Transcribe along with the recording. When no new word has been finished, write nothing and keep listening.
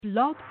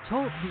Blog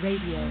Talk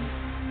Radio.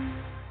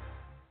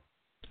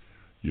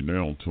 You're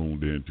now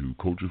tuned in to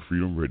Culture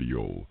Freedom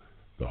Radio,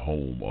 the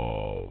home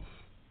of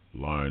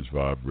Lions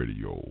Vibe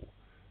Radio,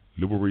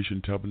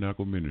 Liberation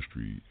Tabernacle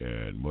Ministry,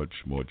 and much,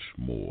 much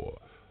more.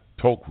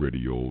 Talk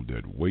radio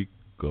that wake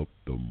up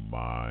the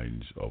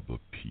minds of the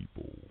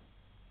people.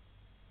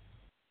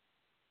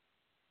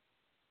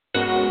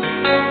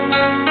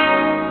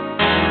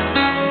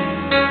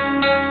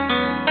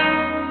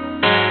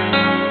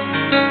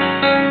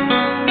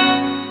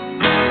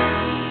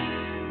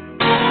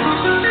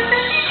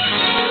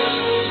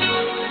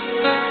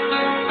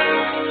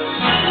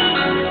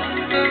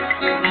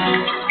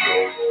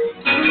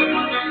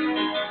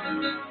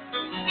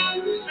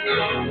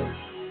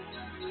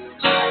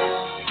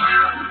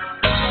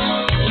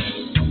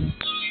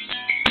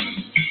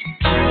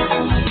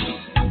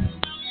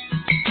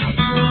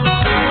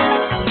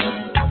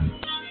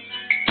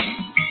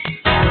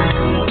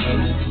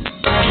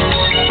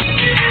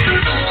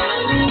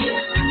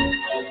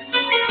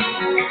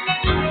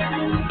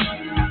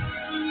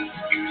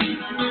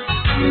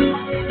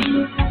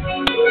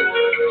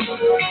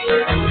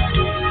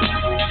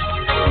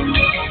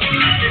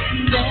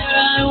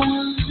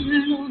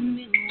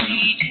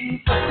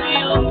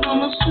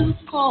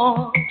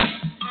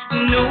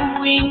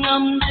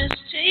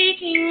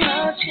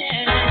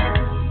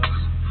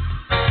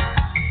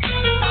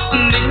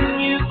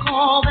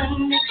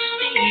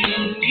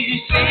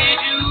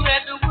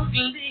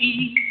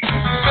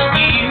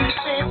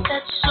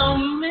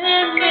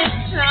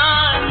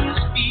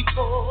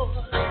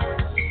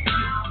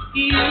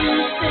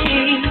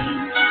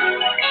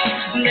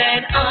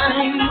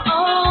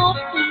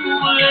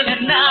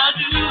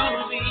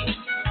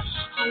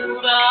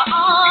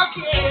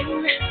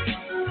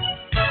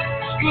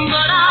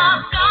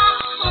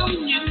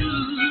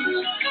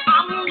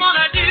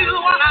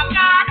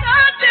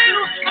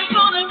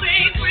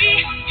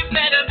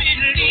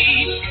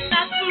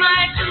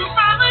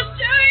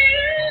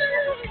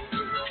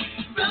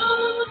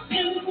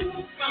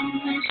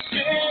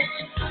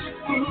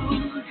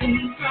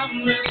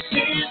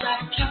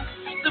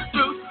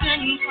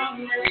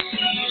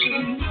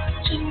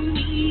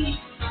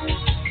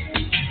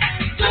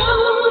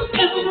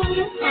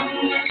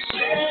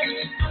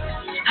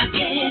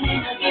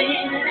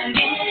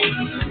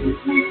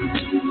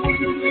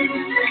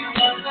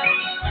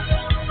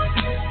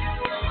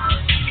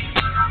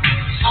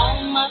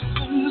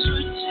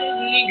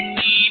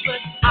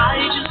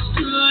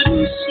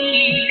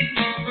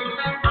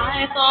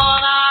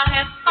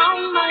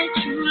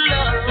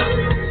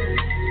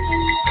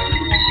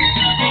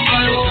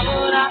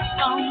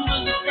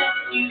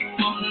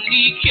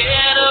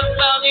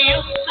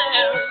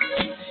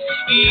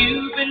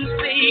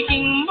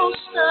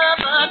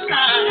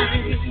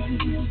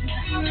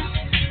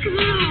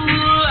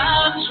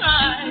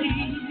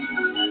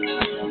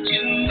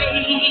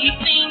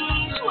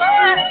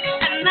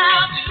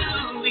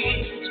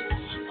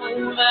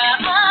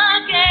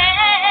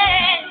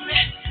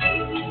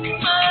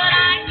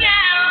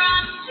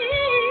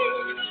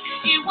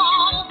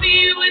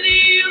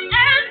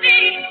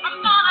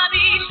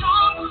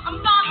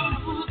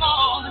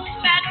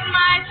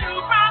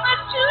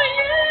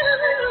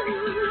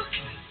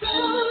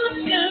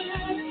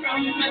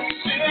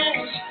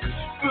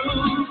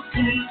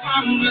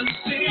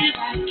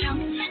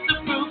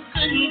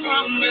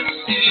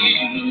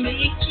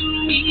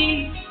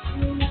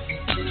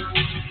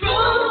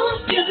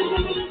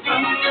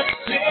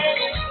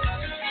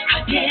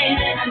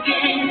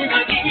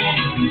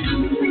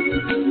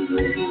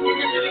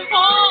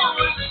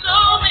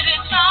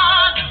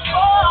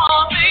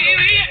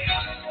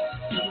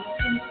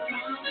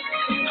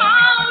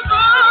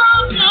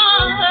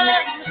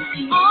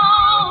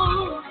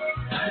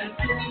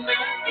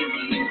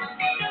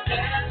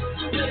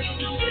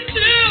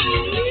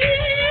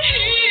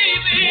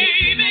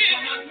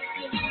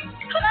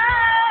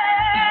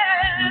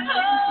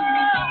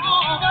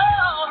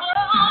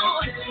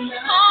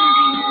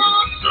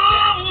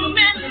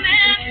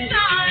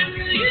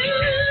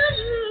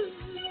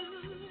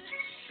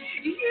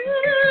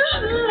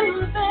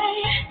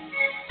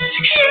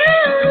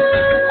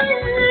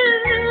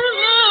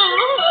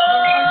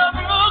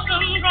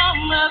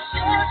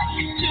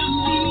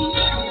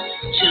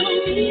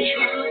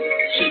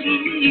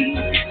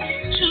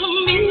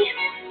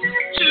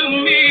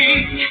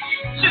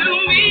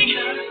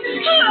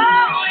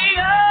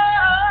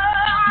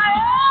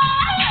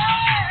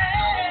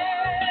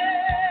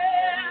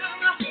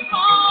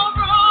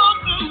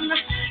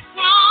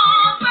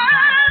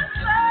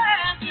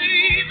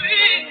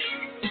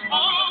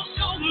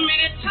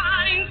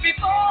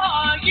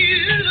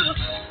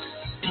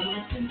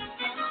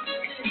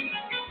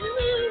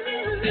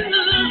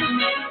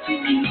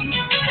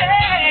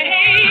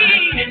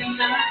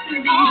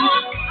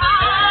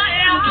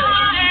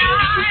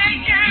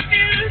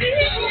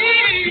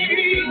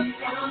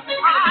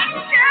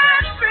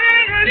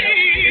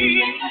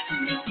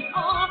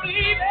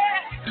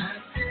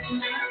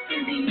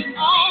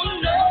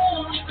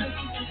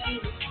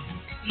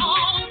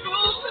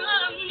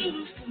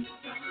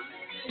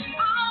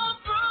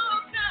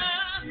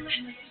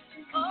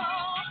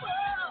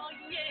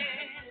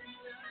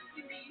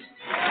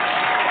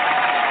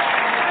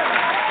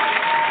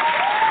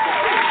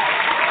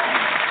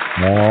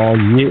 Oh,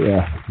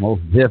 yeah.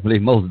 Most definitely,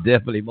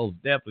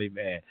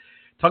 man.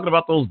 Talking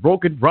about those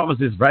broken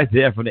promises right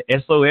there from the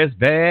SOS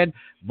band.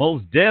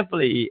 Most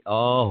definitely.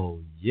 Oh,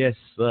 yes,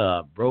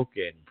 sir.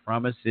 Broken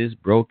promises.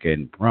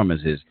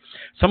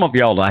 Some of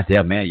y'all out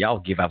there, man, y'all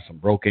give out some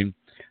broken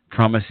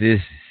promises.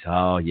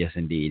 Oh, yes,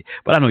 indeed.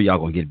 But I know y'all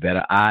going to get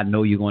better. I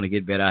know you're going to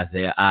get better out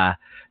there. I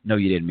know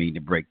you didn't mean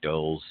to break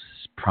those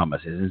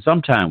promises. And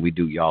sometimes we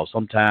do, y'all.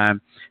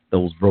 Sometimes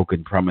those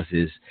broken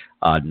promises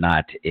are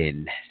not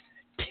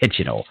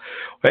intentional.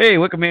 Hey,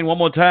 welcome in one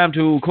more time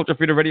to Culture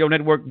Freedom Radio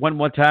Network. One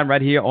more time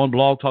right here on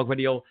Blog Talk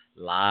Radio,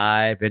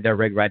 live and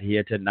direct right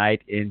here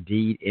tonight.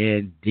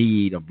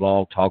 Indeed, on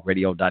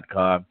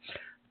blogtalkradio.com.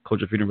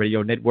 Culture Freedom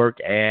Radio Network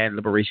and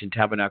Liberation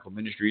Tabernacle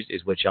Ministries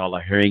is what y'all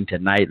are hearing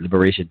tonight.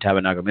 Liberation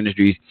Tabernacle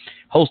Ministries,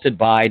 hosted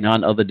by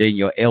none other than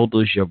your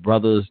elders, your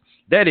brothers.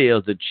 That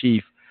is the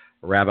Chief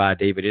Rabbi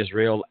David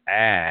Israel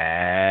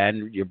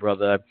and your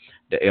brother,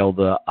 the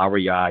Elder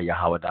Ariyah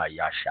Yahawada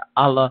Yasha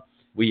Allah.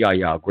 We are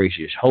your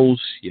gracious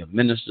hosts, your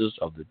ministers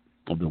of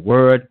the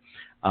word,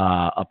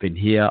 up in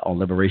here on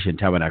Liberation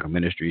Tabernacle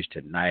Ministries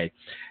tonight.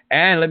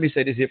 And let me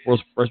say this here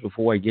first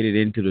before I get it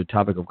into the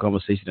topic of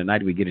conversation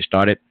tonight. We get it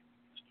started.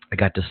 I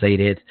got to say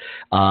that,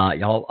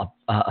 y'all,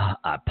 I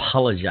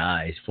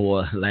apologize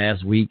for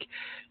last week.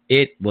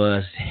 It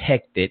was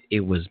hectic.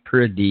 It was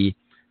pretty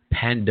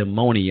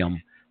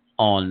pandemonium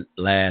on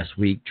last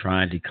week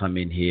trying to come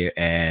in here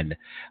and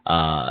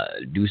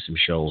do some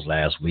shows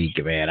last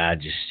week. Man, I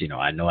just,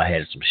 I know I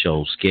had some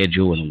shows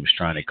scheduled and was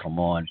trying to come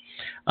on.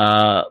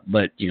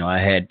 But, I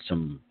had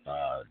some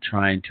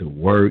trying to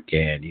work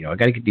and, I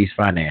got to get these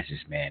finances,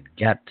 man.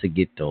 Got to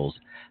get those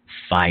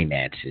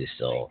finances.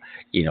 So,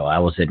 I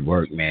was at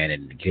work, man,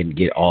 and couldn't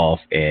get off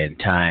in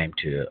time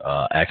to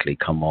actually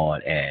come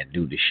on and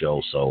do the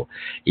show. So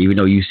even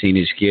though you've seen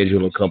it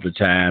scheduled a couple of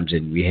times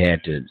and we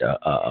had to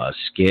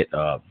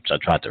so I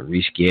tried to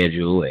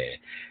reschedule and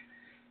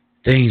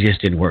things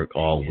just didn't work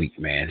all week,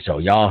 man. So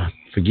y'all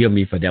forgive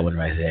me for that one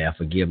right there.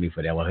 Forgive me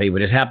for that one. Hey,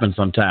 but it happens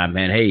sometime,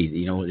 man. Hey,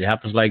 it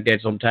happens like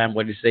that sometime.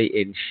 What they say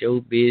in show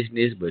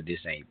business, but this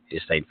ain't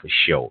for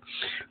show.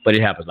 But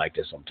it happens like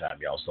this sometime,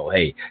 y'all. So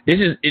hey, this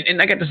is,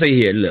 and I got to say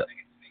here, look,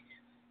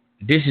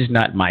 this is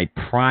not my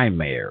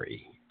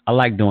primary. I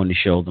like doing the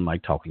shows and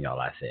like talking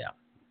y'all out there.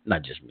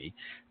 Not just me,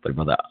 but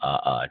brother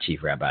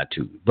Chief Rabbi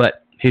too.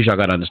 But here's y'all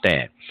gotta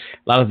understand.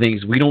 A lot of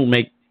things we don't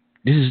make.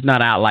 This is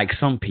not out like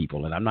some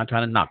people, and I'm not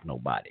trying to knock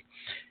nobody.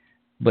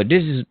 But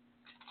this is,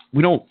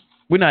 we're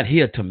not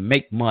here to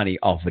make money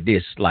off of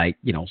this. Like,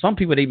 some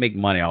people, they make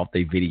money off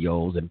their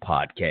videos and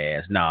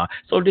podcasts. Nah,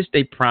 so this is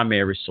their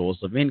primary source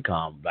of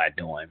income by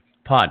doing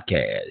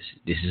podcasts.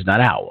 This is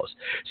not ours.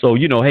 So,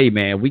 hey,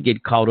 man, we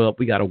get caught up.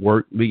 We got to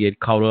work. We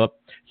get caught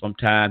up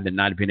sometimes and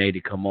not being able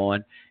to come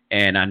on.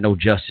 And I know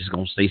Justice is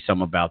going to say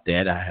something about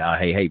that.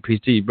 Hey,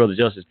 peace to you, brother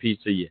Justice, peace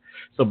to you.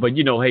 So, but,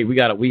 hey, we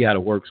gotta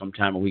work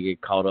sometime and we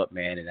get caught up,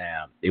 man. And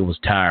it was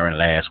tiring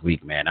last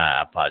week, man.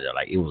 I apologize.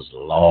 Like, it was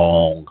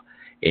long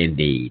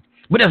indeed.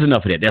 But that's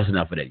enough of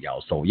that,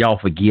 y'all. So, y'all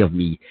forgive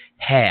me.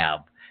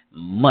 Have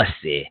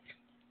mercy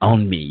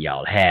on me,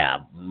 y'all.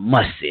 Have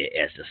mercy,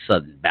 as the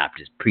Southern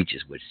Baptist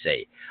preachers would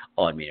say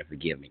on me, and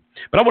forgive me.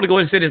 But I want to go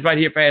ahead and say this right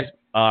here fast,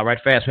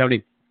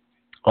 family.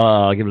 Give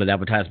a little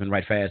advertisement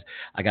right fast.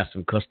 I got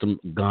some custom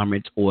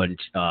garments,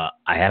 I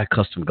had a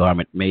custom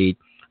garment made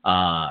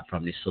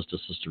from this sister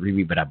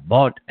Riri, but I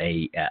bought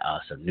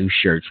some new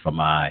shirts for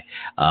my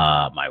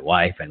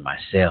wife and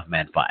myself,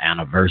 man, for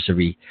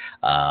anniversary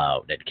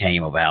that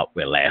came about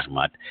last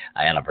month,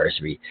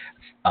 anniversary,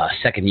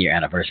 2nd year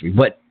anniversary.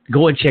 But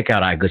go and check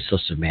out our good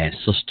sister, man,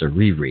 Sister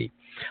Riri.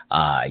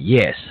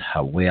 Yes,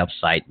 her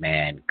website,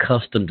 man,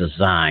 custom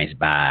designs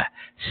by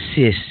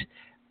Sis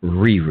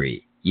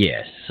Riri.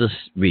 Yes, Sis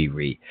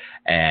Riri.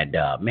 And,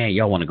 man,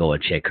 y'all want to go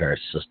and check her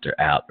sister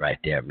out right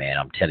there, man.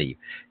 I'm telling you,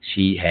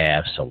 she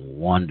has some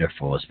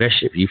wonderful,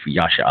 especially if you for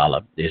Yasha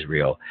Allah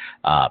Israel,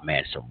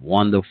 man, some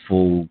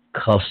wonderful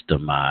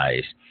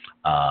customized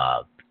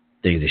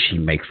things that she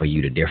make for you,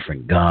 the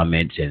different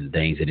garments and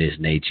things of this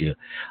nature.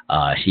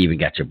 She even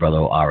got your brother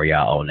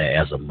Ariyah on there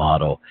as a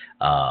model,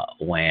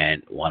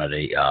 wearing one of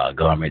the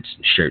garments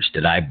and shirts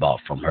that I bought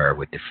from her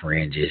with the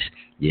fringes.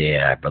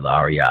 Yeah, brother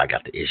Ariyah, I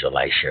got the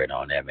Israelite shirt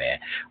on there, man.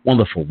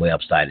 Wonderful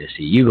website to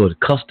see. You go to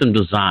Custom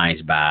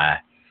Designs by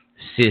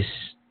Sis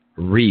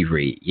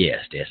Riri. Yes,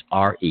 that's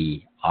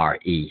RERE.com.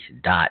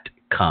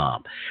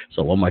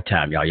 So one more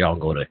time, y'all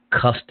go to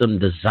Custom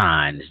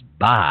Designs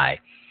by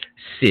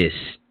Sis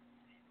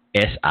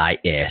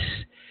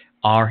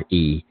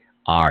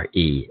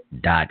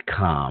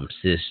SISRERE.com.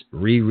 Sis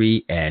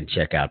Riri, and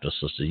check out the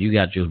sister. You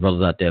got your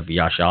brothers out there for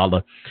Yasha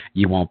Allah.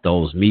 You want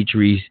those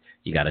mitris,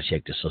 you got to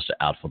check the sister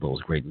out for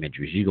those great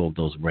mitris. You go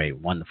those great,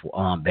 wonderful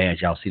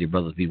armbands. Y'all see the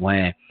brothers be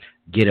wearing.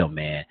 Get them,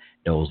 man.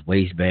 Those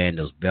waistbands,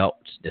 those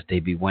belts that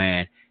they be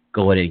wearing.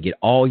 Go ahead and get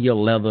all your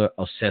leather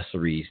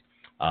accessories.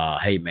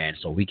 Hey, man,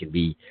 so we can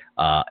be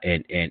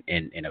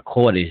in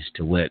accordance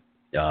to what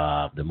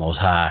the Most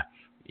High,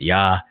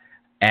 Yah,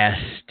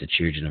 asked the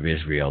children of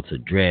Israel to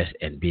dress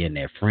and be in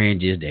their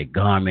fringes, their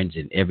garments,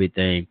 and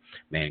everything.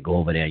 Man, go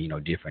over there,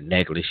 different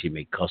necklaces. She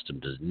made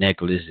custom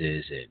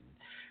necklaces and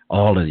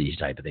all of these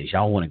type of things.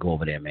 Y'all want to go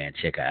over there, man,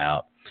 check her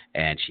out.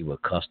 And she will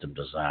custom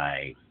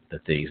design the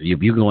things. You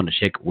go on the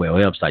check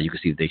website, you can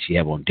see the things she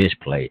have on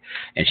display,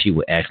 and she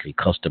will actually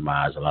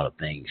customize a lot of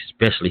things,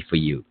 especially for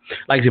you.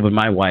 Like I said, with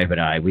my wife and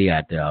I, we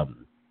got the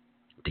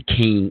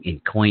king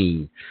and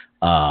queen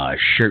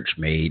shirts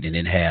made, and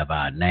then have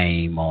our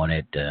name on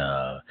it.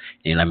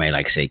 And I may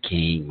say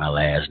king, my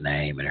last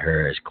name, and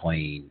hers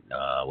queen,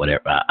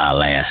 whatever our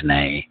last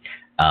name.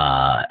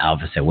 I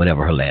would say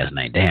whatever her last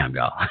name. Damn,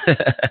 y'all.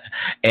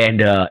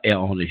 and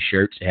on the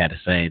shirts, it had the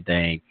same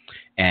thing.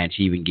 And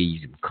she even gives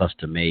you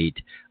custom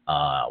made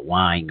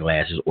wine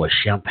glasses or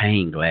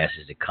champagne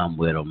glasses that come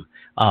with them.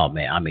 Oh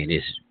man, I mean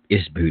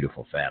it's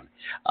beautiful, family.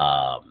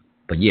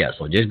 But yeah,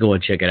 so just go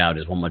and check it out.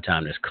 Just one more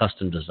time. There's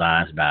custom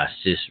designs by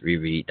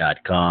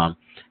sisriri.com.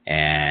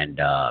 And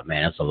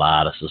man, that's a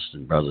lot of sisters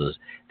and brothers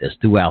that's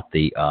throughout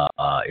the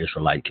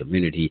Israelite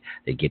community.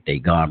 They get their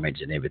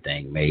garments and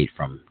everything made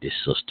from this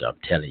sister. I'm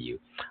telling you.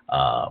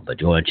 But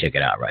go and check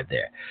it out right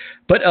there.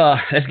 But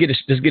let's get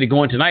it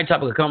going. Tonight's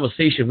topic of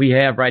conversation we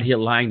have right here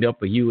lined up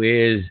for you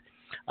is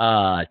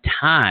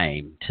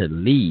time to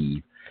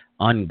leave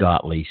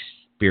ungodly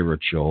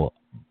spiritual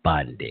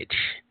bondage.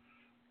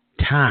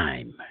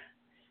 Time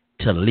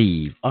to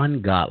leave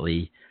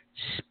ungodly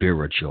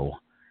spiritual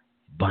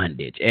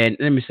bondage. And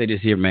let me say this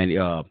here, man,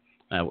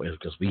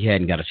 because we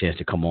hadn't got a chance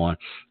to come on.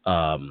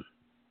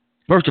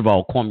 First of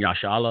all, Kwam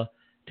Yashala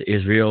to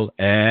Israel,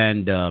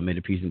 and may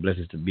the peace and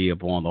blessings to be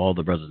upon all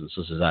the brothers and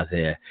sisters out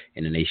there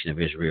in the nation of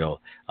Israel,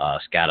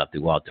 scattered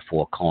throughout the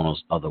four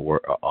corners of the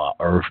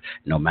earth,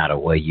 no matter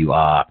where you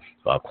are.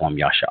 Kwam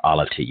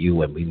Yashala to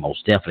you, and we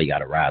most definitely got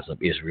to rise up,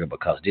 Israel,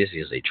 because this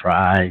is a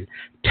trying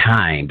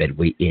time that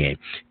we in.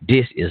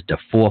 This is the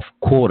fourth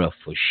quarter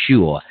for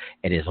sure.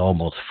 It is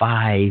almost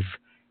 5.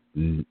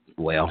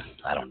 Well,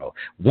 I don't know.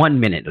 1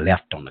 minute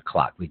left on the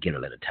clock. We get a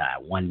little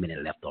time. 1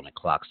 minute left on the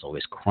clock, so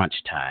it's crunch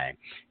time.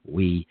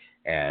 We,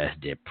 as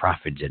the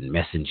prophets and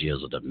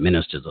messengers or the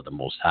ministers of the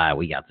Most High,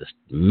 we got this,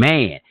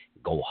 man,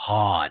 go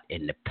hard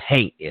in the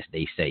paint, as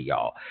they say,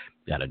 y'all.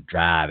 Got to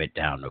drive it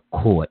down the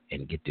court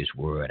and get this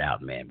word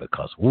out, man,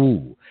 because,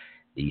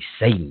 these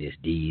Satanists,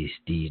 these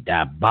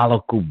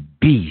diabolical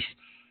beasts,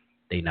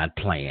 they not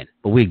playing.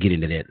 But we'll get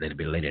into that a little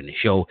bit later in the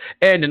show.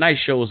 And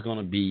tonight's show is going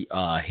to be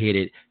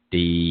headed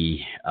the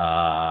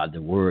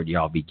word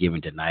y'all be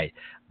given tonight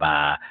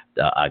by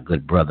our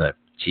good brother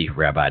Chief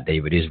Rabbi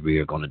David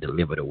Israel, going to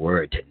deliver the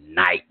word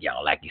tonight,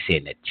 y'all. Like he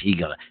said, that he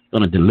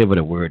gonna deliver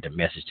the word, the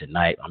message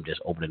tonight. I'm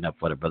just opening up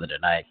for the brother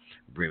tonight.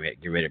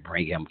 Get ready to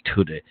bring him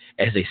to the,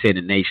 as they say in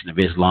the Nation of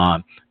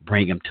Islam,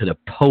 bring him to the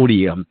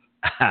podium.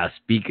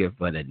 Speaker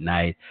for the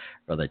night,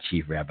 brother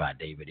Chief Rabbi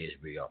David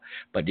Israel.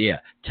 But yeah,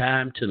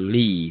 time to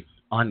leave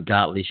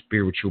ungodly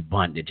spiritual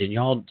bondage. And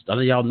y'all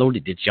know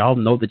that? Did y'all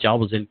know that y'all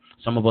was in,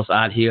 some of us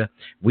out here,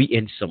 we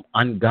in some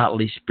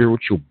ungodly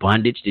spiritual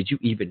bondage? Did you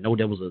even know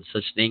there was a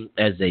such thing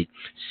as a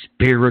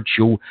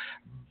spiritual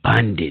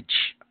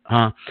bondage?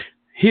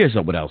 Here's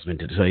what I was meant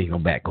to say. Go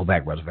back,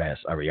 brother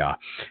fast. All right, y'all.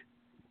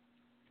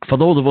 For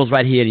those of us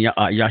right here in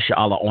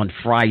Yashala on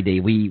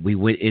Friday, we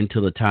went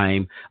into the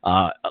time,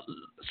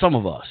 some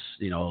of us,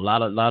 a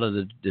lot of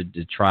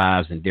the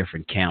tribes and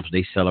different camps,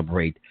 they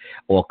celebrate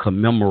or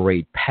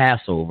commemorate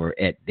Passover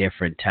at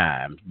different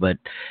times, but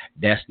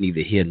that's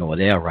neither here nor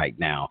there right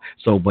now.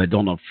 So, but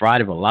on a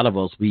Friday, a lot of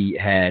us, we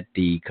had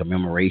the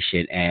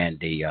commemoration and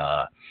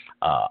the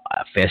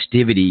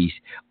festivities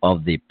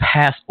of the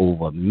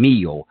Passover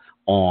meal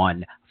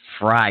on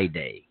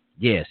Friday.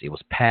 Yes, it was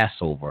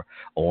Passover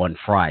on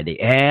Friday.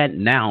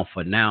 And now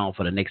for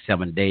the next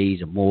 7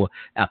 days or more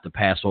after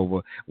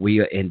Passover, we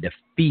are in the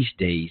feast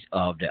days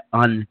of the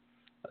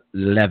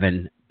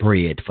unleavened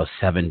bread for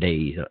 7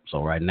 days.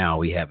 So right now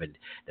we have the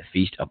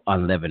feast of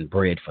unleavened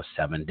bread for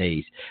 7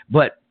 days.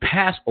 But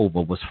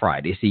Passover was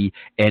Friday. See,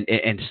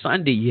 and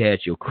Sunday you had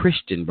your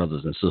Christian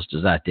brothers and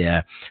sisters out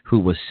there who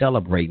were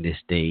celebrating this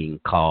thing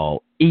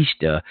called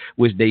Easter,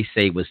 which they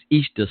say was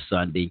Easter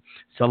Sunday,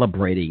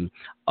 celebrating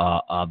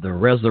the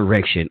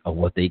resurrection of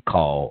what they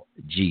call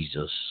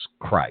Jesus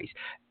Christ.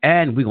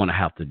 And we're going to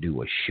have to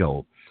do a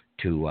show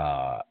to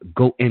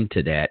go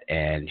into that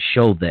and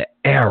show the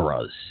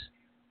errors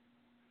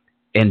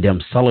in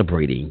them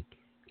celebrating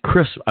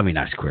Christmas. I mean,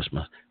 not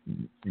Christmas.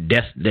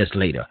 That's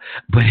later.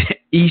 But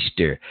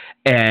Easter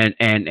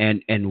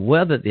and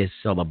whether this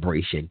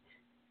celebration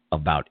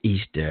about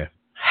Easter,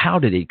 how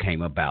did it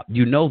came about?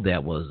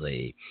 That was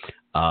a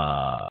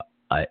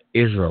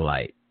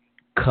Israelite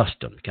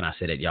custom. Can I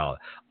say that, y'all?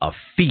 A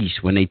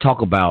feast. When they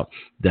talk about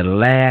the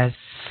Last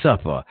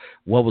Supper,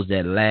 what was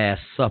that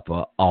Last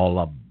Supper all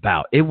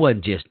about? It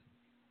wasn't just,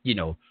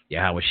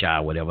 Yahweh Shai,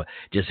 whatever,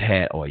 just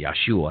had, or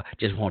Yahshua,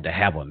 just wanted to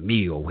have a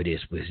meal with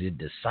his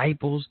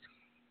disciples.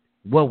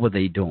 What were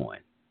they doing?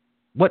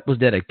 What was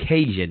that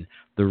occasion?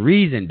 The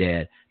reason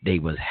that they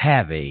was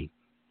having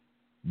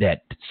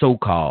that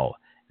so-called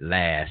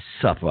Last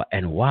Supper,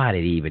 and why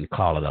did he even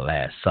call it a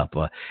Last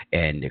Supper?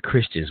 And the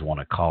Christians want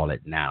to call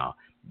it now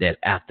that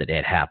after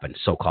that happened,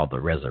 so-called the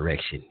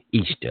resurrection,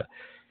 Easter.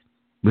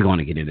 We're going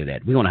to get into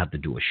that. We're going to have to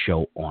do a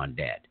show on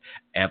that.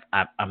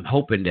 I'm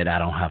hoping that I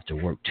don't have to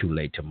work too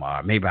late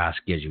tomorrow. Maybe I'll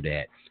schedule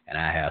that, and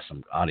I have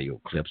some audio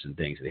clips and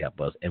things to help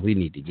us, and we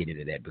need to get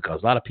into that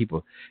because a lot of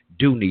people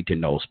do need to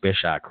know,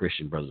 especially our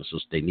Christian brothers and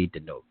sisters, they need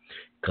to know.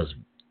 Because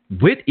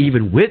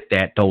even with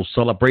that, those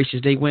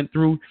celebrations they went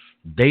through,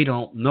 they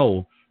don't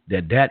know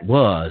that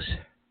was,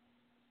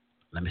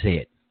 let me say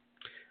it,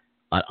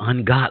 an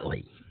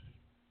ungodly,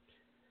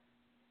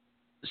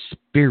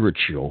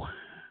 spiritual,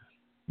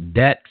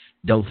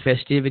 those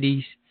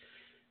festivities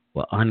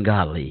were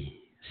ungodly,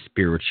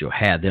 spiritual,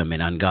 had them in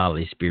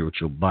ungodly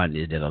spiritual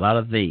bondage. That a lot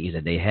of things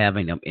that they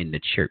having them in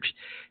the church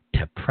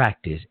to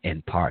practice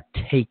and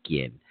partake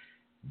in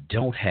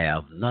don't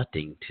have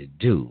nothing to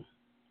do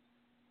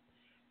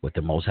with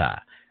the Most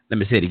High. Let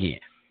me say it again.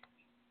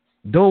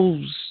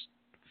 Those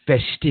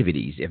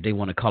festivities, if they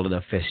want to call it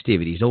a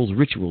festivities, those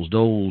rituals,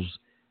 those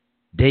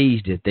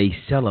days that they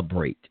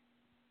celebrate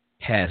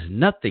has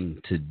nothing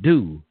to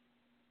do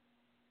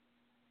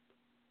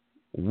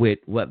with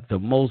what the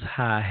Most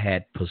High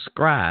had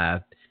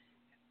prescribed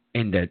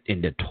in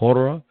the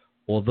Torah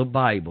or the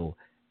Bible.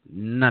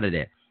 None of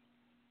that.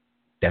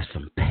 That's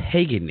some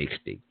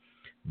paganistic,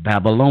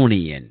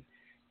 Babylonian,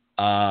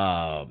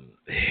 hell,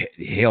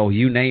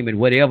 you name it,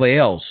 whatever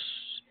else,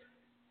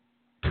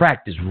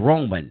 practice,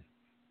 Roman,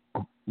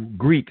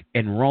 Greek,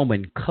 and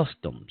Roman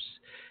customs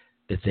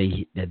that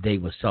they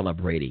were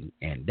celebrating.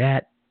 And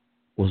that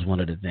was one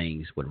of the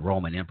things with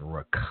Roman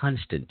Emperor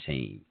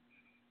Constantine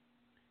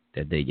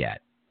that they got.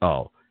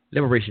 Oh,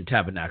 Liberation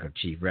Tabernacle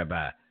Chief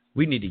Rabbi,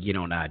 we need to get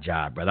on our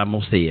job, brother. I'm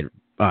going to say it.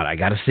 All right, I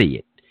got to see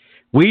it.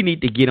 We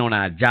need to get on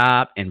our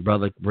job and,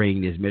 brother,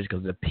 bring this message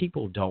because the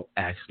people don't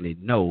actually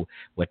know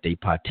what they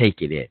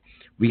partake in.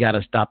 We got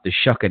to stop the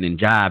shucking and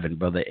jiving,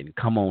 brother, and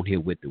come on here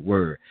with the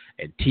word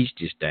and teach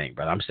this thing,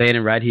 brother. I'm saying it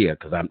right here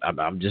because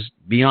I'm just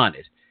be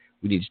honest.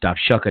 We need to stop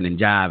shucking and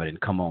jiving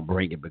and come on,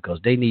 bring it because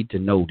they need to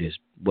know this,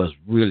 what's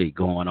really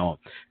going on.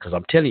 Because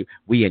I'm telling you,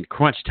 we in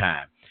crunch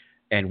time.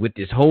 And with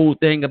this whole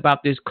thing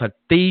about this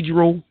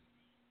cathedral,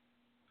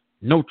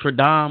 Notre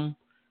Dame,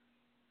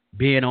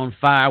 being on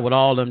fire with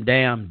all them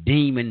damn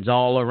demons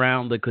all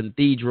around the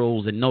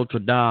cathedrals in Notre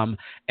Dame.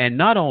 And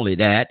not only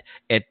that,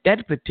 at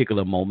that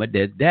particular moment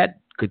that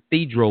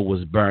cathedral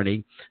was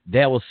burning,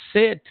 there was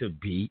said to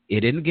be,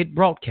 it didn't get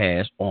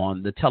broadcast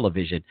on the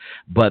television,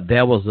 but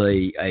there was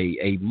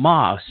a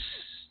mosque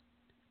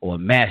or a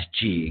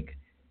masjid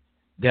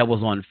that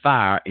was on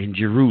fire in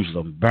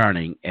Jerusalem,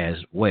 burning as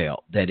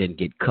well. That didn't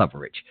get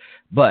coverage.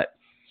 But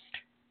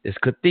this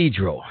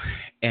cathedral,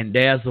 and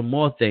there's some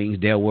more things.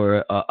 There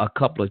were a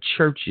couple of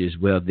churches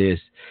where this,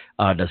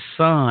 the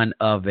son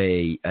of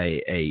a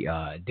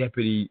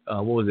deputy,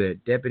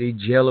 deputy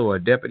jailer or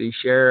deputy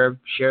sheriff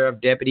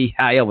deputy,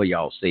 however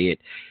y'all say it,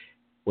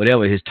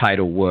 whatever his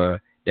title were,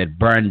 that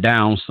burned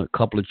down a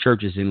couple of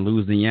churches in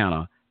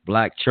Louisiana,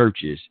 black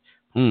churches.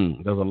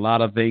 There's a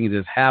lot of things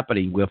that's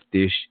happening with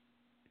this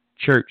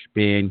church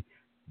being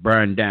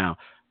burned down.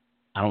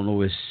 I don't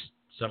know if it's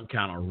some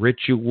kind of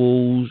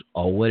rituals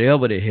or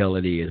whatever the hell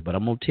it is, but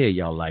I'm going to tell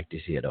y'all like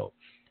this here, though.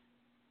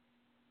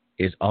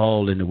 It's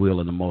all in the will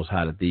of the Most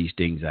High that these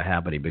things are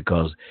happening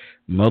because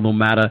no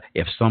matter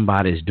if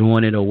somebody's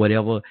doing it or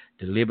whatever,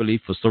 deliberately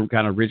for some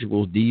kind of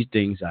rituals, these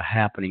things are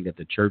happening that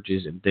the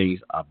churches and things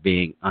are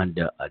being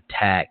under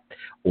attack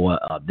or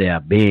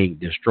they're being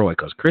destroyed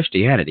because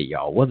Christianity,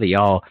 y'all, whether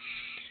y'all,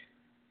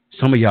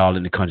 some of y'all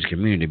in the country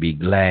community be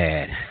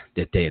glad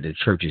that the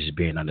churches is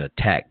being under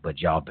attack, but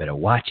y'all better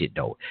watch it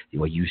though.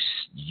 Well,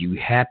 you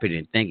happy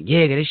and think,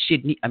 yeah, this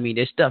shit.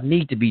 This stuff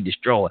needs to be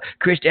destroyed.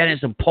 Christianity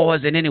is some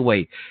poison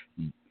anyway.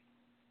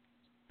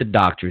 The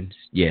doctrines,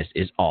 yes,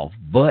 is off,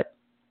 but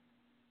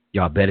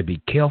y'all better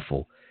be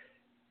careful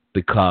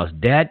because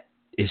that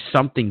is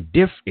something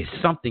different.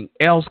 It's something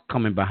else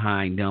coming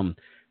behind them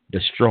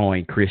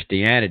destroying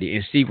Christianity.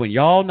 And see, when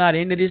y'all not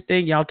into this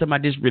thing, y'all talking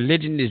about this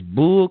religion, this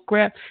bull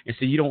crap, and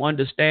so you don't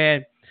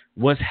understand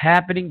what's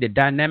happening, the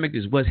dynamic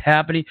is what's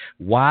happening,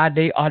 why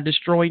they are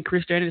destroying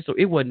Christianity. So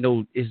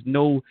it's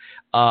no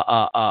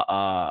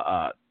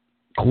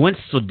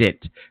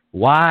coincidence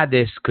why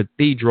this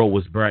cathedral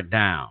was burnt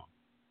down.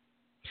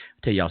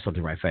 I'll tell y'all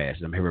something right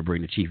fast. I'm here to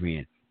bring the chief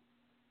in.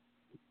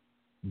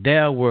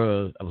 I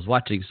was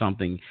watching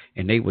something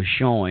and they were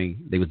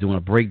doing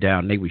a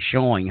breakdown. They were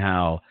showing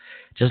how,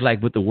 just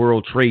like with the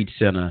World Trade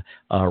Center,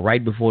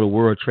 right before the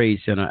World Trade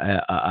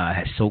Center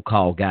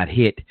so-called got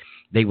hit,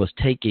 they was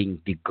taking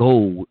the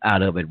gold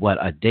out of it,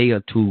 a day or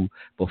two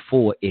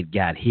before it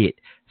got hit.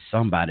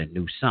 Somebody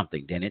knew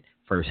something, didn't it?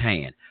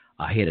 Firsthand,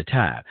 ahead of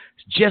time.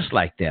 Just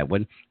like that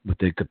one with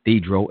the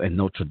cathedral in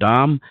Notre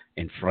Dame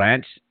in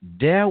France,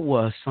 there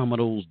were some of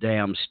those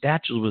damn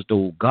statues with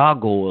those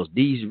gargoyles.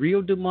 These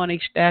real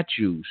demonic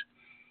statues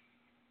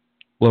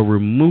were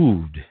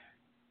removed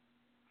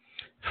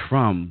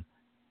from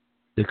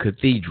the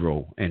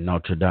cathedral in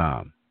Notre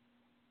Dame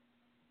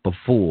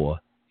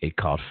before it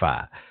caught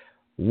fire.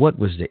 What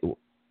was the?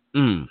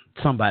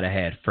 Somebody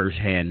had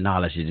firsthand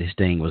knowledge that this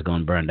thing was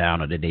going to burn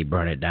down, or did they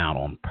burn it down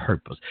on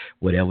purpose?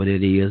 Whatever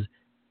it is,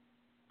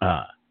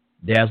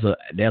 there's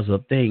a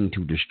thing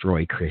to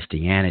destroy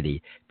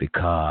Christianity,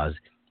 because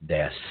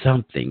there's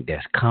something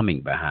that's coming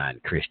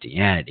behind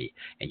Christianity,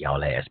 and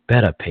y'all ass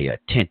better pay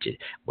attention.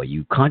 Well,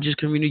 you conscious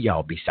community,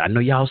 I know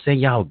y'all saying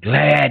y'all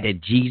glad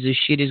that Jesus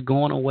shit is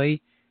going away.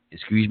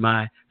 Excuse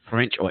my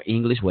French or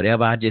English,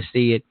 whatever I just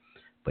said,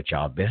 but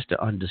y'all best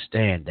to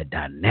understand the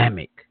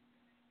dynamic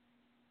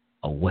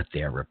of what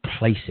they're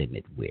replacing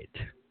it with.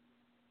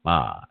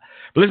 But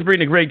let's bring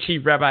the great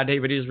Chief Rabbi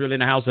David Israel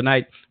in the house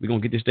tonight. We're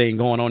going to get this thing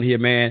going on here,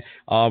 man,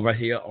 right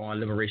here on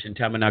Liberation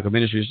Tabernacle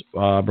Ministries,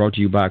 brought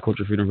to you by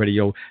Culture Freedom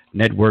Radio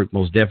Network,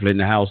 most definitely in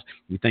the house.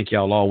 We thank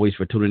y'all always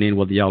for tuning in,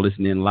 whether y'all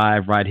listening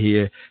live right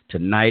here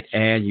tonight,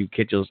 and you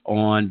catch us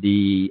on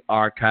the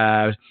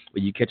archives, or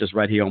you catch us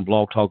right here on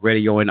Blog Talk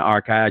Radio in the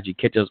archives, you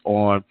catch us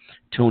on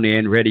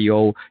TuneIn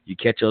Radio, you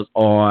catch us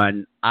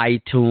on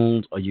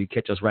iTunes, or you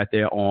catch us right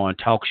there on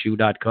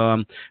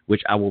TalkShoe.com,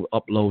 which I will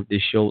upload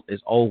this show as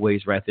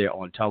always right there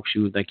on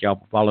TalkShoe. Thank y'all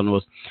for following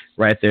us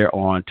right there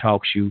on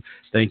TalkShoe.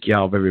 Thank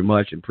y'all very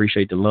much and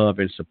appreciate the love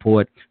and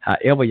support.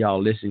 However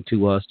y'all listen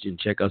to us and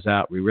check us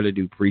out, we really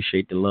do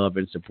appreciate the love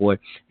and support.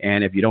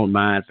 And if you don't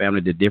mind,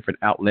 family, the different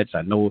outlets,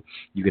 I know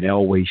you can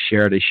always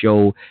share the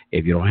show.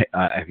 If you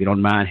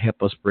don't mind,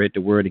 help us spread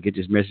the word and get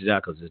this message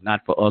out, because it's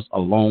not for us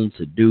alone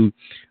to do.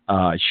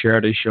 Share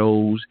the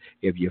shows.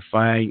 If you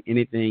find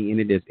anything in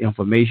it that's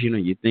information or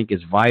you think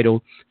is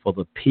vital for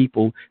the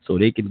people so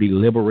they can be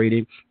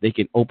liberated, they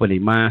can open their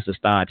minds to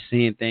start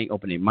seeing things,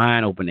 open their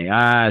mind, open their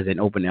eyes, and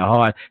open their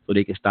heart so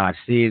they can start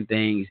seeing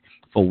things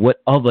for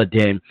what other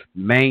than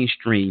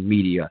mainstream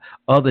media,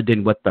 other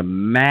than what the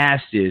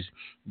masses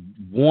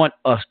want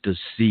us to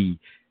see.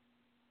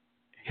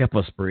 Help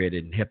us spread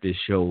it and help this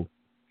show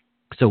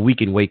so we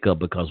can wake up,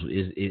 because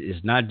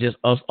it's not just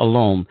us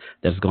alone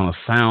that's going to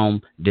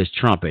sound this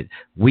trumpet.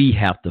 We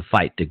have to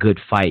fight the good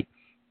fight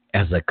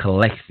as a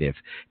collective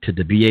to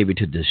be able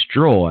to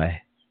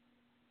destroy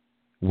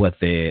what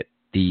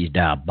these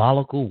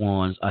diabolical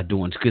ones are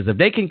doing. Because if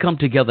they can come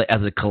together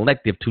as a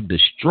collective to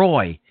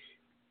destroy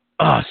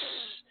us,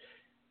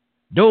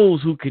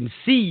 those who can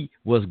see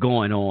what's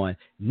going on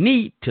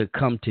need to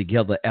come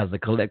together as a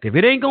collective.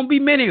 It ain't going to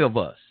be many of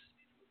us.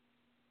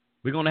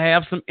 We're going to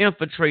have some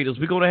infiltrators.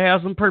 We're going to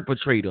have some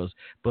perpetrators.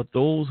 But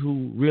those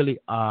who really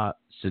are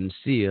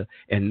sincere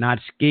and not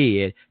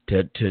scared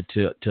to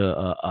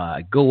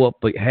go up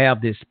but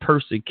have this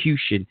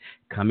persecution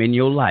come in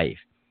your life.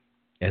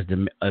 As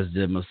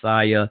the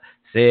Messiah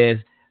says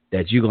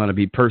that you're going to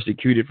be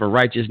persecuted for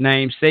righteous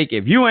name's sake.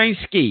 If you ain't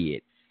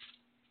scared,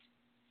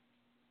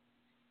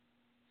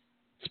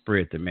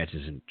 spread the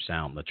message and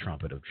sound the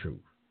trumpet of truth.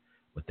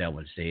 With that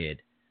one said,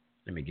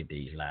 let me get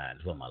these lines.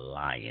 Where my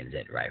lions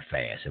at right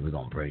fast? And we're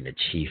going to bring the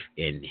chief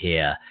in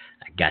here.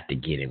 I got to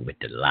get him with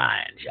the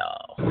lions,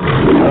 y'all.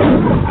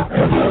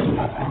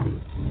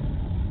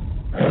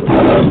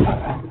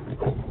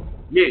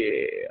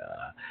 Yeah.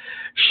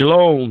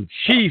 Shalom,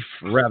 Chief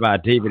Rabbi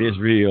David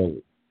Israel.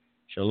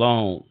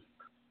 Shalom.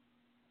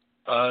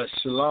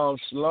 Shalom,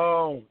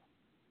 shalom.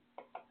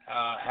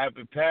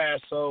 Happy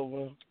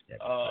Passover.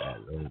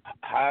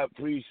 High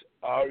Priest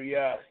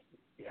Arya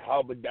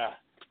Yahabadah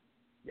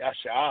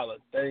Yasha'Allah,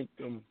 thank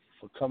them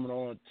for coming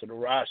on to the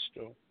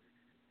roster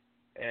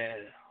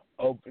and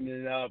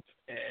opening up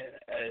and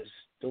as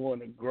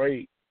doing a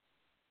great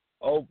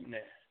opening,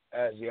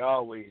 as he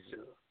always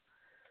do.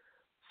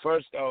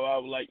 First off, I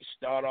would like to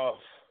start off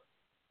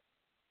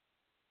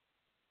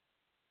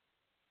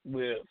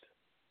with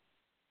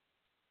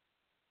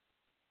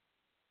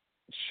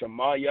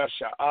Shema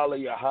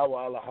Yasha'Allah Yahweh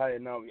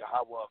Elohayim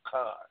Yahweh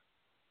Akkad.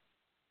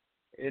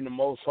 In the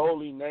most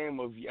holy name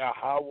of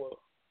Yahweh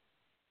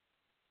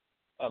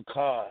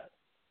Akkad,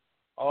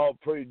 all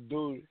praise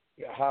due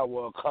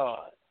Yahweh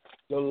Akkad,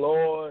 the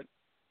Lord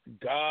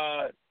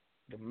God,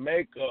 the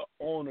maker,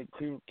 owner,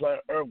 creator,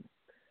 planet Earth,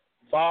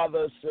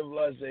 Father of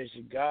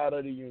civilization, God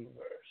of the universe,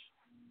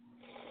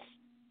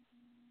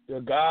 the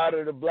God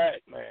of the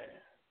black man,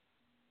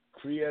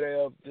 creator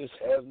of this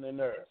heaven and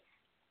earth.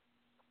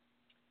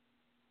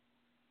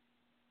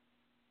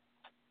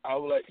 I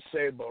would like to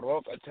say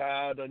Baruch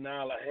Atah Adonai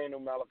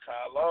Eloheinu Melech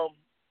Haolam,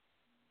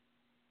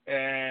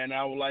 and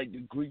I would like to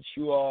greet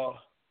you all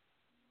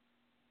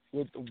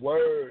with the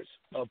words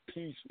of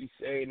peace we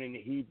say it in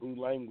the Hebrew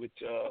language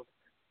of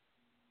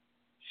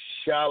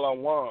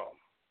Shalom.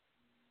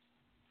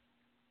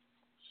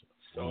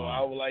 So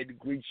I would like to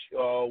greet you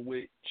all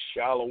with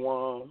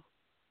Shalom.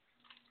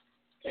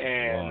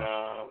 And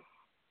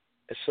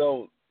it's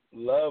so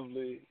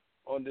lovely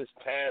on this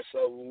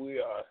Passover. We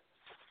are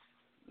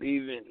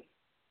leaving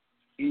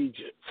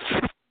Egypt.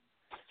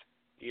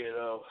 You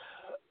know,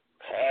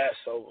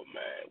 Passover,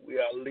 man. We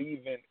are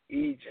leaving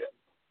Egypt.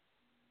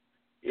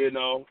 You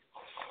know.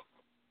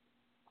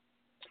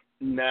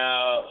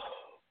 Now,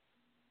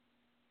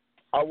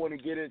 I want to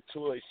get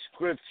into a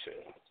scripture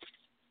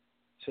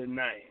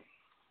tonight.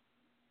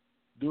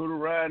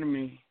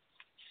 Deuteronomy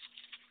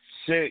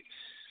 6.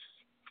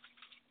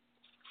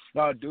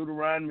 No,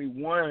 Deuteronomy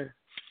 1.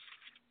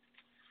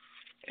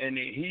 And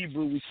in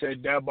Hebrew, we say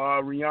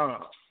Dabar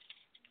Riyam.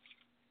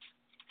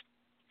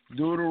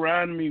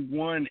 Deuteronomy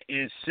 1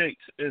 and 6.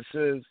 It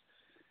says,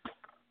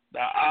 the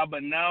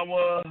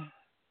Abanawa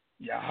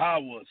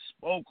Yahweh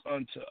spoke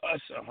unto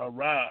us in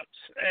Harab,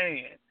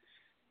 saying,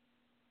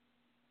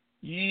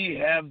 ye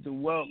have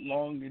dwelt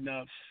long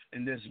enough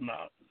in this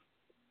mountain.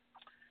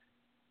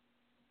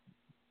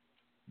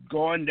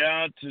 Going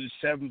down to the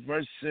 7th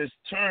verse says,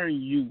 turn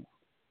you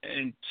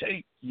and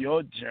take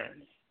your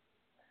journey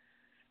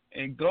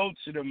and go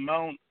to the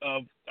mount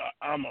of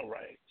the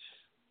Amorites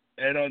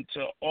and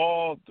unto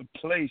all the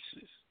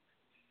places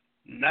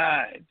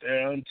nigh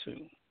thereunto,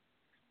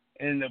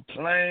 in the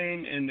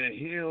plain, in the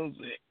hills,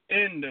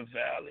 in the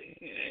valley,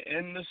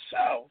 in the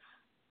south,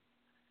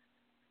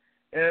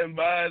 and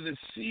by the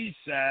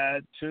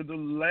seaside to the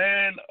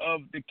land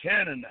of the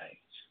Canaanites,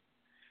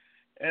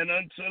 and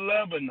unto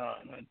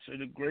Lebanon, unto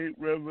the great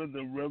river,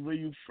 the river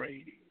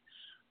Euphrates.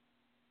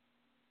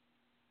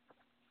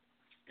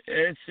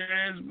 It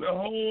says,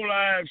 behold,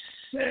 I have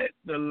set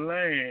the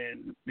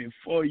land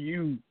before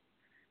you.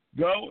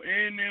 Go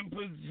in and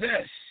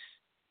possess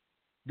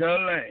the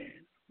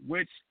land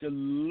which the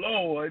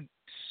Lord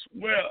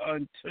sware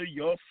unto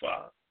your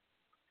father,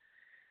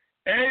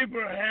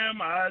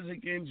 Abraham,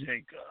 Isaac, and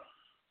Jacob,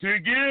 to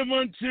give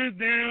unto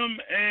them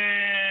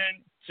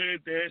and to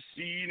their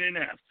seed and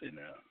after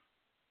them.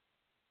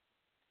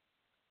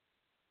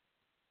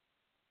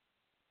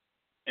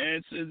 And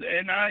it says,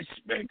 and I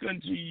spake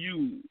unto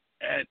you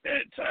at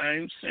that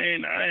time,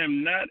 saying, I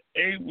am not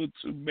able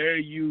to bear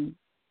you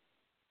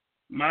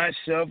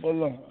myself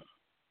alone.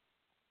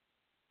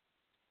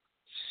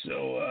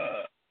 So,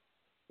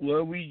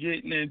 what we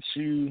getting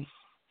into?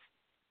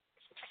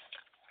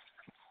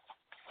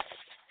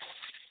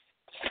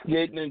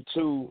 Getting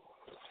into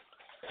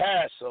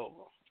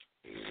Passover.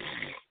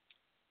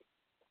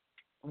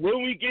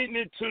 When we getting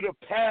into the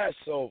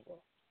Passover,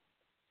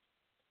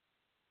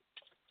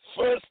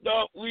 first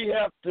up, we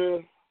have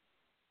to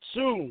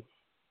choose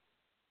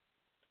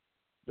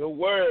the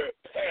word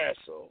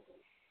Passover.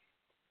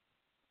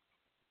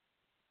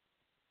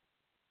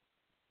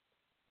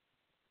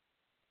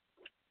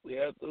 We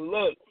have to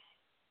look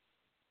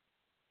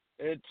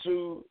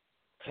into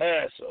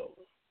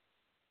Passover.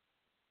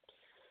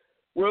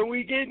 When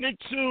we get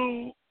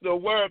into the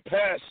word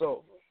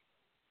Passover,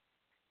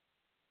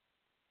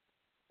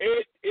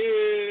 it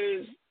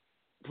is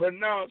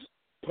pronounced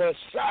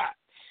Passat.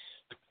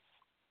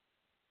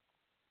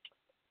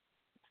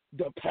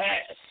 The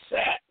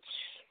Passat.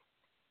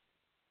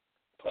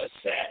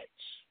 Passat.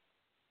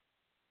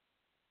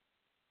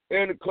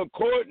 And the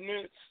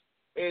concordance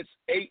is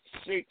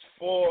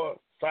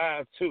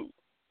 86452.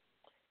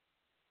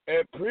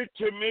 A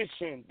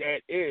pretermission,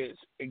 that is,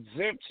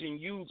 exemption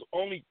used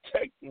only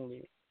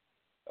technically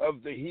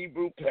of the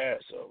Hebrew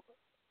Passover,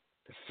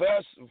 the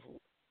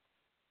festival,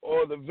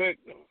 or the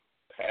victim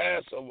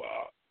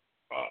Passover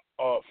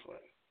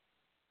offering.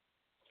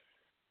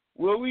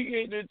 Well, we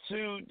get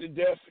into the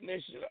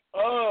definition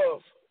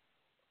of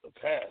the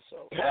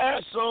Passover.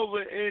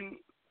 Passover in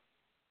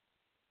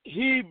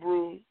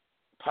Hebrew,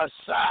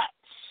 Passat,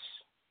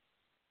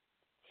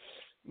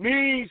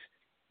 means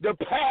the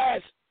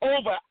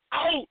Passover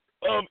out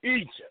of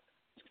Egypt.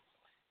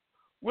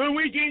 When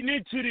we get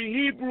into the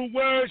Hebrew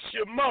word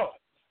Shemot,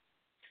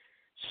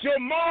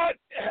 Shemot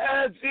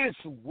has this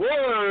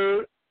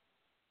word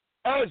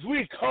as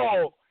we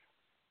call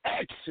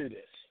Exodus.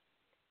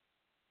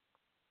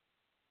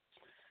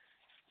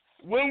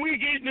 When we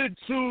get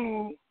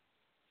into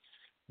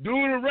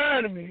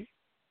Deuteronomy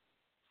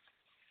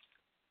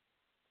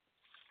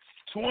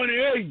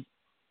 28,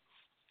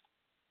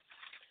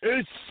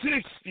 it's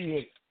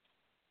 68.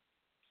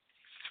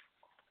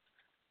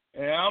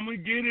 And I'm going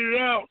to get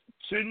it out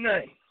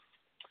tonight.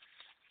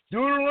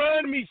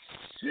 Deuteronomy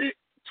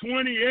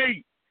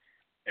 28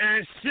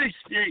 and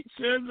 68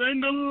 says,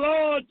 and the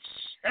Lord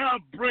shall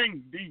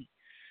bring thee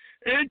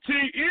into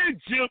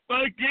Egypt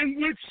again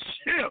with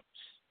ships,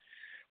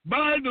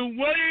 by the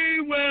way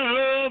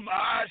whereof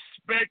I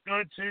spake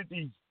unto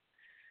thee.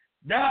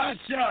 Thou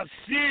shalt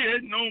see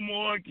it no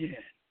more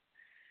again.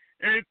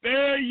 And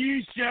there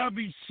ye shall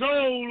be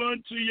sold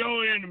unto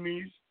your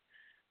enemies,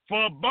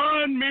 for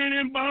bondmen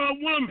and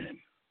bondwomen,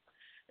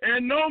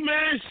 and no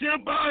man shall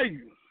buy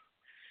you.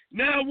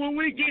 Now, when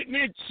we get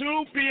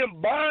into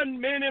being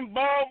bondmen and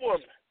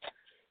bondwomen,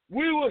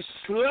 we were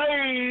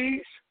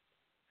slaves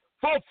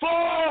for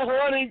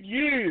 400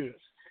 years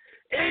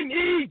in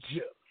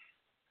Egypt.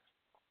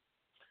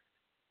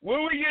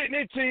 When we get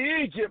into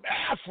Egypt,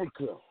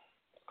 Africa,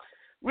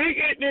 we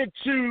get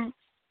into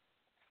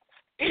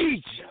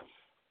Egypt.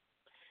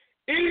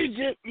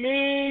 Egypt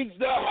means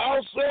the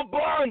house of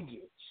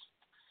bondage.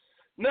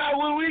 Now,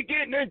 when we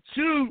get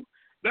into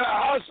the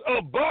house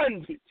of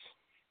bondage,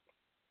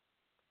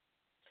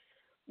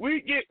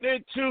 we get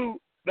into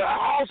the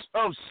house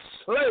of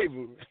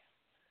slavery.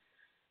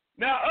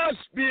 Now, us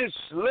being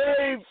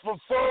slaves for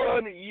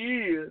 400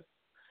 years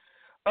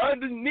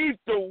underneath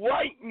the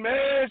white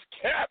man's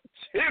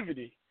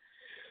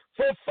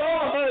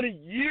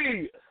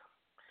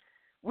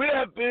We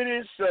have been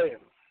insane.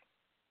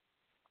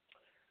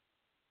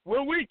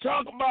 When we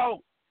talk about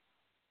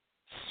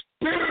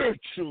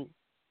spiritual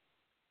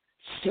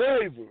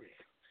slavery,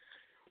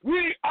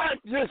 we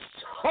aren't just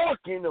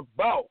talking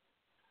about,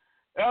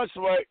 that's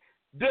right,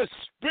 the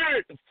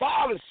Spirit, the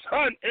Father,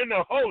 Son, and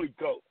the Holy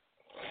Ghost,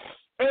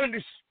 and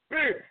the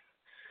Spirit.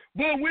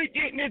 But we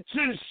getting into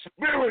the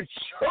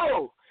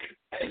spiritual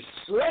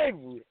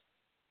slavery.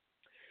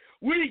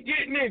 We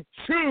getting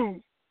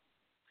into,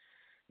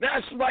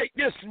 that's right,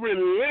 this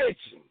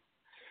religion,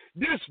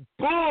 this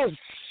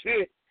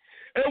bullshit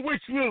in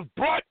which we was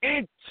brought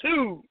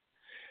into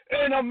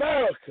in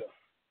America.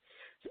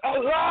 A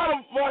lot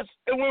of us,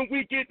 and when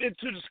we get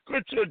into the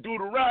scripture of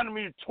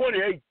Deuteronomy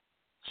 28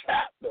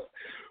 chapter,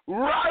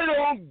 right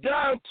on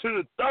down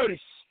to the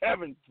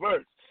 37th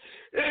verse,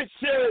 it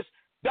says,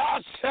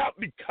 thou shalt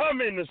become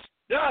an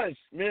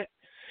astonishment,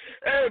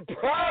 a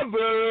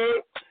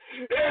proverb,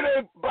 and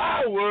a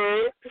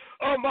byword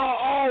among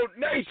all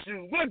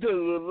nations, whither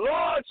the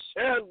Lord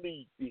shall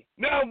lead thee.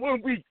 Now, when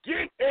we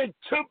get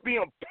into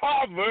being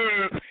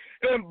proverb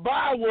and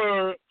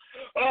byword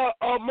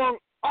among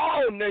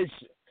all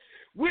nations,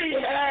 we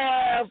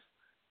have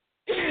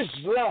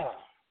Islam,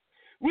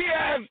 we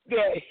have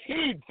the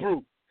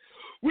Hebrew,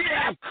 we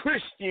have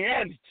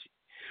Christianity,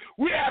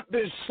 we have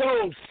been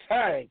sold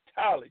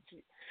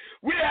Scientology,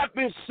 we have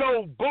been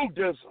sold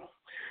Buddhism,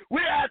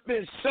 we have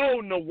been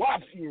sold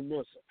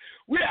Nawafianism,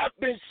 we have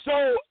been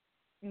sold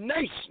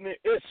Nation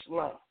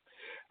Islam.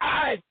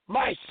 I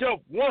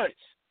myself once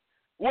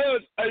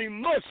was a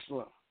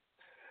Muslim.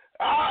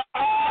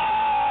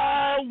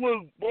 I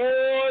was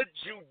born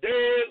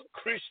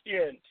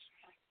Judeo-Christian.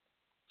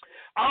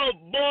 I was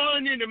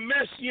born in the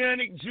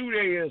Messianic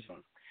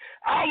Judaism.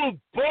 I was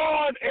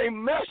born a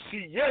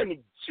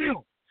Messianic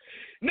Jew.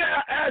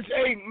 Now, as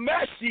a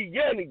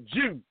Messianic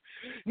Jew,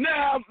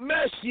 now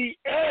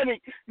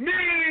Messianic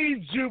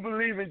means you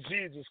believe in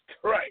Jesus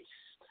Christ.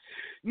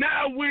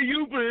 Now, when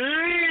you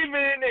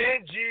believing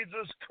in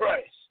Jesus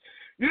Christ,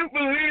 you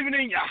believing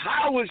in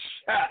Yahweh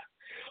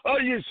or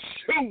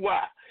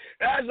Yeshua,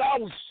 as I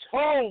was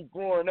told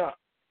growing up.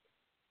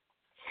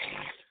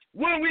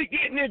 When we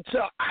getting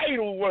into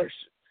idol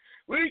worship,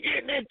 we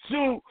getting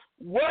into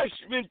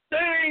worshiping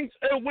things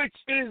in which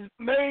is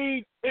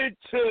made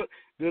into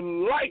the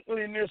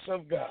likeness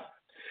of God.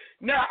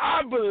 Now,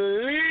 I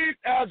believe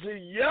as a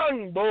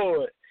young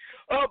boy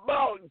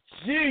about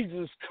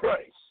Jesus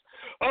Christ,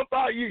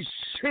 about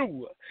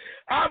Yeshua.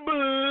 I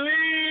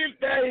believe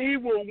that he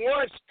will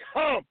once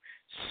come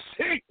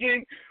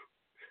seeking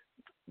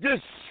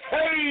to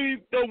save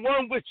the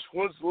one which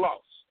was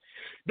lost.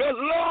 The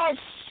lost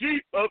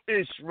sheep of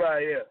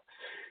Israel.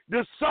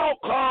 The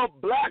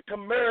so-called black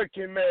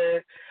American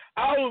man,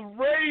 I was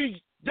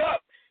raised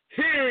up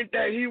hearing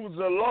that he was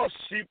a lost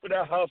sheep of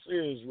the house of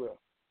Israel.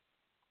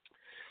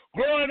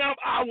 Growing up,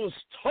 I was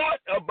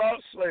taught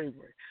about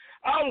slavery.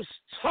 I was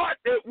taught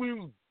that we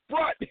were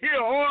brought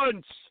here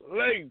on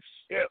slave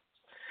ships.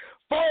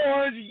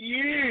 400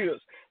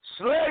 years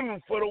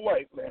slaving for the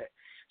white man,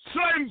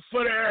 slaving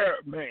for the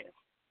Arab man,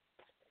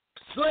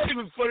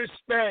 slaving for the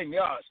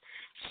Spaniards,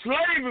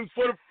 slaving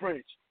for the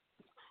French,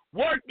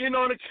 working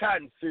on the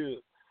cotton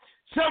field.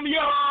 Some of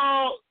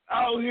y'all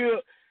out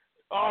here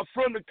are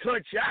from the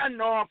country. I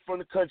know I'm from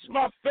the country.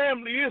 My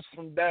family is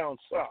from down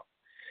south.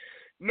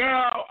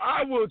 Now,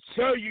 I will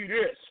tell you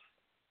this.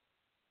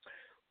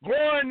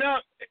 Growing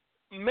up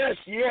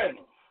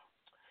Messianic,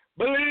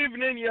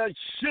 believing in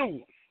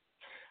Yeshua,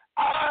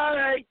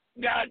 I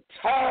got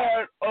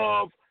tired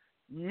of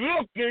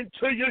looking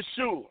to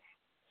Yeshua.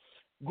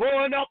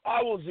 Growing up,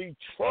 I was a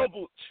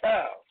troubled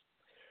child.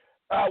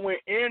 I went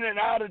in and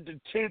out of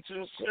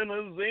detention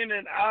centers, in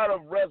and out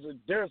of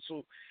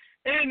residential,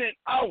 in and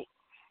out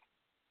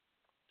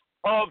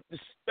of the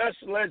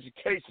special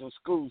education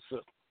school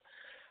system.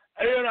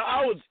 You know,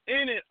 I was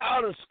in and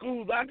out of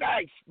schools. I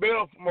got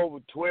expelled from over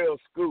 12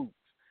 schools.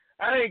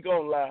 I ain't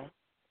gonna lie.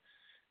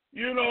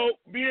 You know,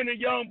 being a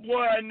young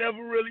boy, I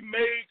never really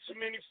made so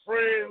many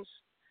friends.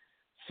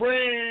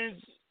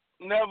 Friends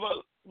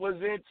never was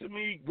into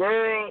me.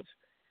 Girls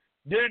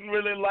didn't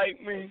really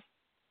like me.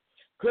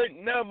 Could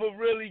never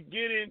really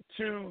get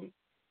into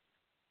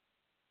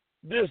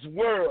this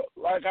world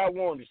like I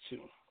wanted to.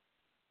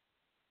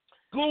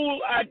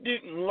 School, I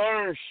didn't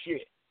learn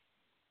shit.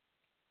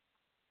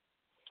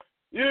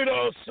 You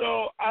know,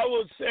 so I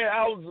would say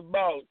I was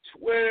about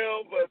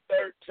 12 or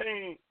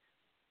 13.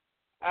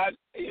 I had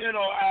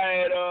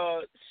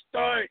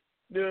started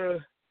to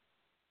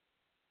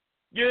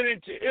get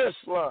into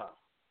Islam.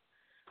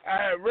 I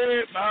had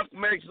read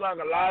Malcolm X like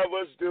a lot of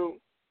us do.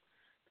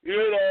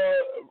 Read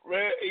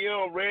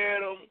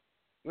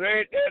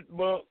that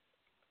book,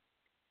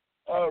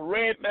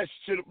 read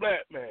Message to the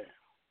Black Man.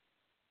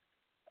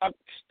 I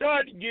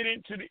started to get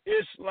into the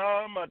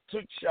Islam. I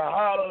took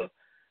Shahada.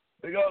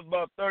 I was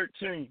about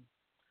 13.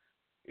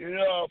 You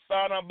know, I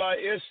found out about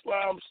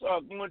Islam,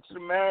 started going to the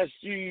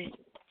masjid.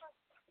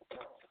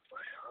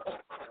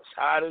 It's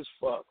hot as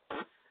fuck.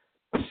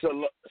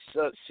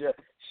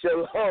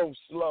 Shalom,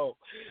 slow.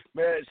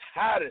 Man, it's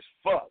hot as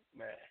fuck,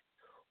 man.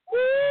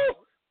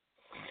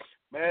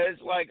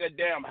 like a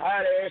damn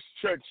hot-ass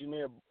church in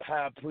there,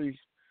 high priest.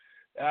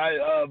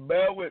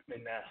 Bear with me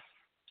now.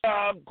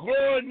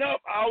 Growing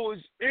up, I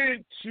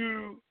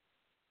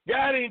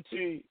got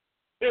into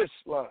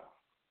Islam.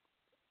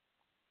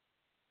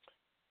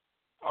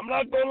 I'm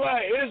not going to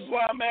lie,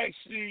 Islam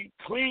actually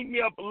cleaned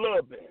me up a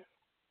little bit.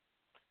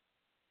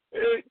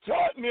 It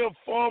taught me a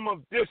form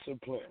of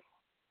discipline.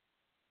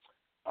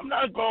 I'm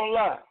not going to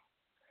lie.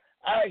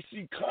 I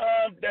actually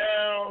calmed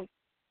down,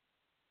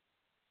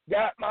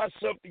 got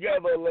myself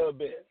together a little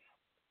bit.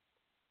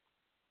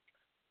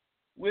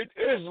 With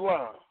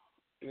Islam,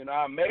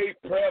 I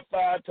made prayer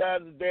 5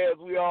 times a day, as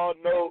we all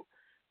know.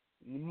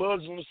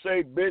 Muslims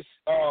say,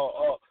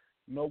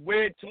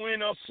 Nawaitu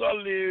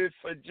Salli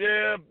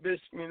Fajr,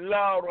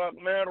 Bismillah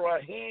Rahman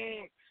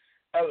Rahim,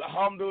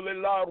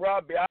 Alhamdulillah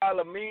Rabbi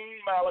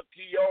Alameen,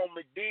 Malaki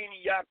Yawmiddin,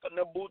 Yaka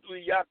Nabutu,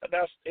 Yaka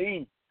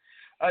Nasta'in,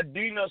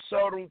 Adina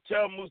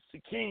Saruta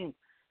Mustaqim,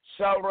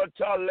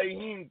 Sarata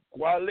Lehim,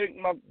 Kwalik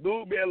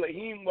Makdub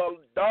Elahim, Wal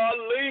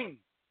Darling.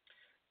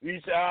 He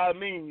said,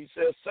 Ameen. He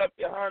said,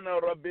 Sabhana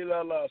Rabbil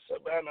Allah,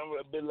 Sabhana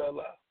Rabbil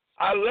Allah.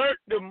 I learned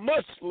the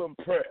Muslim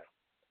prayer.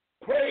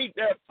 Prayed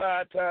that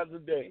 5 times a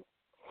day.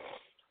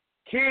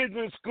 Kids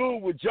in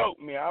school would joke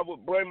me. I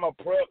would bring my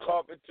prayer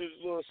carpet to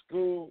this little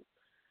school.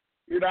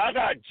 I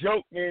got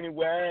joked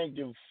anyway. I ain't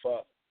give a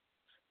fuck.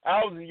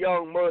 I was a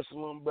young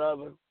Muslim,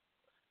 brother.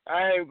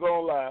 I ain't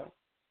gonna lie.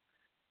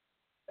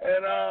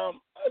 And, I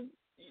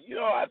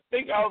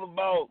think I was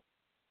about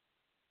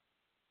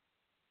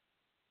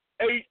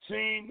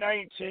 18,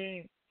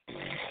 19.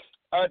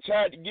 I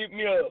tried to get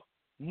me a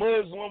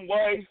Muslim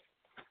wife.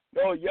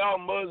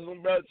 Young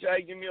Muslim brother tried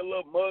to give me a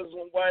little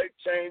Muslim wife,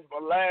 changed my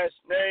last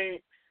name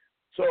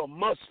to a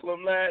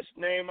Muslim last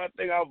name. I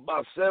think I was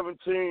about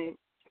 17.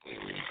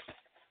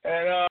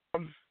 And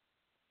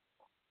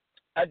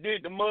I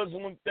did the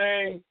Muslim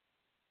thing,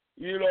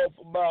 for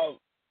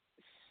about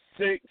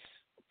 5,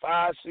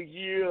 6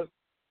 years.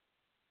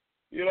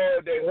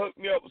 They hooked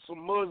me up with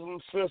some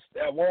Muslim sisters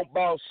that won't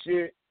bout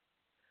shit.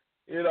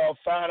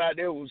 Found out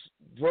there was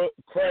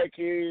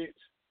crackheads.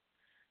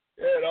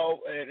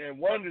 And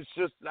one of the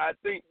sisters, I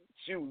think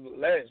she was a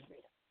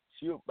lesbian.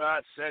 She was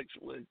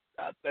bisexual,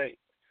 I think.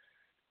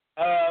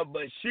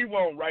 But she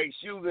wasn't right.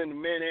 She was in the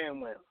men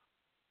and women.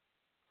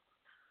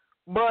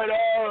 But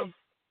I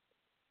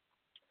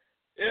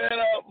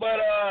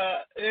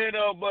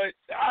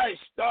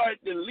started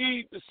to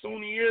leave the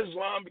Sunni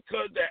Islam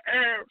because the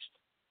Arabs,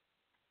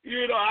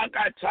 I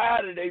got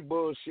tired of their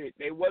bullshit.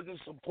 They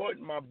wasn't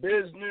supporting my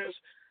business.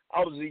 I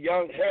was a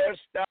young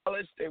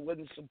hairstylist. They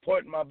wasn't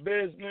supporting my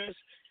business.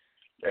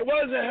 They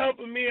wasn't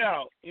helping me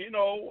out.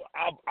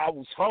 I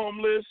was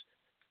homeless,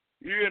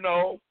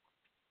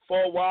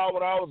 for a while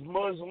when I was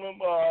Muslim.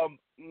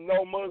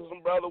 No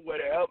Muslim brother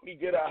would have helped me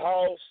get a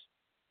house.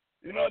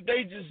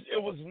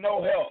 It was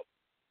no help.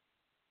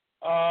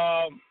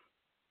 I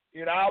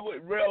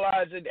would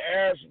realize that the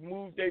Arabs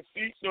moved their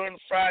feet during the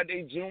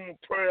Friday Juma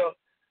prayer.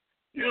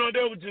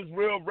 They were just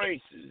real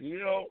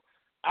racist.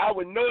 I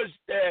would notice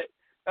that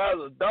as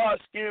a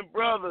dark-skinned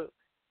brother,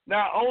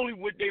 not only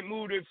would they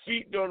move their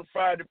feet during the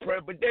Friday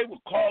prayer, but they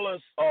would call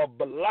us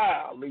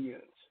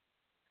Bilalians.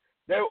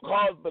 They would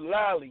call us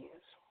Bilalians.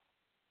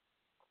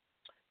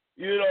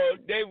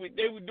 They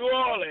would do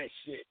all that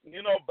shit.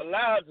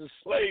 Bilal's a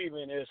slave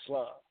in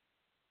Islam.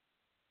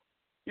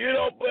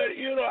 But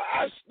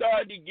I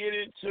started to get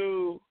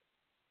into,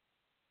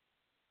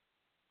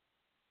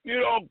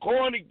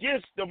 going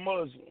against the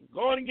Muslims,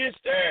 going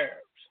against the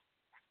Arabs,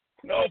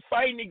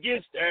 fighting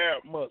against the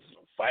Arab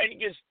Muslims, fighting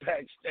against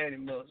Pakistani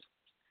Muslims.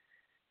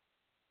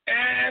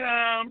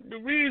 And the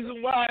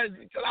reason why is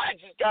because I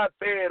just got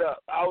fed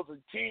up. I was a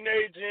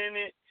teenager in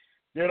it,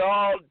 did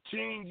all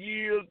teen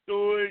years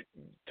through it,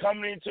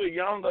 coming into a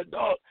young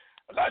adult.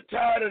 I got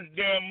tired of the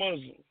damn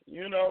Muslims,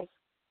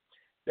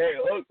 They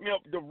hooked me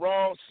up with the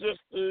wrong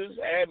sisters,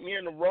 had me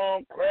in the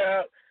wrong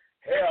crowd.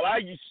 Hell, I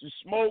used to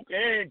smoke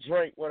and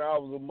drink when I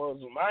was a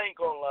Muslim. I ain't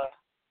gonna lie.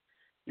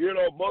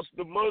 Most of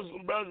the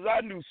Muslim brothers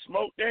I knew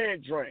smoked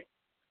and drank.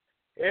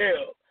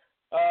 Hell,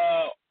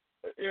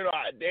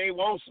 they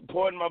won't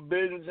support my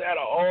business, had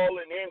an oil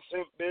and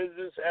incense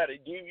business, had a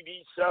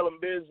DVD selling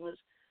business.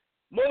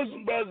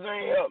 Muslim brothers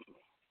ain't help me.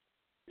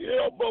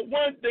 But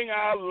one thing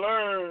I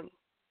learned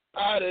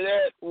out of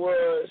that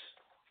was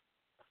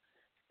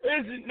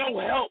there's no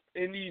help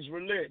in these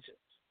religions.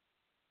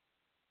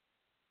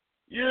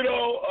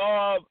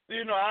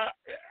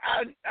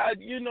 I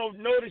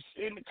noticed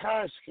in the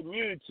conscious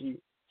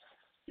community,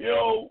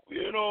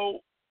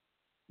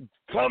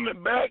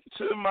 coming back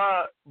to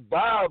my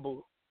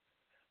Bible,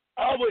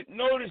 I would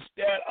notice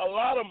that a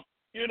lot of,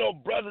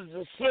 brothers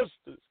and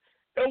sisters,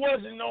 there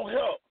wasn't no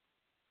help.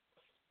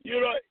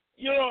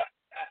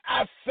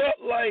 I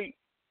felt like,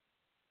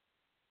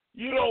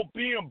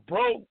 being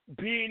broke,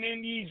 being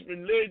in these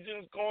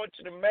religions, going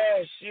to the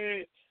mass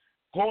shit,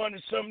 going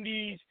to some of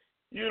these,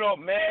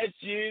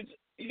 masjids,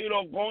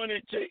 going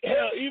into,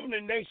 hell, even the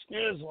Nation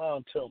of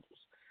Islam temples.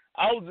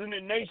 I was in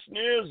the Nation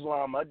of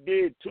Islam. I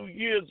did 2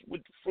 years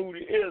with the Fruit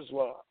of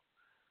Islam.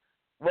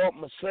 wrote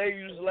my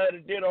Savior's letter,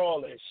 did all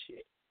that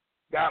shit.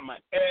 Got my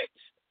ex,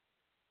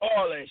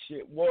 all that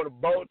shit. Wore the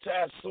bow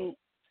tie suit.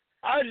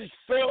 I just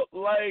felt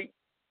like,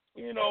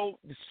 you know,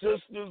 the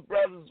sisters,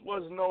 brothers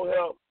wasn't no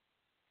help.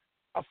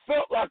 I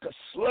felt like a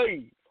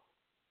slave.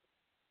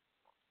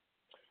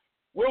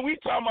 When we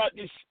talk about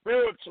this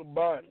spiritual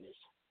bondage,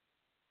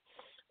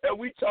 and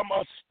we talk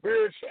about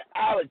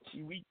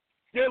spirituality, we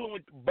dealing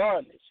with the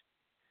bondage.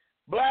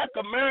 Black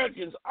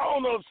Americans, I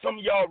don't know if some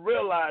of y'all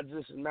realize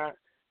this or not,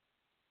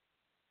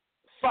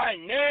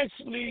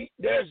 financially,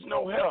 there's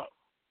no help.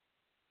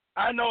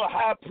 I know a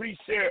high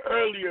priest said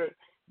earlier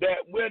that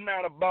we're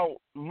not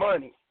about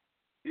money,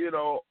 you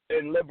know,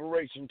 in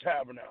Liberation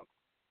Tabernacle.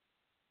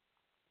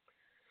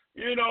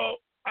 You know,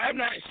 I'm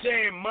not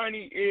saying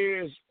money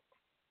is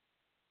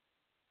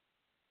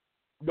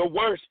the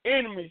worst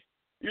enemy,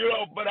 you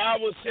know, but I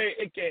would say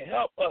it can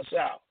help us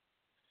out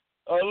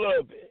a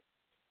little bit.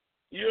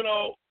 You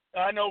know,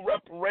 I know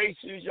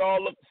reparations,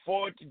 y'all look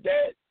forward to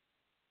that.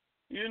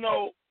 You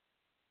know,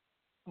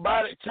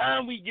 by the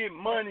time we get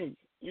money,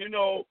 you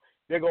know,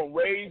 they're going to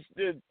raise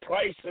the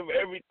price of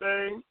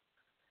everything.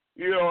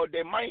 You know,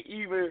 they might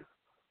even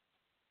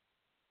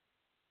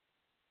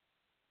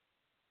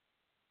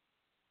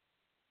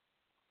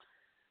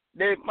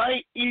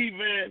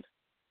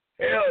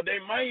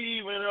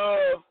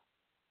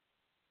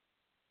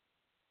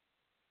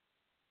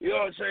you know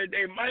what I'm saying?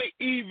 They might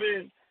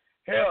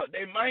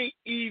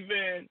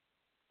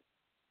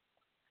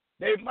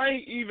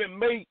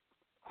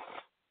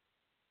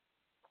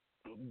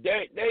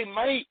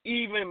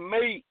even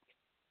make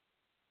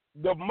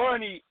the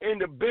money in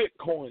the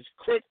bitcoins,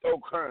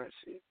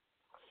 cryptocurrency.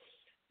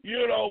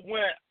 You know,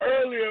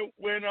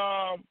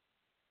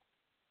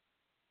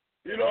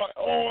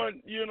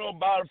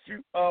 about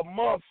a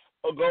month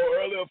ago,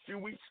 a few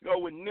weeks ago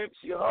with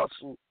Nipsey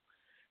Hussle,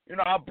 you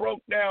know, I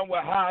broke down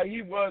with how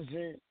he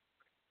wasn't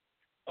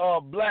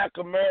Black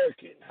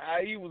American, how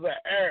he was an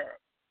Arab.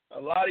 A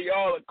lot of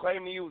y'all are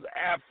claiming he was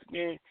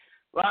African.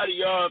 A lot of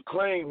y'all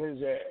claim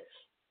his ass.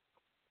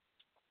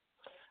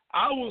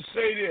 I will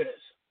say this.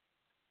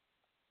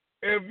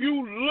 If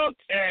you look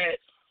at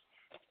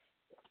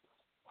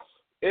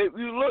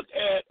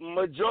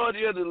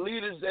majority of the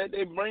leaders that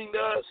they bring to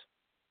us,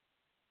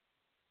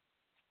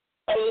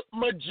 a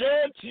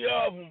majority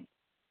of them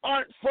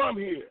aren't from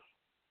here.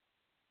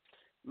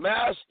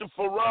 Master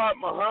Farad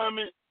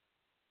Muhammad,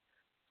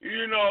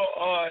 you know,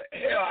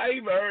 hell, I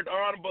even heard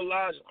Honorable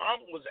Elijah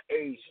Muhammad was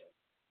Asian.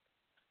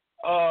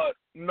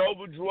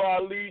 Noble Drew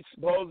Ali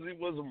supposedly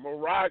was a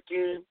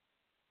Moroccan.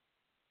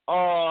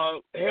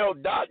 Hell,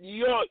 Dr.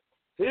 York,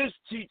 his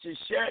teacher,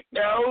 Shaq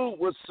Daoud,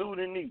 was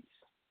Sudanese.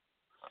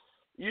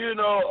 You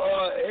know,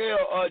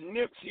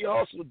 Nipsey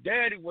Hussle,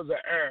 daddy was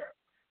an Arab.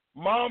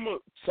 Mama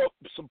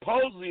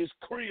supposedly is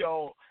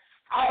Creole.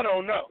 I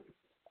don't know.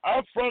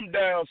 I'm from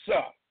down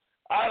south.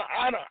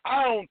 I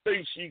don't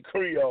think she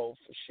Creole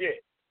for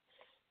shit.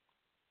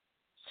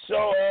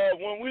 So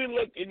when we're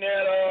looking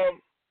at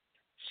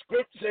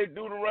scripture say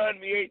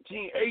Deuteronomy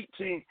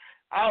 18:18,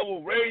 I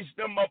will raise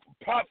them up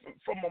a prophet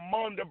from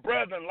among the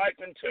brethren like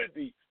unto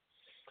thee.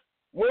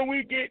 When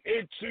we get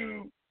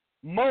into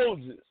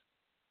Moses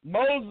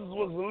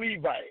was a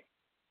Levite.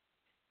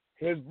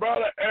 His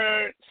brother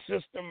Aaron,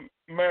 sister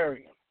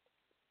Miriam.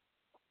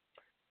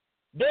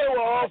 They were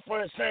all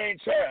from the same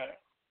tribe.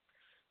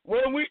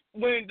 When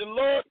the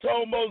Lord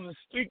told Moses,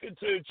 speaking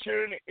to the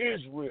children of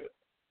Israel,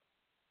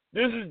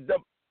 this is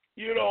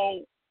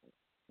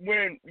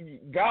when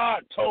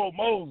God told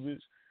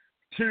Moses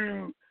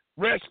to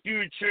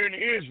rescue the children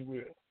of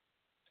Israel.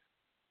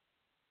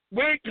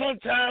 When it comes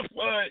time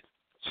for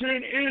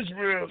children of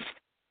Israel,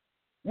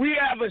 we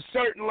have a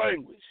certain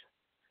language.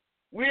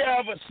 We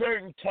have a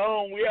certain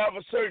tone. We have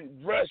a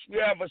certain dress. We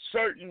have a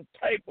certain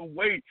type of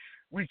way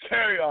we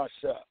carry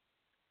ourselves.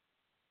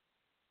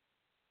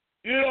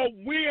 You know,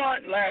 we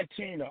aren't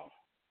Latino.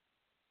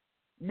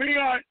 We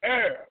aren't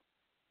Arab.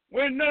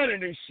 We're none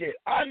of this shit.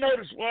 I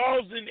noticed when I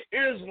was in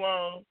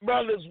Islam,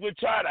 brothers would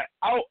try to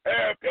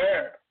out-Arab the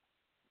Arab.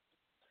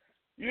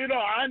 You know,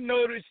 I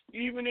noticed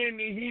even in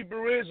the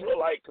Hebrew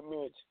Israelite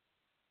community,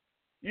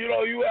 you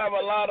know, you have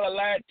a lot of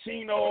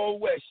Latino,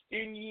 West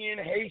Indian,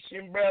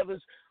 Haitian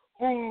brothers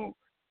who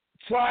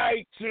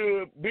try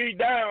to be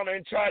down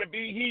and try to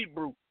be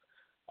Hebrew.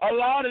 A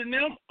lot of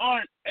them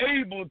aren't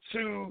able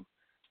to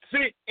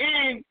fit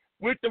in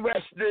with the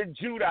rest of the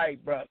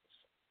Judite brothers.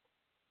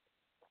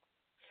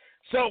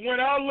 So when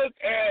I look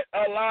at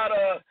a lot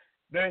of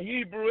the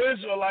Hebrew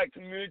Israelite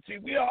community,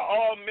 we are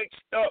all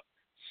mixed up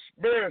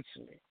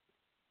spiritually.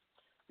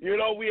 You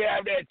know, we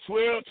have that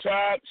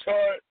 12-tribe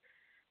chart.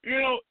 You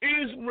know,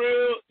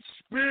 Israel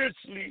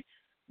spiritually,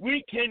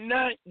 we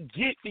cannot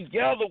get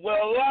together with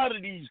a lot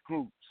of these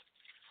groups.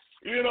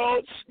 You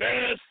know,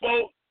 Spanish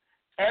folk,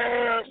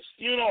 Arabs,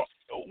 you know,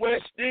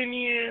 West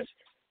Indians,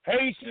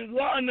 Haitians, a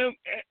lot of them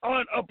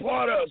aren't a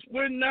part of us.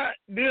 We're not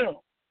them.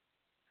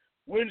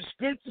 When the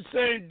scripture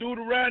says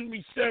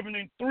Deuteronomy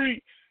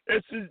 7:3,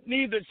 it says,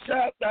 neither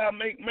shalt thou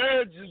make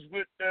marriages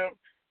with them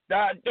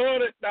Thy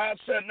daughter thou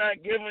shalt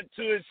not give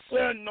unto his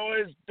son, nor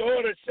his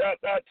daughter shalt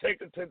thou take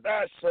unto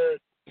thy son.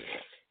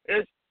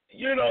 It's,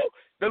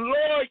 the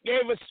Lord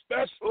gave us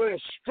special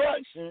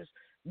instructions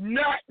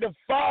not to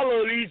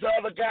follow these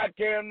other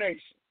goddamn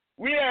nations.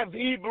 We have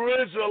Hebrew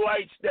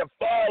Israelites that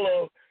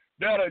follow,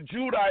 that are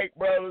Judite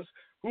brothers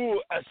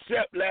who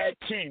accept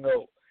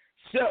Latino,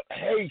 accept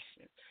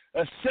Haitian,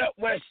 accept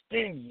West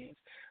Indians,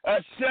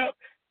 accept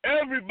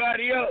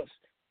everybody else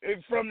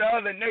from the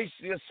other nations,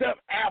 except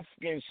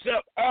Africans,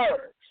 except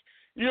Arabs.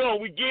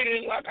 We get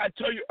in, like I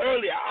told you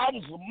earlier, I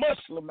was a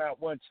Muslim at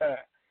one time.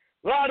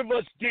 A lot of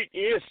us did the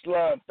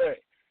Islam thing.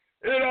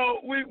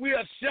 We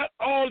accept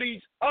all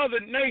these other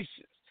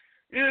nations.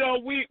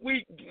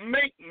 We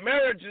make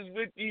marriages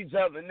with these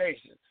other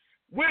nations.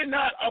 We're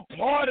not a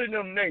part of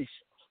them nations.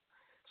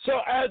 So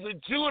as a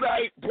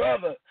Judite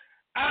brother,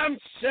 I'm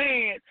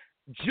saying,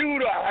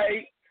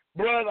 Judite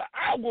brother,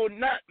 I will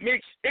not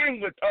mix in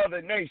with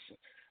other nations.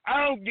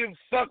 I don't give a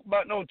fuck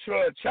about no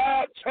child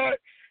church.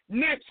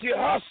 Nipsey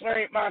Hussle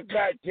ain't my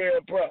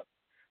goddamn brother.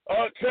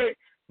 Okay?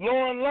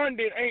 Lauren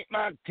London ain't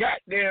my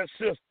goddamn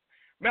sister.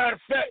 Matter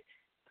of fact,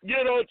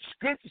 the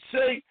scripture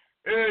say,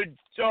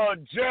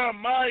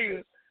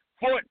 Jeremiah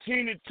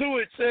 14:2,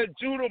 it said,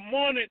 Judah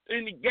mourneth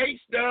in the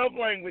gates thereof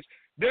language,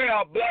 they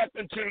are black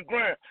unto the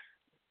ground.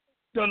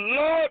 The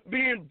Lord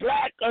being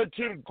black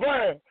unto the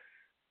ground,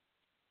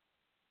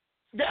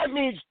 that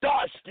means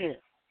dark skin.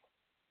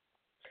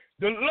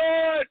 The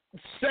Lord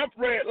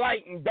separated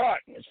light and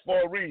darkness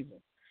for a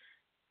reason.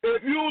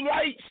 If you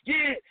light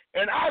skinned,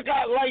 and I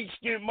got light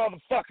skinned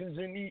motherfuckers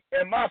in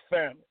my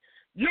family,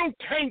 you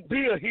can't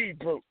be a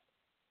Hebrew.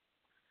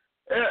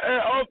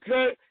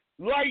 Okay,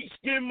 light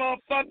skinned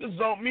motherfuckers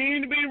don't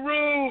mean to be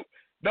rude,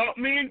 don't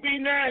mean to be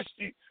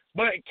nasty,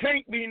 but it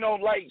can't be no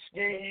light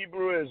skinned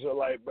Hebrew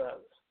Israelite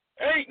brothers.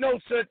 Ain't no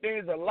such thing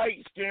as a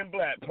light skinned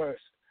black person.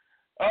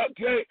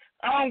 Okay,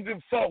 I don't give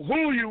a fuck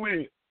who you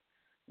is.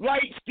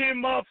 Light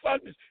skinned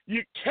motherfuckers,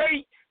 you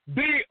can't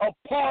be a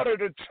part of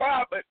the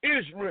tribe of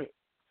Israel.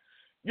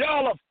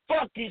 Y'all are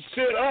fucking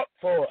shit up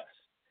for us.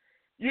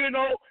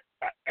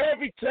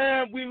 Every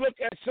time we look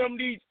at some of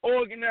these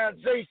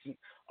organizations,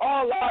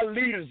 all our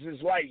leaders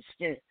is light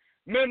skinned.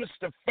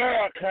 Minister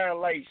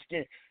Farrakhan light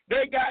skinned.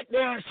 They got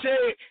down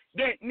said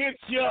that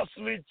Nipsey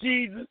Hussle is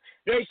Jesus.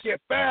 They said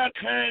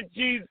Farrakhan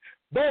Jesus.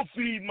 Both of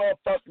these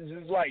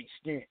motherfuckers is light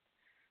skinned.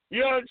 You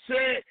know what I'm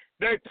saying?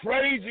 They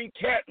praising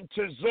Captain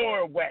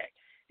Tazorwak.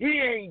 He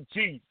ain't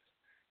Jesus.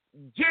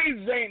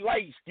 Jesus ain't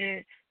light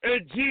skinned,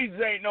 and Jesus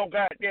ain't no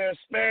goddamn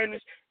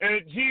Spanish,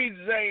 and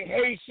Jesus ain't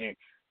Haitian,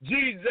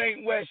 Jesus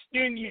ain't West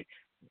Indian.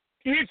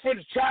 He's for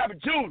the tribe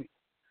of Judah.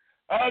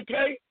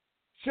 Okay?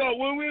 So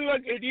when we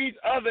look at these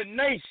other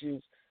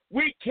nations,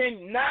 we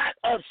cannot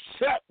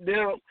accept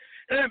them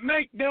and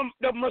make them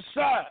the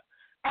Messiah.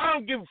 I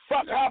don't give a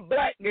fuck how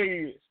black they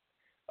is.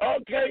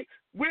 Okay?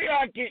 We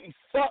are getting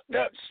fucked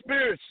up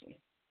spiritually.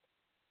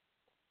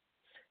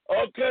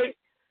 Okay?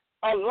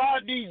 A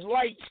lot of these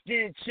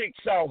light-skinned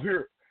chicks out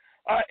here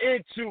are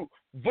into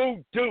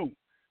voodoo,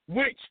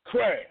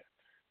 witchcraft.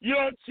 You know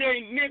what I'm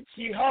saying?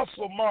 Nipsey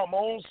Hussle mama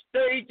on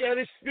stage at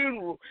his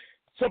funeral,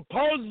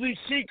 supposedly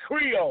she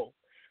Creole,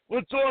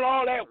 was doing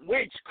all that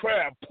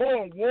witchcraft,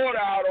 pouring water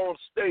out on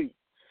stage.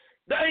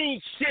 That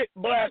ain't shit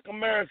black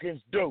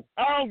Americans do.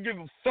 I don't give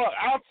a fuck.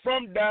 I'm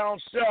from down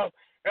south,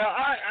 and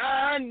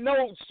I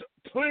know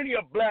plenty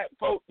of black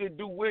folk that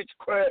do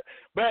witchcraft,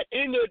 but at the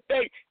end of the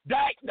day,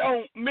 that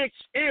don't mix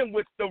in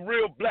with the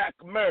real black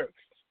Americans.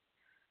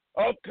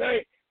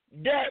 Okay?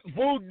 That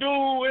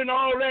voodoo and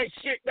all that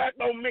shit, that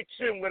don't mix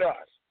in with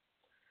us.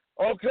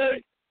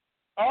 Okay?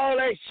 All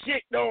that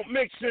shit don't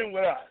mix in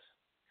with us.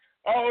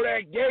 All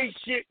that gay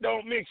shit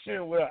don't mix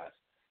in with us.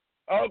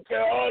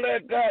 Okay? All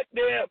that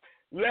goddamn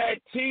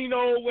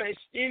Latino, West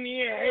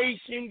Indian,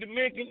 Haitian,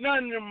 Dominican,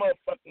 none of them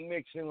motherfucking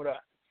mix in with us.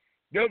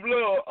 Them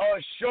little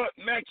short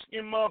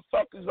Mexican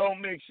motherfuckers don't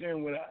mix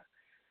in with us.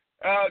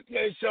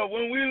 Okay, so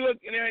when we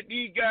looking at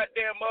these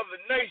goddamn other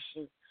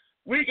nations,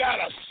 we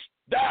gotta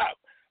stop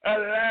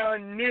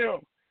allowing them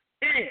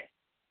in.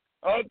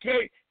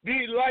 Okay,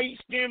 these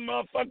light-skinned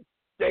motherfuckers,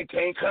 they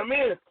can't come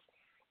in.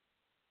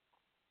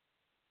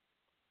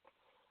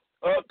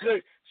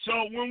 Okay, so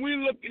when we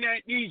looking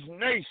at these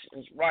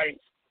nations, right,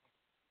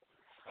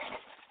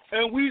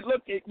 and we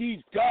look at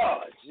these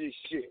gods and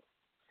shit,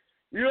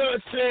 you know what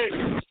I'm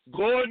saying?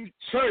 Going to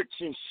church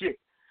and shit.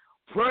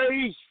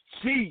 Praise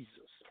Jesus.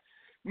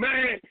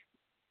 Man,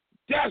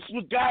 that's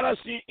what got us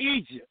in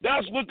Egypt.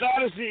 That's what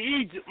got us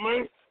in Egypt,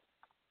 man.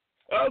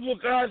 That's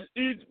what got us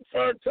in Egypt the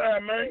first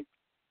time, man.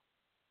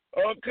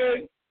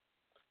 Okay?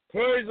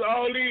 Praise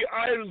all these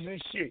idols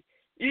and shit.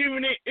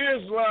 Even in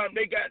Islam,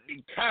 they got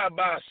the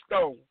Kaaba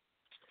stone.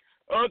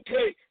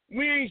 Okay?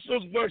 We ain't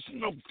supposed to worship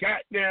no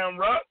goddamn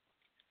rock.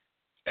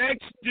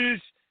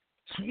 Exodus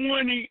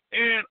 20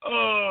 and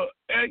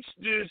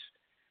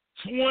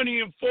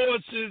 4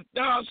 says,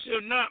 thou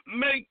shalt not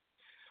make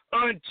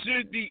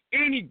unto thee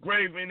any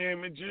graven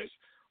images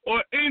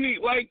or any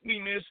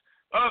likeness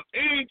of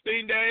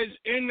anything that is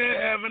in the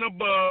heaven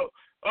above,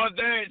 or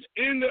that's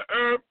in the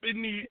earth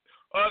beneath,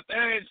 or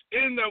that's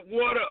in the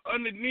water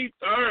underneath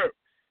the earth.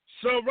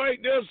 So right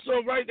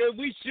there,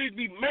 we should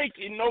be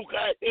making no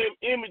goddamn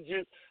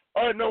images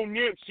of no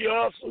Nipsey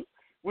Hussle.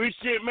 We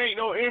shouldn't make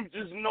no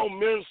images of no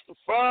Minister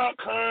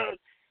Farrakhan.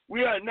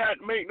 We ought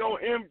not make no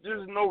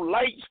images of no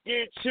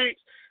light-skinned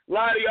chicks. A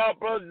lot of y'all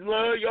brothers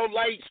love your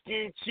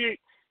light-skinned chick,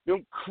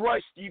 them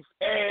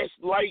crusty-ass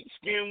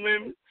light-skinned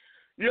women.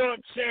 You know what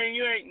I'm saying?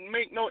 You ain't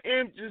make no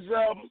images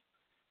of them.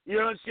 You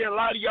know what I'm saying? A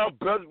lot of y'all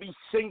brothers be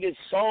singing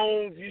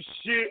songs and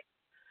shit.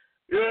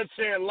 You know what I'm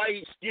saying?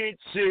 Light-skinned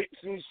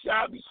chicks and shit.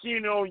 I be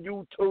seeing it on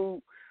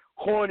YouTube.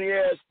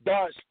 Corny-ass,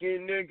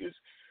 dark-skinned niggas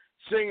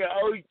singing,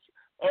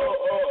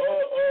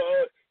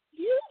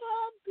 you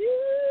are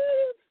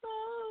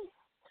beautiful,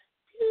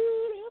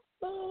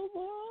 beautiful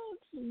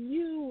ones.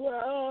 You will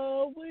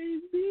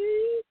always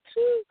be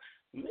to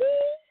me.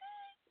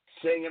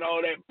 Singing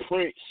all that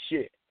Prince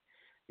shit.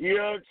 You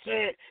know what I'm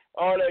saying?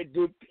 All that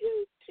do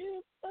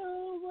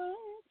beautiful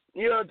ones.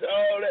 You know,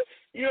 all that.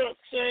 You know what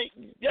I'm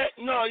saying?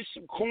 No, it's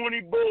some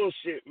corny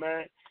bullshit,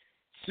 man.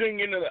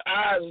 Singing to the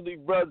Isley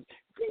brothers.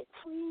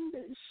 Between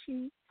the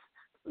sheets.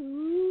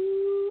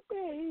 Ooh,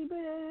 baby,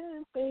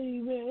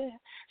 baby.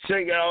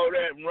 Singing all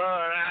that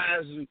Ron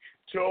Isley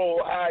to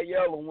old high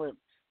yellow women.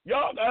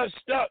 Y'all gotta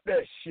stop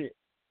that shit.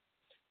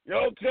 You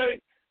okay?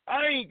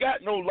 I ain't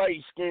got no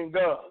light-skinned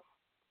God.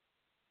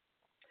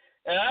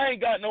 And I ain't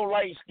got no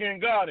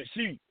light-skinned God to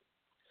see.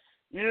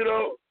 You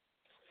know?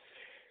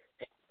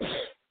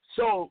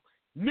 So,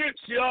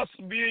 Nipsey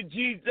Hussle being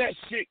Jesus, that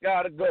shit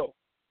gotta go.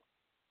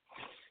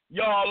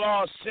 Y'all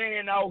are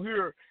saying out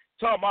here,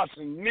 talking about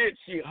some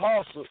Nipsey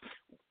Hussle.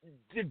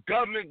 The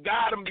government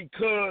got him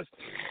because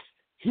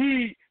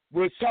he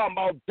was talking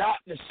about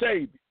Dr.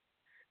 Sebi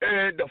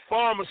and the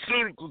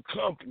pharmaceutical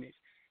companies.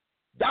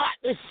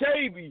 Dr.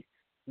 Sebi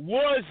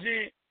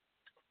wasn't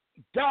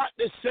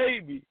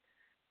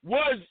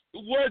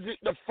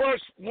the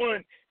first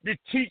one to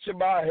teach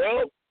about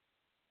health.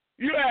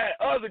 You had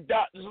other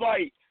doctors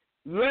like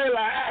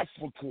Layla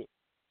Africa.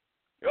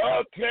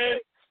 Okay.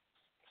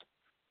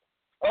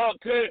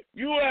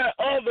 You had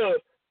other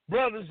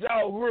brothers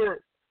out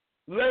here,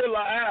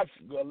 Layla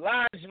Africa,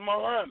 Elijah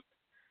Muhammad.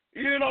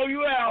 You know,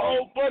 you had a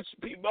whole bunch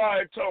of people out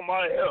here talking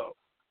about health.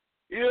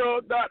 You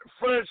know, Dr.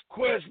 Fresh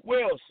Quest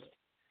Wilson.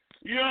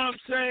 You know what I'm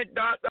saying?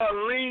 Dr.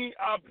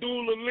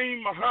 Abdul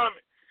Aleem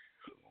Muhammad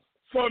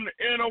from the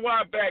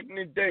NOI back in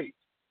the day.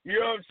 You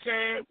know what I'm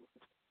saying?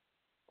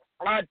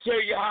 I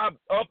tell you how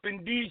up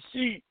in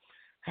D.C.,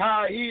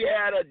 how he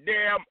had a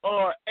damn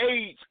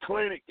AIDS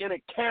clinic and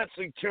a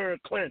cancer cure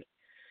clinic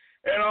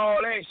and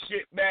all that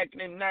shit back in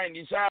the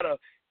 90s. How the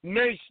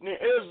Nation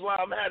of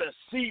Islam had a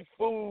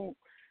seafood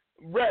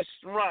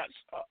restaurants.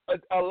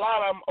 A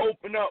lot of them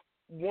opened up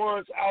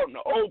ones out in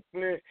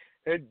Oakland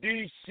and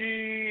D.C.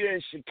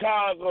 and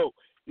Chicago.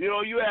 You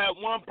know, you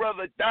had one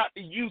brother,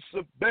 Dr.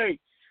 Yusuf Bey,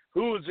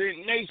 who was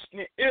in Nation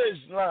of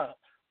Islam,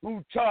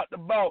 who talked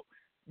about,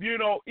 you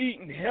know,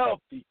 eating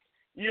healthy,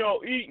 you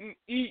know,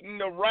 eating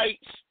the right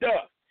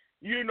stuff,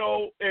 you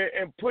know,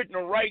 and putting the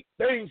right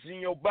things in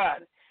your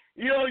body.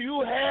 You know,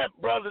 you have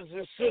brothers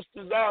and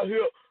sisters out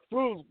here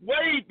who's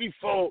way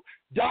before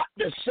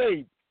Dr.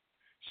 Sebi.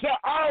 So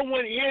I don't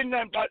want to hear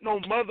nothing about no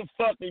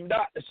motherfucking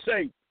Dr.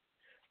 Sebi.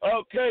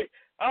 Okay?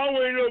 I don't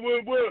want to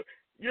know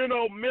you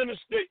know,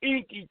 Minister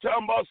Inky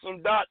talking about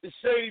some Dr.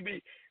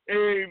 Sebi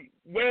and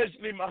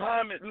Wesley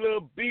Muhammad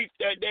little beef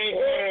that they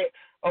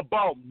had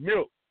about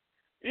milk.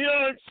 You know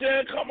what I'm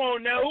saying? Come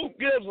on now, who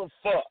gives a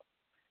fuck?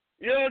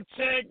 You know what I'm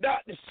saying?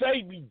 Dr.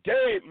 Sebi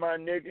dead, my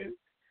nigga.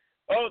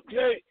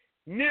 Okay?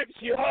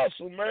 Nipsey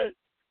Hussle, man.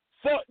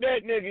 Fuck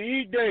that nigga,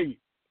 he dead.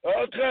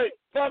 Okay?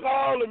 Fuck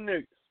all them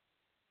niggas.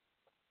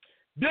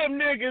 Them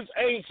niggas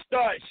ain't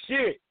start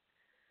shit.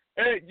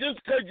 And just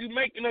because you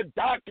making a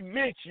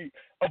documentary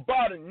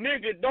about a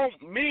nigga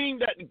don't mean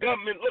that the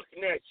government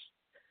looking at you.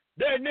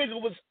 That nigga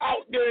was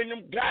out there in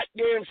them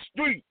goddamn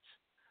streets.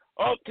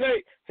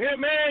 Okay?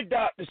 Him and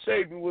Dr.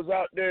 Sebi was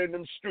out there in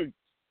them streets.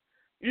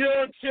 You know what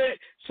I'm saying?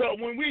 So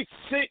when we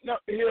sitting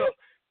up here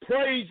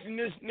praising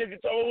this nigga,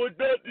 oh,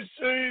 Dr.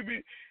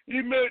 Sebi,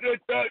 he made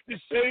that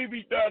Dr.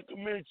 Sebi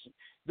documentary.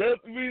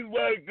 That's the reason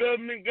why the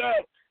government got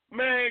him.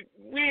 Man,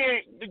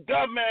 the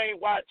government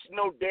ain't watching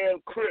no damn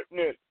Crip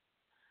nigga.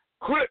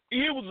 Crip,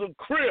 he was a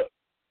Crip.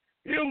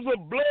 He was a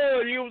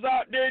blood. He was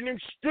out there in them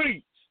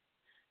streets.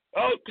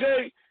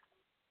 Okay?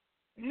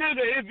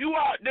 Nigga, if you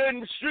out there in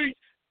the streets,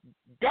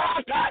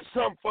 God got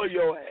something for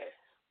your ass.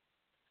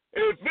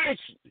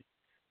 Eventually.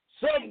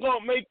 Something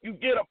gonna make you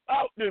get up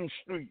out them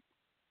streets.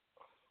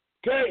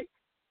 Okay?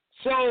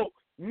 So,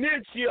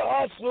 Nipsey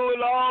Hussle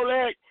and all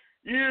that,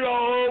 you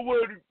know,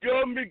 where the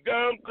government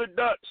got him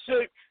conduct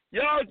shit,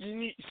 y'all just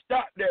need to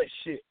stop that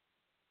shit.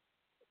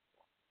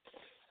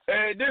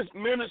 And this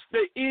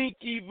Minister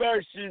Inky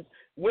versus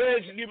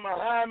Wesley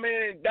Muhammad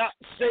and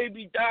Dr.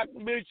 Sebi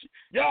documentary,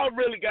 y'all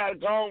really got to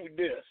go on with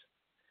this.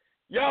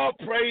 Y'all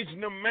praising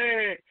the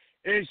man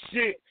and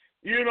shit,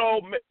 you know,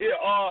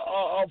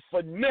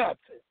 for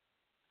nothing.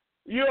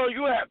 You know,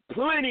 you have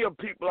plenty of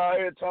people out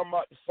here talking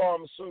about the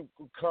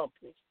pharmaceutical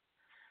companies.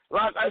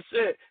 Like I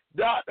said,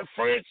 Dr.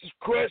 Francis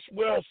Cress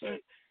Wilson,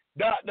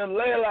 Dr.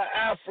 Layla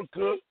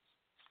Africa,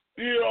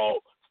 you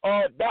know,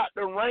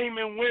 Dr.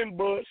 Raymond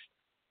Winbush,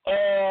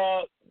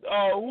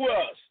 who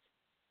else?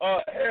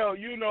 Hell,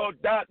 you know,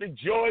 Dr.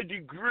 Georgia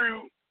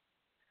Grew.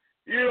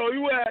 You know,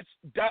 you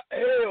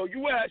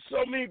had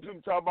so many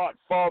people talk about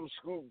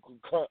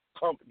pharmaceutical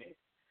companies.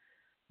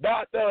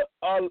 Dr.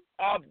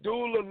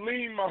 Abdullah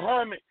Lee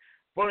Muhammad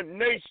for the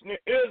Nation of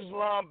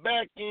Islam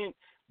back in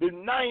the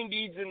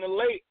 90s and the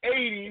late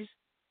 80s.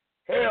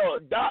 Hell,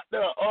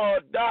 Dr.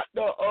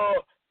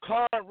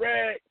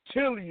 Conrad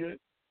Tilliard,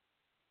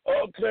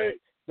 okay,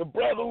 the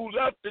brother who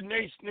left the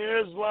Nation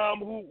of Islam,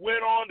 who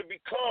went on to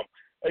become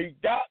a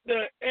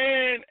doctor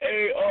and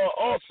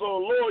also a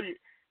lawyer.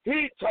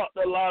 He talked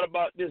a lot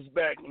about this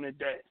back in the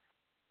day.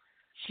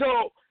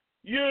 So,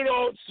 you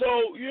know,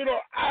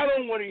 I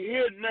don't want to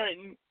hear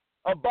nothing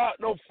about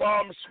no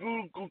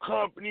pharmaceutical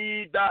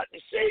company, Dr.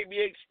 Sabi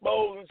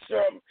exposing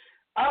something.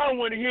 I don't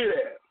want to hear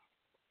that.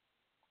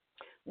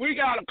 We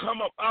got to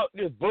come up out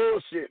this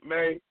bullshit,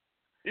 man.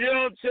 You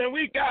know what I'm saying?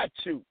 We got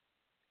to.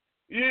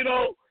 You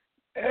know,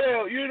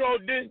 hell, you know,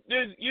 this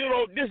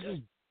is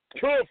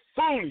pure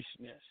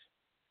foolishness.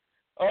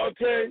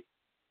 Okay?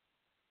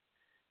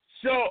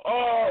 So,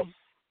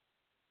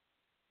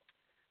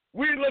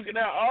 we looking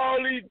at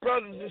all these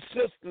brothers and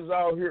sisters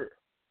out here.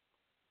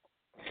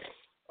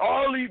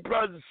 All these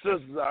brothers and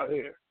sisters out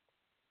here.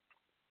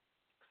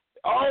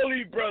 All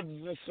these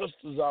brothers and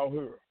sisters out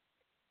here.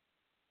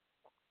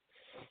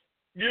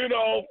 You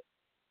know,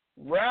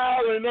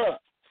 riling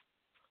up.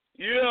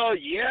 You know,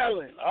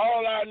 yelling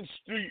all out in the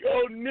street.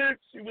 Oh,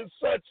 Nipsey was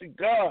such a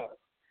god.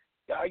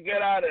 Gotta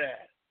get out of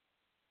that.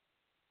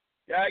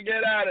 Gotta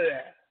get out of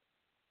that.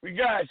 We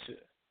got you.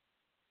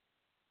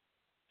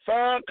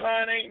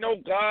 Farrakhan ain't no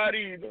god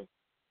either.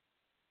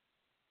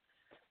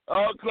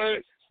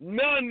 Okay,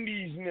 none of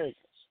these niggas.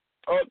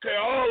 Okay,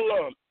 all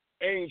of them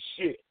ain't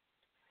shit.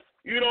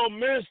 You know,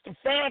 Mr.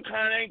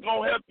 Farrakhan ain't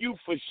gonna help you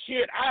for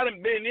shit. I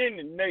done been in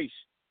the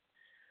nation.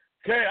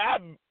 Okay, I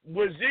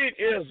was in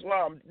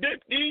Islam.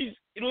 These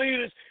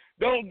leaders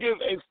don't give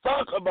a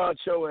fuck about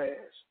your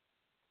ass.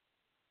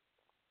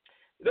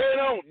 They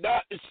don't.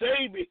 Dr.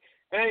 Sabi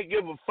ain't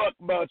give a fuck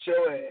about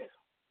your ass.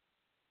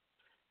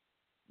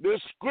 The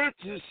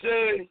scriptures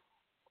say,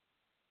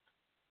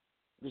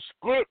 and the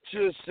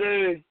scriptures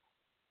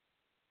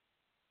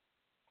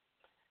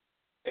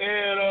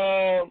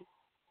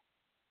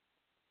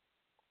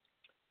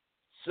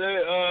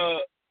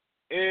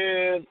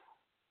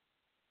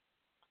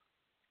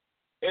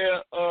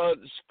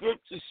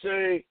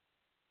say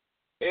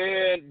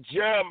in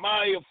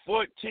Jeremiah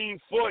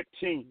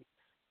 14:14.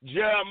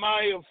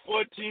 Jeremiah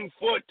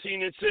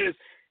 14:14, it says,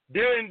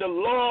 "Then the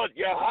Lord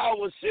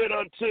Yahweh said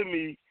unto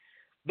me,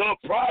 the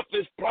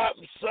prophets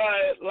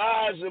prophesied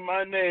lies in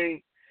my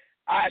name.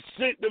 I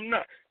sent them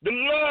not." The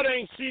Lord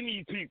ain't seen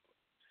these people.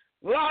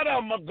 A lot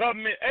of them are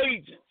government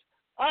agents.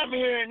 I'm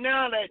hearing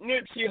now that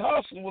Nipsey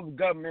Hussle was a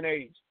government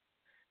agent.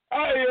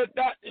 I hear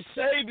Dr.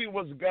 Sabi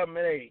was a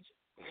government agent.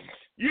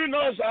 You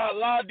notice how a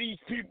lot of these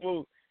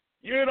people,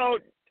 you know,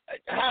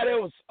 how they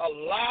was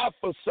alive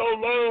for so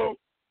long.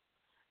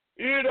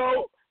 You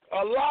know,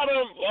 a lot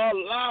of them are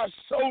alive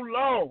so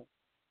long.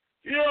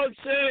 You know what I'm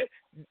saying?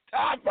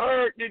 I've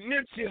heard that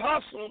Nipsey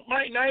Hussle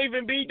might not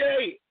even be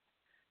dead.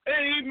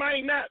 And he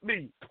might not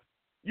be.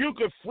 You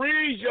could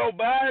freeze your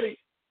body.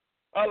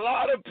 A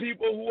lot of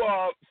people who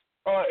are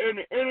in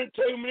the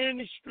entertainment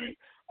industry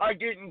are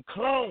getting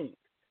cloned.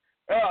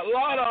 A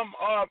lot of them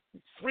are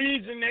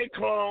freezing their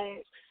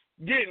clones,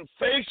 getting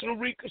facial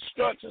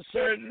reconstruction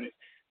surgery,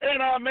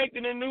 and are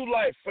making a new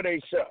life for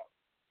themselves.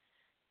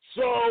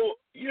 So,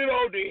 you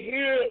know, to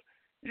hear,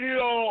 you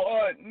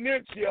know,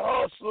 Nipsey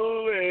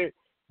Hussle and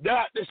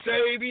Dr.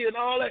 Sabi and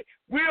all that,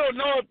 we don't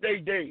know if they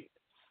dead.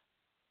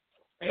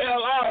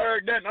 Hell, I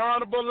heard that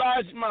Honorable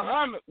Elijah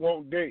Muhammad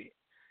won't dead.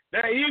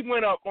 That he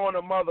went up on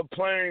a mother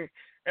plane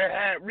and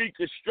had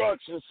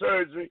reconstruction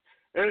surgery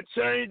and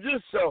changed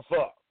himself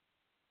up.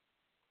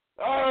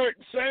 I heard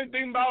the same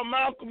thing about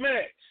Malcolm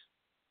X.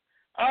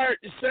 I heard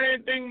the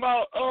same thing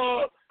about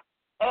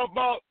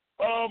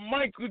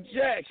Michael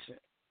Jackson.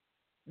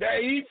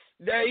 That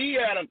he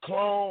had a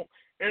clone,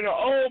 and the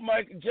old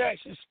Michael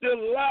Jackson still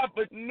alive,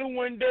 but the new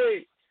one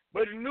dead.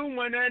 But the new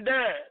one had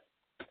died.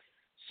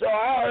 So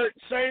I heard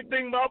the same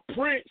thing about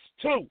Prince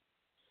too.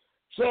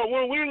 So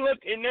when we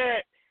looking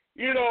at,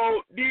 you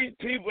know, these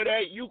people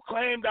that you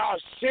claimed are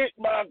sent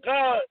by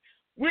God,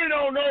 we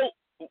don't know.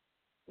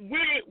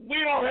 We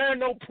don't have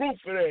no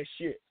proof of that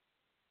shit.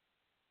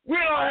 We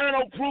don't have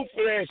no proof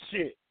of that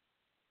shit.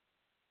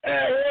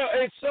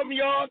 And some of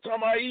y'all talking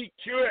about he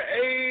cure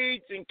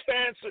AIDS and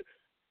cancer.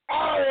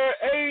 I heard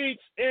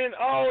AIDS and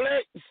all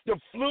that, the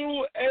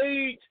flu,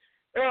 AIDS,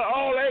 and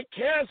all that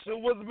cancer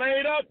was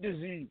made up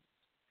disease.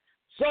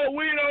 So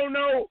we don't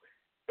know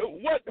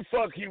what the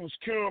fuck he was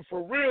curing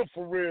for real,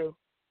 for real.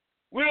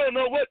 We don't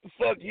know what the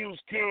fuck he was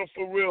curing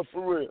for real,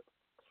 for real.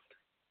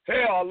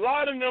 Hell, a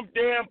lot of them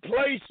damn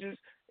places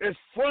is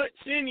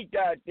fronts any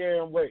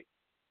goddamn way.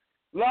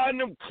 A lot of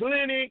them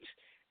clinics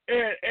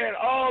and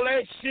all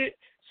that shit,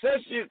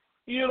 such as,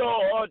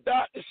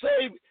 Dr.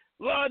 Sabi,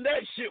 a lot of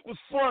that shit was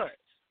fronts.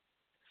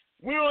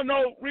 We don't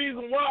know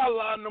reason why a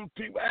lot of them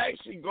people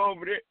actually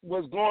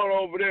was going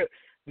over there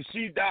to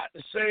see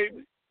Dr.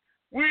 Sabi.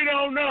 We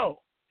don't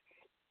know.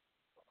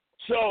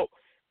 So,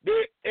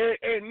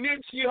 and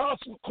Nipsey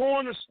Hussle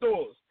corner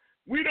stores,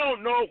 we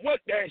don't know what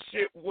that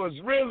shit was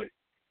really.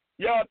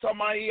 Y'all talking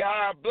about he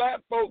hired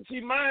black folks. He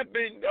might have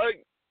been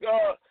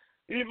out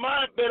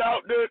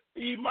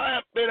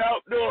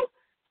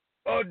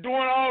there doing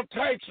all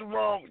types of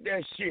wrong with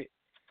that shit.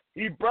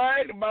 He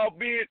bragged about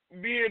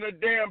being a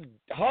damn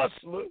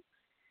hustler.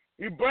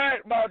 He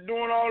bragged about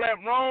doing all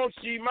that wrong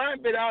shit. He might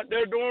have been out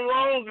there doing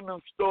wrong in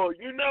them stores.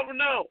 You never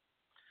know.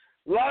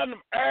 A lot of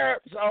them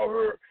Arabs out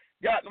here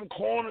got them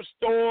corner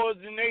stores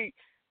and they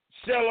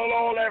selling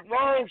all that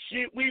wrong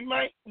shit. We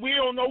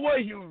don't know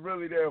what he was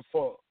really there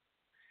for.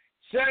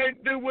 Same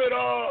thing with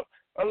a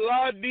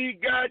lot of these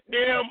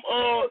goddamn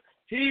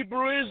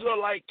Hebrew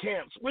Israelite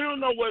camps. We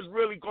don't know what's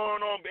really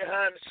going on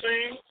behind the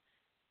scenes.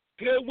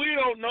 Cause we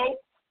don't know.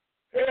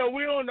 Hell,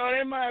 we don't know.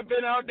 They might have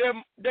been out there.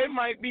 They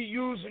might be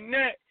using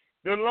that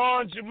to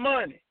launder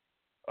money.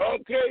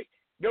 Okay,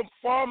 the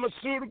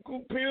pharmaceutical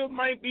pills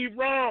might be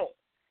wrong.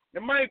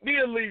 It might be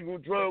a legal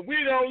drug.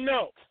 We don't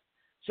know.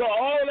 So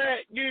all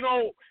that, we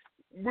all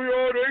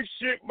this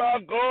shit by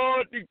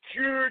God to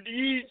cure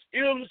these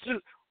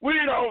illnesses.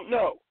 We don't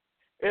know.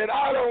 And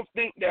I don't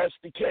think that's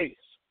the case.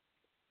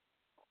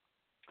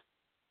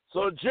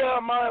 So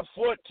Jeremiah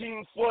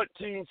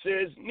 14:14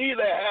 says,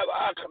 neither have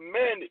I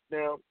commanded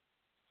them,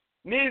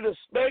 neither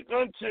spake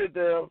unto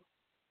them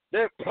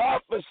that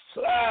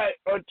prophesy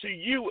unto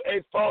you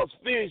a false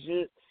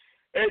vision,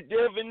 a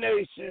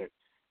divination,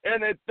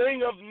 and a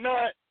thing of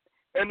naught,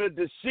 and a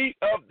deceit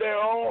of their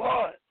own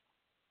heart.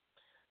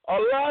 A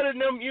lot of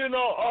them,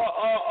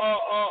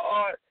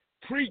 are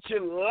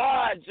preaching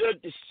lies, are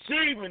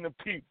deceiving the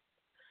people.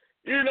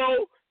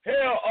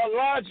 Hell,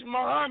 Elijah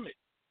Muhammad,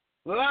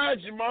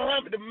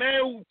 the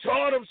man who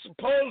taught him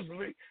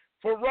supposedly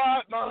for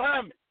Farad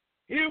Muhammad,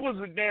 he was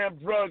a damn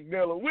drug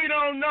dealer. We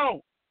don't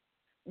know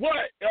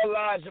what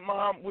Elijah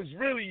Muhammad was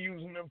really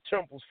using them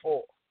temples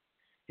for.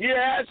 He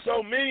had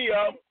so many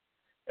of them,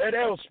 and they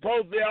were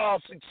supposedly all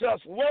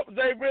successful. What was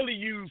they really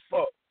used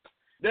for?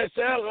 They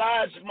said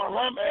Elijah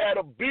Muhammad had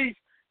a beef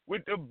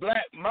with the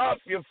Black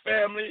Mafia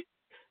family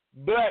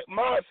back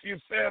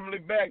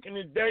in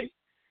the day.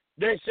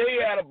 They say he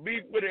had a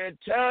beef with the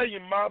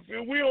Italian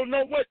Mafia. We don't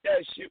know what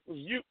that shit was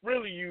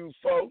really used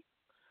for.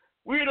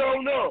 We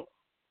don't know.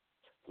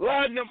 A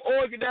lot of them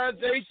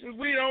organizations,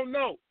 we don't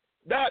know.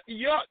 Dr.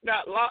 York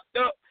got locked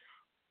up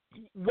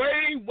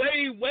way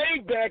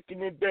back in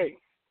the day.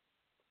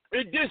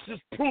 And this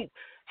is proof.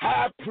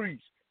 High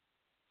priest,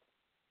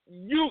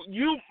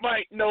 you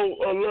might know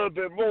a little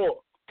bit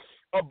more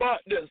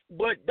about this,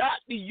 but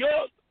Dr.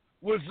 York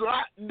was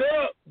locked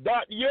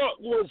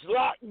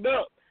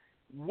up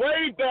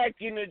way back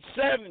in the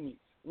 70s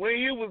when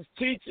he was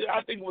teaching,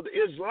 I think it was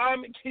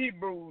Islamic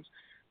Hebrews,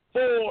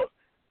 for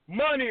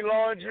money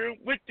laundering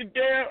with the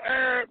damn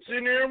Arabs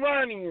and the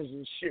Iranians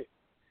and shit.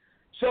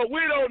 So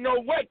we don't know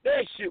what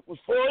that shit was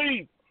for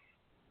either.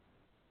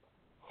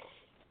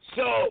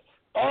 So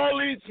all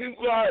these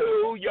people out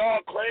here who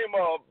y'all claim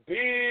are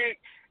big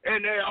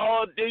and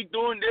they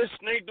doing this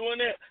and they doing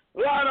that, a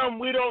lot of them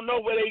we don't know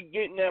where they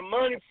getting that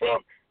money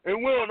from, and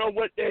we don't know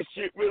what that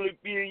shit really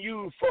being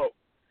used for.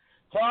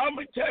 So I'm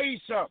going to tell you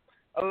something.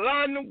 A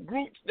lot of them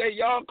groups that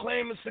y'all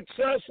claim are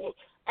successful,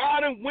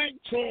 I done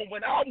went to them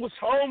when I was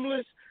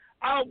homeless.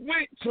 I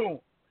went to them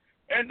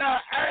and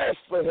I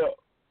asked for help.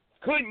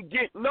 Couldn't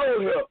get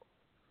no help.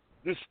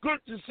 The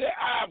scripture said,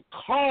 I've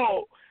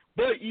called,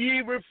 but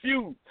ye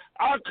refused.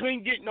 I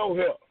couldn't get no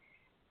help.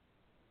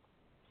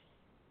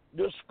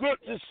 The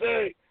scripture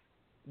say,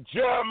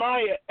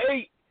 Jeremiah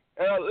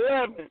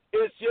 8:11,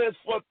 it says,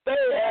 for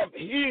they have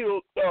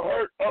healed the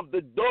hurt of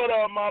the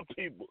daughter of my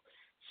people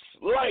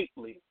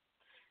slightly.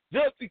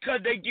 Just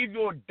because they give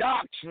you a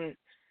doctrine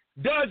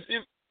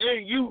doesn't,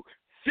 and you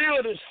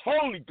feel this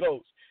Holy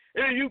Ghost,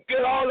 and you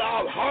get all the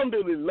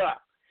alhamdulillah.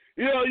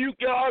 You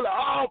get all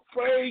the,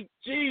 praise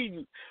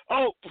Jesus.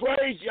 Oh,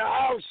 praise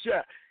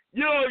Yahusha.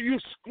 You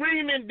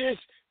screaming these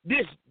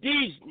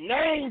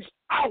names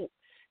out.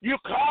 You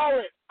call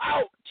it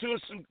out to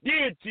some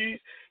deities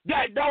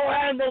that don't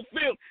have no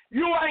feeling.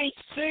 You ain't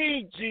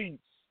seen Jesus.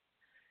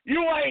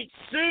 You ain't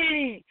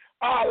seen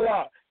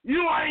Allah.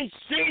 You ain't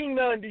seen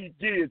none of these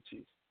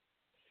deities.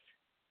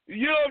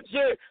 You know what I'm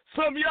saying?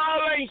 Some of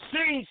y'all ain't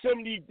seen some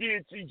of these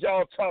deities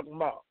y'all talking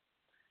about.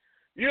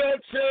 You know what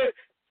I'm saying?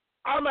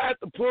 I'm going to have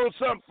to pull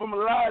something from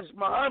Elijah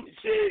Muhammad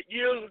said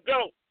years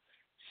ago.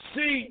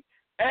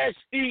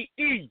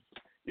 C-S-E-E.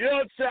 You know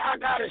what I'm saying? I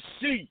got to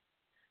see.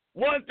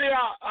 One thing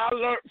I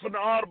learned from the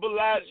Honorable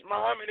Elijah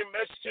Muhammad in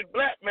Message to the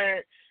Black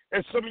Man,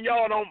 and some of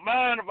y'all don't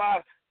mind if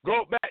I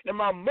go back to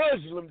my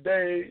Muslim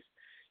days,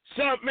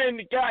 something in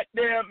the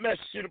goddamn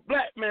Message to the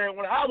Black Man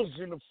when I was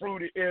in the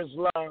fruit of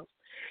Islam,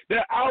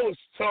 that I was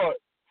taught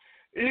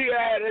he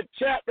had a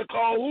chapter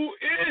called Who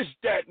is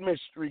That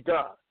Mystery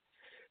God?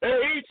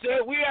 And he said,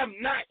 we have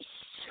not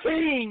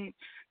seen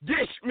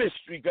this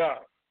mystery God.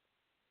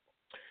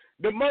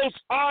 The most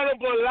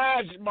honorable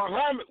Elijah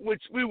Muhammad,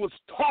 which we was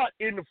taught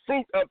in the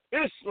Fruit of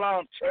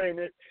Islam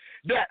training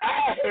that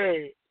I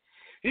had,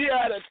 he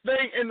had a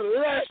thing in the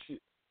lesson.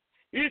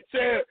 He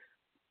said,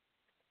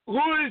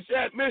 who is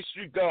that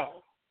mystery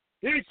God?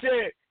 He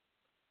said,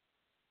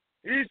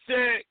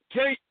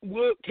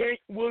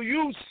 will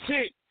you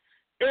sit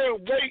and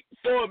wait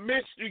for a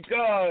mystery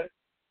God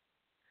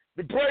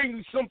to bring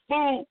you some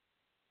food?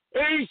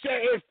 And he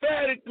said,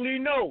 emphatically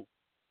no.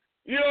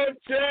 You know what I'm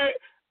saying?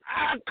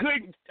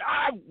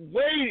 I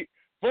waited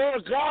for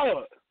a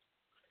God.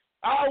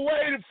 I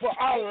waited for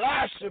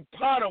Allah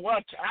subhanahu wa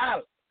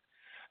ta'ala.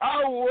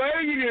 I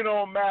waited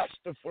on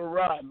Master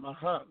Farad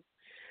Muhammad.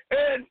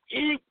 And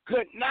he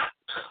could not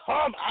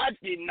come. I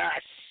did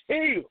not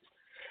see him.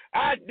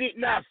 I did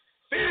not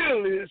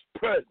feel his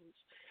presence.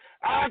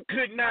 I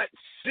could not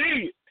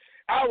see it.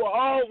 I will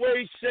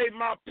always say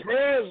my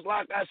prayers,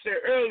 like I said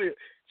earlier,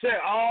 say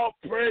all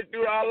prayer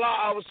through Allah.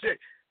 I would say,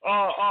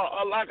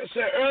 like I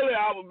said earlier,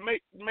 I would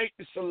make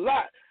this a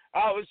lot.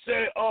 I would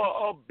say,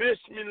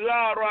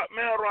 Bismillah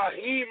Rahman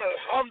Rahim,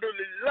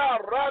 Alhamdulillah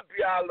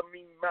Rabbi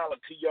Alameen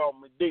Maliki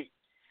Yawmuddin.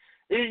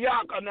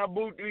 Iyaka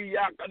nabudu,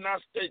 iyaka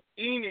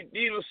nasta'in,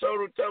 idina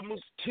saruta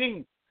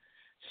muskin.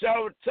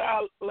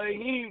 Saruta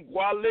lahim,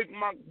 walik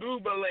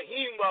makduba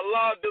lahim,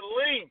 wallah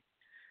dalim.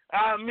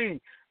 I mean,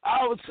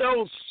 I was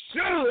so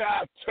surely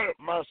I turned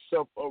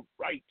myself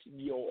upright to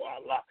you,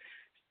 Allah.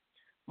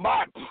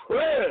 My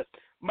prayers,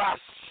 my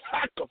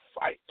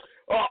sacrifice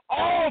are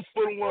all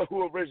for the one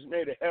who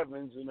originated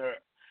heavens and earth.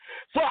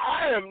 For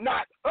I am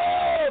not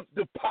of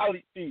the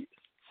polytheists.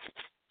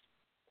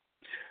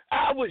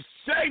 I would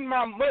say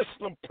my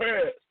Muslim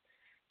prayers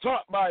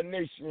taught by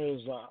Nation of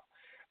Islam.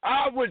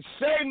 I would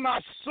say my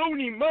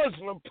Sunni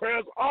Muslim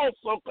prayers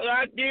also because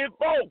I did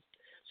both.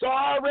 So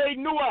I already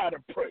knew how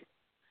to pray.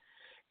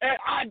 And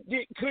I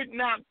could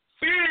not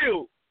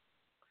feel.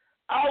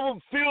 I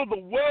would feel the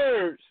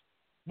words,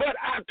 but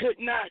I could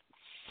not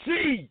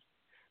see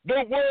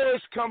the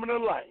words coming to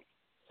life.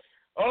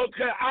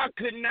 Okay, I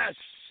could not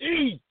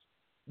see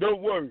the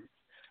words.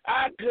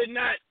 I could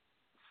not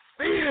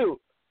feel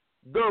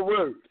the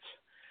words.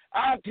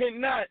 I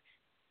cannot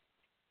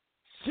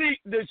see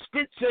the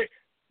scripture,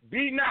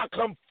 be not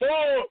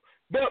conformed,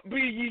 but be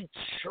ye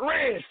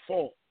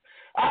transformed.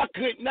 I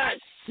could not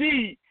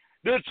see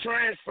the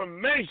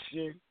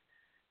transformation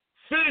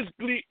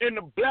physically in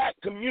the black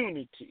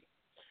community.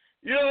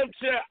 You know what I'm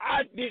saying?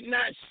 I did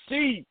not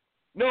see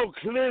no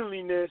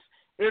cleanliness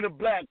in the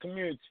black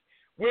community.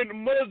 When the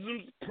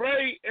Muslims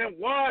pray and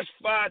wash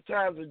 5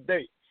 times a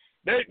day,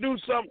 they do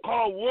something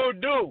called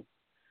wudu.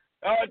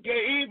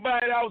 Okay,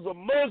 anybody that was a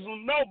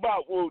Muslim know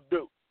about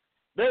wudu.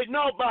 They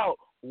know about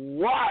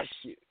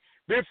washing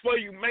before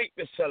you make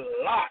the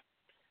salat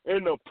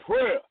in the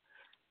prayer.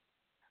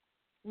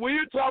 When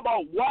you talk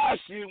about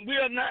washing, we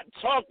are not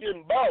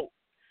talking about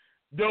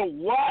the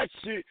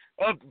washing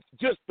of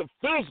just the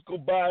physical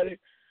body,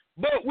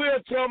 but we are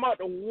talking about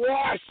the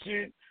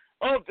washing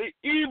of the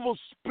evil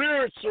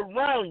spirits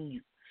around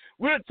you.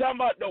 We're talking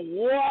about the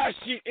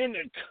washing and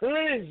the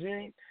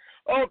cleansing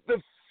of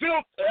the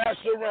filth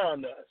that's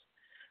around us.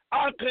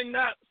 I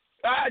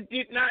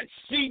did not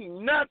see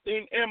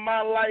nothing in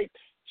my life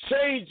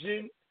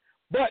changing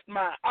but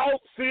my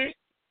outfit,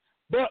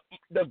 but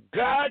the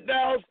God that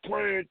I was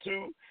praying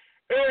to,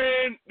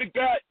 and the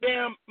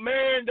goddamn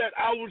man that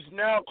I was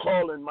now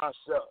calling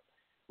myself,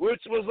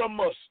 which was a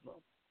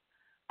Muslim.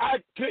 I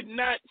could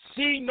not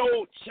see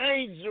no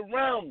change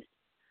around me.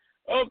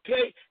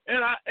 Okay,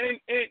 and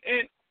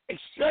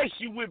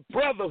especially with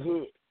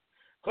brotherhood.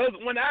 Because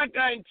when I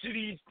got into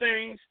these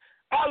things,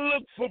 I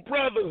looked for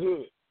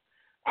brotherhood.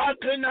 I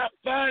could not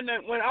find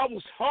that when I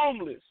was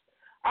homeless.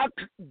 I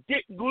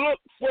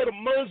looked for the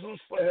Muslims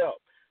for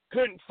help.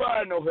 Couldn't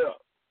find no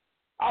help.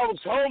 I was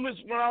homeless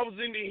when I was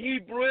in the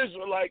Hebrew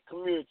Israelite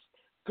community.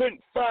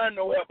 Couldn't find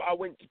no help. I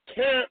went to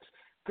camps.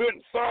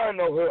 Couldn't find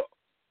no help.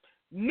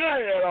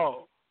 None at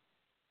all.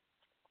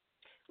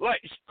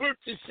 Like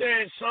scripture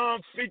saying,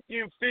 Psalm 50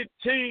 and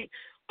 15,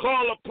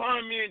 call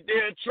upon me in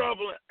their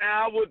trouble, and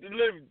I will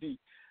deliver thee.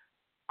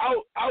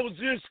 I was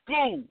in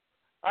school.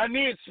 I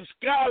needed some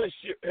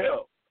scholarship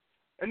help.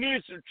 I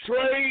needed some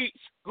trade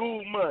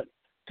school money.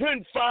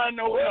 Couldn't find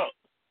no help.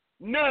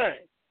 None.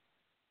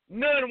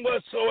 None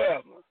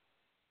whatsoever.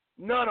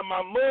 None of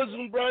my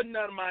Muslim brothers,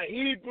 none of my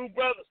Hebrew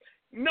brothers,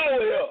 no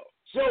help.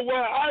 So when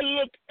I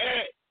look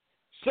at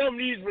some of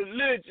these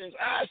religions,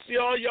 I see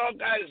all y'all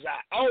guys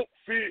are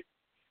outfit,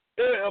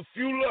 a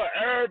few little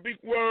Arabic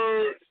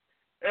words,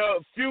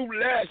 a few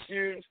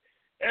lessons,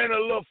 and a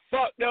little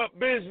fucked up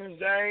business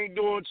that ain't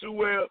doing too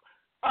well.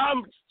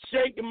 I'm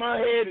shaking my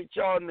head at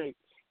y'all niggas.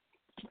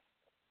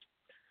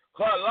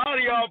 Cause a lot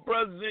of y'all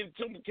brothers in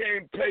Tumba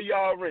can't pay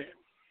y'all rent.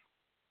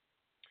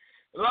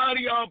 A lot of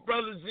y'all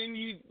brothers in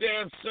these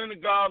damn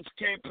synagogues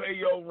can't pay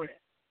your rent.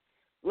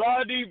 A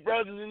lot of these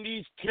brothers in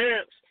these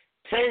camps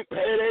can't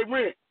pay their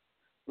rent.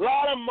 A A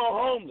lot of them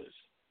are homeless.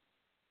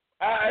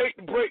 I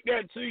hate to break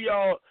that to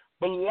y'all,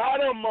 but a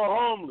lot of them are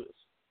homeless.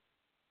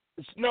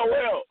 It's no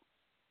help,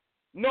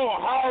 no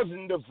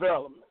housing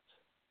development.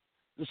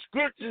 The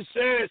scripture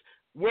says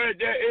where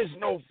there is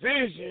no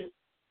vision,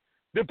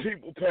 the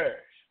people perish.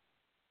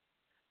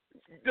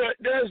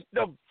 There's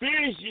the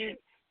vision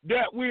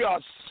that we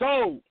are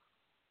sold,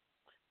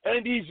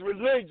 and these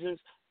religions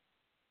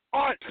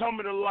aren't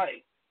coming to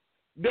light.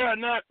 They're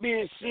not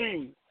being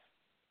seen.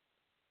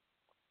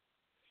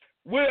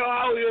 We're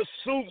out here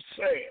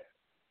soothsaying.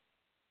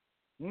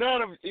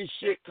 None of this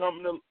shit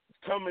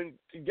coming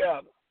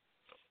together.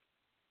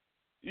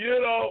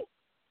 You know,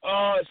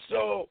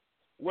 so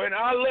when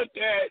I look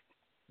at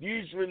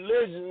these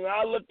religions,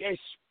 I look at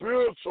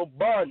spiritual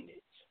bondage,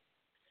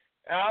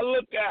 and I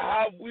look at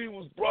how we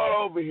was brought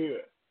over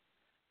here.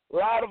 A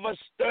lot of us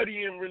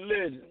studying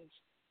religions.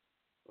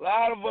 A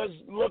lot of us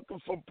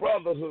looking for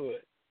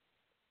brotherhood.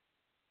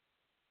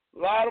 A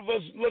lot of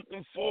us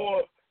looking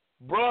for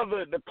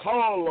brother to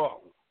call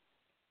on.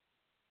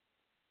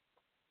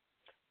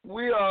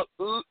 We are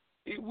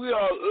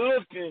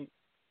looking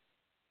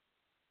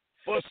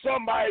for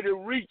somebody to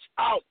reach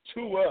out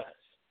to us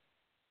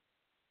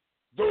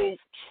through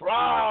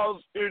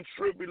trials and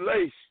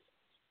tribulations.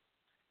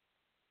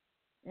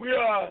 We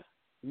are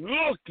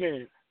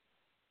looking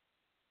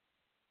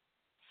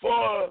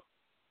for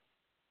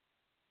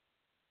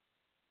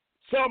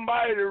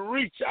somebody to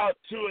reach out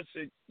to us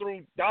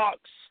through dark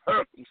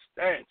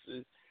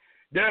circumstances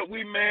that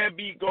we may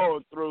be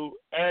going through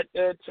at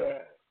that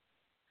time.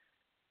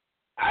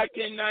 I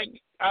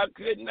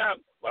could not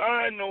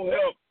find no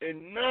help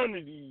in none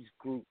of these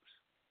groups.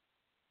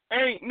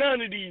 Ain't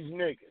none of these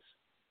niggas.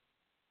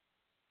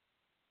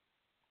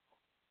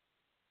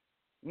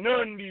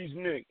 None of these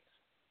niggas.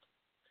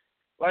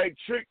 Like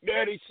Trick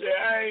Daddy said,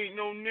 I ain't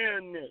no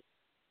near nigga.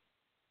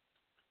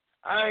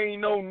 I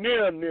ain't no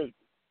near nigga.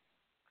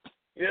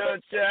 You know what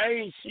I'm saying? I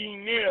ain't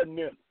seen near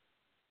nigga.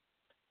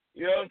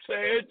 You know what I'm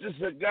saying? It's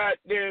just a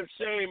goddamn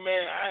shame,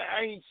 man.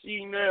 I ain't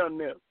seen near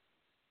nigga.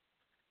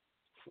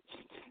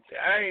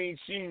 I ain't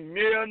seen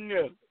near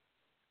nigga.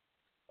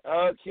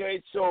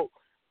 Okay, so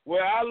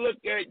when I look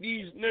at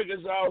these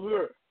niggas out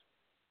here,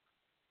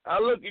 I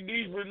look at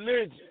these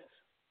religions,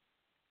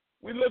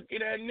 we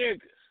looking at niggas.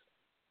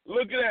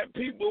 Looking at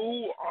people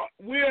who are,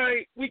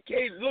 we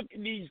can't look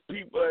at these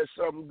people as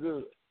something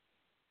good.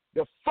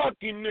 The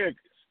fucking niggas.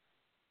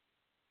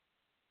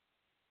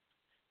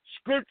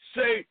 Scripture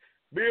say,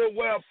 be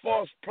aware of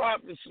false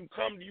prophets who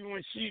come to you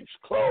in sheep's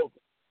clothing,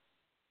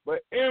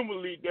 but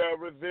inwardly they are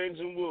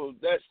revenging wolves.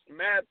 That's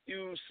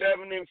Matthew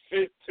 7 and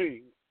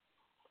 15.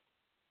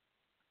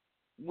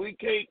 We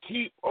can't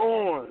keep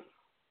on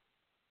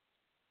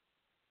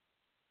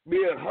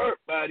being hurt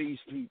by these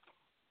people.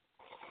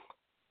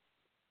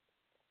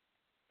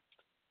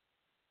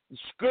 The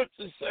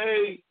scriptures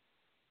say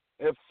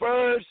in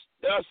 1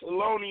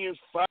 Thessalonians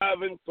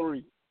 5 and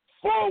 3,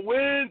 for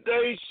when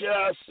they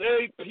shall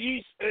say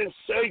peace and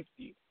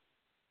safety,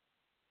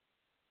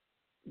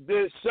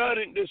 the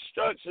sudden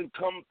destruction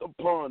cometh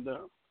upon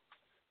them.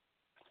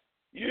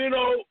 You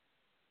know,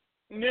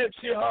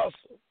 Nipsey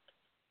Hussle.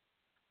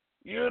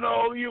 You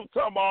know, you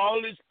talking about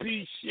all this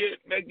peace shit,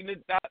 making the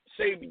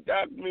safety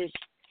documents,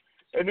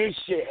 and this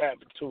shit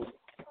happened to him.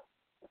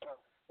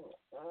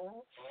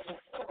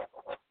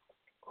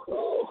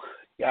 Whew,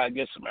 gotta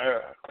get some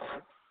air.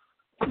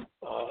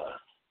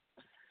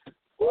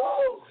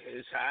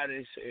 It's hot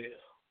as hell.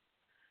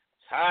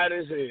 It's hot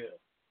as hell.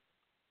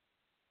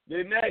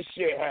 Then that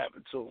shit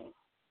happened to him.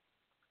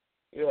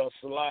 You know,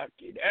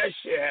 Salaki, that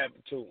shit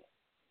happened to him.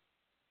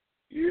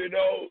 You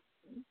know,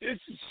 this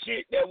is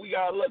shit that we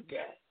gotta look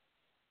at.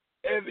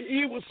 If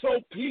he was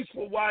so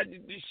peaceful, why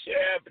did this shit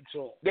happen to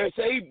him? They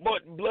say he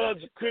brought the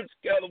Bloods and Crips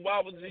together. Why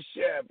was this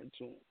shit happen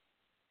to him?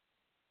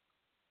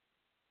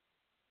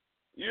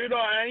 You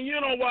know, and you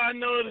know why I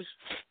know this?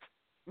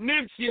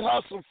 Nipsey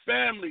Hussle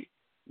family,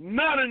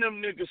 none of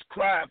them niggas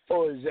cried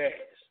for his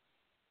ass.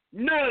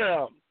 None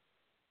of them.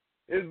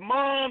 His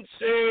mom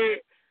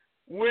said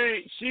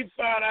when she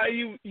found out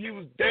he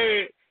was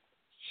dead,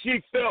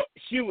 she felt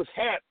she was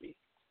happy.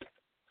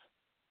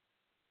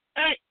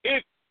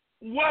 And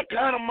what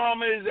kind of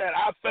mama is that?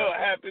 I felt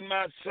happy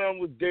my son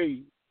was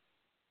dead.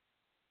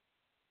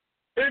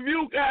 If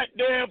you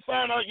goddamn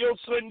found out your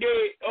son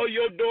dead or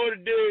your daughter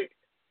dead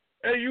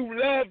and you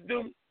loved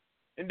them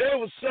and they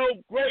were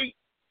so great,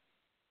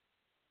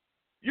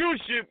 you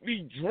should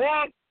be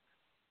drunk.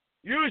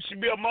 You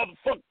should be a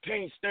motherfucker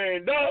can't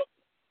stand up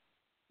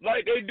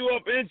like they do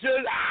up in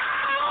church.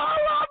 Ah,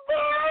 my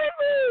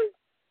baby.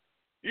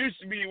 You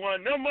should be one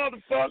of them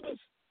motherfuckers.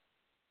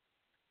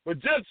 But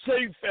just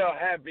say you felt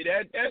happy,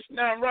 that's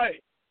not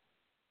right.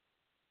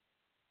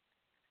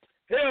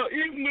 Hell,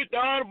 even with the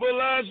Honorable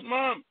Elijah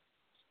Muhammad,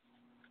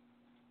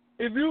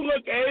 if you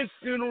look at his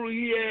funeral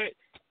he had,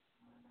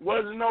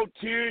 wasn't no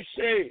tears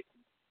shed.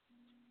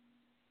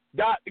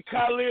 Dr.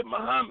 Khalid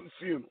Muhammad's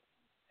funeral,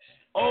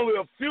 only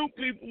a few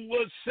people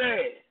was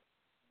sad.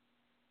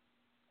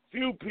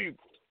 Few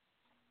people.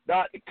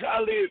 Dr.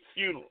 Khalid's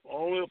funeral,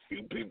 only a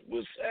few people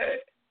was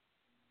sad.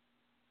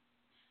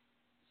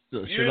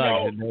 So you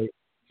know,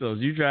 so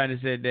you trying to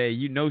say that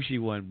you know she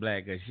wasn't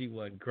black because she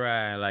wasn't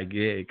crying like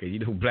because you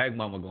know black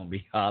mama gonna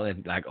be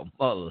hollering like a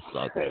mother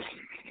sucker.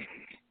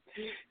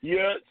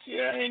 yeah, she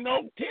ain't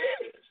no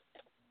tears.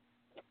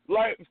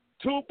 Like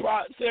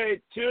Tupac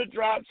said,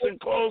 teardrops and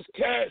closed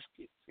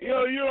caskets. You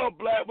know,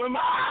 black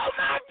women. Oh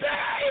my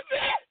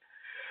baby!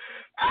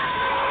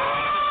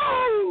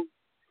 Oh,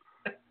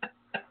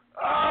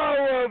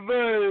 oh my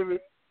baby!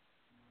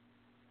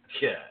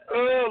 Yeah.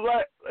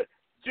 Like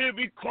she'd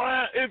be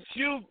crying. If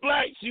she was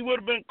black, she would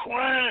have been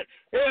crying.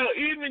 Hell,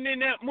 even in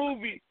that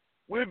movie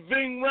with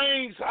Ving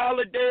Rhames'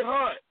 Holiday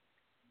Hunt,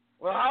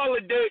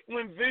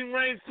 when Ving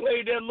Rhames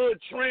played that little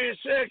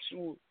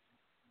transsexual,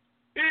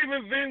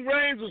 even Ving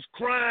Rhames was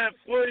crying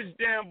for his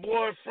damn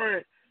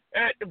boyfriend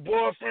at the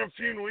boyfriend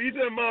funeral. He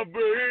said, "My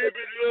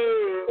baby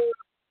love,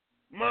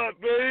 my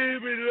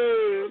baby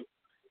love."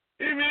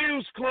 Even he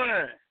was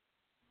crying.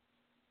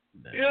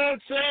 You know what I'm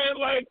saying?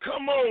 Like,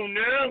 come on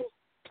now.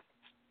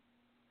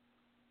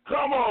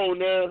 Come on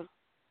now.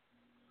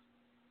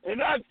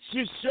 And I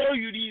should show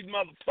you these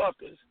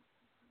motherfuckers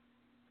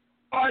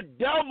are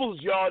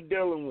devils y'all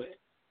dealing with.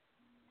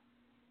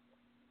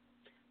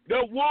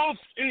 The wolf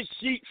in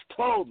sheep's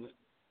clothing.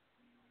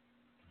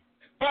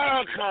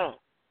 Farrakhan,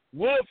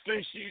 wolf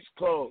in sheep's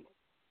clothing.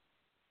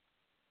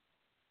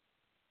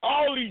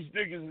 All these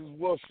niggas is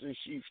wolves in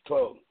sheep's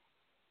clothing.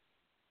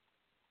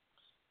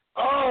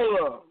 All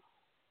of them.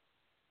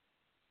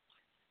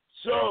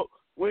 So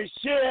when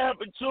shit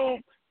happened to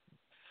them,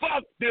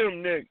 fuck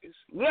them niggas.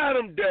 Let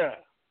them die.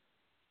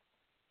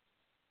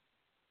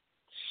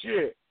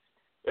 Shit.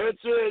 It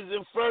says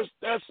in 1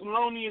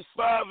 Thessalonians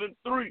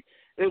 5:3,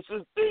 it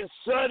says, "Then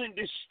sudden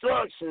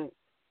destruction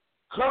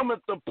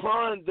cometh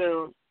upon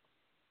them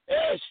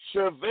as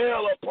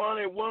travail upon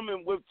a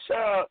woman with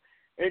child,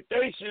 and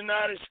they should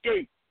not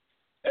escape."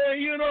 And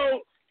you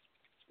know,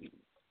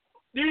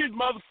 these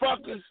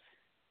motherfuckers,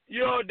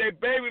 you know, their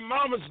baby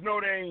mamas know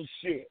they ain't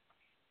shit.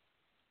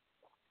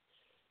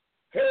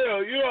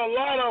 Hell, you know, a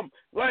lot of them,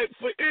 like,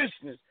 for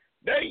instance,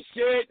 they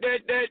said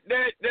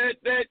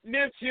that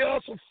Nipsey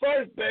Hussle's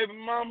first baby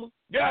mama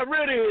got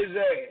rid of his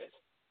ass,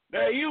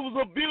 that he was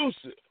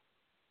abusive,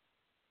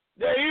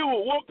 that he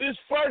would whoop his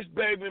first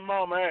baby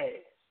mama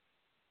ass,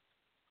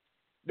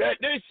 that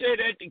they said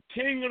that the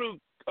king of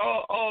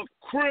the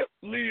Crip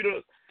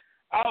leader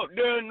out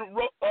there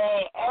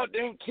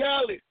in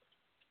Cali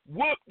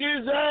whooped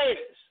his ass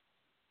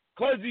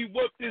because he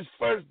whooped his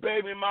first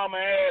baby mama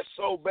ass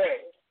so bad.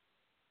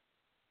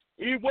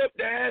 He whooped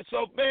the ass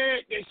so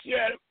bad that she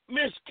had a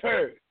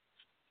miscarriage.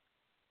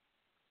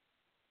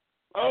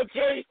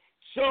 Okay?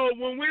 So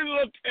when we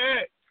look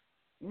at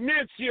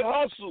Nipsey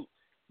Hussle,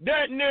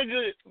 that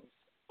nigga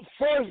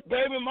first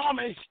baby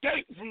mama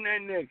escaped from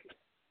that nigga.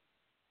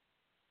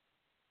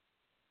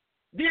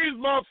 These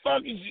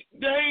motherfuckers,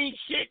 they ain't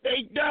shit,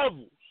 they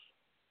devils.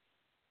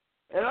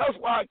 And that's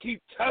why I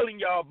keep telling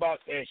y'all about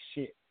that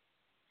shit.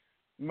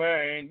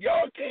 Man,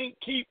 y'all can't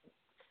keep,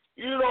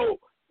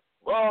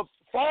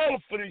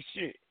 falling for this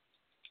shit.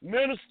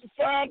 Minister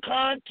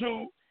Farrakhan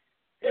too.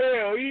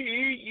 Hell,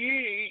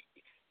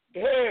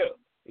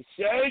 it's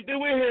same thing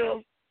with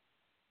him.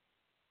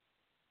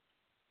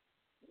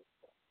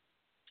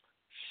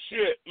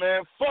 Shit,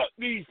 man. Fuck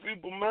these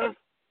people, man.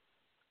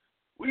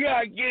 We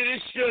gotta get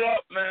this shit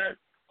up, man.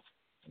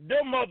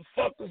 Them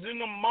motherfuckers in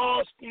them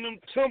mosques and them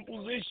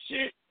temples and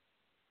shit,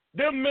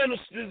 them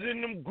ministers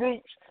in them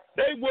groups,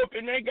 they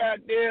whooping they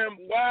goddamn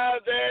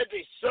wives' ass,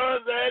 their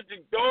sons' ass,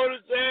 their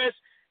daughters' ass.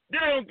 They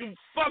don't give a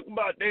fuck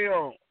about their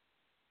own.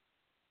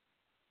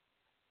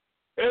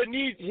 And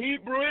these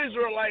Hebrew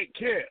Israelite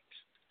camps,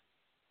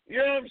 you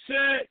know what I'm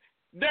saying?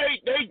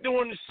 They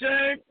doing the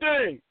same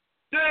thing.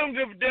 They don't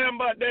give a damn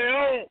about their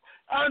own.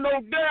 I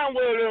know damn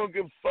well they don't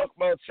give a fuck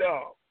about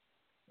y'all.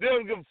 They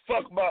don't give a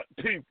fuck about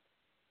the people.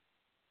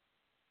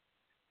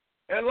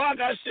 And like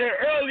I said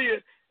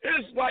earlier,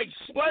 it's like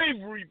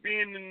slavery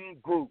being in them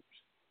groups.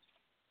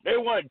 They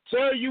want to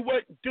tell you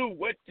what to do,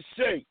 what to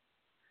say.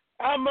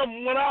 I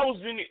remember when I was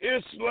in the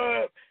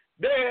Islam,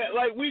 they had,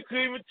 like, we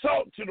couldn't even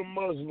talk to the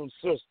Muslim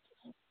sisters.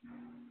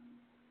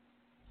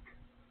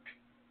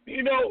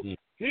 You know,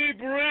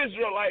 Hebrew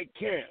Israelite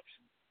camps.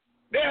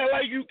 They're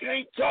like, you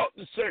can't talk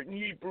to certain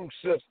Hebrew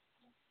sisters.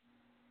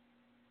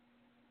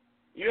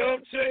 You know what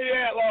I'm saying?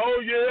 Yeah, like,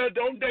 oh yeah,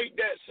 don't date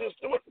that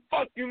sister. What the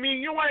fuck you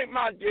mean? You ain't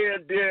my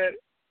dead daddy.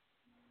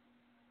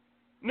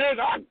 Nigga,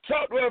 I can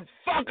talk to whoever the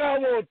fuck I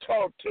want to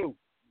talk to.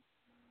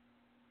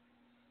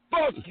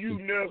 Fuck you,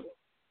 nigga.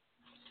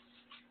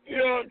 You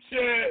know what I'm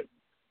saying?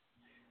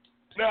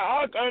 Now,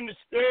 I can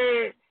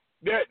understand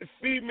that the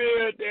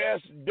female, they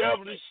have some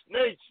devilish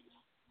natures.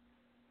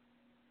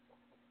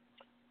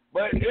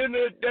 But at the end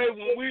of the day,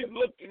 when we're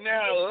looking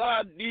at a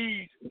lot of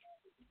these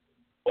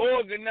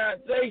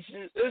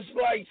organizations, it's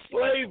like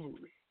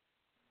slavery.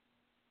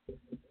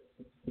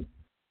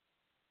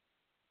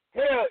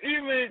 Hell,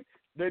 even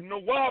the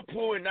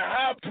Nawapu and the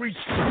high priests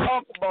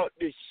talk about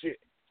this shit.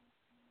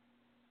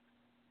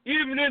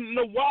 Even in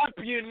the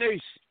Nawapian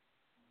nation,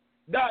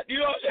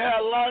 you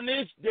have a lot of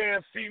these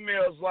damn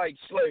females like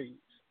slaves.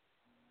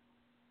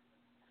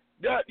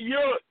 Dr.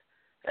 York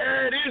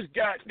had his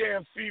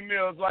goddamn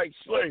females like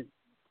slaves.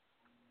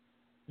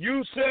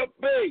 Yusuf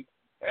Bey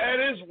had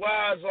his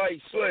wives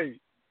like slaves.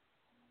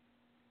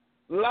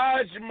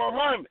 Elijah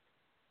Muhammad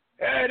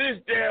had his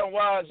damn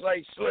wives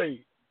like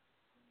slaves.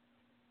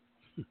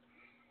 You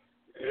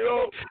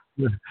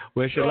know?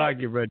 Well,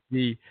 Shalom, brother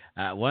G.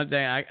 One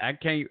thing I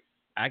can't.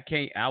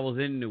 I was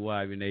in the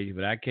Wavy Nation,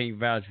 but I can't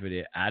vouch for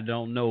that. I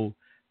don't know,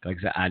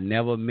 because I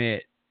never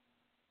met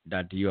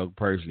Dr. York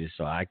personally,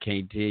 so I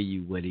can't tell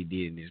you what he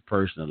did in his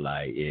personal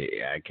life.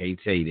 I can't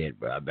say that,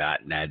 bro. About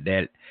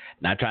that,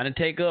 not trying to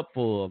take up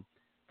for him,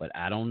 but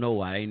I don't know.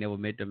 I ain't never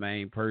met the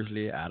man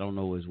personally. I don't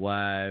know his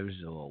wives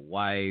or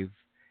wife,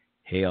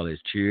 hell, his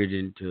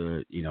children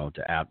to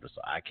after.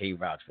 So I can't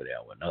vouch for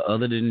that one.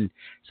 Other than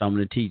some of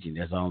the teaching,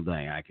 that's the only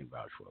thing I can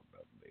vouch for,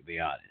 bro. Be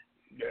honest.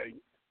 Yeah.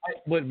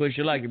 But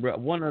you like it, bro.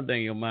 One other thing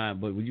in your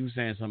mind, but when you were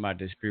saying something about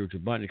the spiritual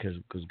bondage,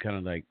 because kind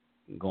of like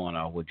going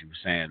off what you were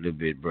saying a little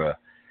bit, bro.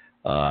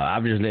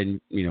 I'm just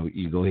letting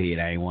you go ahead.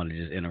 I ain't want to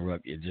just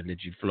interrupt you, just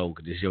let you flow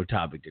because it's your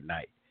topic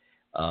tonight.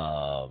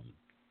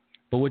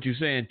 But what you're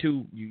saying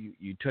too,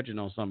 you touching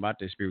on something about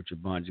that spiritual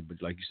bondage, but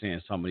like you're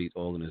saying, some of these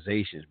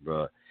organizations,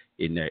 bro,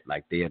 in that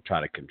like they'll try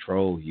to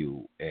control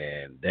you,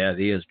 and that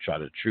is try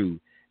to true.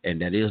 And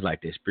that is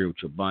like their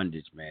spiritual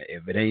bondage, man.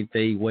 If it ain't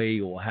their way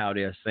or how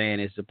they're saying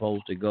it's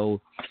supposed to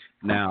go,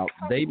 now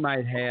they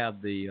might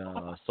have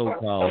the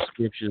so-called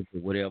scriptures or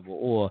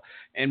whatever,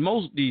 and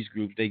most of these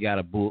groups, they got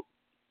a book,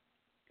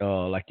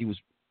 like you was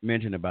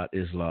mentioning about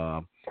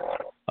Islam.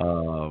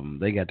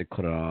 They got the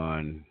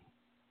Quran,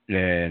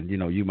 and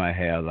you might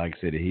have, like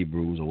I said, the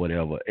Hebrews or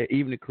whatever.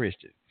 Even the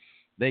Christians,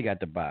 they got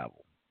the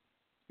Bible,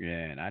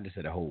 and I just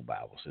said the whole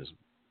Bible since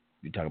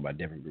you talk about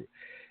different groups.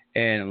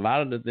 And a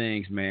lot of the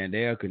things, man,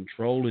 they are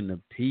controlling the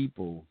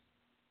people.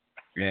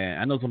 And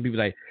I know some people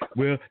like,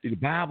 well, the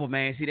Bible,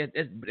 man, see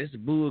that's a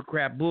bull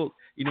crap book.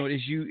 It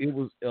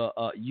was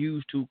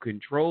used to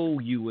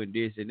control you and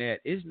this and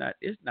that. It's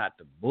not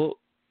the book,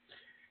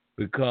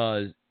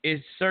 because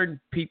it's certain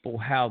people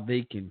how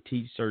they can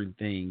teach certain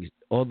things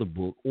or the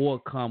book, or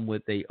come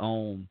with their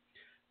own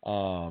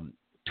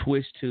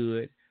twist to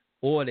it,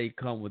 or they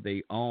come with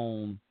their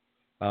own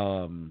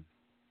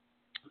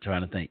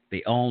trying to think,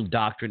 their own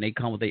doctrine. They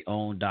come with their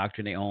own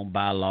doctrine, their own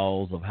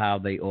bylaws of how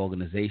their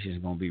organization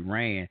is going to be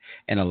ran.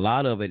 And a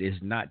lot of it is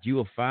not, you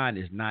will find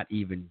is not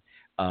even,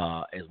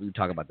 as we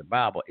talk about the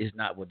Bible, it's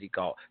not what they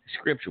call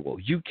scriptural.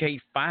 You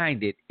can't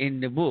find it in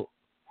the book.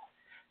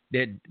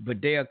 But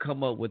they'll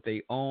come up with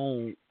their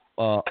own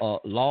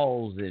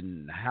laws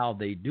and how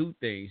they do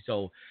things.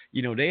 So,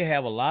 they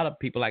have a lot of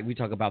people, like we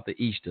talk about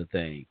the Easter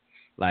thing.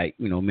 Like,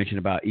 mention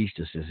about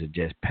Easter since it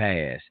just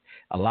passed.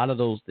 A lot of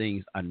those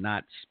things are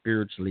not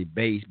spiritually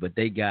based, but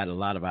they got a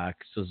lot of our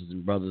sisters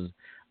and brothers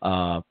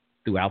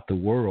throughout the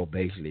world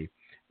basically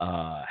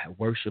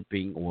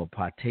worshiping or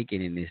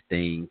partaking in this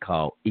thing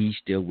called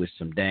Easter with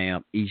some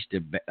damn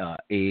Easter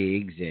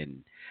eggs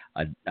and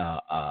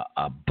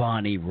a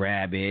bunny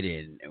rabbit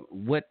and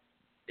what.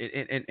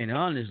 And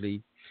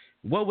honestly,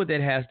 what would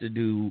that have to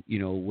do,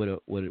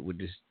 with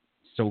this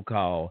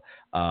so-called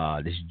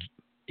this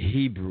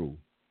Hebrew?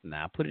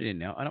 Now, I put it in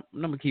there. I'm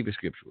going to keep it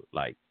scriptural,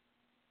 like,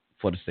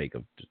 for the sake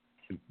of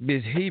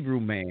this Hebrew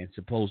man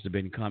supposed to have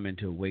been coming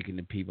to awaken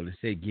the people and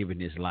say, giving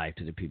his life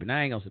to the people. Now,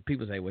 I ain't going to say,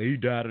 people say, well, he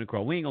died on the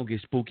cross. We ain't going to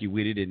get spooky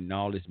with it and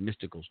all this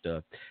mystical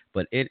stuff.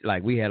 But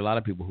we had a lot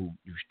of people who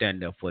you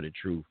stand up for the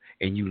truth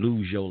and you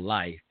lose your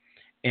life.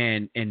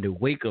 And in the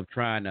wake of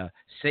trying to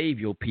save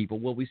your people,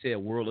 what we say, a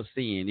world of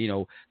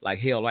sin, like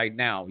hell right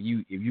now,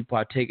 if you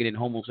partaking in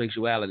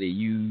homosexuality,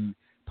 you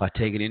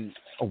partaking in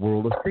a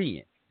world of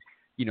sin.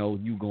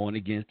 You going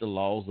against the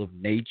laws of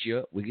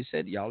nature. We can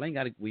say, we ain't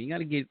got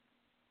to get,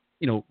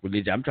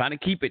 religion. I'm trying to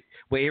keep it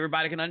where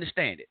everybody can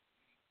understand it.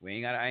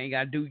 I ain't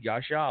got to do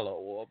Yashala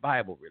or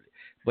Bible really,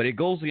 but it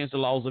goes against the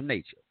laws of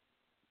nature.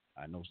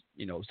 I know,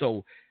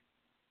 so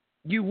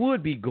you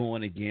would be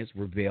going against,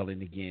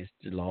 rebelling against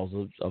the laws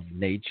of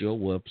nature,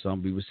 or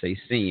some people say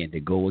sin, to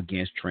go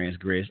against,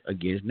 transgress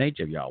against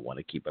nature. If y'all want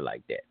to keep it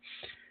like that.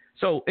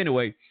 So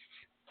anyway,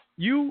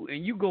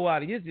 you go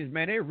out against this,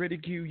 man. They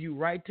ridicule you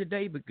right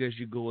today because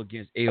you go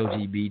against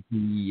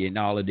LGBT and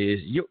all of this.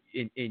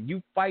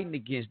 You fighting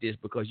against this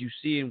because you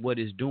seeing what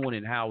it's doing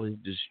and how it's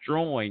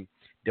destroying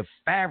the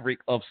fabric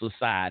of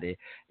society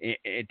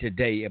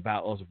today,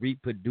 about us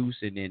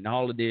reproducing and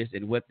all of this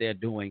and what they're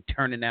doing,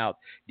 turning out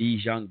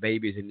these young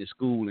babies in the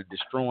school and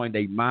destroying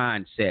their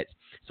mindsets.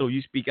 So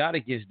you speak out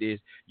against this,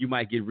 you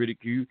might get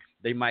ridiculed.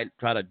 They might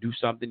try to do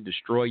something,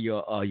 destroy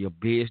your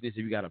business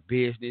if you got a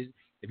business.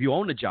 If you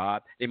own a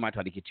job, they might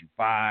try to get you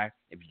fired.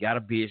 If you got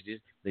a business,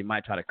 they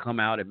might try to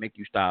come out and make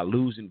you start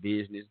losing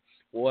business.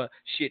 Or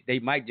shit, they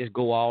might just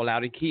go all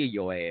out and kill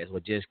your ass, or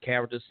just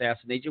character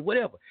assassinate you,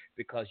 whatever,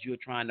 because you're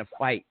trying to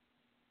fight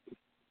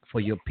for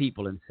your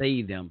people and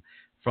save them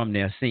from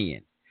their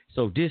sin.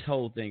 So this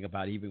whole thing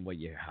about even when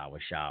you're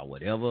Howard Shaw,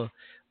 whatever,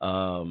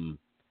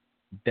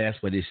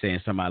 That's what it's saying,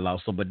 somebody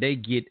lost. So, but they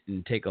get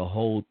and take a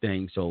whole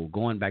thing. So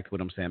going back to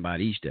what I'm saying about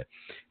Easter,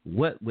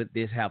 what would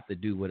this have to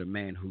do with a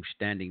man who's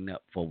standing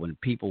up for when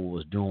people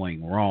was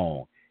doing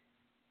wrong?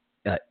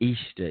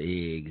 Easter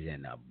eggs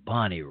and a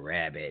bunny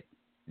rabbit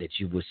that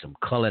you with some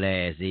colored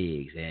ass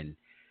eggs, and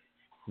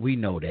we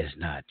know that's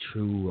not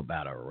true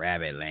about a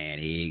rabbit laying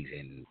eggs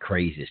and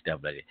crazy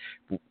stuff like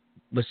that.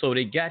 But so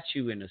they got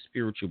you in a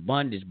spiritual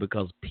bondage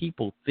because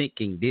people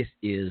thinking this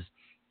is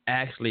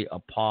actually a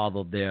part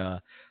of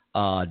their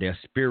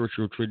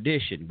spiritual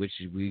tradition, which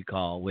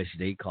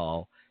they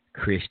call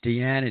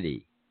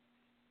Christianity.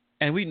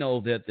 And we know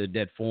that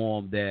that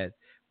form that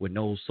with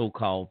no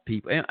so-called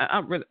people, and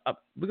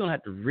we're gonna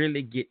have to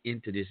really get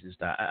into this and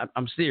start.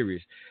 I'm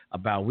serious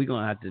about we're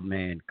gonna have to,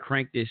 man,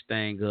 crank this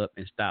thing up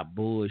and stop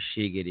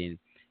bullshitting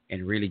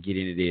and really get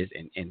into this,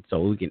 and so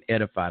we can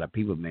edify the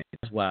people, man.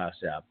 That's why I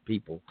say our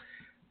people,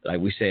 like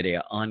we say, they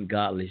are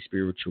ungodly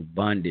spiritual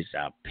bondage.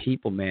 Our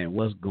people, man,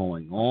 what's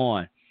going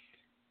on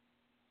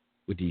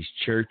with these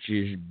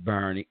churches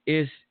burning?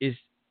 It's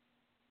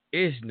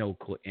no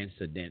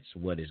coincidence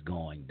what is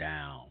going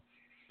down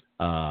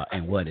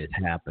and what is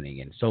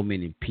happening. And so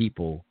many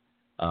people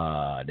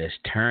that's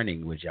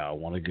turning, which y'all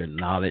want to get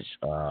knowledge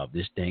of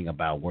this thing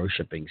about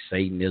worshiping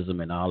Satanism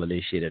and all of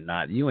this shit or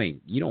not. You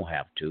don't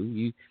have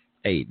to.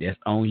 Hey, that's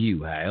on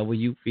you. However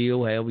you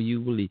feel, however you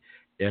believe,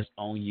 that's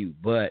on you.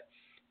 But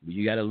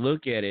you got to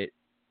look at it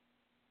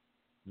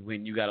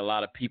when you got a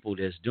lot of people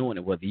that's doing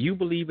it, whether you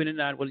believe it or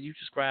not, whether you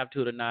subscribe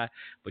to it or not,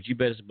 but you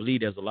better believe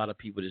there's a lot of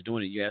people that's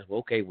doing it. You ask, well,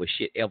 okay, well,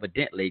 shit,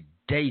 evidently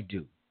they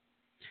do.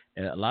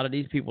 And a lot of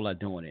these people are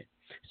doing it.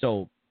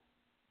 So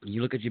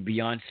you look at your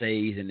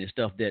Beyoncé's and the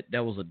stuff that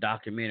was a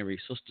documentary.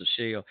 Sister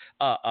Shell,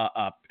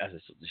 I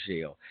said Sister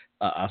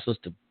Shell,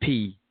 Sister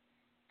P.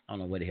 I don't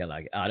know what the hell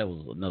that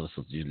was another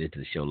sister you listened to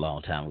the show a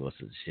long time ago,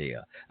 Sister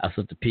Shell.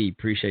 Sister P,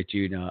 appreciate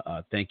you.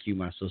 Thank you,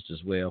 my sister,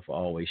 as well, for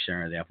always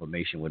sharing the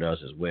information with us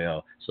as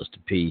well. Sister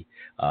P,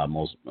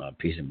 most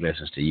peace and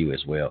blessings to you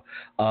as well.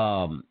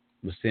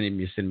 Was sending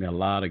me a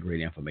lot of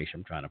great information.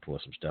 I'm trying to pull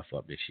some stuff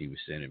up that she was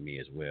sending me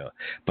as well.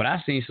 But I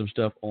seen some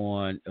stuff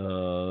on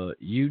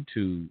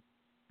YouTube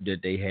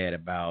that they had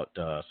about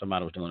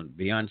somebody was doing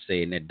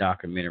Beyonce in that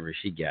documentary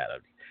she got. I'm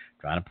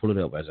trying to pull it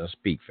up as I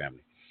speak,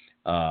 family.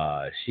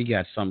 She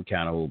got some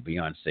kind of old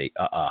Beyonce,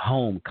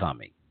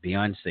 homecoming,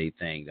 Beyonce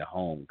thing, the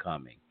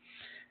homecoming.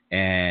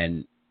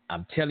 And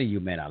I'm telling you,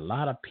 man, a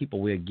lot of people,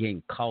 we're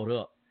getting caught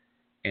up.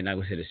 And like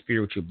I said, the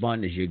spiritual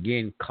bondage, you're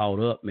getting caught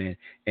up, man,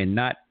 and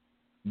not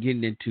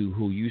getting into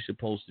who you're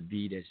supposed to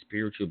be, that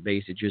spiritual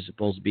base that you're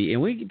supposed to be.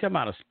 And we can talk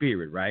about a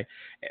spirit, right?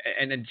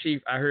 And then,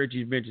 Chief, I heard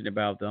you mention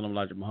about the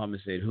Elijah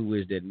Muhammad said, who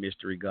is that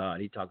mystery God?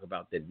 He talked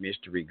about that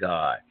mystery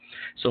God.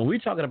 So when we're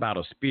talking about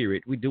a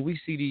spirit, do we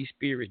see these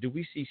spirits? Do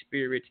we see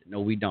spirits?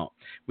 No, we don't.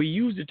 We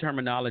use the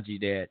terminology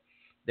that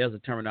there's a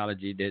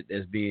terminology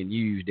that's being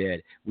used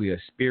that we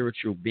are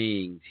spiritual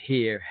beings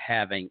here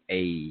having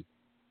a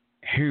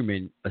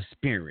human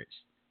experience.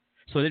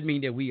 So that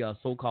means that we are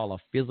so-called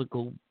a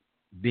physical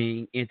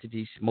being,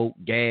 entity, smoke,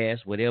 gas,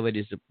 whatever it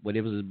is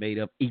made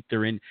up,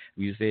 ether, and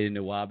you say in the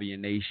Wahabian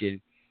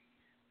nation,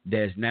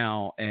 there's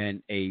now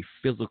in a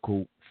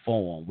physical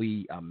form.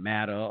 We are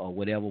matter or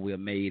whatever we're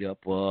made up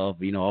of,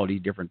 all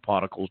these different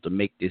particles to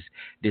make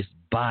this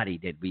body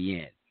that we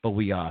in. But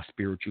we are a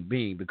spiritual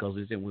being because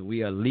it's when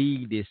we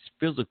leave this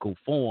physical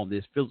form,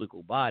 this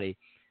physical body,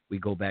 we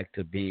go back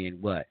to being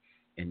what?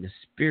 In the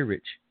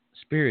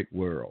spirit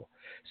world.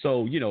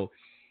 So,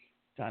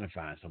 trying to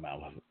find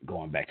something.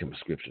 Going back to my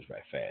scriptures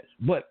right fast.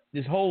 But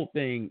this whole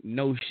thing,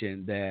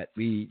 notion that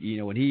we,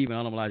 when he even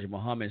Elijah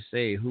Muhammad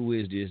say, who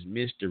is this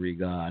mystery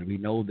God? We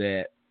know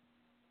that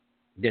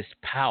this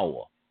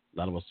power. A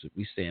lot of us,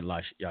 we say in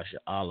Yasha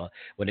Allah,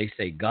 when they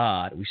say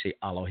God, we say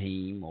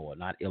Elohim or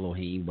not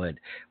Elohim, but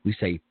we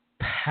say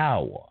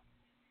power.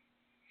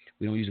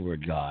 We don't use the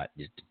word God,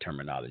 just the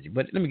terminology.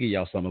 But let me give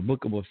y'all some. A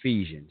book of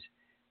Ephesians,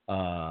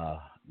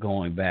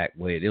 going back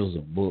where there was a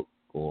book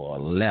or a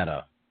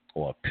letter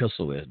or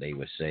epistle, as they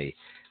would say,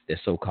 the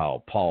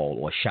so-called Paul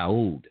or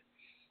Shaud.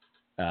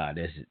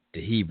 That's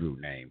the Hebrew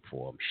name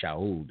for him,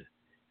 Shaud,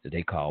 that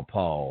they call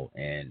Paul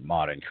in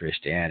modern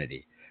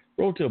Christianity.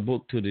 Wrote a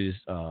book to this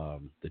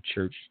the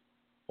church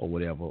or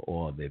whatever,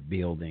 or the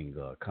building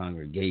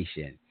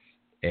congregation,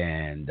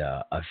 and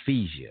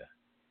Ephesia.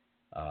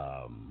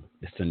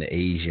 It's in the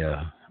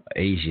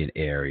Asian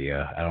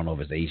area. I don't know if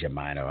it's Asia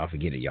Minor. I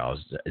forget it, y'all.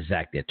 It's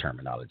exact that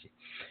terminology.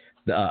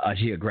 The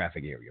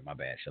geographic area. My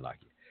bad,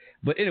 Shalaki.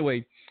 But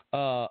anyway,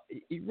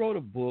 he wrote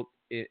a book.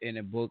 In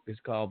a book, it's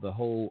called The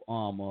Whole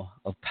Armor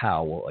of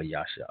Power, or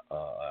Yasha.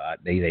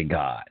 They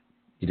God.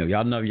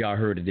 Y'all know y'all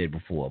heard of it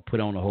before. Put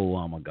on the whole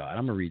armor of God.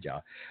 I'm gonna read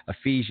y'all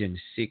Ephesians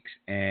 6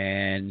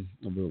 and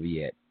where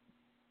we at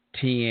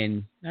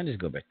 10. I'll just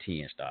go back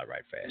 10. Start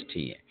right fast.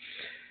 10.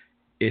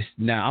 It's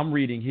now I'm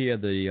reading here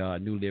the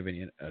New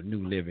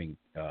Living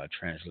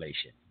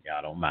Translation.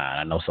 Y'all don't mind.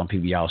 I know some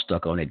people y'all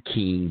stuck on that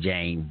King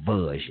James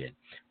version.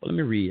 But let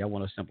me read. I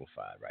want to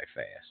simplify it right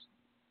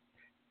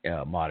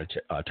fast. Modern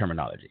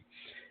terminology.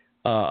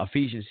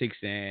 Ephesians 6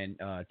 and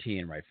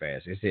 10 right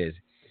fast. It says,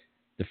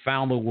 the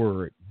final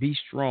word, be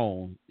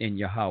strong in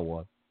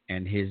Yahweh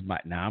and his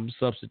might. Now, I'm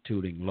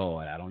substituting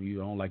Lord. I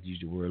don't like to use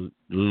the word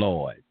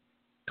Lord,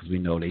 because we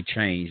know they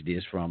changed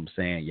this from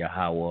saying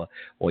Yahweh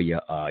or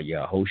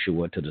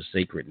Yahoshua to the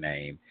sacred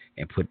name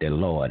and put their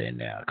Lord in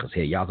there. Because,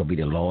 hey, y'all could be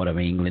the Lord of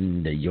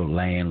England, your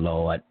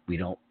landlord.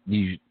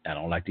 I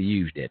don't like to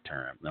use that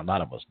term. A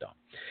lot of us don't.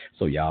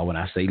 So, y'all, when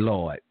I say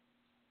Lord,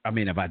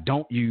 if I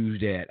don't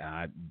use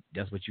that,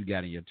 that's what you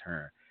got in your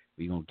term.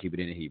 We're going to keep it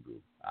in the Hebrew.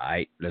 All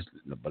right?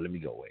 But let me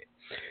go with it.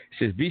 It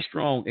says, be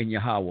strong in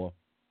Yahweh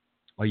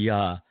or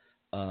Yah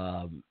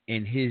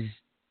in his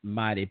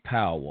mighty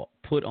power.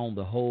 Put on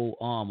the whole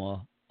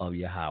armor of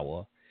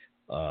Yahweh.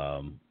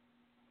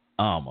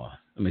 Armor.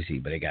 Let me see.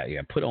 But they got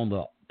Put on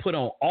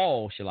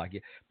all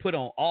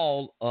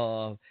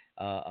of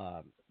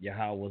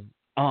Yahweh's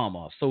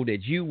armor, so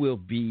that you will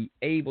be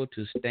able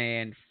to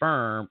stand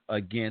firm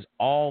against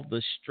all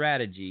the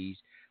strategies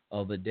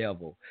of the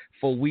devil.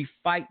 For we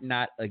fight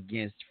not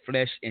against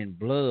flesh and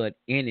blood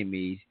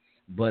enemies,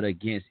 but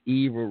against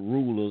evil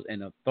rulers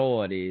and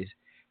authorities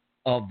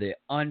of the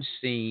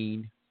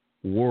unseen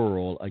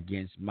world,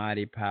 against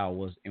mighty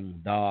powers in the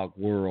dark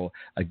world,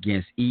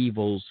 against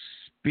evil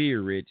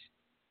spirits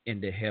in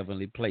the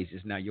heavenly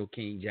places. Now, your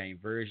King James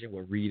Version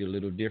will read a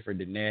little different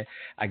than that.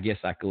 I guess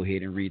I go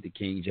ahead and read the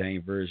King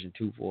James Version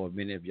too for a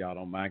minute, if y'all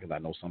don't mind, because I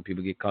know some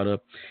people get caught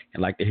up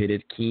and like to hear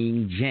that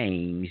King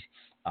James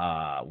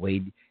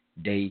way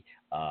they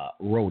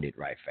wrote it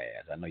right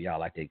fast. I know y'all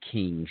like the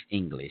King's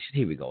English.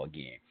 Here we go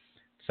again.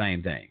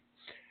 Same thing.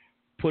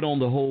 Put on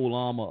the whole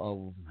armor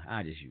of,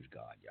 I just use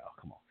God, y'all.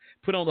 Come on.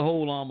 Put on the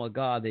whole armor of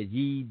God, that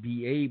ye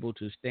be able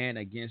to stand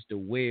against the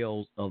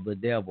wiles of the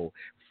devil.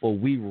 For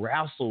we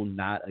wrestle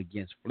not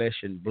against flesh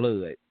and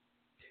blood,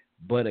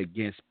 but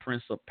against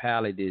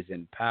principalities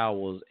and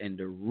powers and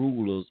the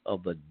rulers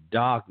of the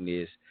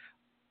darkness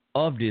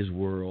of this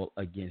world,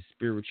 against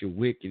spiritual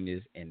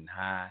wickedness in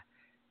high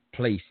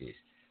places.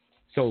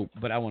 So,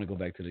 but I want to go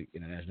back to the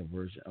international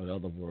version of the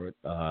other word.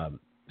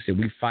 So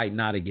we fight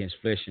not against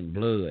flesh and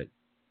blood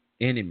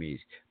enemies,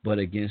 but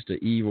against the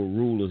evil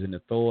rulers and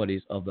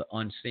authorities of the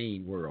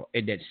unseen world.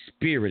 And that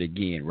spirit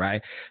again,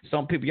 right?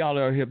 Some people, y'all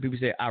are here, people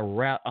say,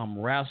 I'm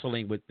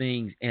wrestling with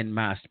things in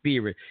my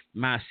spirit.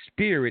 My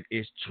spirit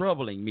is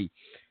troubling me.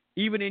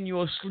 Even in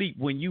your sleep,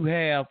 when you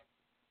have,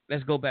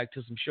 let's go back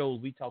to some shows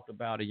we talked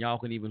about, and y'all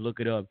can even look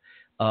it up.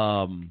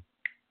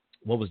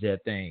 What was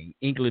that thing?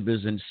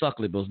 Incubus and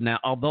succubus. Now,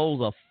 are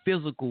those are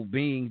physical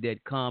beings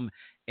that come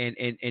and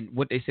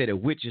what they said, a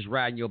witch is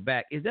riding your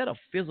back? Is that a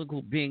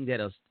physical being that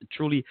is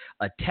truly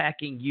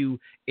attacking you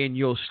in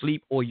your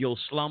sleep or your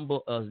slumber,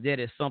 or is that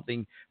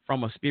something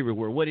from a spirit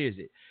world? What is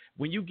it?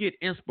 When you get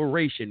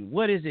inspiration,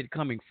 what is it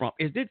coming from?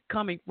 Is it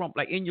coming from,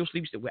 like in your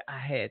sleep, where I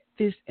had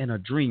this in a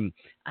dream,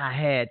 I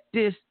had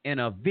this in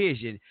a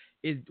vision?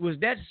 Was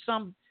that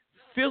some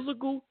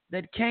physical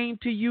that came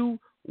to you?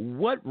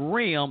 What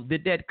realm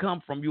did that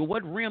come from you?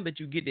 What realm did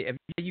you get it?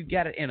 If you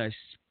got it in a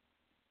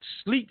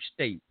sleep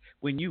state,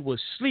 when you were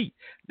asleep.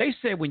 They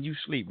said when you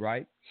sleep,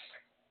 right?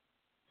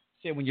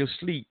 Said when you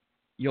sleep,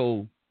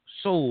 your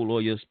soul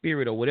or your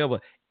spirit or whatever,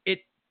 it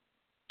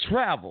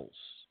travels.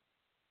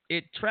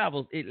 It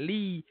travels. It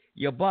leaves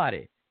your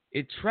body.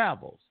 It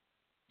travels.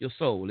 Your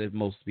soul, as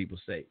most people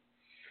say.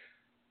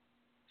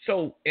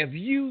 So if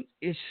you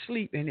is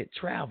sleep and it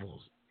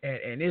travels,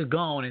 and it's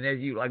gone, and as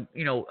you, like,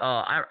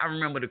 I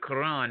remember the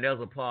Quran.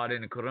 There's a part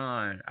in the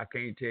Quran. I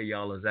can't tell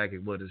y'all exactly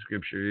what the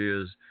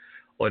scripture is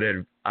or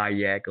that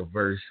ayat or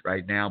verse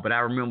right now, but I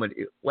remember,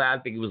 I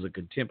think it was a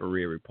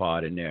contemporary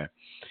part in there.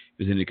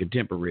 It was in the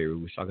contemporary.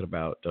 We were talking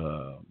about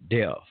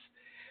death.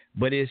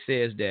 But it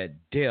says that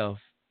death,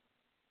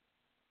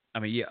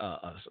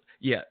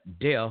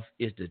 death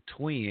is the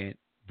twin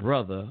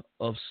brother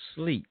of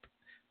sleep.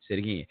 Say it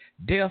again.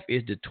 Death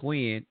is the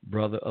twin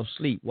brother of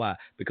sleep. Why?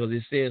 Because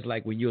it says,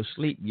 like, when you're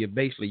asleep,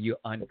 you're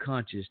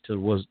unconscious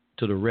to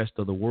the rest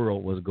of the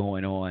world, what's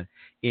going on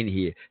in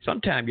here.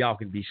 Sometimes y'all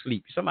can be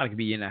asleep. Somebody can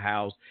be in the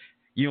house.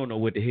 You don't know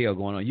what the hell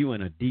going on. You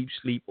in a deep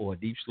sleep or a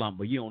deep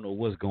slumber. You don't know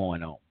what's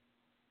going on.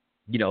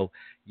 You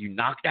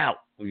knocked out.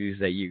 When you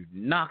say you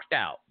knocked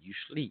out, you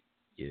sleep.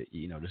 They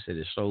say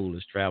the soul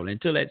is traveling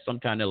until that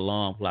sometime the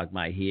alarm clock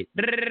might hit.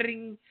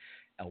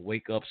 I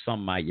wake up,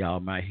 y'all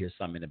might hear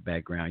something in the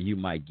background. You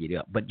might get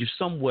up, but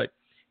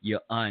you're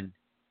unconscious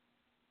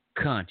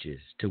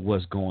to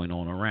what's going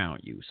on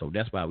around you. So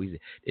that's why we,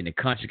 in the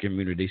conscious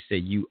community, they say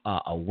you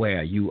are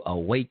aware, you are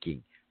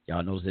waking.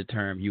 Y'all knows the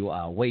term, you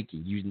are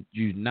waking.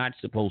 You're not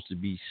supposed to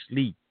be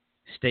asleep.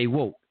 Stay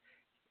woke,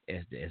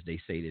 as they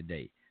say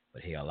today.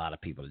 But hey, a lot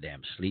of people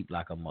damn sleep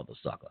like a mother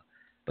sucker.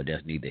 But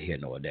that's neither here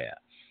nor there.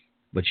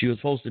 But you're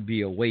supposed to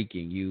be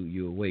awaking.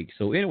 You're awake.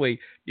 So anyway,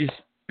 this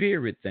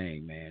spirit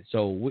thing, man.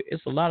 So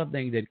it's a lot of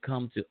things that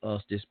come to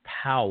us, this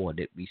power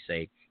that we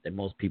say that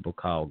most people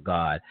call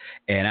God.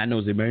 And I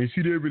know that, man,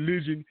 see that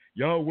religion,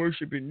 y'all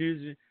worshiping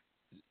this.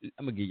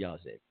 I'm going to give y'all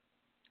that.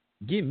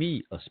 Give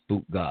me a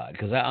spook God,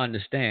 because I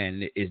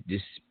understand it's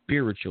this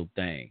spiritual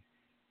thing.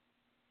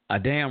 A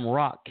damn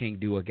rock can't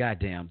do a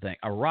goddamn thing.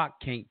 A rock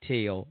can't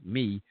tell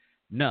me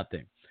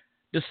nothing.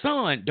 The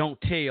sun don't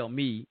tell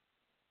me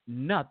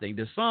nothing.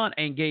 The sun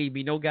ain't gave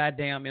me no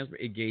goddamn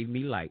inspiration. It gave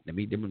me light. Let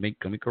me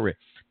correct.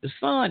 The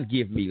sun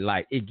give me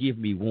light. It give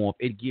me warmth.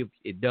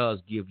 It does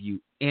give you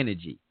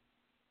energy.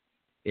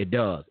 It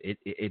does.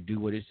 It do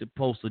what it's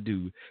supposed to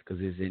do because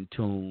it's in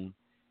tune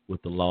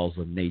with the laws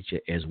of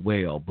nature as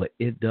well. But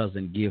it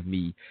doesn't give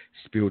me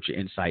spiritual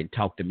insight.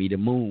 Talk to me. The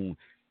moon.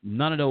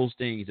 None of those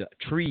things.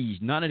 Trees.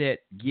 None of that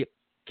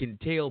can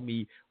tell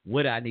me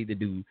what I need to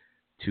do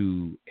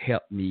to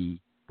help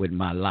me with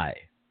my life.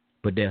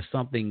 But there's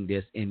something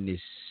that's in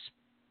this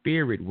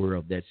spirit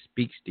world that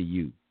speaks to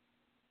you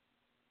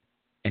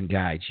and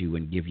guides you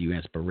and give you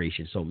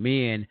inspiration. So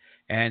men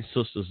and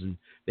sisters, and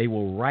they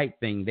will write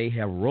things. They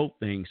have wrote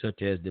things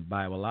such as the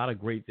Bible. A lot of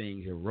great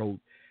things are wrote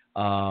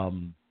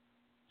from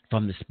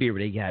the spirit.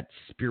 They got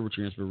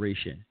spiritual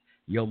inspiration.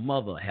 Your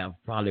mother have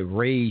probably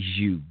raised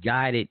you,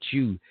 guided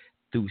you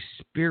through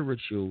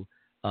spiritual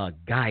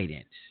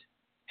guidance.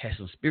 Has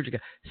some spiritual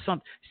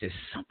there's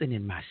something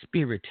in my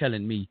spirit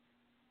telling me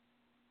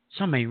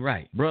something ain't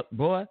right.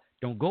 Boy,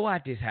 don't go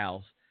out this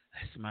house.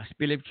 My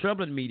spirit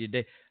troubling me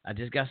today. I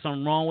just got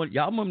something wrong with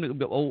y'all. I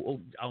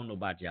don't know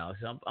about y'all.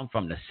 I'm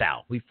from the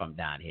South. We from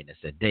down here.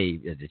 That's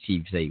Dave, as the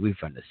chief say, we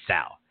from the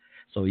South.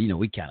 So we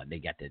got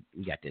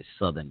this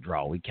Southern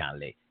draw. We kind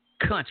of like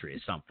country,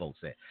 as some folks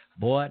say.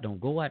 Boy,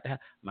 don't go out the house.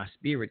 My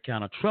spirit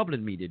kind of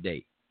troubling me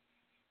today.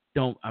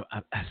 Some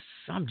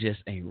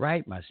just ain't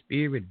right. My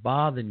spirit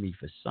bothering me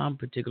for some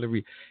particular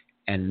reason.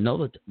 And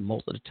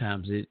most of the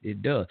times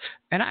it does.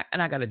 And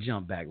I got to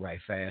jump back right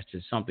fast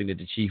to something that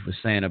the chief was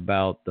saying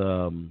about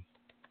so-called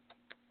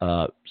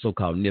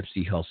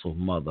Nipsey Hussle's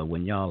mother.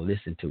 When y'all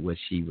listen to what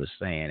she was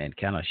saying, and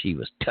kind of she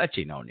was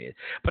touching on it.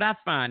 But I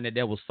find that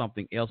there was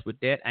something else with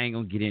that. I ain't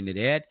going to get into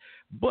that.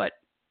 But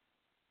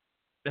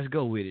let's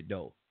go with it,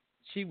 though.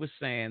 She was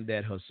saying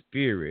that her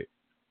spirit,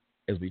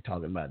 as we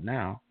talking about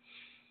now,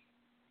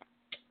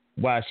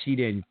 why she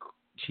didn't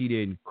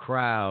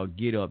cry or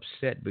get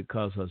upset,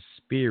 because her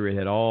spirit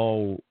had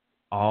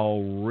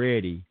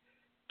already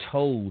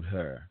told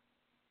her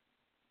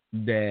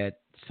that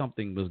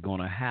something was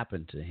going to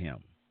happen to him.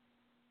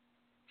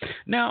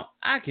 Now,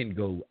 I can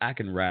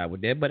ride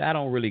with that, but I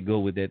don't really go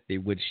with that.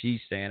 What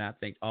she's saying, I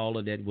think all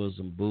of that was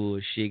some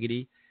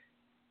bullshiggity,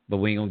 but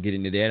we ain't going to get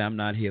into that. I'm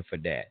not here for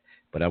that.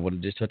 But I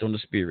want to just touch on the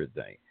spirit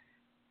thing.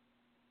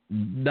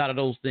 A lot of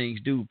those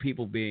things do.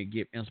 People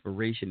get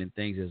inspiration and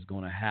things that's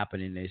going to happen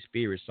in their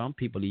spirit. Some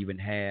people even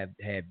have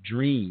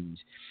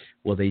dreams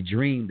where they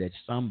dream that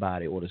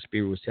somebody or the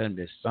spirit was telling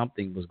them that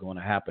something was going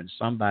to happen.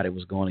 Somebody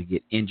was going to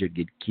get injured,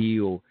 get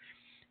killed.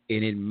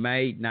 And it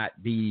may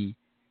not be,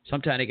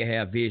 sometimes they can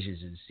have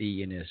visions and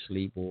see in their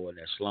sleep or in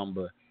their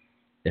slumber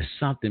that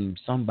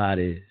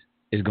somebody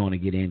is going to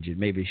get injured,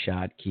 maybe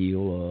shot, killed,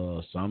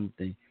 or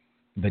something.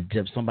 But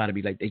somebody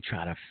be like, they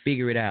try to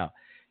figure it out.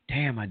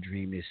 Damn, I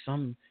dreamed this.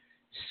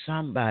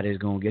 Somebody's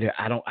gonna get it.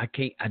 I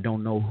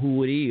don't know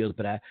who it is,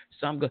 but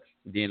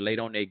then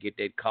later on they get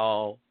that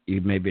call,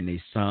 it may be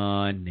their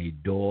son, their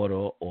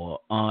daughter, or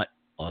aunt,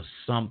 or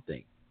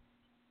something,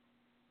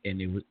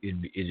 and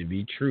it'd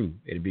be true.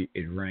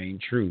 It rang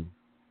true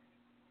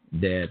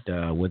that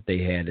what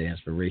they had the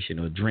inspiration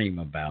or dream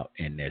about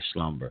in their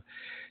slumber.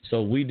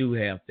 So we do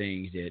have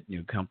things that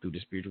come through the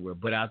spiritual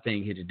world. But I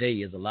think here today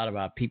is a lot of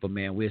our people,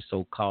 man, we're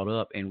so caught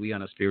up and we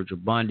on a spiritual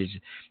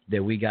bondage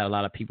that we got a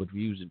lot of people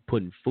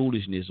putting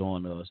foolishness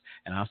on us.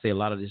 And I'll say a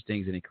lot of these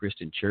things in the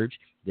Christian church,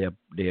 they're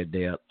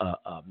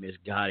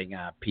misguiding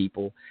our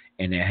people,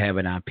 and they're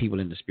having our people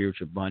in the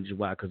spiritual bondage.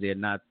 Why? Because they're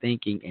not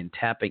thinking and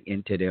tapping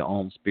into their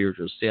own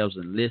spiritual selves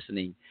and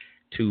listening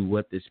to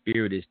what the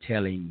Spirit is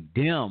telling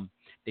them.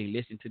 They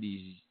listen to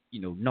these,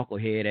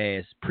 knucklehead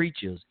ass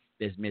preachers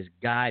that's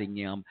misguiding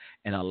them.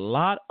 And a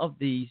lot of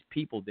these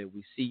people that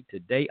we see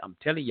today, I'm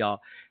telling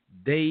y'all,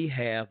 they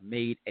have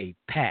made a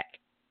pact.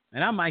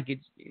 And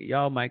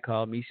y'all might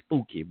call me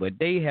spooky, but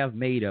they have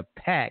made a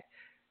pact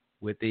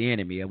with the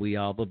enemy. And we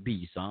all the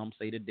beast. Some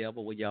say the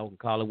devil, well, y'all can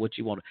call it what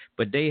you want.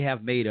 But they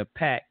have made a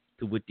pact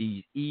with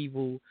these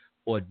evil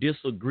or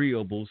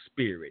disagreeable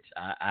spirits.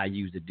 I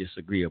use the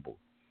disagreeable.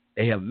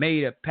 They have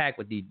made a pact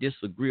with these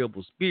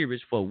disagreeable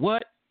spirits for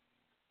what?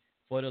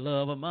 For the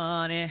love of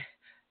money.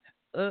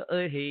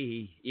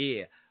 Hey,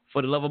 yeah.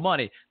 For the love of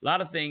money. A lot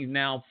of things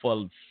now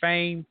for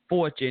fame,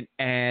 fortune,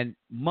 and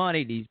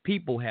money. These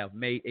people have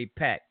made a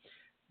pact.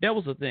 There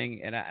was a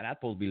thing, and I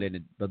supposed to be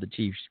letting Brother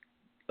Chief's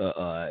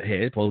head.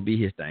 It's supposed to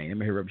be his thing. Let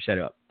me hurry up and shut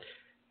up.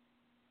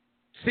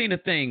 Seen a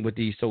thing with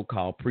these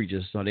so-called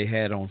preachers. So they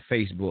had on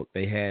Facebook,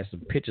 they had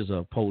some pictures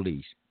of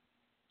police.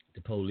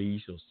 The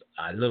police,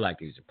 I look like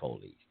these are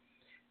police.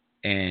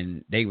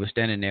 And they were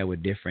standing there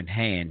with different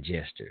hand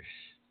gestures.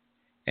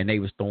 And they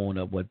was throwing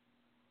up what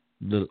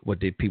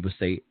did people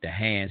say, the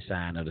hand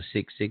sign of the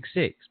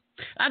 666.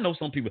 I know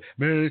some people,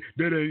 man,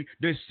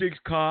 that's 6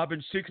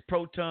 carbon, 6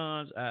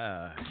 protons.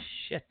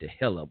 Shut the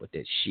hell up with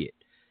that shit.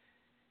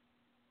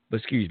 But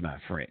excuse my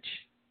French.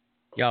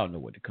 Y'all know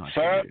what the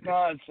concept is.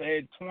 God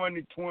said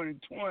 20, 20,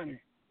 20.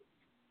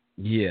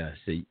 Yeah,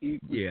 see,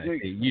 Equal yeah, see,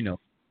 treatment. you know,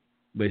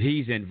 but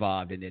he's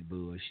involved in that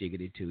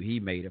bullshiggity too. He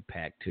made a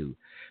pact too.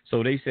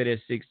 So they said at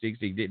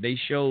 660, they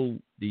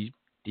showed these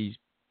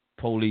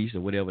police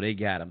or whatever, they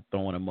got them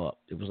throwing them up.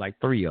 It was like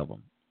 3 of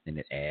them, and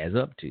it adds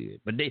up to it.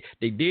 But they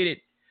did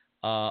it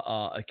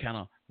kind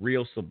of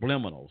real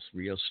subliminals,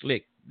 real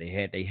slick. They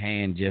had their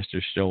hand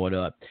gestures showing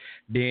up.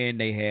 Then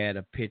they had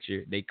a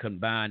picture. They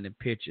combined the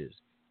pictures.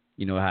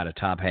 You know how the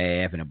top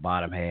half and the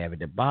bottom half. At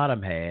the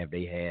bottom half,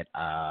 they had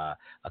a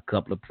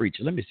couple of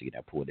preachers. Let me see if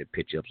I pull that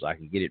picture up so I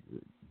can get it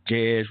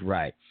just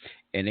right.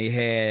 And they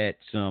had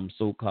some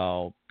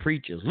so-called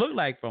preachers. Look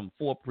like from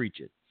 4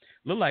 preachers.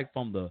 Look like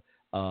from the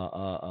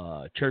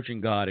Church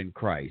of God in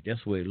Christ.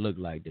 That's what it looked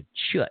like, the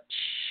Church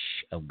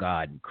of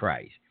God in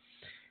Christ.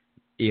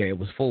 Yeah, it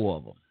was 4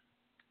 of them.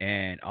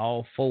 And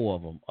all 4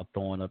 of them are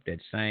throwing up that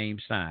same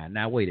sign.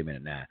 Now, wait a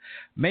minute now.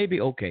 Maybe,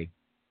 okay,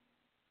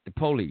 the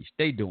police,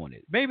 they doing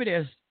it. Maybe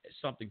there's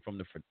something from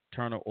the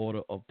Fraternal Order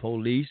of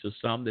Police or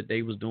something that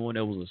they was doing.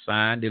 There was a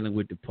sign dealing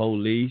with the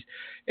police.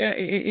 Yeah,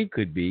 it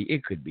could be.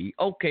 It could be.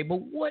 Okay, but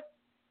what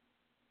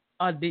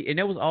are the, and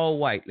that was all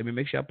white. Let me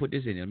make sure I put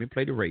this in there. Let me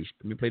play the race.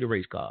 Let me play the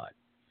race card.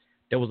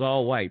 That was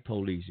all white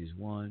police.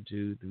 1,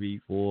 2,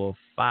 3, 4,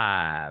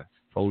 5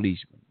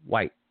 policemen,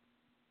 white,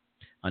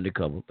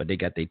 undercover, but they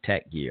got their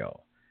tack gear on.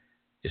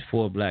 It's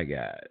 4 black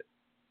guys,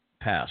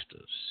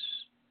 pastors.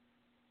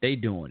 They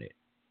doing it.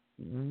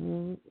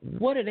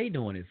 What are they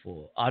doing it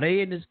for? Are they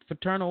in this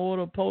Fraternal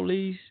Order of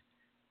Police?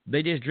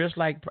 They just dress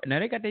like, now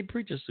they got their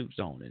preacher suits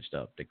on and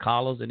stuff, the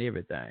collars and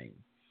everything.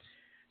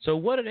 So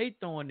what are they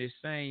throwing this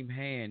same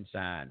hand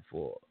sign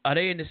for? Are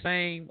they in the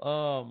same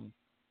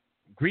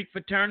Greek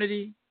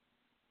fraternity?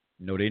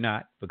 No, they're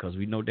not, because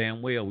we know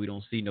damn well we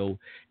don't see no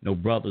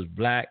brothers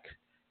black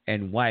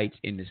and white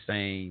in the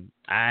same,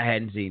 I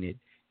hadn't seen it,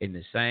 in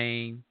the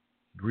same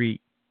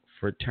Greek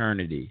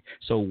fraternity.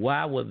 So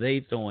why were they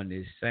throwing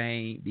these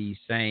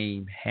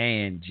same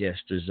hand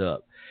gestures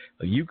up?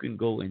 You can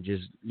go and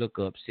just look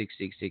up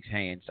 666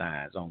 hand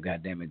signs on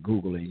goddamn it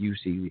Google, and you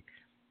see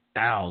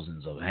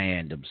thousands of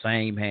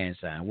same hand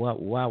sign.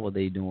 Why were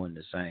they doing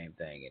the same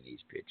thing in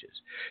these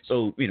pictures?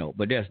 So, you know,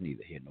 but that's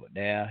neither here nor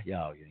there.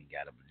 Y'all, you ain't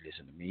got to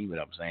listen to me, what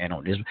I'm saying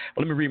on this.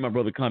 But let me read my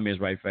brother comments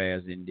right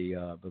fast in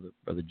the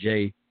brother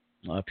Jay.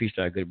 Peace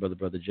to our good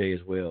brother Jay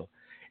as well.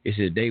 It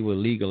says they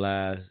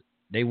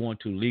want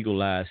to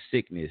legalize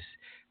sickness.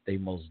 They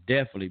most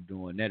definitely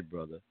doing that,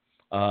 brother.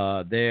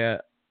 They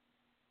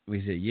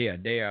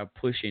are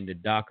pushing the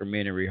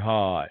documentary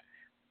hard.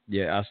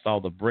 Yeah, I saw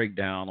the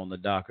breakdown on the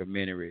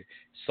documentary.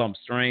 Some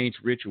strange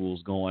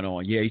rituals going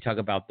on. Yeah, you talk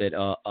about that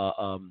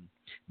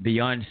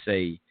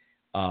Beyonce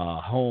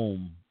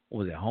homecoming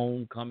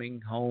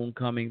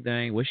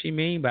thing. What she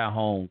mean by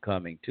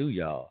homecoming too,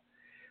 y'all?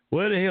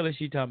 What the hell is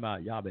she talking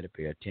about? Y'all better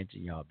pay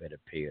attention.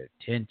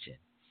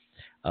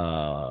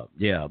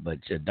 Yeah, but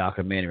it's a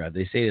documentary.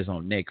 They say it's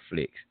on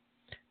Netflix.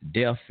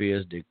 Death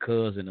is the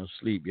cousin of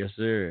sleep. Yes,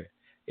 sir.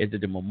 At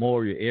the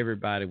memorial,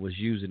 everybody was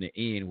using the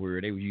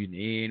N-word. They were using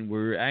the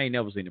N-word. I ain't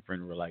never seen a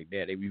funeral like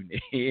that. They were using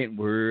the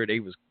N-word. They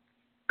was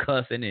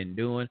cussing and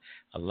doing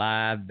a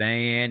live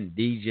band,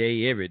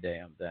 DJ, every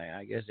damn thing.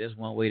 I guess that's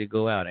one way to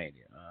go out, ain't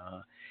it?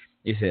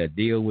 It said,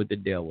 deal with the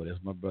devil. That's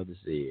what my brother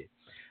said.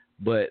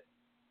 But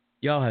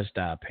y'all have to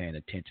start paying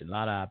attention. A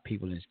lot of our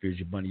people in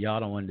spiritual bunny, y'all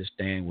don't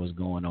understand what's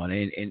going on.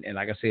 And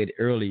like I said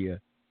earlier,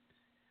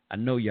 I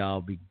know y'all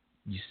be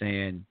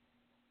saying,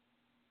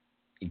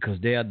 because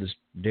they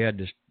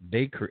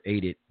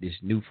created this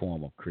new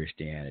form of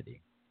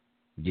Christianity.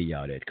 Get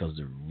y'all that, because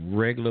the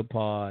regular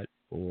part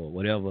or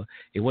whatever,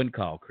 it wasn't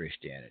called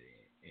Christianity,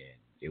 and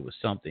it was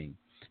something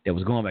that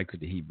was going back to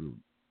the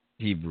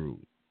Hebrew,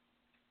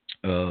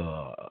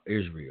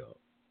 Israel,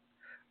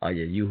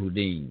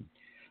 Yehudim.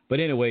 But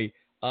anyway,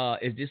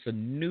 it's just a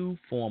new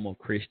form of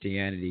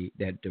Christianity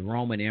that the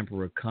Roman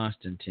Emperor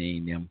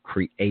Constantine them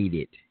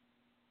created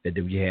that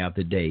we have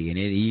today, and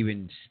it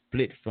even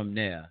split from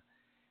there.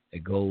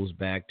 It goes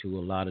back to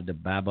a lot of the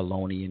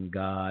Babylonian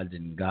gods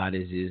and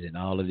goddesses and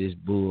all of this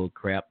bull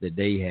crap that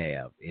they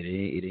have.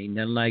 It ain't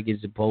nothing like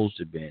it's supposed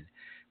to be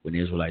when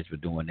the Israelites were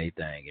doing their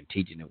thing and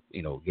teaching them,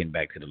 getting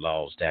back to the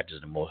laws, statutes,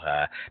 and the Most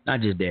High.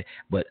 Not just that,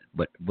 but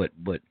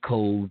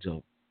codes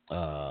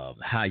of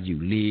how you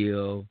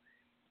live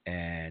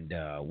and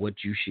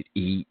what you should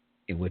eat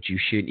and what you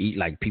shouldn't eat.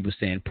 Like people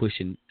saying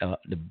pushing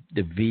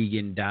the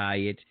vegan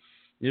diet.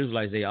 The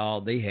Israelites, they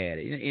had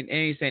it. And I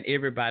ain't saying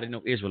everybody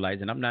know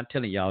Israelites, and I'm not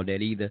telling y'all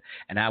that either.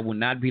 And I will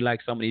not be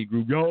like some of these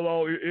groups, y'all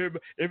all,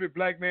 every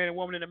black man and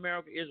woman in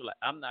America is Israelite.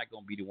 I'm not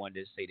going to be the one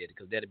that say that,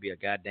 because that'd be a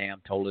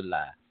goddamn total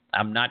lie.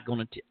 I'm not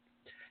going to.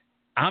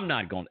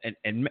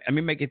 And let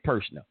me make it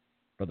personal.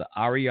 Brother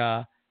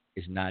Arya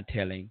is not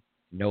telling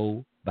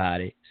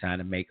nobody trying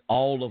to make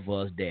all of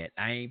us that.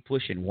 I ain't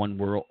pushing one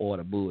world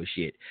order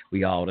bullshit.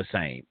 We all the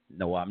same.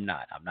 No, I'm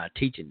not. I'm not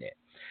teaching that.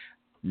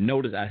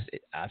 Notice I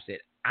said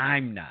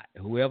I'm not.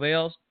 Whoever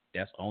else,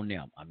 that's on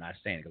them. I'm not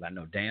saying it, because I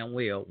know damn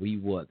well we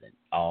wasn't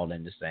all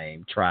in the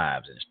same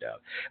tribes and stuff.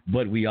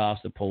 But we are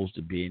supposed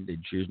to be in the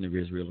children of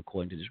Israel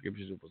according to the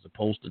scriptures. We're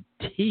supposed to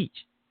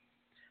teach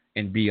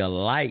and be a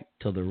light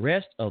to the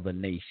rest of the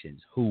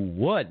nations who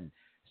wasn't.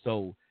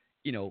 So,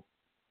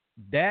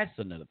 that's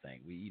another thing.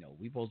 We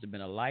supposed to have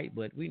been a light,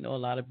 but we know a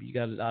lot of, you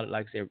got a lot of,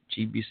 like I said,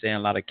 Chief be saying, a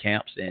lot of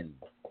camps and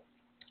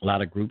a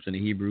lot of groups in the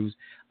Hebrews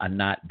are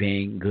not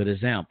being good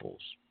examples.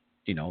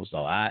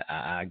 So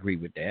I agree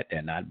with that.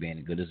 They're not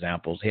being good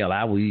examples. Hell,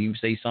 I will even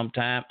say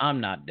sometime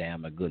I'm not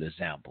damn a good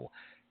example.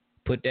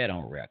 Put that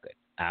on record.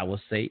 I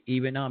will say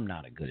even I'm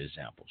not a good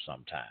example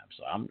sometimes.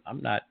 So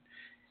I'm not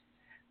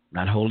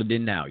holding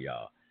it now,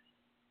 y'all.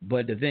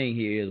 But the thing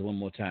here is, one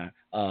more time,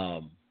 I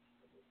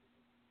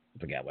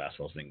forgot where I was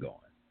supposed to be going.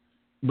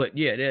 But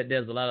yeah,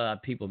 there's a lot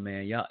of people,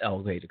 man.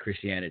 Y'all, the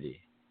Christianity,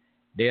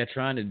 they're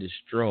trying to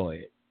destroy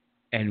it,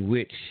 and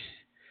which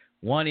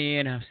one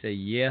end I say,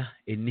 yeah,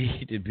 it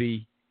needs to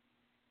be,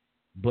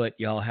 but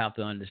y'all have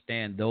to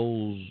understand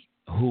those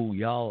who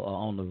y'all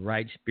are on the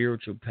right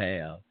spiritual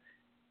path,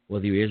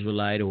 whether you're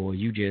Israelite or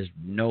you just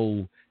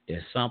know that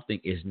something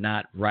is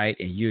not right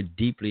and you're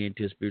deeply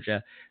into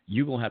spirituality,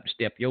 you're going to have to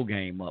step your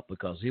game up,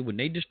 because when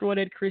they destroy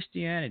that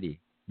Christianity,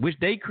 which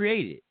they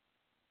created,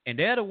 and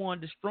they're the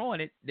one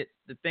destroying it,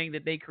 the thing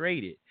that they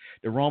created,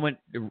 the Roman,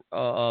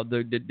 what's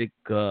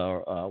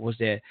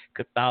that,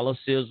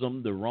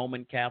 Catholicism, the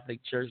Roman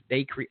Catholic Church,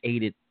 they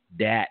created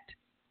that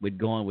with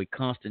going with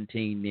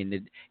Constantine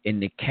in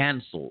the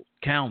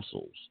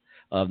councils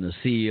of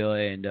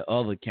Nicaea and the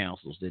other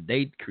councils, that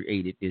they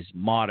created this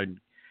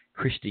modern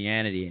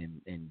Christianity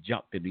and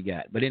junk that we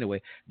got. But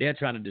anyway, they're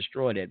trying to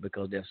destroy that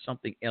because there's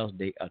something else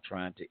they are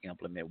trying to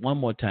implement. One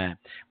more time,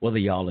 whether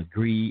y'all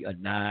agree or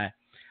not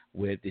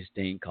with this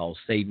thing called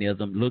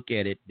Satanism, look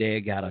at it. They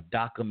got a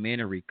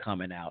documentary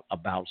coming out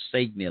about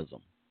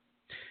Satanism.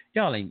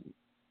 Y'all ain't,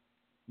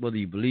 whether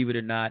you believe it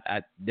or not,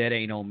 that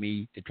ain't on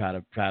me to try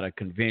to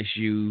convince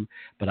you.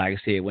 But like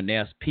I said, when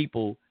there's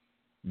people,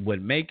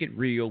 would make it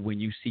real when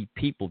you see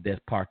people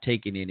that's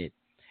partaking in it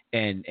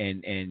and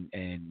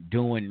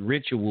doing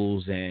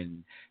rituals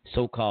and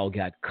so-called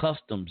got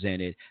customs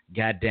in it.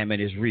 God damn it,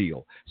 is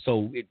real.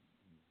 So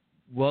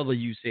whether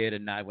you say it or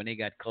not, when they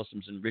got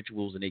customs and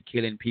rituals and they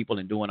killing people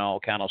and doing all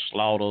kind of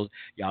slaughters,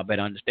 y'all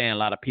better understand a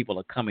lot of people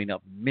are coming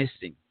up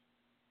missing.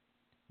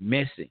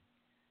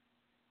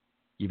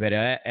 You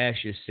better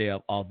ask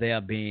yourself, are they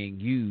being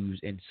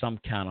used in some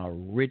kind of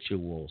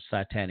ritual,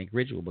 satanic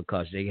ritual?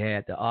 Because they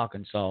had the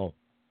Arkansas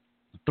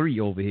 3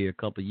 over here a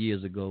couple of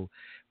years ago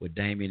with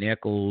Damien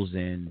Echols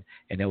and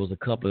there was a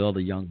couple of other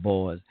young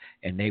boys,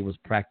 and they was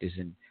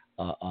practicing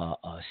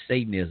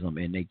Satanism,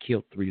 and they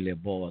killed 3 little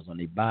boys on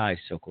their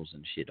bicycles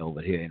and shit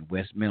over here in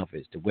West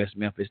Memphis, the West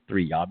Memphis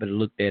 3. Y'all better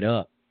look that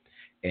up.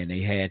 And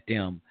they had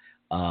them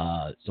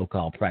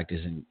so-called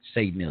practicing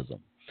Satanism.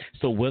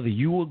 So whether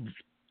you were,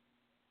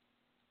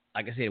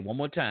 like I said one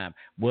more time,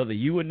 whether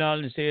you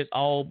acknowledge and say it's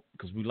all,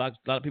 because a lot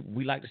of people,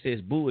 we like to say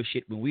it's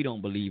bullshit when we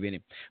don't believe in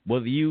it.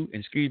 Whether you,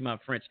 and excuse my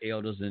French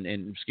elders and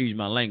excuse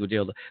my language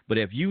elder, but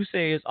if you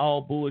say it's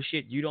all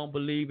bullshit, you don't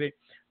believe it,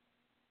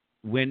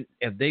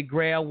 if they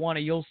grab one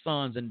of your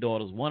sons and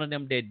daughters, one of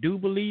them that do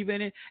believe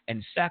in it,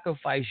 and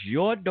sacrifice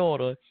your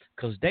daughter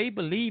because they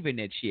believe in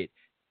that shit,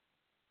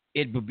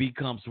 it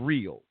becomes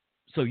real.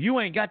 So you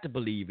ain't got to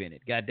believe in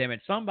it. God damn it,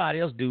 somebody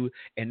else do,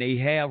 and they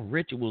have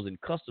rituals and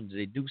customs.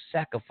 They do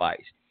sacrifice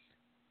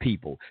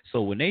people.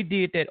 So when they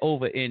did that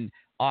over in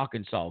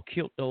Arkansas,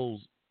 killed those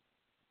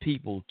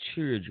people,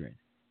 children,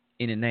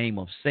 in the name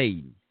of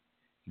Satan,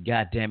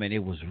 God damn it, it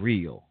was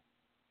real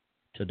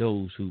to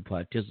those who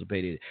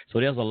participated. So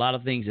there's a lot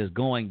of things that's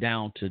going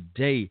down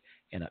today,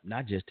 and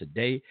not just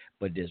today,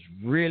 but that's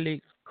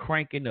really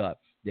cranking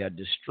up. They're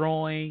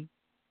destroying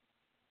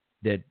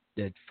that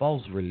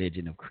false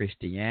religion of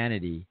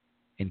Christianity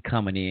and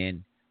coming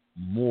in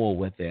more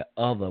with their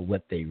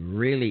what they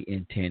really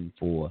intend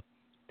for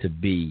to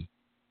be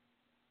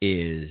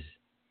is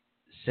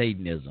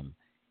Satanism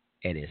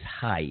at its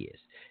highest.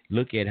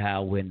 Look at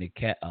how when they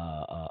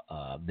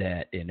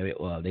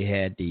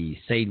had the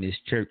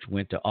Satanist church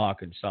went to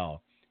Arkansas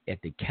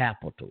at the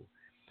Capitol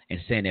and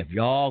saying, if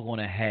y'all going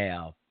to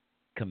have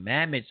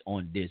commandments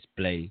on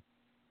display,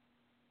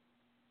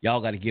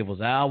 y'all got to give us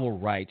our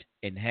rights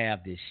and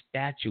have this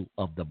statue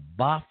of the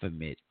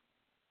Baphomet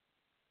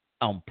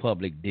on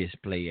public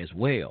display as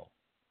well.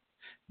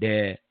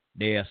 They're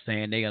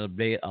saying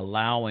they're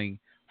allowing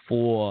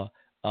for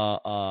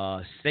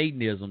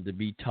Satanism to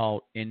be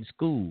taught in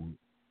school.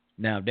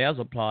 Now, there's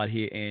a part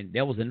here, and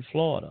that was in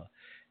Florida.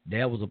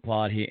 There was a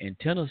part here in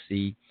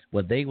Tennessee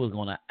where they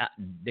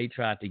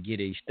tried to get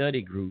a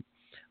study group,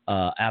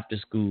 after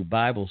school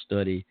Bible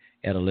study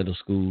at a little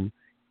school.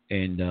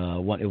 And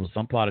it was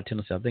some part of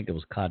Tennessee. I think it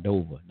was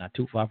Cordova, not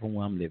too far from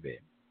where I'm living.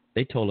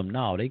 They told them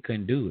no, they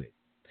couldn't do it,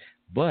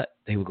 but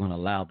they were going to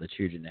allow the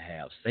children to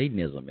have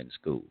Satanism in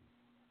school.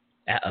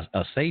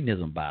 A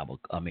Satanism Bible.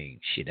 I mean,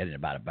 shit, that ain't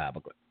about a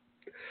Bible.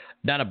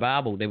 Not a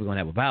Bible. They were going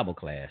to have a Bible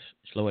class.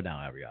 Slow it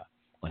down, y'all.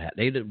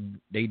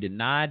 They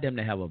denied them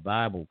to have a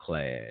Bible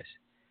class,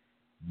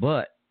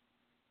 but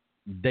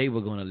they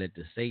were going to let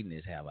the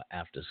Satanists have an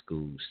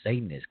after-school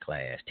Satanist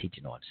class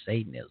teaching on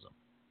Satanism.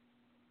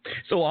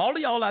 So all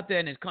of y'all out there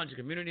in this country,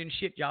 community and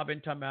shit, y'all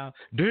been talking about,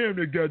 damn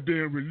that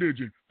goddamn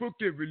religion. Fuck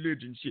that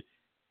religion shit.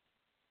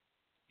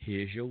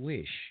 Here's your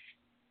wish.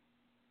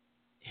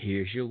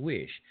 Here's your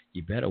wish.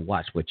 You better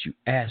watch what you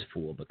ask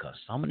for, because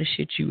some of the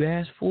shit you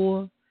ask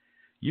for,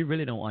 you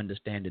really don't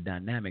understand the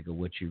dynamic of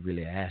what you're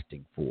really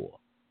asking for.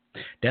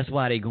 That's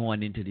why they're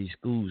going into these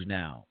schools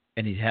now,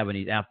 and he's having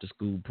these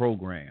after-school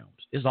programs.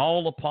 It's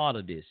all a part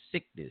of this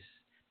sickness,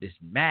 this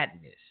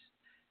madness,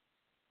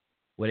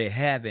 where they're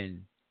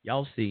having,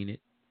 y'all seen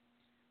it,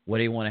 where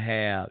they want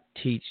to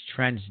teach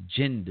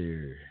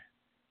transgender,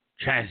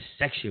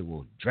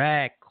 transsexual,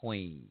 drag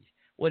queens.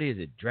 What is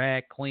it,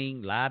 drag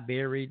queen,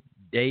 library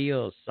day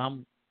or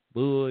some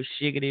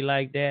bullshiggity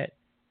like that?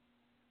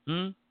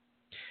 And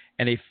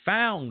they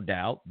found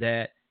out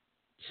that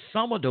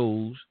some of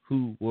those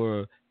who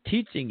were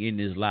teaching in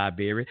this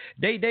library,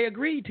 they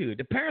agreed to it.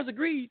 The parents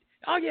agreed.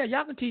 Oh, yeah,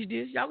 y'all can teach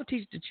this. Y'all can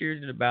teach the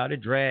children about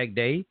it, drag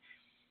day.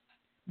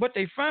 But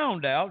they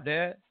found out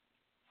that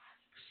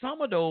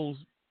some of those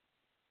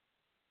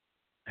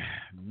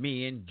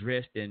men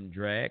dressed in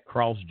drag,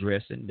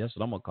 cross-dressing, that's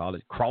what I'm going to call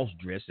it,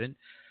 cross-dressing,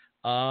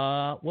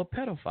 were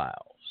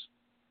pedophiles.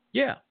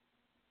 Yeah,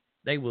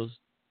 they was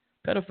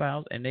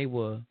pedophiles, and they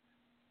were,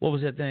 what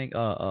was that thing?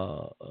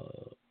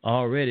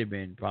 Already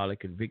been probably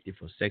convicted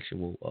for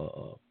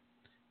sexual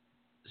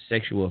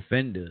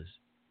offenders.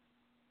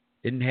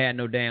 Didn't have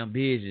no damn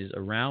business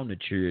around the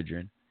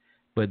children,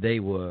 but they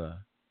were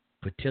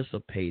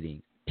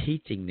participating,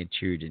 teaching the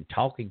children,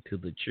 talking to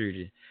the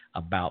children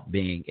about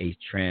being a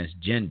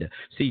transgender.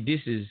 See,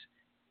 this is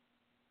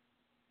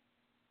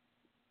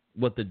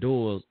what the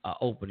doors are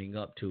opening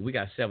up to. We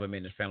got 7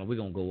 minutes, family. We're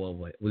gonna go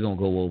over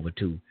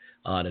to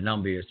the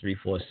number is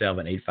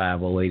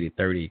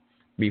 347-850-8030.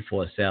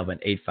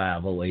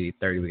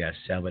 347-850-8030. We got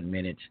 7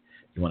 minutes.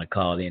 You want to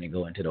call in and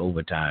go into the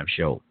overtime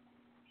show.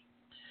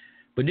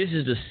 But this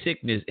is the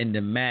sickness and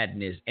the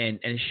madness, and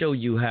show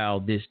you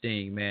how this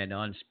thing, man, the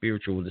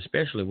unspiritual,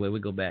 especially where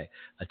we go back,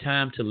 a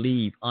time to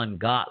leave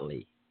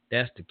ungodly.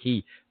 That's the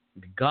key.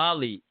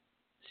 Godly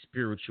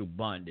spiritual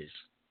bondage.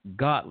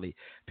 Godly.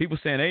 People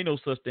saying ain't no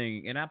such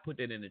thing, and I put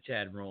that in the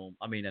chat room,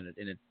 in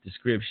the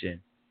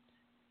description.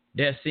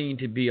 There seem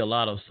to be a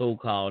lot of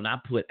so-called, and I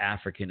put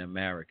African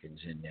Americans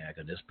in there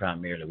because that's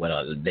primarily what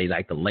they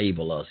like to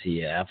label us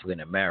here,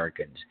 African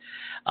Americans,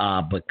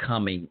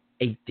 becoming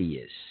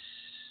atheists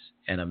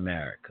in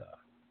America,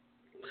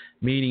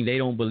 meaning they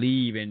don't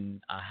believe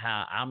in a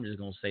higher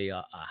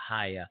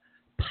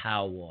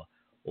power,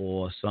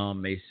 or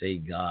some may say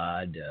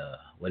God,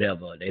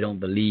 whatever. They don't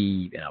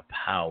believe in a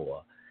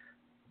power.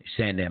 They're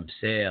saying to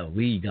themselves,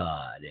 we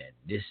God, and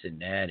this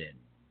and that, and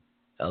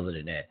other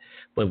than that.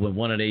 But when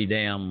one of their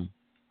damn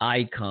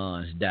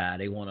icons die,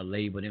 they want to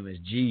label them as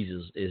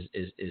Jesus, is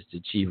the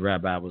chief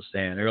rabbi was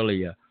saying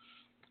earlier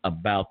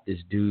about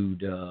this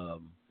dude,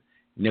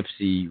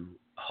 Nipsey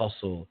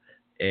Hussle,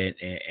 and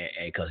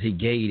because he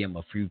gave him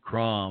a few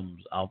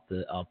crumbs off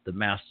the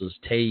master's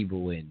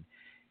table, and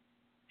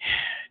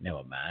never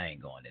mind, I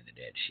ain't going into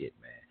that shit,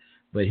 man.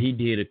 But he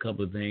did a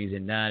couple of things,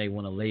 and now they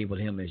want to label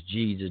him as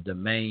Jesus.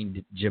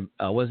 Jermaine Dupri,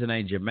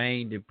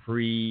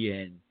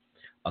 and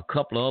a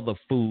couple of other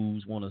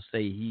fools want to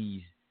say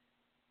he's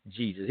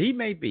Jesus. He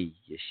may be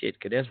your shit,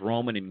 because that's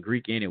Roman and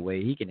Greek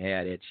anyway. He can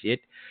have that shit.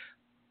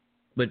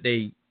 But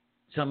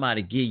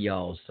somebody give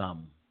y'all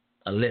something,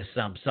 a little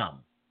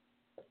something.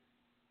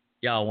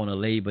 Y'all want to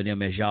label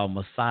them as y'all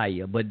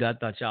Messiah, but I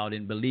thought y'all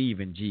didn't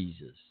believe in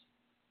Jesus,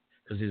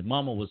 because his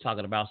mama was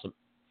talking about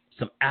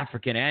some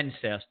African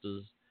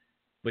ancestors,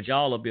 but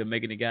y'all up here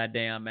making the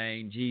goddamn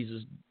name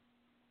Jesus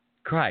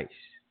Christ.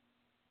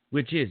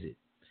 Which is it?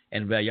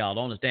 And y'all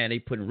don't understand, they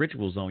putting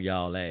rituals on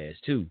y'all ass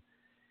too.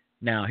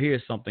 Now,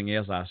 here's something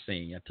else I've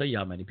seen. I tell you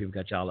how many people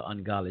got y'all an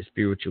ungodly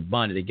spiritual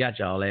bondage. They got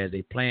y'all as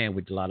they playing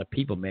with a lot of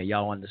people, man.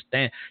 Y'all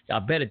understand.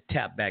 Y'all better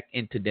tap back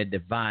into the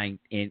divine,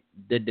 and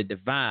the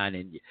divine.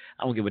 And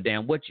I don't give a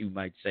damn what you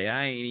might say.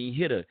 I ain't even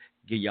here to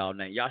give y'all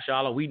name.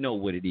 Y'all, we know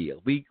what it is.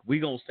 We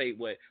gonna say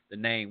what the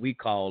name we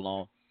call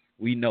on.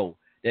 We know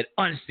that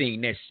unseen,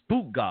 that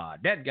spook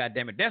God. That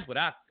goddamn it. That's what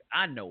I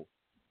know.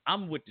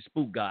 I'm with the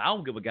spook God. I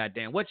don't give a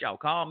goddamn what y'all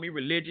call me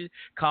religious.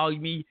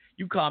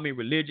 You call me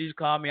religious.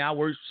 Call me, I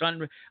worship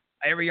Sunday.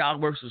 Every y'all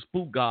worship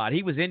spook God.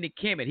 He was in the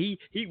Kemet.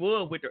 He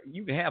was with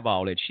you can have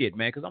all that shit,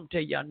 man, because I'm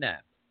telling y'all now.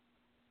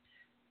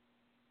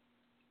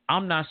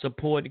 I'm not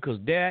supporting, because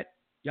that,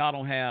 y'all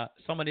don't have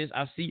some of this.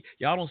 I see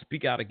y'all don't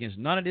speak out against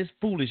none of this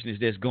foolishness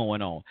that's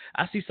going on.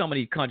 I see some of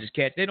these conscious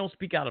cats, they don't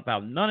speak out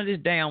about none of this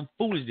damn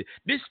foolishness.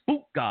 This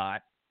spook God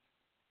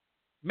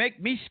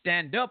make me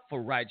stand up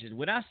for righteousness.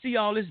 When I see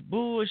all this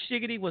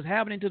bullshiggity what's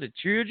happening to the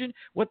children,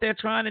 what they're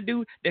trying to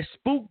do, that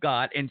spook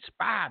God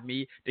inspired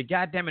me to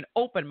goddamn it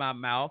open my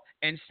mouth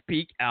and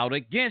speak out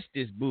against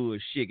this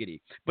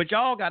bullshiggity. But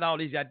y'all got all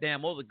these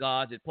goddamn other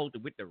gods that's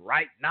posted with the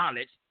right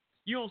knowledge.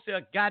 You don't say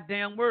a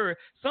goddamn word.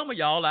 Some of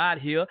y'all out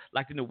here,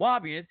 like the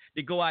Nawabians,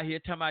 they go out here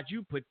talking about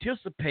you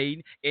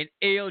participating in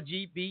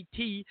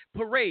LGBT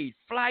parades.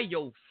 Fly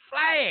your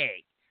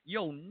flag,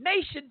 your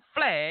nation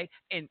flag,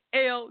 in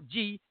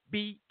LGBT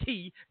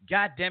LGBT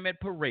goddamn it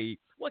parade.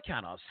 What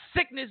kind of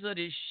sickness of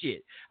this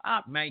shit?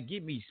 Man,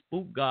 give me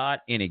spook God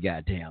any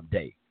goddamn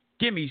day.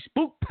 Give me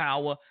spook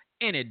power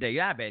any day.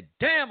 I bet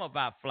damn if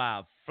I fly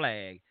a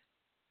flag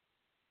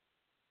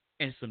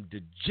and some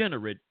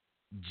degenerate,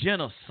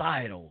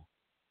 genocidal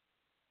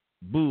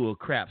bull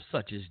crap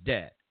such as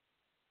that.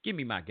 Give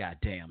me my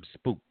goddamn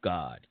spook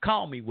God.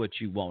 Call me what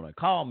you want to.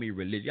 Call me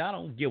religious. I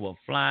don't give a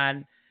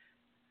flying,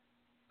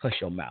 hush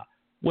your mouth,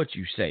 what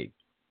you say.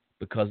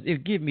 Because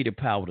it give me the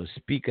power to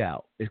speak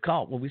out. It's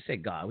called, when we say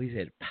God, we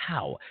said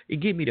power. It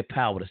give me the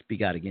power to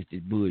speak out against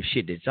this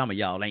bullshit that some of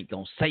y'all ain't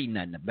going to say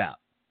nothing about.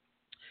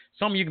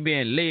 Some of you can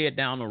be led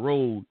down the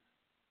road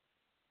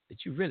that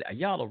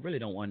y'all really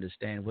don't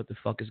understand what the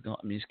fuck is going,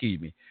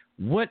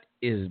 what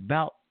is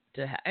about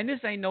to happen. And this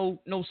ain't no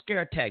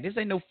scare tag. This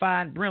ain't no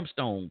fire and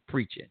brimstone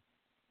preaching.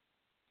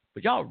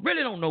 But y'all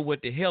really don't know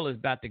what the hell is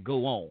about to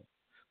go on.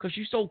 Because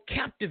you're so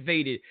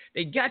captivated.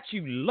 They got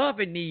you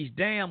loving these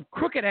damn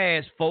crooked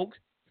ass folks.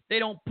 They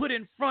don't put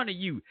in front of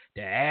you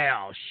the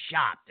Al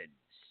Sharpton,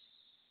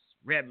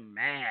 Reverend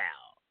Al.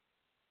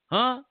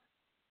 Huh?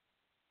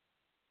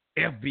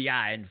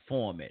 FBI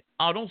informant.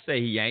 Oh, don't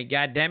say he ain't,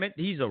 goddammit.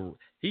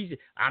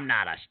 I'm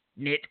not a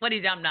snitch. What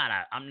is I'm not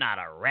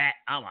a rat.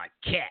 I'm a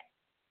cat.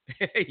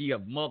 You a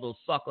mother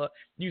sucker.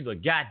 You's a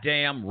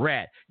goddamn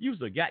rat. You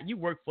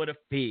work for the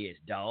feds,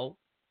 dog.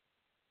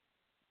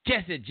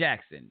 Jesse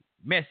Jackson,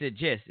 Message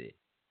Jesse,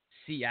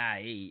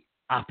 CIA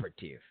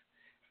operative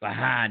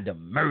behind the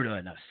murder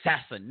and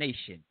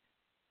assassination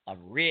of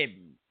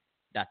Reverend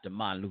Dr.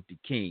 Martin Luther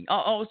King.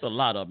 Oh, it's a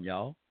lot of them,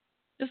 y'all.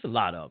 It's a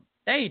lot of them.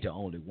 They ain't the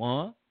only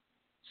one.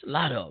 It's a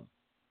lot of them.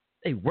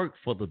 They work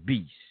for the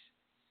beast.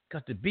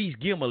 Because the beast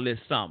give them a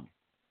little something.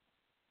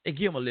 They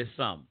give them a little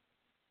something.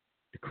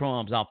 The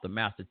crumbs off the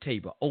master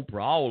table,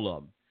 Oprah, all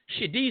of them.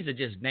 Shit, these are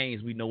just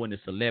names we know in the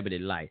celebrity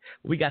life.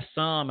 We got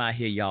some out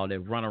here, y'all, that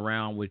run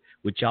around with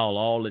y'all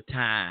all the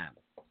time.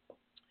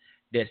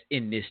 That's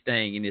in this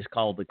thing, and it's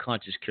called the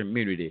conscious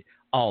community.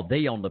 Oh,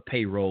 they on the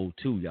payroll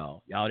too,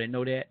 y'all. Y'all didn't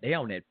know that? They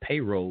on that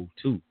payroll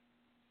too.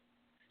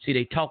 See,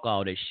 they talk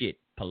all that shit.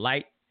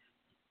 Polite.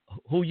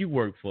 Who you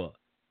work for?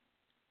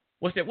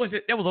 What's that?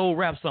 That was an old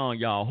rap song,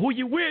 y'all. Who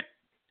you with?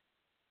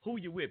 Who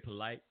you with,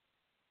 Polite?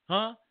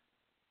 Huh?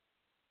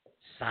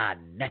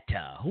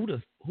 Sonetta.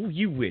 Who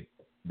you with,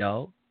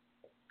 dog?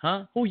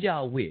 Huh? Who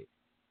y'all with?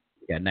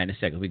 We got 90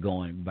 seconds. We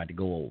about to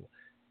go over.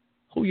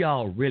 Who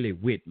y'all really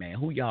with, man?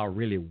 Who y'all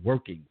really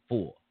working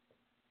for?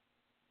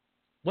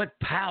 What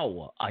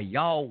power are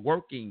y'all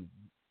working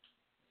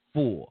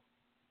for?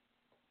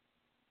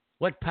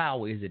 What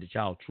power is it that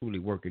y'all truly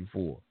working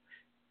for?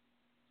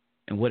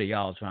 And what are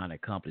y'all trying to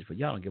accomplish? But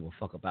y'all don't give a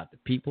fuck about the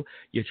people.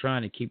 You're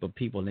trying to keep a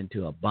people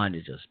into a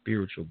bondage, a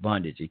spiritual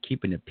bondage. You're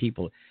keeping the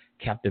people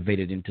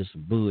captivated into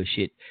some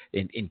bullshit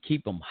and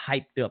keep them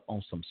hyped up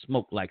on some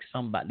smoke like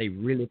somebody they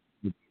really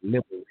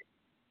liberate.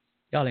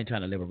 Y'all ain't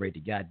trying to liberate the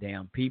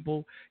goddamn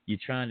people. You're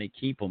trying to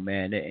keep them,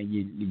 man, and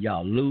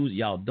y'all lose.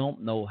 Y'all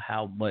don't know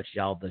how much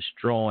y'all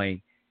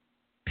destroying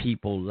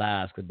people's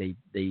lives because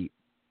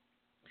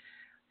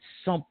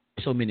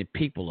so many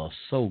people are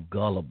so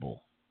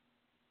gullible.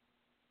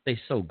 They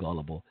so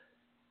gullible,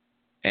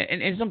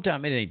 and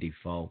sometimes it ain't their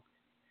fault,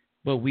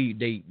 but you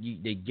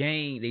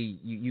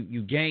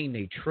gain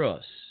their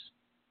trust.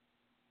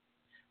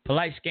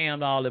 Polite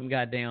scammed all them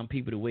goddamn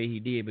people the way he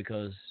did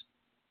because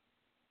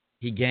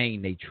he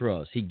gained their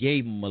trust. He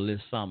gave them a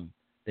little something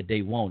that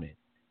they wanted.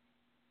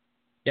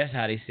 That's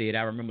how they said.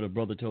 I remember the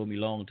brother told me a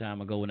long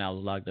time ago when I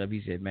was locked up.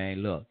 He said,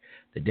 "Man, look,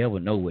 the devil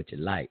know what you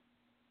like.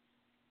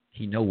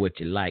 He know what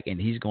you like,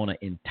 and he's going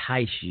to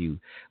entice you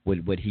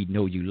with what he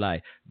know you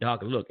like.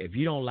 Doc, look, if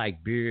you don't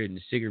like beer and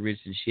cigarettes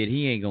and shit,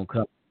 he ain't going to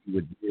come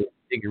with beer and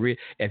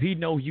cigarettes. If he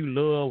know you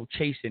love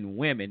chasing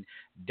women,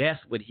 that's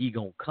what he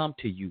going to come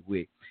to you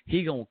with.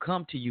 He going to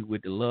come to you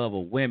with the love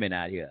of women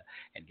out here.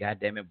 And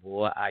goddamn it,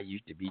 boy, I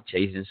used to be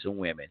chasing some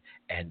women.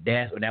 And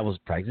that was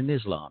practicing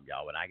Islam,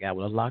 y'all, when I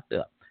was locked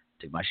up.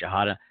 Took my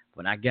shahada.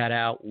 When I got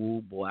out,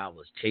 oh boy, I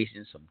was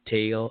chasing some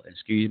tail.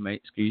 Excuse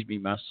me,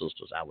 my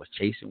sisters. I was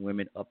chasing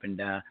women up and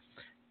down,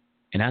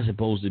 and I'm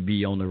supposed to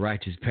be on the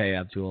righteous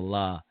path to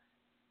Allah.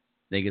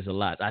 Think it's a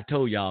lot. I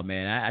told y'all,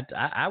 man,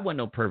 I wasn't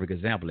no perfect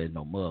example as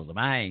no Muslim.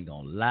 I ain't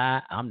gonna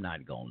lie. I'm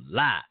not gonna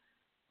lie.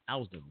 I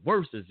was the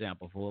worst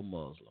example for a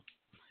Muslim.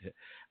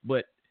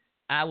 But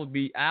when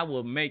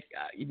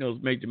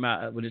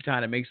it's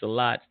time to make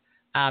salats,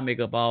 I make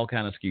up all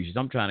kind of excuses.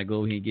 I'm trying to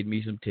go here and get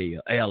me some tail.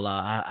 Hey,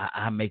 Allah,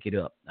 I make it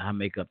up. I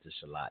make up the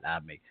salat.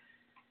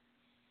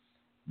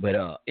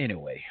 But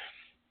anyway,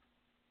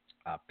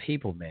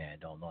 people, man,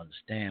 don't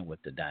understand what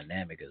the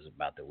dynamic is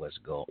about.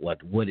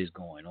 What is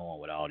going on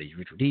with all these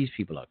rituals. These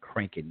people are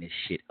cranking this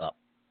shit up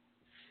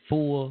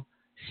full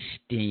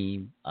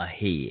steam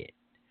ahead.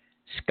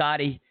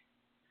 Scotty,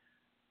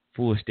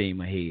 full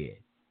steam ahead.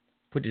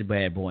 Put this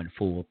bad boy in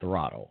full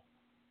throttle.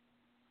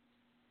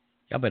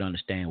 Y'all better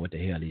understand what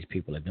the hell these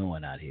people are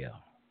doing out here.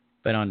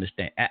 Better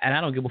understand. And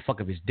I don't give a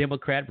fuck if it's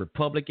Democrat,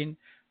 Republican,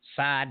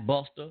 side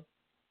buster,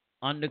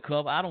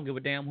 undercover. I don't give a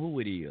damn who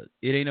it is.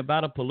 It ain't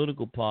about a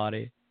political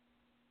party.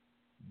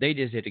 They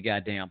just at the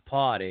goddamn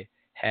party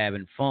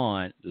having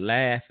fun,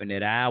 laughing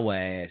at our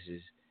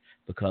asses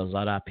because a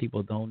lot of our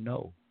people don't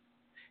know.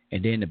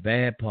 And then the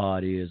bad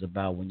part is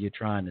about when you're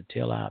trying to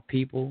tell our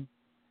people,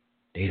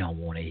 they don't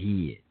want to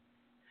hear it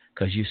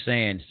because you're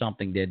saying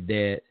something that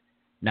they're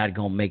not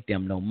going to make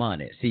them no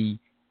money. See,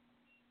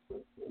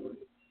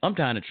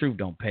 sometimes the truth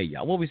don't pay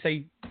y'all. What we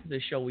say the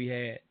show we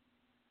had,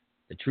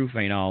 the truth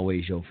ain't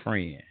always your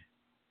friend.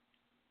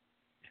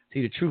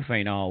 See, the truth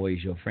ain't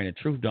always your friend. The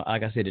truth don't,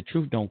 like I said, the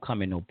truth don't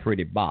come in no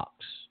pretty box.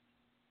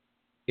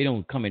 It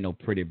don't come in no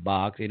pretty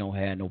box. It don't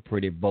have no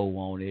pretty bow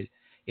on it.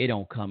 It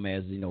don't come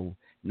as, no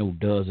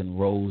dozen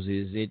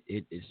roses.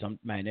 It some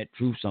man. That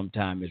truth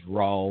sometimes is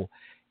raw.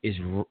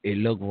 It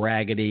look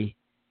raggedy.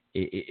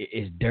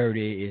 It's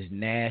dirty. It's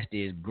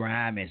nasty. It's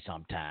grimy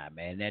sometimes,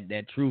 man.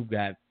 That truth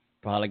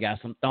probably got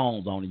some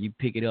thorns on it. You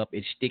pick it up,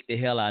 it stick the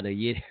hell out of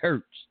you. It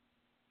hurts.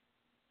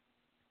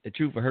 The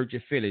truth will hurt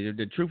your feelings.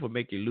 The truth will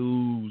make you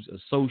lose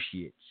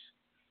associates,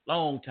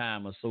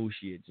 long-time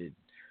associates.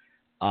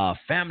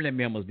 Family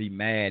members be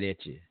mad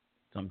at you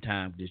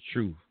sometimes, the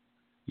truth.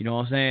 You know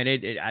what I'm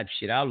saying?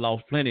 I've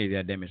lost plenty of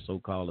that damn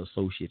so-called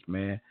associates,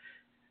 man.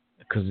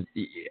 Because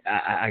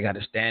I got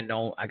to stand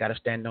on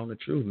the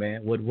truth,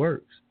 man. What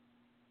works.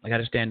 I got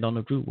to stand on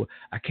the truth.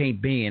 I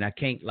can't bend. I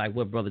can't, like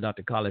what Brother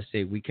Dr. Collins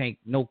said, we can't,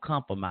 no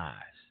compromise.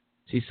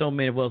 See, so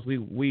many of us,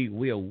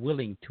 we are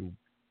willing to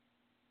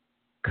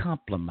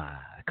compromise.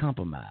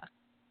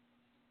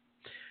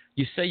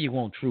 You say you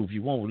want truth,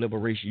 you want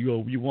liberation,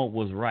 you want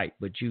what's right,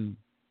 but you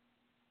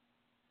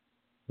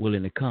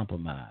willing to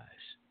compromise.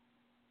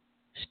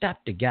 Stop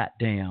the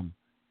goddamn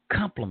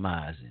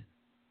compromising.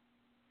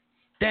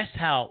 That's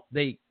how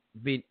they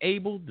been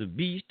able, the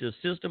beast, the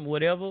system,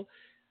 whatever,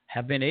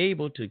 have been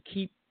able to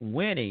keep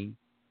winning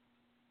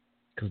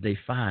because they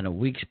find a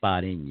weak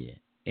spot in you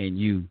and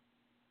you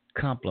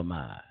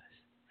compromise.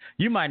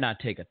 You might not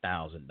take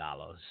 $1,000.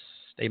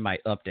 They might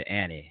up the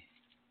ante,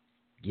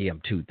 give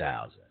them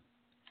 $2,000.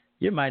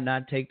 You might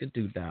not take the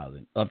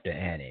 $2,000, up the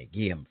ante,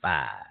 give them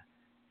 $5,000.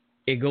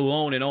 It go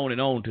on and on and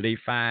on till they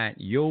find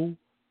your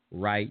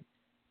right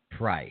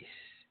price.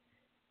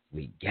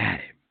 We got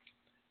him.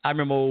 I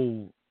remember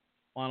old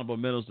Honorable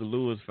Minister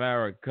Louis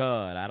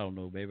Farrakhan. I don't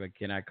know, baby.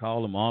 Can I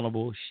call him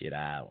honorable? Shit,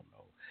 I don't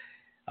know.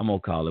 I'm going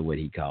to call it what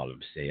he called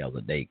himself,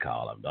 or they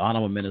call him. The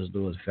Honorable Minister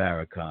Louis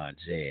Farrakhan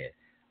said,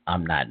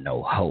 I'm not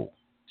no hoe.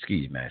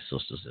 Excuse me,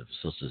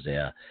 sisters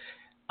there.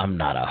 I'm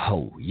not a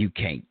hoe. You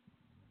can't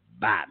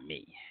buy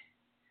me.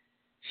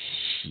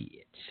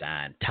 Shit,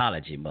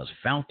 Scientology must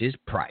fount its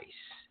price.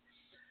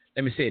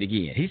 Let me say it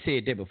again. He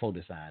said that before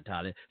the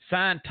Scientology.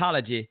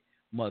 Scientology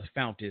must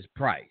fount its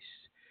price.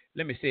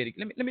 Let me say it.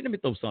 Let me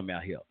throw something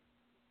out here.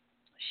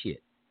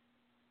 Shit.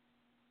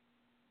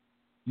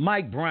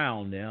 Mike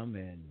Brown, them,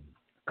 and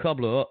a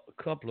couple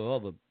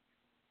of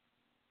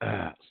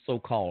other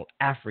so-called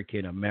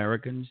African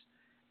Americans.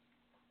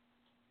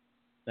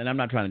 And I'm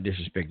not trying to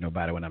disrespect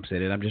nobody when I'm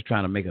saying it. I'm just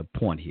trying to make a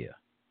point here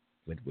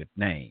with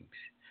names.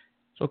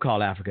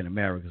 So-called African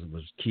Americans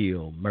was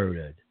killed,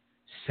 murdered.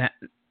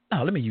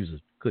 Let me use a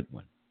good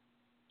one.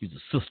 Use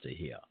a sister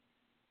here.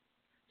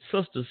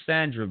 Sister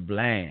Sandra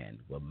Bland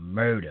was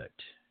murdered.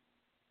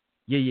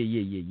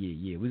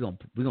 Yeah. We're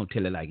gonna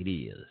tell it like it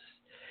is.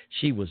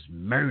 She was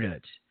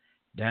murdered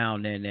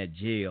down in that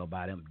jail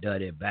by them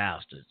dirty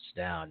bastards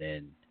down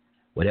in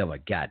whatever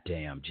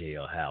goddamn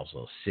jailhouse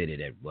or city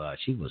that was.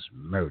 She was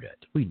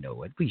murdered. We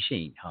know it. She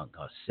ain't hung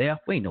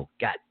herself. We not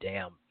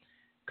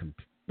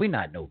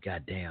no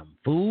goddamn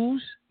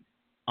fools.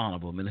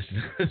 Honorable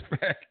Minister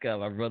Farrakhan,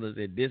 my brother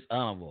said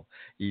dishonorable.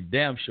 You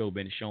damn sure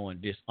been showing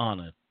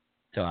dishonor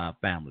to our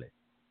family,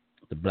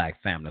 the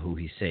black family who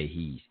he say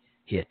he's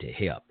here to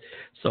help.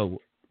 So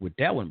with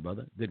that one,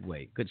 brother, good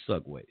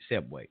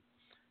segue.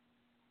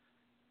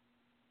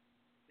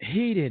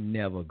 He didn't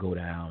never go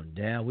down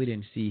there. We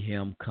didn't see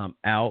him come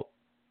out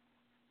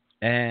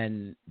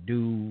and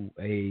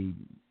we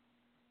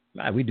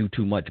do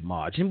too much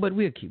marching, but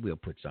we'll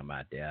put some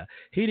out there.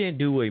 He didn't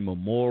do a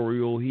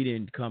memorial. He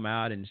didn't come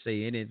out and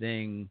say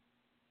anything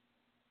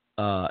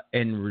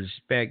in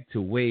respect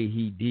to way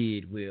he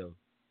did with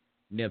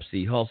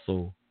Nipsey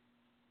Hussle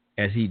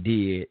as he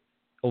did,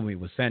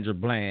 with Sandra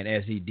Bland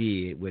as he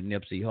did with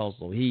Nipsey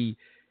Hussle. He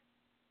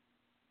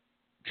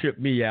tripped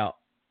me out.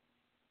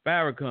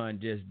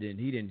 Farrakhan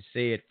didn't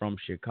say it from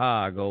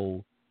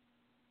Chicago,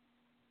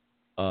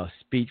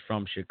 speech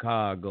from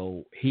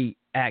Chicago. He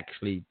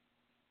actually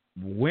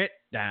went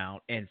down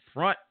in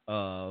front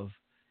of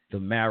the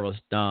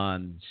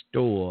Marathon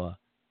store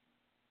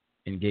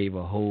and gave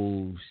a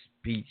whole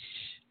speech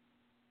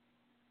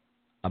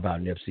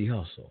about Nipsey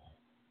Hussle.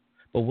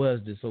 But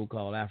where's the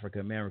so-called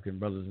African-American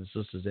brothers and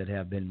sisters that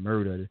have been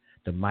murdered,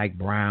 the Mike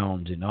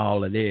Browns and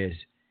all of this?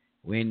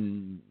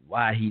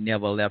 Why he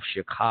never left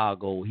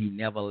Chicago, he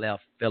never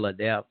left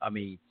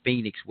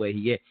Phoenix where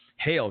he at.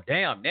 Hell,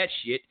 damn that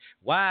shit.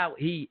 Why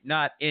he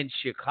not in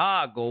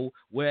Chicago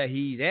where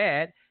he's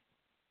at,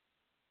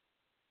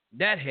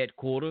 that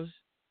headquarters,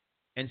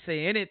 and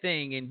say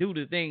anything and do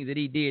the things that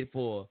he did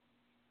for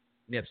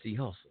Nipsey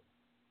Hussle?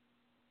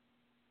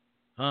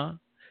 Huh?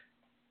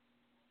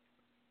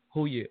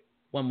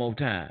 One more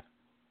time.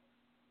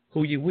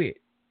 Who you with?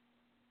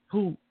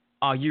 Who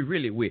are you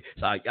really with?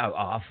 So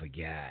I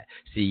forgot.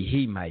 See,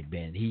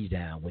 he's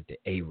down with the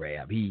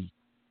Arab. He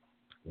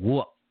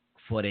worked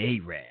for the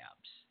Arabs.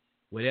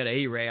 Whatever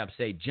the Arabs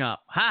say, jump.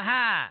 Ha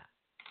ha!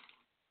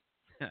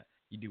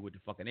 You do what the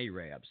fucking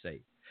Arabs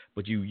say.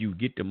 But you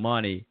get the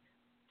money.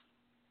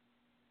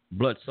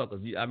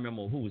 Bloodsuckers. I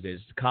remember who was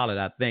this? Khalid,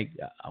 I think.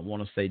 I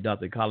want to say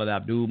Dr. Khalid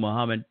Abdul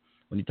Muhammad.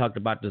 When he talked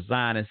about the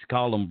Zionists,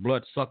 call them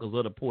bloodsuckers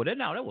of the poor. That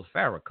was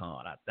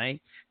Farrakhan, I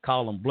think.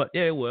 Call them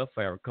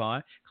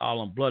Farrakhan. Call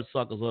them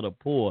bloodsuckers of the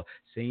poor.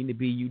 Seem to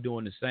be you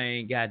doing the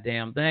same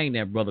goddamn thing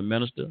there, brother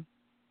minister.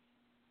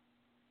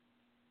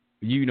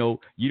 You know,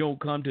 you don't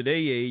come to their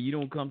aid. You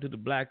don't come to the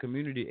black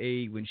community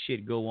aid when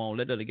shit go on.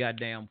 Let the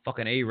goddamn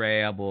fucking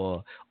Arab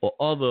or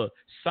other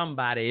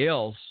somebody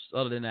else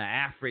other than an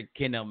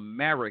African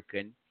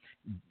American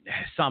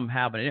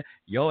somehow.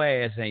 Your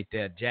ass ain't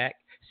there, Jack.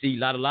 See,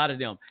 a lot of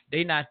them,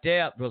 they not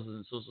there, brothers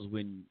and sisters,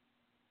 when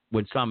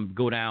something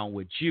go down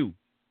with you.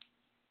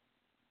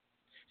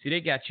 See,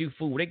 they got you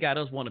fooled. They got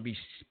us want to be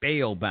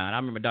spellbound. I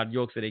remember Dr.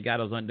 York said they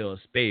got us under a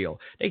spell.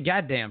 They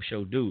goddamn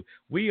sure do.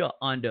 We are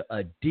under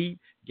a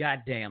deep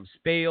goddamn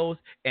spells,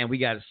 and we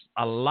got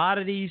a lot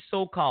of these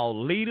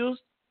so-called leaders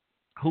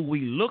who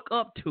we look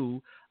up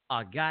to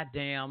are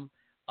goddamn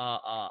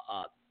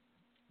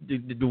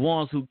the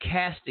ones who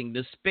casting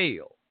the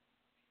spell.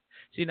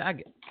 See,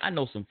 I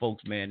know some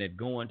folks, man, that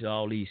go into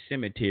all these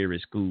cemetery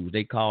schools.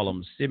 They call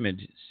them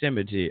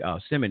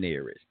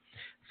seminaries,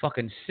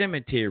 fucking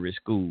cemetery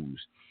schools,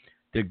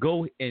 to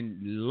go and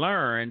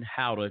learn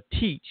how to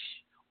teach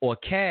or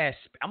cast.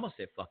 I'm gonna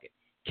say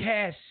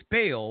cast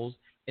spells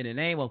in the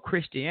name of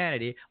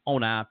Christianity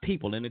on our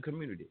people in the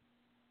community.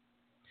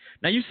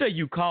 Now you say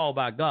you called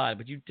by God,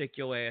 but you take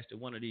your ass to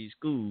one of these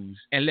schools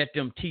and let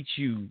them teach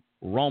you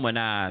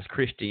Romanized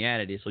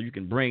Christianity so you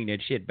can bring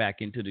that shit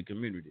back into the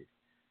community,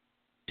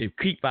 to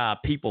keep our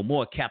people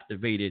more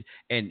captivated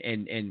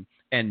and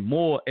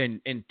more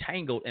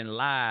entangled in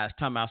lies,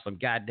 talking about some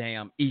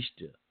goddamn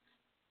Easter.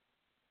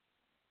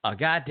 A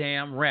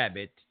goddamn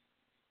rabbit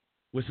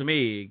with some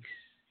eggs.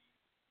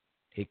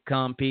 Here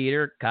come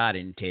Peter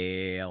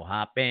Cottontail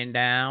hopping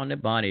down the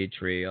bunny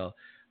trail.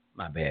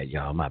 My bad,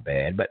 y'all, my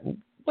bad. But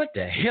what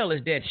the hell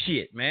is that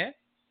shit, man?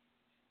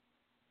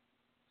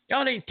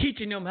 Y'all ain't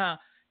teaching them how.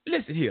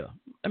 Listen here.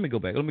 Let me go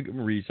back. Let me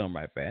read something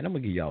right fast. I'm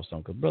going to give y'all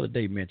something, because Brother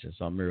Dave mentioned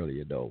something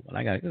earlier, though. And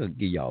I got to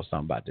give y'all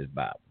something about this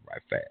Bible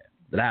right fast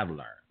that I've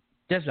learned.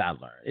 That's what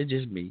I've learned. It's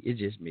just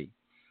me.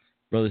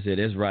 Brother said,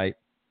 that's right.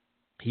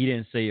 He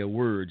didn't say a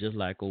word, just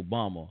like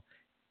Obama,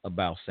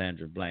 about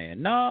Sandra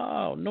Bland.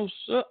 No,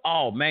 sir.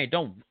 Oh, man,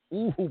 don't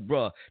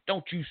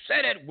you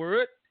say that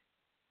word.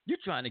 You're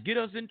trying to get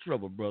us in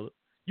trouble, brother.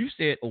 You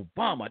said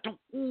Obama.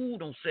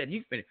 Don't say it.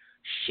 You finished.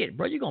 Shit,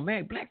 bro, you going to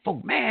make black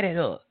folk mad at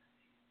us.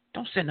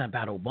 Don't say nothing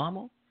about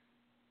Obama.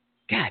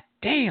 God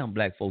damn,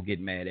 black folk get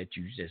mad at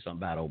you said something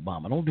about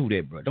Obama. Don't do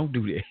that, bro. Don't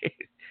do that.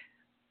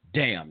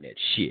 Damn that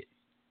shit.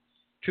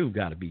 Truth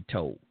got to be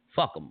told.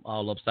 Fuck them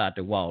all upside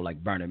the wall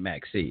like Bernie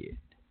Mac said.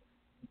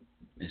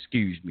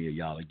 Excuse me,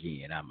 y'all,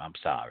 again. I'm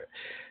sorry.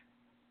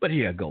 But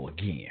here I go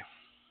again.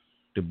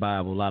 The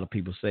Bible, a lot of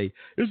people say,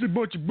 it's a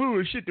bunch of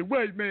bullshit. The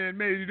white man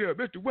made it up.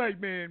 That's the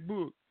white man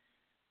book.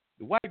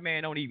 The white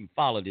man don't even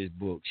follow this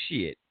book.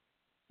 Shit.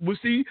 Well,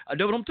 see, I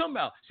know what I'm talking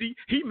about. See,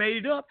 he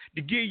made it up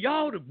to give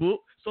y'all the book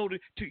so to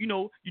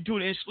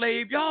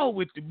enslave y'all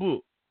with the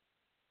book.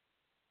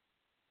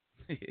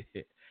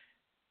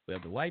 Well,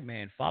 if the white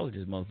man followed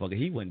this motherfucker,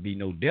 he wouldn't be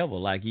no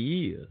devil like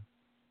he is.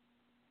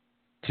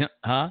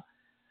 Huh?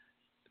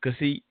 Because,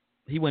 see,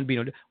 he wouldn't be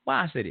no devil.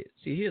 Why I said it?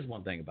 See, here's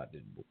one thing about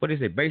this book. What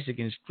is it? Basic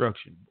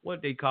instruction.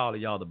 What they call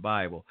it, y'all, the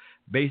Bible.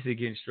 Basic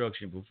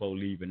instruction before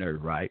leaving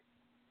earth, right?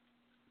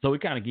 So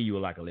it kind of give you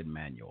like a little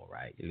manual,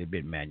 right? A little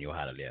bit manual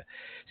how to live.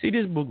 See,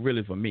 this book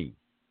really for me,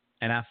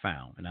 and I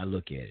found, and I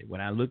look at it.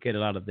 When I look at a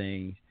lot of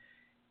things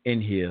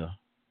in here,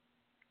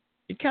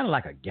 it's kind of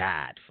like a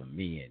guide for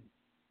me. And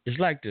it's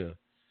like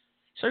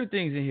certain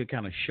things in here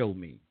kind of show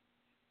me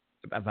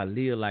if I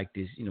live like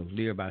this,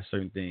 live by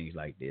certain things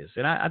like this.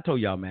 And I told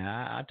y'all, man,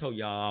 I told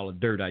y'all all the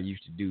dirt I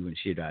used to do and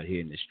shit out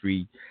here in the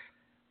street.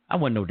 I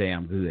wasn't no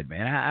damn good,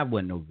 man. I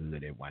wasn't no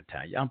good at one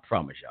time. I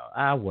promise y'all,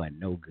 I wasn't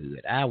no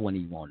good. I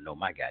wouldn't even want to know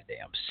my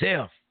goddamn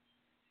self.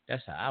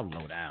 That's how I was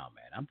low down,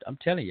 man. I'm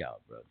telling y'all,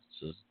 brothers.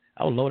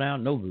 I was low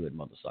down, no good,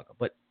 mother sucker.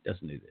 But that's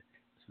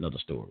another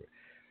story.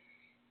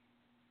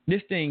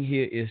 This thing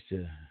here is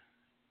to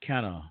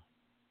kind of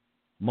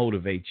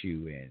motivate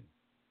you and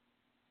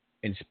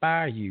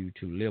inspire you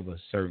to live a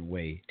certain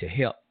way, to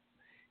help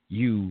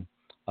you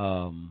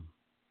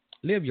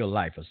live your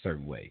life a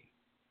certain way.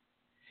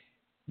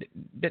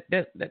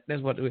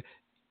 That's what it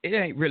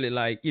ain't really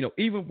like,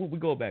 even when we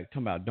go back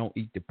talking about don't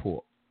eat the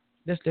pork.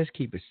 Let's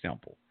keep it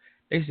simple.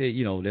 They said,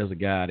 there's a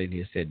guy in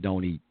here said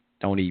don't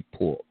eat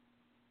pork.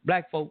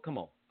 Black folk, come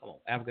on. Come on,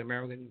 African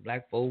American,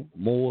 black folk,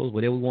 Moors,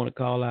 whatever we want to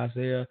call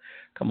ourselves.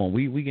 Come on,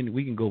 we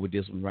can go with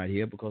this one right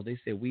here because they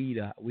said we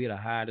the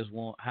highest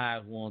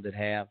ones that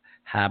have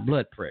high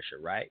blood pressure,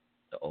 right?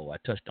 Oh, I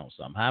touched on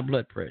something. High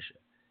blood pressure.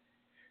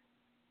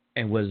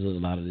 And where does a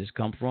lot of this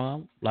come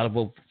from? A lot of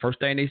folks, first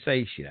thing they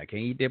say, shit, I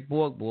can't eat that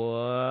pork,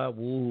 boy.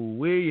 Woo,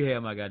 where you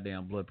have my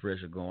goddamn blood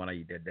pressure going? I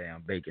eat that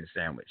damn bacon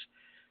sandwich.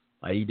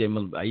 I eat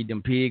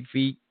them pig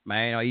feet,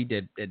 man. I eat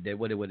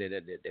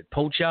that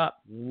pork chop.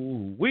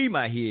 Ooh,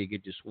 my head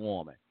get to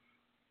swarming.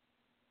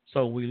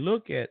 So we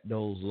look at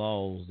those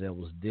laws that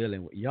was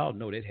dealing with. Y'all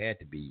know that had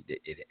to be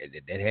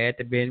that had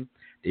to be.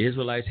 The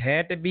Israelites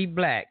had to be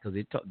black because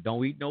they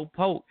don't eat no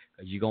pork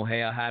because you're gonna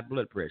have high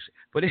blood pressure.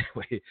 But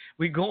anyway,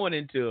 we going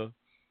into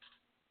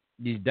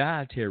these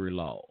dietary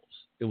laws.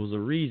 It was a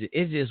reason.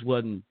 It just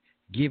wasn't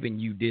giving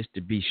you this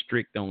to be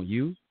strict on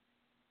you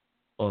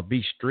or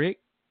be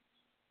strict.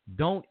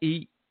 Don't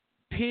eat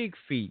pig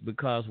feet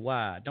because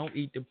why? Don't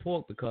eat the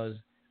pork because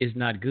it's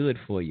not good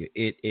for you.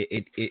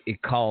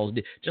 It caused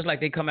it. Just like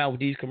they come out with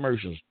these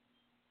commercials.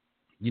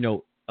 You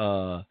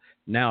know,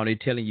 now they're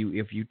telling you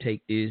if you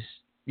take this,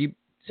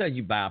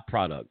 you buy a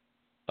product,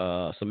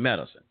 some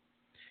medicine.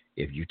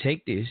 If you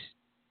take this,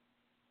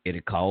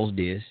 it'll cause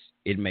this.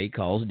 It may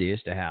cause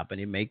this to happen.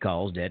 It may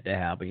cause that to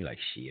happen. You're like,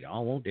 shit, I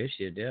don't want that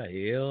shit there.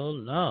 Hell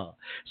no.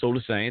 So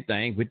the same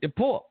thing with the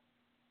pork.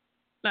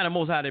 Now, the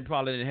Most High, they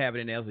probably didn't have it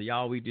in there. So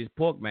y'all eat this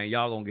pork, man,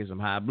 y'all going to get some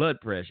high blood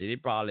pressure. They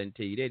probably didn't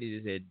tell you that. They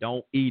just said,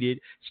 don't eat it.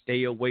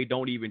 Stay away.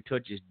 Don't even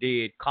touch its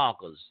dead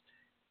carcass.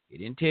 It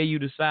didn't tell you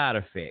the side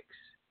effects.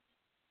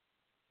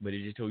 But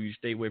it just told you to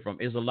stay away from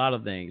it. It's a lot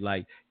of things.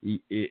 Like,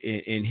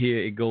 in here,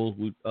 it goes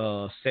with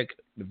the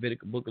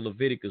book of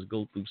Leviticus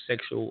goes through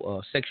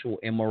sexual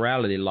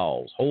immorality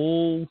laws.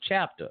 Whole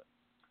chapter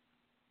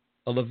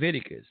of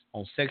Leviticus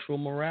on sexual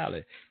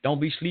morality.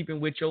 Don't be sleeping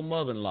with your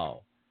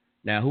mother-in-law.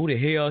 Now, who the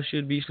hell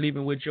should be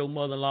sleeping with your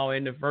mother-in-law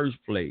in the first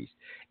place?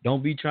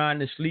 Don't be trying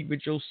to sleep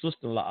with your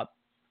sister-in-law.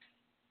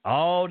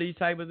 All these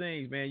type of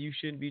things, man, you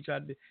shouldn't be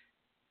trying to do.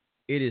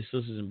 It is,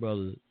 sisters and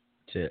brothers,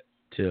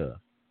 to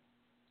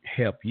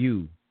help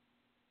you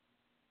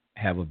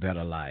have a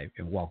better life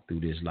and walk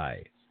through this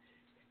life.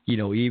 You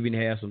know, even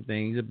have some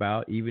things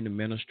about even the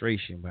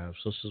ministration, about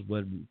sisters,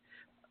 what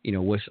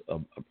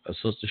a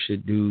sister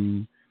should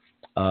do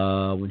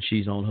when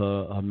she's on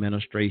her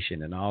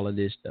ministration and all of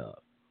this stuff.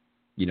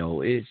 You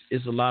know, it's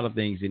a lot of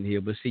things in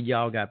here. But see,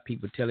 y'all got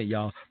people telling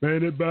y'all,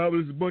 man, that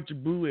Bible is a bunch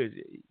of boo.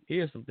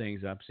 Here's some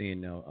things I'm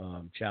seeing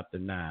now. Chapter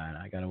 9.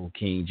 I got an old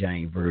King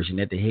James version.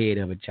 At the head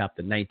of it,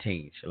 chapter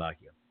 19,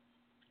 Shalakia.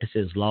 It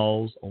says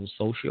laws on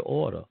social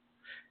order.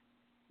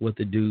 What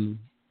to do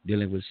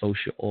dealing with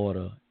social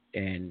order.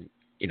 And,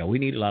 you know, we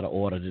need a lot of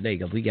order today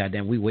because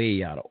we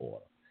way out of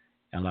order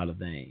and a lot of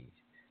things.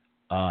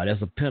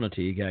 There's a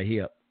penalty. You got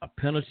here. A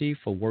penalty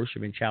for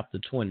worshiping chapter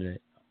 20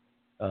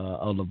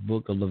 of the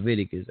book of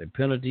Leviticus, a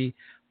penalty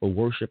for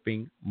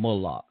worshiping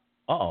Moloch.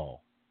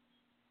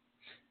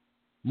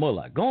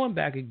 Moloch. Going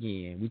back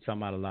again, we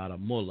talking about a lot of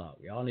Moloch.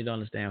 Y'all need to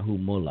understand who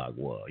Moloch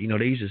was. You know,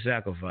 they used to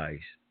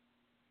sacrifice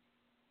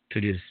to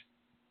this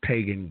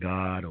pagan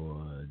god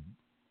or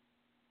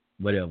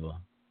whatever,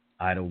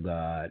 idol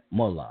god,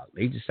 Moloch.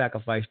 They used to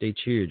sacrifice their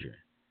children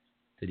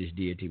to this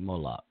deity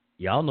Moloch.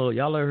 Y'all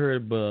ever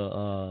heard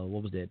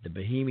what was that? The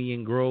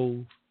Bohemian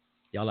Grove?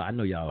 I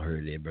know y'all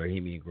heard of that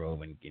Bohemian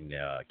Grove in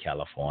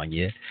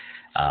California.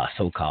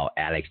 So-called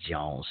Alex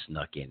Jones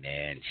snuck in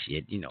there and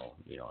shit. You know,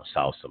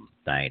 saw some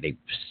thing. They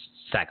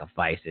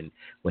sacrificing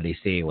what they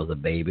said was a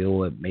baby,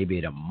 or maybe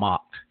it a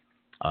mocked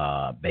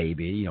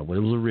baby. You know, but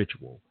it was a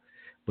ritual.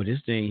 But this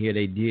thing here,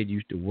 they did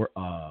used to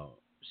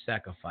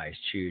sacrifice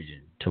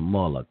children to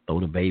Moloch, throw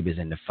the babies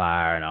in the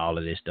fire and all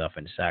of this stuff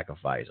and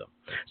sacrifice them.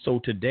 So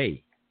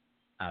today,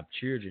 our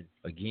children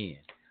again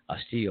are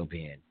still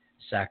being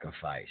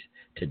sacrifice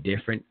to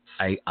different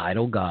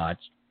idol gods.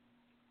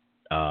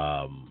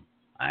 I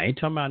ain't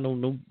talking about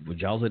no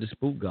y'all are the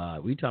spook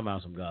god. We talking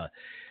about some god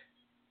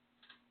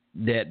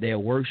that they're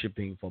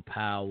worshiping for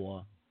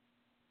power,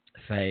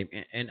 fame.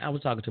 And I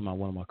was talking to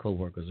one of my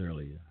coworkers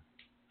earlier.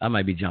 I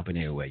might be jumping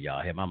everywhere,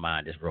 y'all. Have my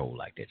mind just roll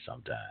like that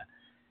sometime.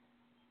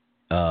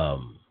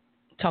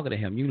 Talking to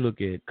him, you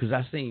look at, because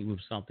I seen with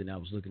something I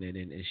was looking at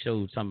and it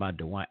showed something about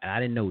Dwayne. I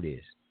didn't know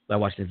this. I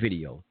watched the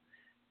video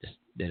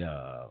that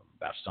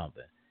about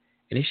something,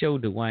 and it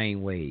showed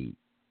Dwayne Wade.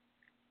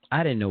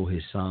 I didn't know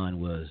his son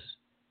was.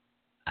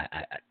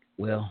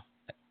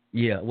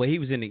 He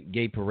was in the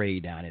gay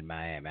parade down in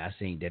Miami. I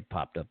seen that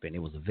popped up, and it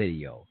was a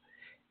video,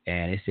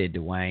 and it said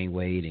Dwayne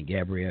Wade and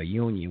Gabrielle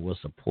Union was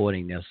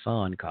supporting their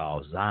son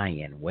called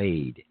Zion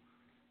Wade,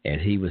 and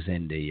he was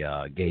in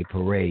the gay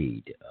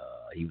parade.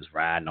 He was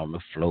riding on the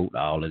float,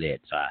 all of that.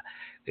 So,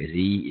 is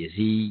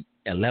he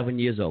 11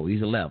 years old?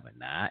 He's 11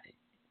 now.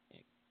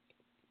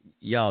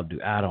 Y'all do.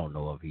 I don't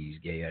know if he's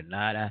gay or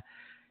not.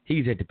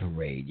 He's at the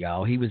parade,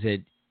 y'all. He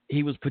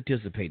was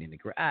participating in the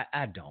parade.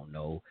 I don't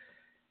know.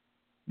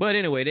 But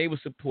anyway, they were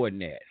supporting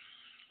that.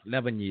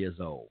 11 years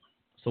old.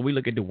 So we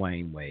look at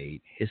Dwayne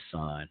Wade, his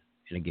son,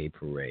 in a gay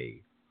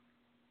parade.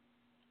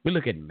 We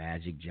look at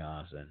Magic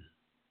Johnson,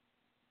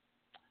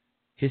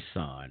 his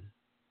son.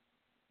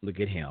 Look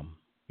at him.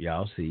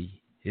 Y'all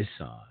see his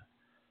son.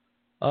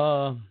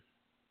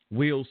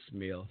 Will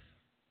Smith.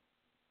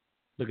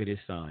 Look at his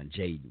son,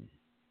 Jaden,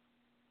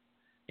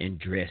 in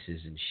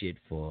dresses and shit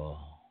for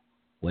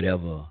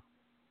whatever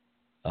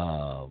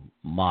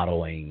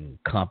modeling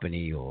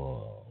company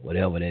or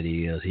whatever that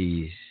is.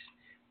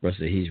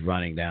 He's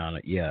running down.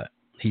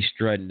 He's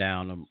strutting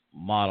down,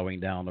 modeling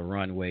down the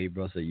runway,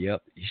 brother.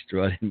 Yep, he's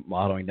strutting,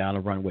 modeling down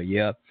the runway.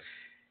 Yep.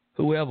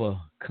 Whoever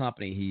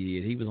company he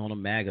is, he was on a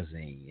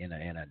magazine in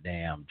a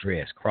damn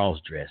dress,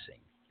 cross-dressing.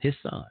 His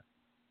son.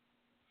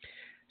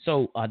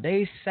 So are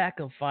they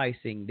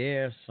sacrificing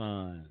their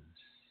son's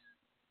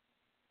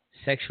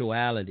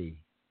sexuality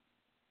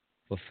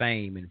for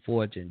fame and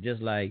fortune, just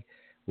like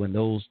when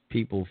those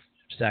people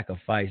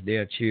sacrificed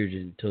their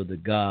children to the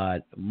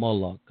god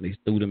Moloch? They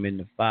threw them in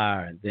the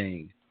fire and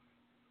things.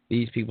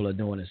 These people are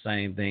doing the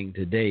same thing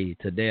today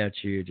to their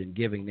children,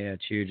 giving their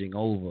children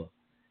over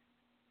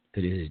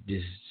to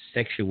this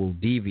sexual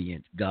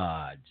deviant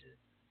gods,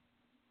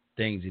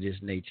 things of this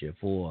nature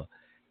for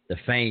the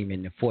fame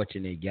and the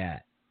fortune they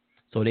got.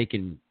 So they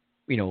can,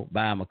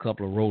 buy them a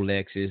couple of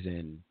Rolexes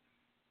and,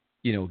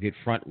 get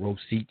front row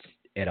seats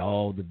at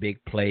all the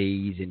big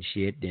plays and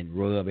shit, and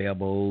rub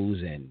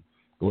elbows and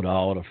go to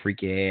all the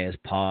freaky ass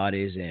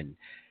parties. And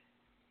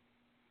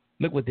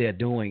look what they're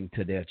doing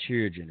to their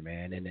children,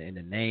 man, in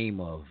the name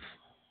of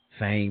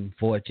fame,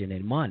 fortune,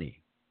 and money.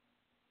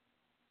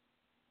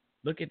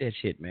 Look at that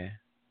shit, man.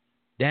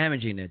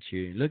 Damaging their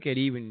children. Look at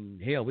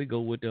we go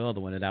with the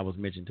other one that I was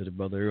mentioning to the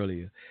brother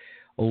earlier.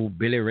 Old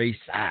Billy Ray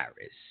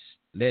Cyrus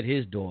let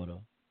his daughter,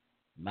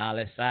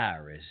 Miley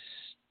Cyrus,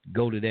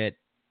 go to that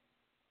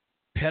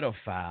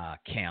pedophile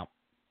camp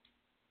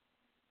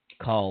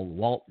called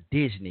Walt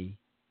Disney.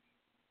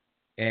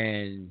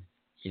 And,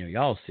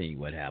 y'all seen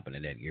what happened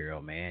to that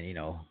girl, man. I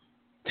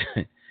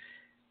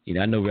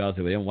know we all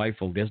say, well, them white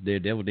folk, that's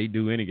what they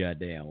do any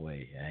goddamn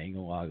way. I ain't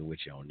going to argue with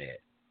you on that.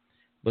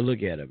 But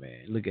look at her,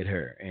 man. Look at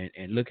her.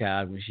 And look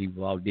how when she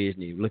Walt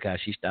Disney, look how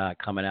she started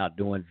coming out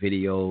doing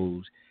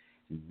videos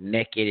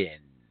naked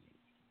and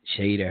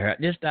shade of her.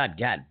 Just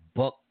got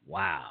buck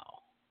wow.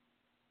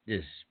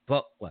 Just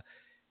buck wow.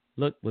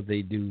 Look what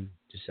they do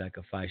to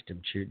sacrifice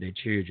their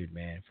children,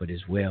 man, for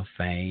this wealth,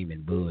 fame,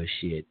 and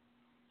bullshit.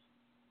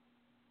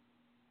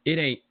 It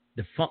ain't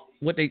the fun.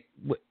 What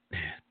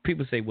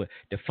people say? What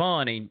the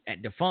fun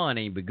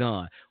ain't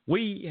begun.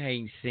 We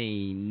ain't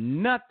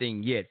seen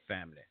nothing yet,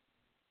 family.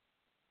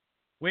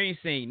 We ain't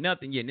seen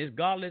nothing yet. In this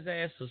godless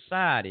ass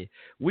society,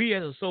 we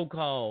as a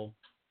so-called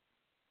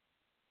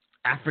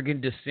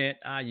African descent,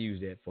 I use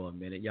that for a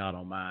minute, y'all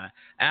don't mind.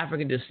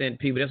 African descent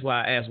people, that's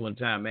why I asked one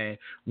time, man,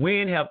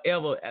 when have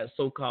ever as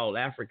so-called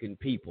African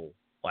people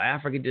or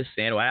African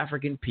descent or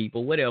African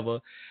people, whatever,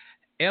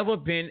 ever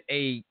been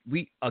a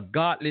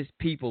godless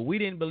people? We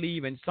didn't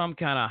believe in some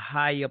kind of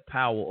higher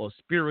power or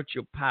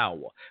spiritual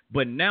power.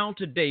 But now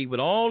today, with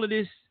all of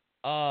this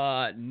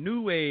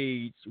new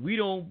age, we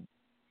don't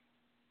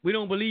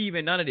believe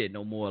in none of that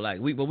no more.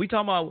 But we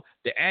talking about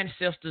the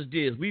ancestors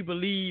did. We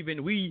believe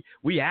in we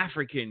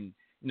African.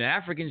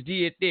 Africans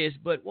did this.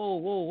 But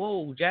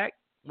whoa, Jack.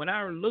 When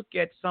I look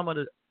at some of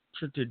the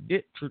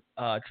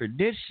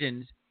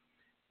traditions,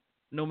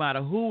 no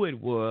matter who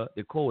it were,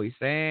 the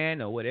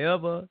Khoisan or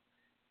whatever,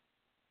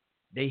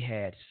 they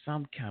had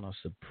some kind of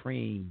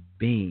supreme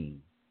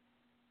being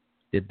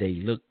that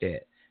they looked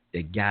at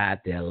that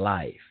guide their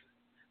life.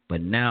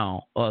 But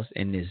now us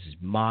in this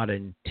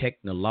modern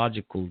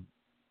technological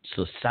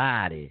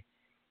society,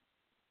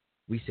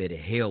 we say the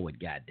hell with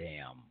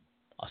goddamn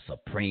a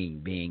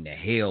supreme being, the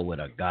hell with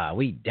a God.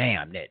 We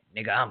damn that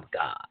nigga, I'm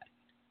God.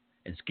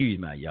 Excuse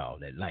me, y'all,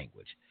 that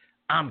language.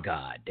 I'm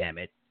God, damn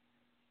it.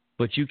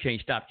 But you can't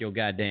stop your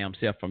goddamn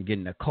self from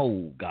getting a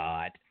cold,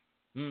 God.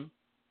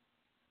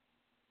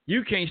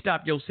 You can't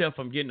stop yourself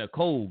from getting a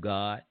cold,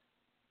 God.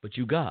 But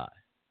you God.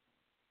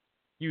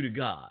 You the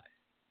God.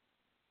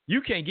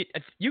 You can't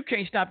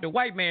stop the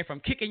white man from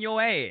kicking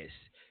your ass,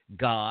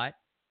 God.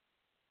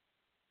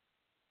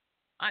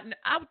 I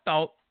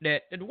thought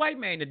that the white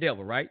man the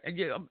devil, right?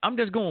 I'm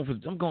going for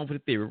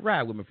the theory.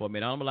 Ride with me for a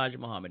minute. I'm Elijah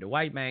Muhammad. The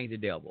white man's the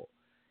devil.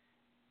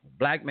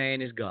 Black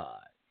man is God.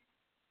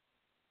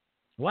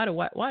 Why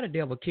the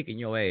devil kicking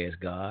your ass,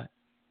 God?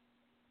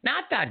 Now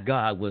I thought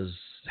God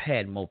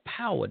had more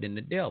power than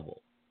the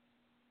devil.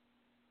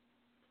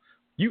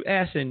 You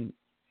asking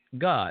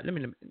God? Let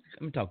me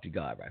talk to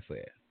God right for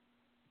you.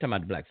 Talking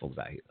about the black folks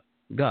out here.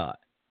 God,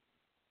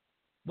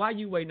 why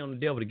you waiting on the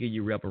devil to give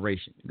you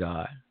reparation,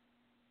 God?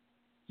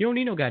 You don't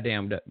need no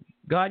goddamn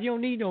God. You don't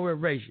need no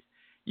reparation.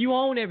 You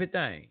own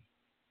everything.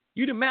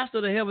 You the master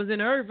of the heavens and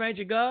the earth, ain't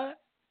you, God?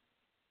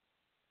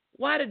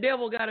 Why the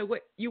devil gotta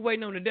wait? You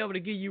waiting on the devil to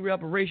give you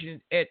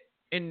reparation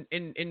in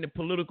the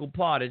political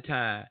party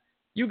time?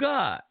 You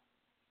God.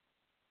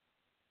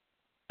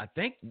 I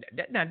think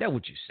that's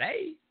what you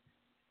say.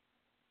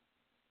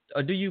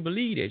 Or do you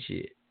believe that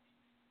shit?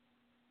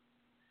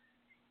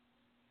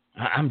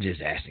 I'm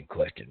just asking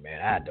questions,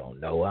 man. I don't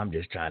know. I'm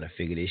just trying to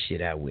figure this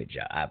shit out with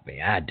y'all.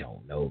 I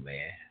don't know,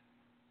 man.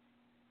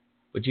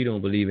 But you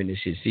don't believe in this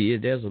shit. See,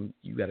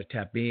 you got to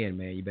tap in,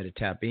 man. You better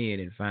tap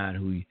in and find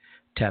who you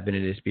tap into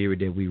the spirit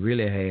that we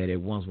really had at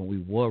once when we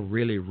were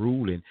really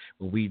ruling,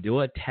 when we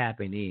were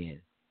tapping in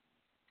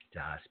to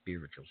our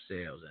spiritual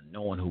selves and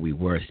knowing who we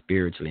were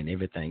spiritually and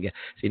everything.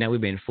 See, now we've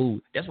been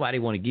fooled. That's why they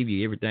want to give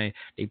you everything.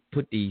 They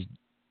put these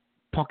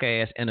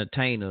punk-ass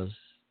entertainers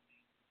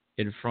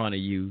in front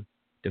of you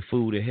to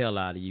fool the hell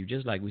out of you,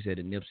 just like we said,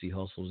 the Nipsey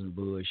Hussles and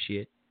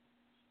bullshit.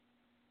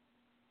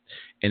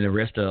 And the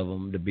rest of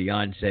them, the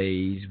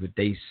Beyoncés with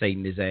they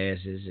Satanist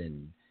asses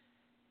and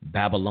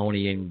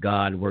Babylonian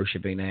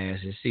God-worshipping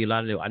asses. See, a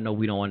lot of them, I know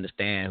we don't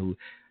understand who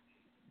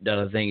the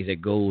other things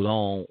that goes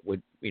on with,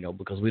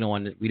 because we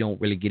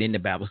don't really get into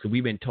Bible, because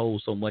we've been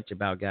told so much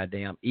about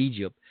goddamn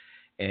Egypt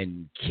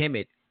and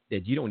Kemet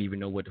that you don't even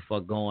know what the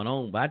fuck going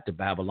on about the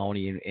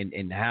Babylonian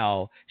and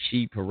how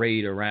she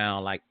parade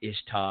around like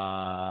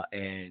Ishtar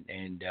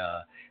and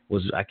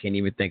I can't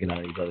even think of none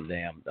of these other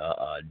damn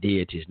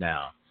deities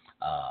now.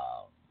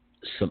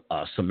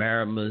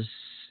 Semiramis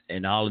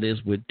and all of this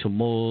with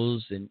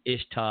Tammuz and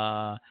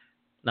Ishtar.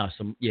 I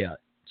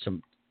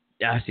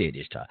said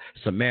Ishtar.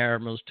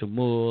 Semiramis,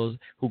 Tammuz,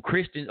 who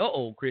Christians,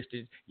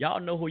 Christians, y'all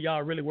know who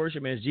y'all really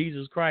worship as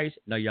Jesus Christ?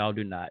 No, y'all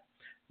do not.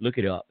 Look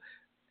it up.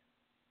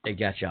 They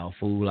got y'all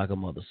fooled like a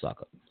mother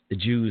sucker. The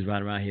Jews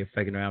running around here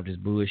faking around with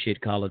this bullshit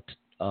called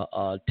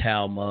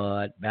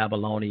Talmud,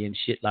 Babylonian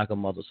shit like a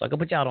mother sucker.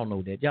 But y'all don't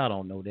know that. Y'all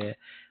don't know that.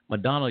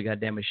 Madonna,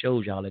 goddamn it,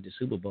 showed y'all at the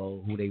Super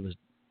Bowl who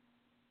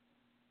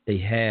they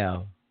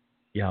have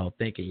y'all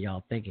thinking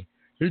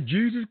it's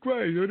Jesus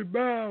Christ or the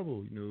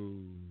Bible.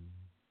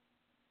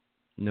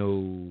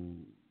 No.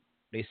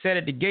 They sat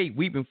at the gate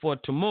weeping for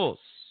Tammuz.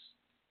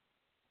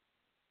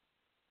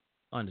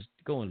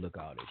 Go and look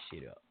all this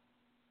shit up.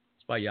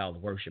 That's why y'all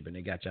was worshiping.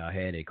 They got y'all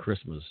had at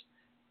Christmas,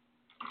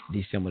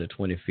 December the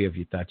 25th.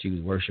 You thought you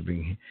was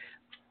worshiping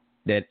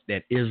that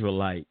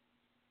Israelite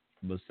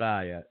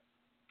Messiah,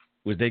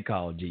 which they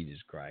call Jesus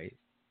Christ.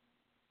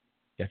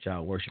 Got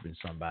y'all worshiping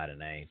somebody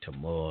named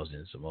Tammuz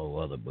and some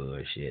old other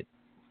bullshit.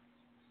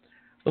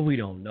 But we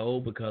don't know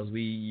because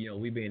we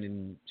been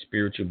in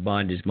spiritual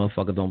bondage.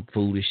 Motherfuckers don't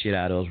fool the shit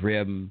out of us.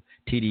 Reverend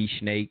T.D.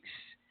 Snakes,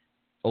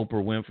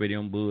 Oprah Winfrey,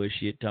 them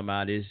bullshit talking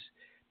about this.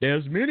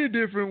 There's many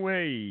different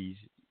ways,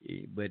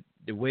 but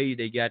the way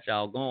they got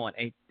y'all going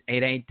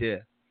ain't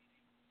the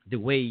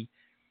way,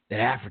 that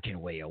African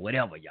way or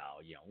whatever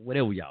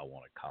whatever y'all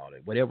want to call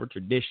it, whatever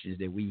traditions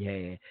that we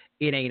had,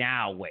 it ain't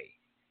our way.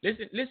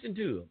 Listen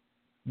to them.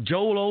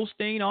 Joel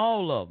Osteen,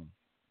 all of them.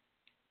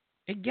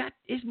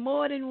 It's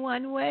more than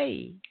one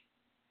way.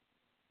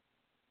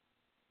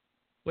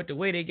 But the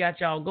way they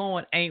got y'all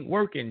going ain't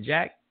working,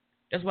 Jack.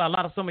 That's why a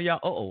lot of some of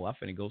y'all, I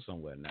finna go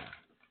somewhere now.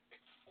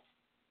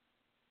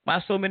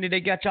 Why so many they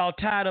got y'all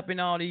tied up in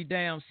all these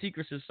damn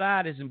secret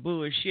societies and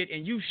bullshit,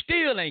 and you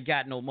still ain't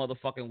got no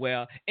motherfucking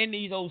well in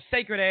these old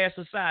sacred ass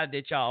societies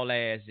that y'all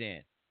ass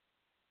in.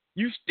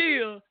 You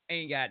still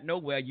ain't got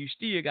nowhere. You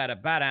still got to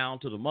bow down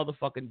to the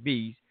motherfucking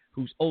beast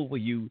who's over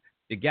you,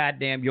 the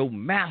goddamn your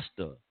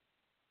master.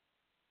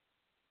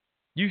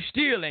 You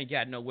still ain't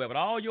got nowhere, but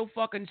all your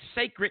fucking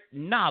sacred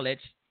knowledge,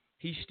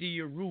 he's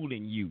still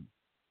ruling you.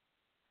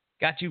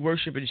 Got you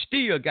worshiping,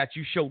 still got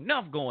you show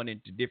enough going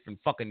into different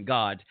fucking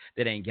gods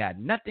that ain't got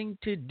nothing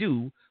to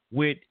do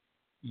with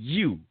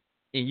you.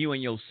 And you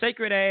and your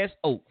sacred ass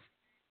oath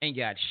ain't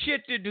got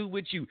shit to do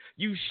with you.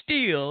 You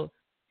still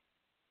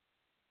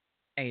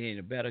ain't in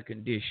a better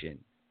condition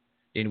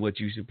than what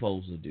you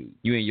supposed to do.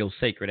 You and your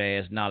sacred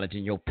ass knowledge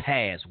and your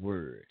past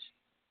words.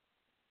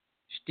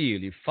 Still,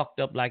 you fucked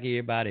up like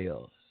everybody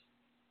else.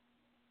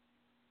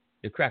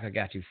 The cracker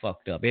got you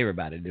fucked up.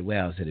 Everybody, the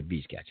wells to the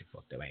beach got you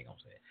fucked up. I ain't gonna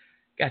say it.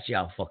 Got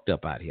y'all fucked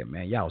up out here,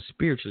 man. Y'all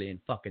spiritually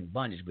in fucking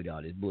bondage with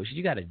all this bullshit.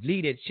 You gotta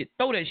leave that shit.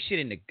 Throw that shit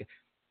in the.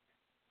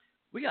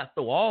 We gotta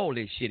throw all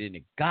this shit in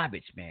the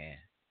garbage, man.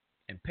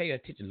 And pay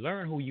attention.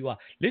 Learn who you are.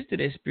 Listen to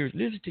that spirit.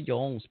 Listen to your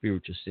own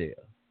spiritual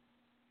self.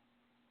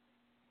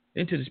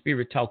 Into the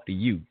spirit talk to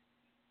you.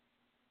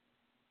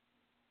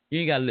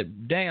 You ain't gotta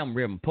let damn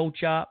Reverend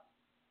Pochop.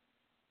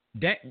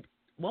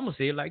 Well, I'm gonna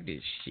say it like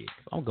this. Shit.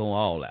 I'm going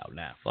all out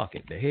now. Fuck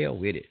it. The hell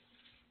with it.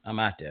 I'm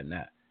out there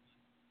now.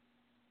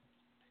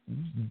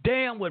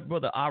 Damn what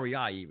Brother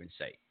Ariah even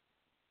say.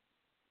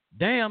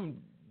 Damn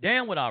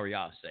what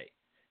Ariah say.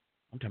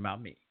 I'm talking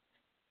about me.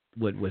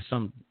 What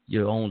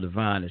your own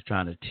divine is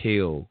trying to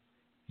tell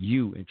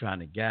you and trying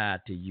to guide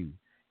to you.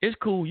 It's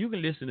cool. You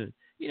can listen to,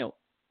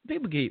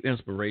 people give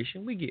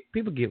inspiration.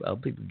 People give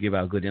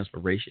out good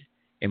inspiration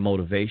and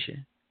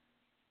motivation.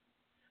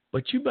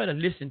 But you better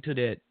listen to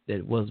that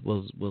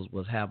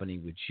was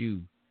happening with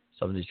you.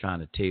 Something that's trying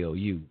to tell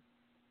you.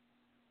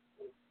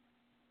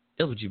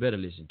 That's what you better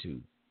listen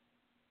to.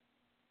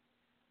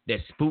 That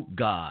spook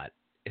God,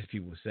 as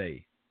people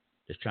say,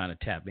 that's trying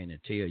to tap in and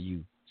tell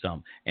you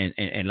something.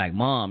 And like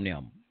mom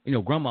them,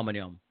 grandmama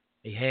them,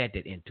 they had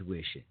that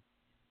intuition.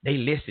 They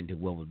listened to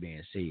what was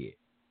being said.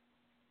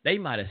 They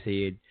might have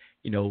said,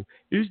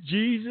 It's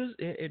Jesus.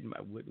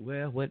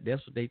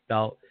 That's what they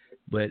thought.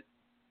 But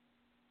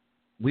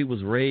we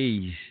was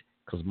raised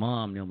because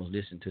mom them was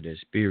listening to their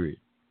spirit.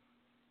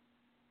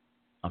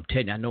 I'm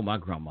telling you, I know my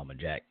grandmama,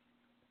 Jack.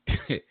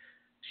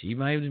 She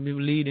might have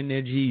been leading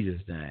that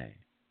Jesus thing.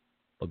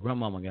 But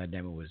grandmama,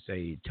 goddamn it, would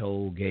say,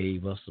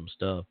 gave us some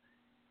stuff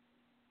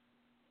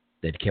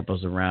that kept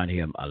us around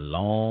him a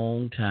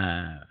long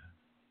time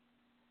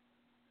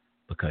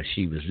because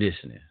she was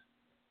listening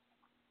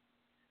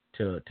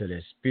to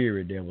that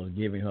spirit that was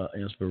giving her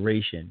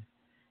inspiration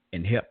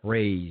and help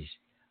raise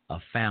a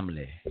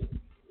family.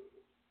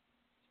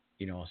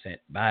 You know what I'm saying?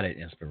 By that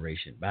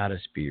inspiration, by the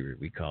spirit,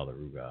 we call it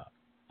Ruga.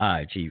 All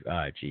right, Chief.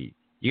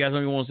 You guys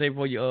something you want to say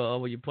before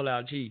you pull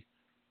out, Chief?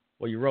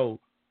 Or you roll?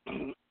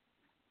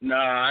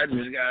 Nah, I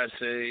just gotta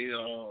say,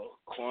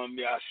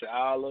 Columbia,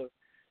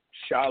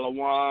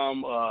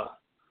 Shalom.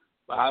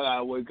 But I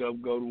gotta wake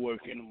up, go to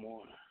work in the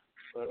morning.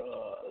 But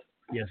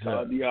yes, sir.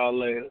 Talk to y'all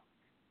later.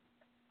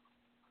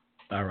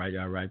 All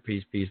right.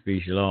 Peace.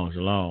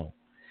 Shalom.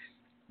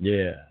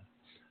 Yeah,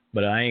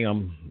 but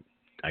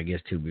I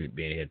guess being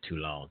here too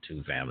long,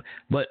 too, family.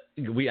 But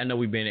I know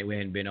we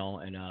hadn't been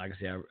on, and like I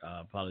said, I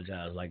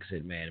apologize. Like I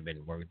said, man, I've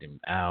been working them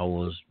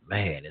hours.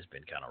 Man, it's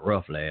been kind of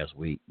rough last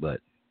week,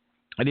 but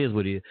it is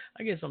what it is.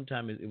 I guess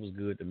sometimes it was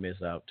good to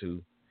miss out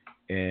too,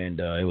 and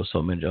it was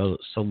so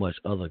much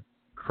other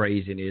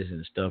craziness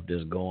and stuff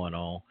that's going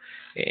on.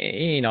 It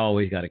ain't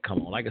always got to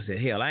come on. Like I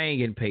said, hell, I ain't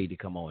getting paid to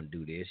come on and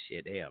do this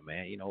shit. Hell,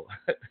 man,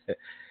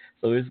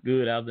 So it's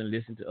good out there and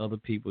listen to other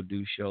people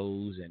do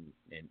shows and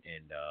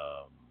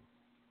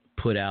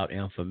put out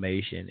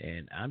information,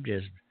 and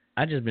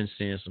I just been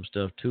seeing some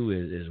stuff too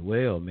as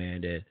well,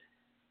 man, that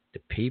the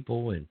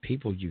people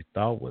you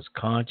thought was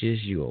conscious,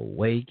 you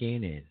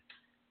awaken, and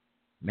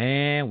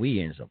man,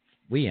 we in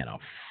a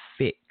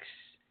fix.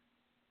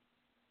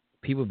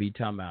 People be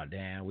talking about,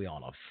 damn, we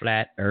on a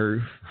flat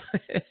earth.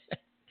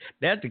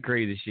 That's the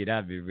crazy shit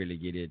I've been really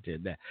getting into.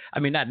 That I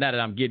mean, not that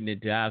I'm getting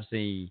into. I've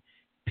seen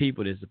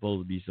people that's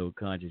supposed to be so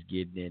conscious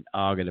getting in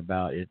arguing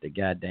about is the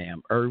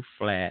goddamn earth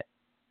flat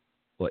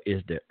or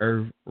is the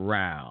earth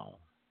round?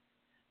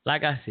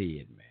 Like I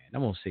said, man,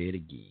 I'm going to say it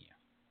again.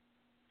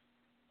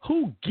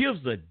 Who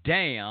gives a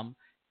damn?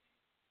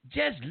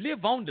 Just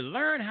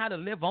learn how to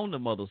live on the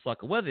mother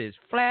sucker, whether it's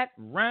flat,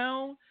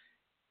 round,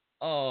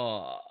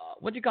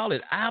 what you call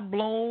it,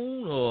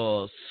 oblong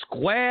or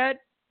squared.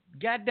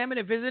 God damn it,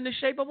 if it's in the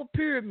shape of a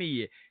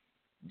pyramid,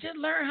 just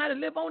learn how to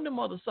live on the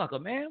mother sucker,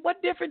 man.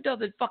 What difference does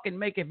it fucking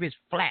make if it's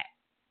flat?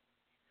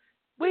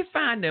 We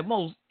find the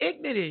most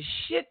ignorant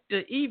shit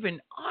to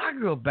even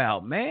argue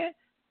about, man.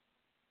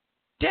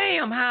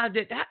 Damn,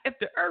 if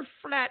the earth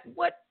flat,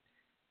 what?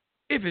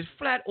 If it's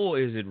flat or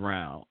is it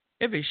round?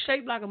 If it's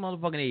shaped like a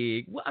motherfucking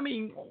egg, I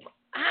mean,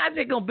 how's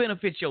it going to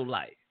benefit your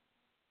life?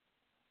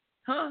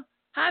 Huh?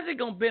 How's it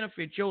going to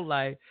benefit your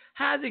life?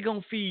 How's it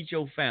going to feed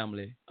your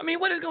family? I mean,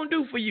 what is it going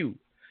to do for you?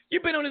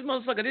 You've been on this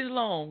motherfucker this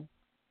long.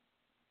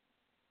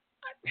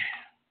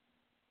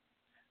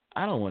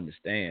 I don't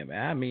understand,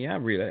 man. I mean,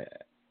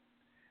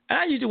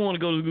 I used to want to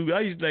go to school. I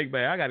used to think,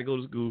 man, I got to go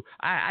to school.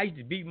 I used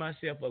to beat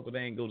myself up because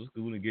I ain't go to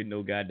school and get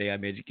no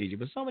goddamn education.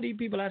 But some of these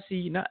people I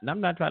see,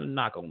 I'm not trying to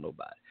knock on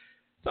nobody.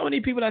 Some of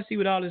these people I see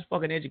with all this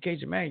fucking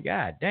education, man,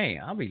 god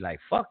damn, I'll be like,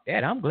 fuck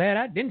that. I'm glad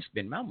I didn't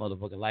spend my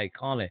motherfucking life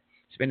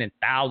spending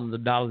thousands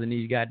of dollars in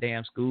these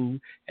goddamn schools.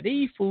 And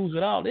these fools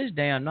with all this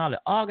damn knowledge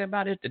arguing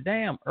about if the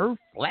damn earth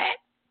flat?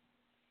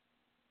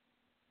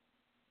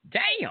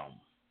 Damn.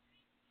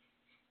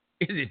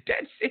 Is it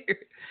that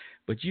serious?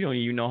 But you don't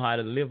even know how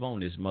to live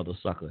on this mother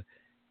sucker.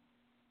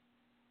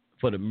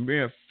 For the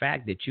mere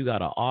fact that you got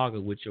to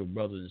argue with your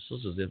brothers and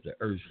sisters if the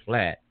earth's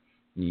flat,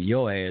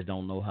 your ass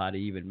don't know how to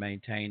even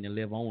maintain and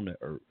live on the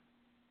earth.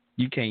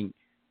 You can't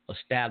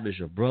establish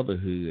a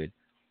brotherhood,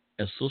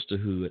 a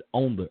sisterhood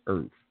on the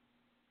earth.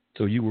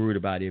 So you worried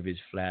about if it's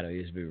flat or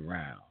if it's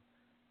round.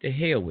 The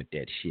hell with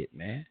that shit,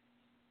 man.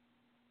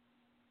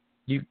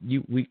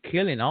 We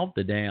killing off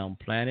the damn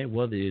planet,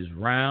 whether it's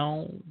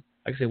round,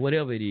 like I said,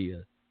 whatever it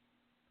is.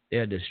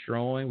 They're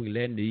destroying. We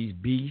letting these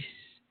beasts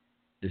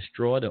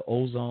destroy the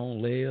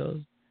ozone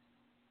layers.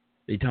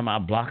 They talking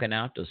about blocking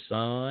out the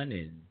sun,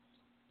 and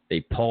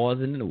they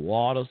poisoning the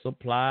water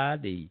supply.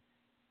 We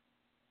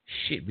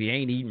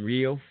ain't eating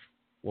real,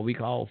 what we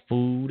call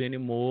food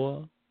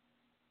anymore.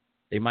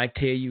 They might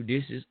tell you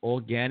this is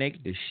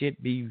organic. The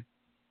shit be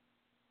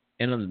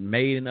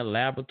made in a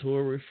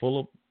laboratory full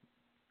of.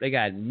 They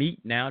got meat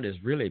now that's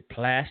really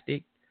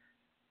plastic.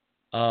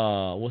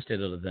 What's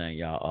that other thing,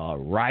 y'all?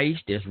 Rice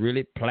that's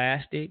really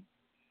plastic.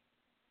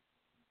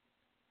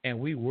 And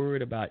we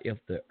worried about if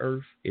the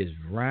earth is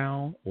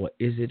round or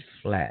is it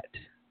flat.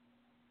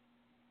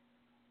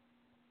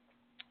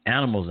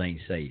 Animals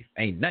ain't safe.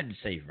 Ain't nothing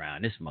safe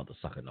around this mother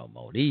sucker no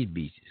more. These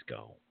beasts is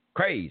gone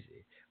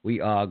crazy. We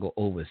all go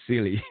over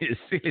silly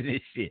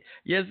shit.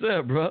 Yes,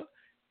 sir, bro.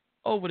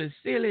 Over the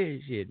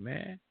silly shit,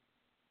 man.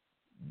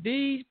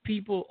 These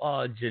people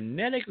are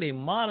genetically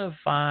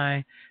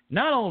modifying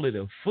not only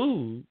the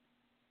food,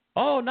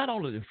 Oh, not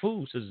only the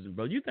food systems,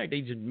 bro. You think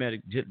they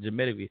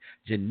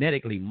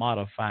genetically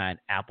modifying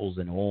apples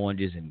and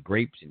oranges and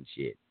grapes and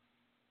shit?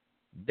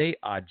 They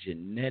are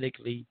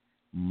genetically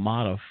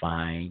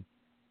modifying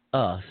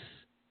us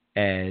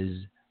as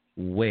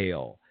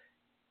well.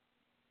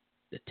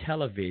 The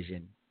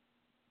television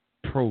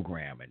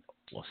programming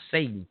or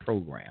Satan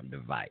program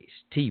device,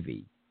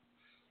 TV,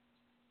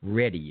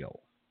 radio,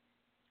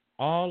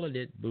 all of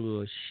that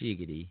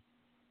bullshiggity,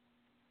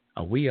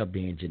 we are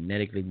being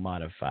genetically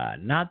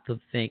modified, not to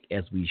think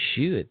as we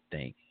should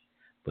think,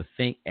 but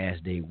think as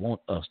they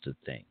want us to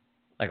think.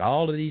 Like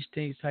all of these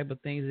things, type of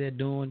things they're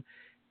doing,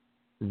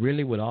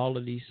 really with all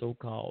of these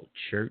so-called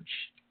church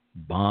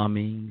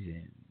bombings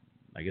and,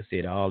 like I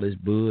said, all this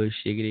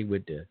bullshiggity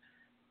with the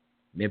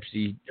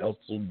Nipsey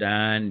Hussle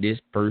dying, this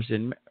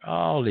person,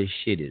 all this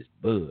shit is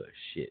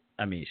bullshit.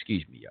 I mean,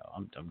 excuse me,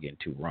 y'all. I'm getting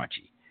too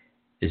raunchy.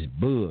 It's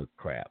bull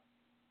crap.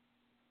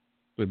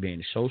 We're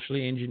being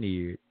socially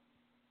engineered,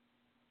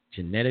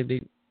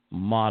 genetically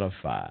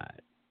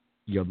modified.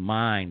 Your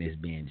mind is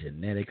being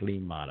genetically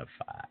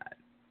modified.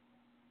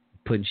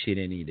 Putting shit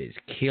in you that's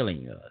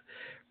killing us.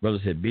 Brother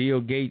said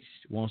Bill Gates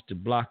wants to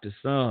block the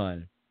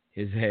sun.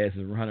 His ass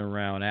is running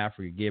around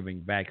Africa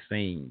giving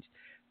vaccines.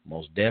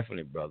 Most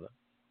definitely, brother.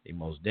 They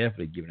most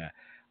definitely giving out.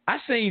 I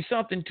seen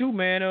something too,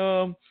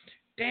 man.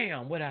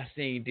 Damn, what I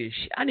seen this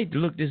shit. I need to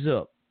look this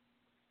up.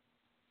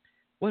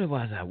 What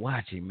was I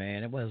watching,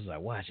 man? What was I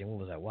watching?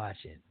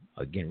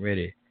 Getting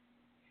ready.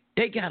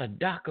 They got a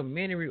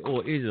documentary,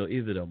 or is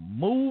it a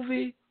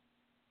movie?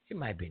 It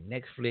might be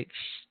Netflix.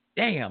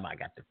 Damn, I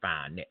got to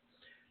find that.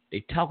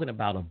 They talking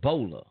about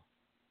Ebola,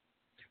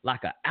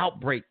 like an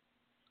outbreak.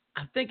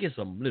 I think it's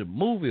a little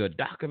movie or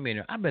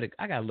documentary. I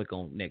gotta look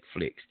on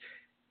Netflix.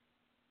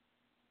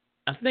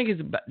 I think it's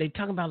about, they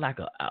talking about like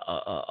a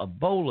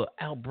Ebola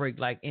outbreak,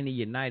 like in the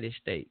United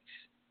States.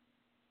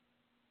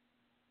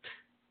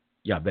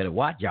 Y'all better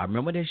watch. Y'all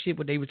remember that shit?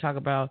 What they were talking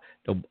about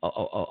the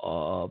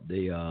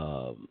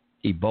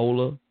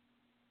Ebola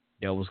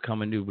that was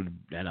coming to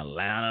in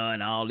Atlanta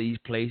and all these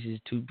places.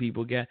 2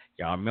 people got.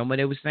 Y'all remember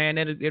they were saying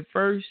that at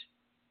first?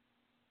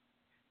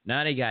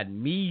 Now they got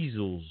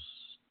measles.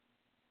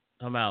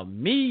 Talking about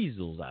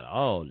measles out of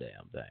all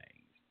damn things.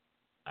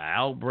 An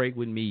outbreak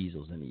with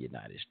measles in the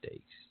United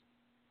States.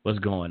 What's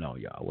going on,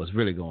 y'all? What's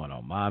really going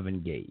on?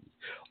 Marvin Gaye.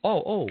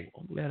 Oh,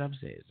 I'm glad I'm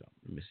saying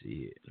something.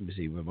 Let me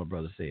see what my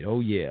brother said.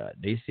 Oh, yeah.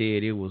 They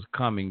said it was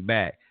coming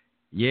back.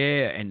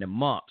 Yeah, and the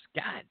mumps.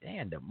 God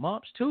damn, the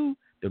mumps, too?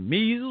 The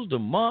measles, the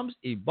mumps,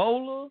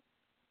 Ebola.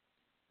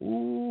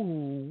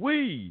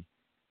 Ooh-wee.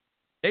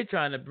 They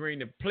trying to bring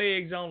the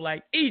plagues on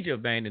like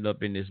Egypt ended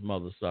up in this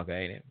mother sucker,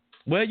 ain't it?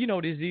 Well, you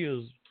know, this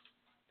is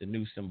the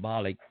new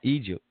symbolic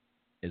Egypt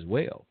as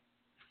well.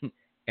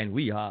 And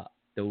we are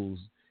those,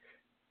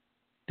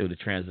 through the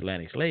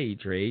transatlantic slave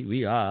trade,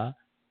 we are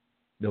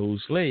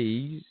those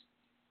slaves,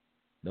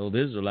 those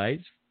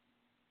Israelites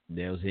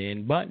that was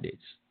in bondage.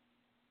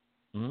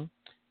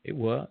 It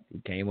was.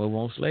 We came over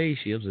on slave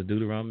ships, as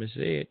Deuteronomy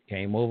said,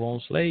 came over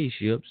on slave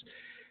ships.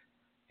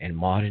 And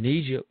modern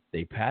Egypt,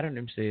 they patterned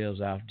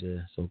themselves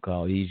after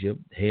so-called Egypt,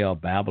 hell,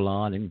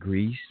 Babylon, and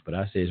Greece. But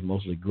I say it's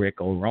mostly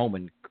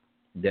Greco-Roman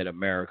that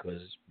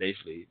Americans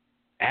basically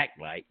act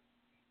like.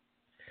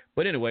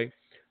 But anyway,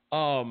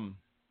 throw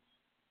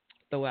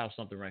out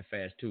something right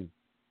fast, too.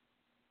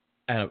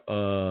 I have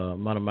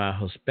one of my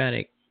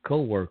Hispanic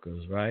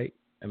co-workers, right?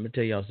 Let me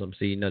tell y'all something.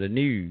 See, you know, the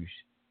news,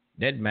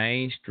 that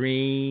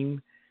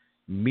mainstream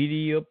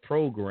media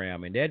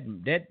programming, that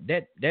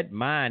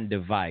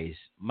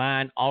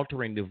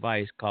mind-altering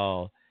device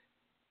called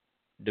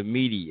the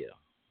media,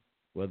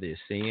 whether it's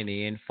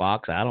CNN,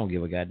 Fox, I don't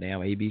give a goddamn,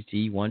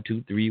 ABC, 1,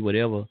 2, 3,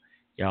 whatever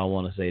y'all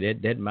want to say,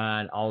 that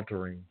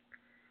mind-altering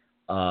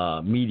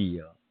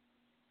media.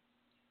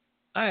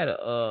 I had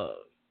a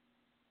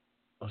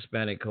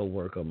Hispanic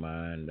co-worker of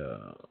mine,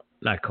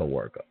 not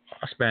co-worker,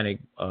 Hispanic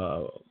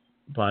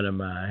part of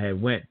mine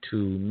had went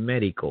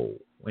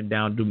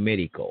down to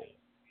Mexico.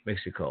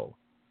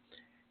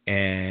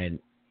 And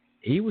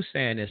he was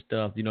saying that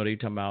stuff, you know, they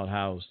talking about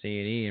how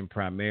CNN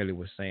primarily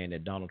was saying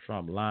that Donald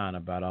Trump lying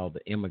about all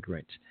the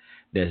immigrants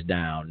that's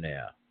down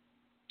there.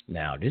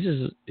 Now, this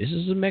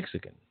is a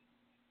Mexican.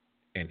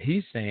 And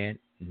he's saying,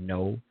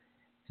 no,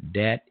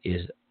 that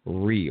is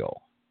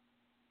real.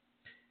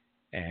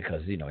 And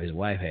because, you know, his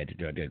wife had to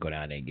go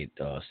down there and get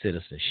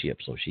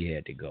citizenship, so she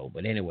had to go.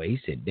 But anyway, he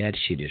said that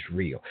shit is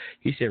real.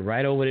 He said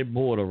right over that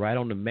border, right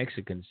on the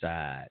Mexican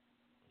side,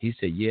 he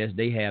said, yes,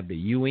 they have the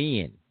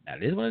UN. Now,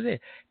 this is what I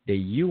said. The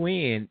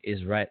UN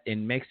is right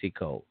in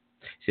Mexico.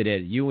 He said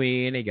at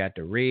UN, they got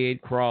the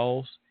Red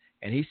Cross.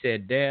 And he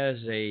said there's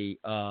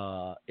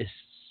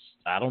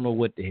I don't know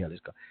what the hell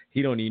it's called.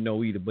 He don't even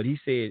know either. But he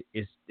said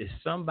it's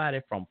somebody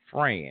from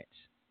France.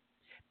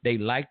 They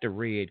like the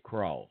Red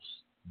Cross.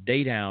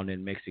 They down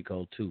in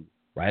Mexico, too.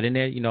 Right in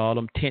there, you know, all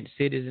them tent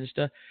cities and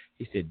stuff.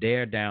 He said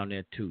they're down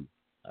there, too.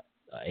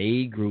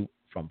 A group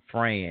from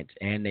France,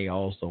 and they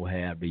also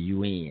have the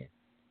UN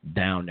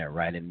down there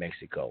right in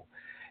Mexico.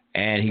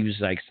 And he was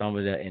like some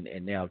of the,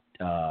 and now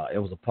it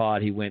was a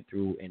part he went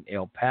through in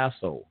El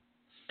Paso.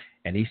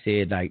 And he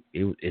said, like,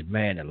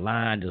 man, the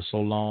line is so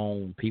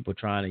long, people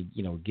trying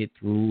to, get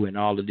through and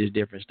all of this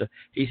different stuff.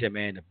 He said,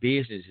 man, the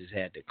businesses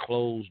had to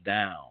close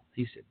down.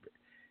 He said,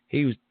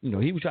 he was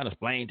trying to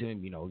explain to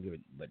him,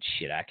 but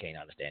shit, I can't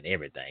understand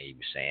everything he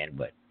was saying.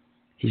 But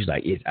he's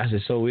like, I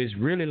said, so it's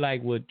really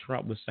like what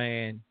Trump was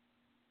saying,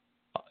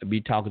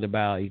 be talking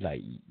about. He's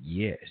like,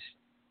 yes,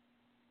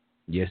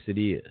 it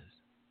is.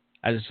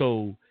 I said,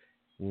 so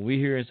when we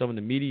hearing some of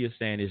the media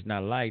saying it's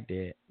not like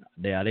that,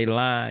 they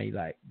lying. He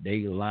like, they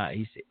lie.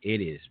 He said, it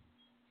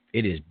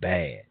is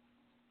bad.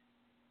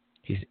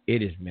 He said,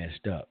 it is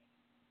messed up.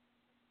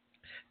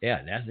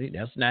 Yeah, that's it.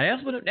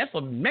 That's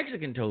what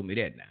Mexican told me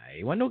that. Now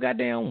it wasn't no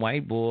goddamn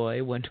white boy.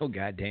 It wasn't no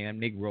goddamn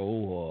Negro,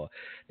 or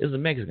it was a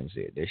Mexican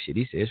said that shit.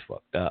 He said it's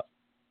fucked up.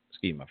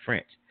 Excuse my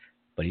French,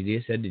 but he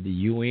did said that the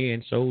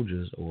UN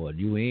soldiers or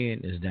UN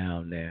is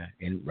down there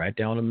and right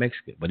there on the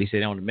Mexican. But he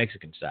said on the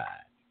Mexican side.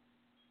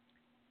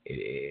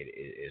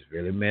 It's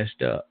really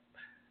messed up.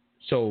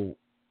 So,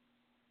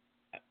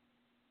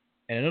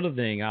 and another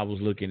thing I was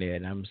looking at,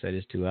 and I'm going to say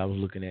this too, I was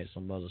looking at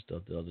some other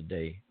stuff the other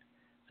day,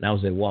 and I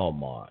was at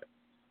Walmart.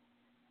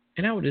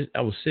 And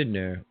I was sitting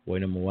there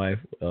waiting on my wife.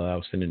 I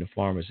was sitting in the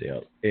pharmacy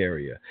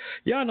area.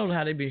 Y'all know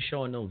how they been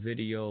showing those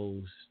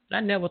videos.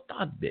 I never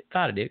thought of it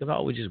because I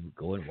always just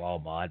go in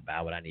Walmart,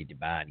 buy what I need to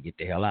buy, and get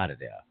the hell out of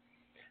there.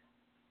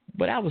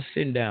 But I was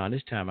sitting down.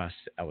 This time I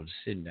was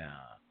sitting down,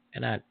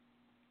 and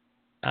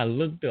I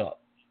looked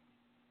up,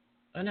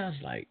 and I was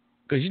like,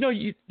 because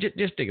you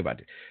just think about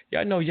it.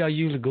 Y'all know y'all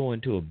usually go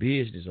into a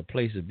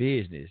place of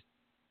business.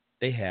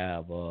 They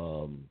have,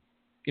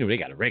 they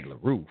got a regular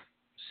roof,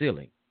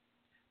 ceiling.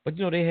 But,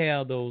 they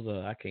have those,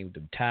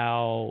 the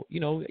towel,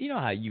 you know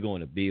how you go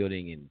in a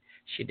building and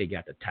shit, they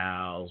got the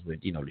towels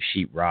with, the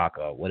sheetrock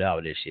or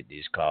whatever this shit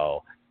is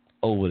called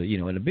over the,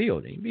 in the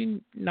building. I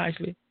mean,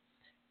 nicely.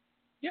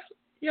 Yeah,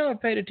 you ever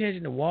paid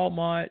attention to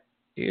Walmart?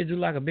 It do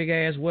like a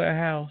big-ass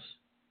warehouse.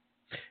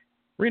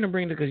 Rena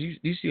bring it because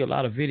you see a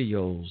lot of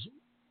videos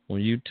on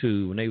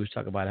YouTube when they was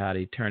talking about how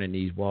they turning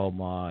these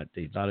Walmart.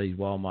 A lot of these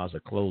Walmarts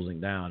are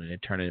closing down and they're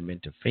turning them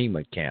into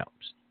FEMA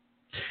camps.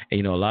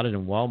 And a lot of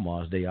them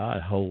Walmarts, they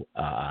are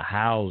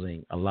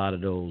housing a lot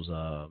of those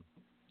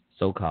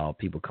so-called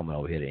people coming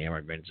over here, the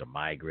immigrants or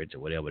migrants or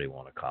whatever they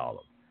want to call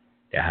them.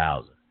 They're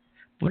housing.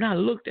 When I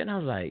looked and I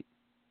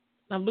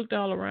looked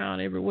all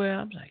around everywhere.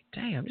 I was like,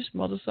 damn, this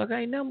mother sucker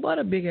ain't nothing but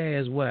a big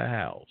ass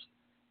warehouse.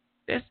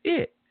 That's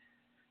it.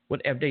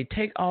 But if they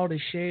take all the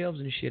shelves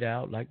and shit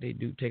out, like they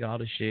do take all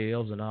the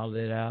shelves and all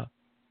that out,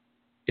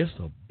 it's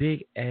a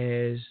big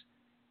ass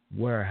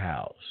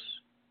warehouse.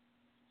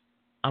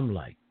 I'm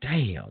like,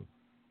 damn.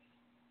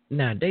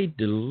 Now, they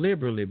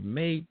deliberately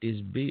made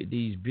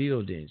these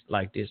buildings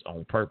like this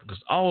on purpose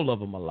because all of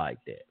them are like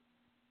that.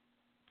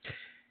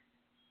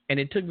 And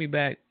it took me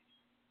back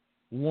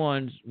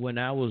once when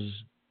I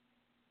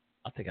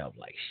think I was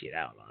like, shit,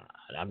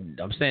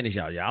 I'm saying this,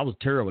 y'all. I was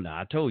terrible now.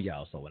 I told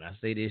y'all so. When I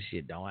say this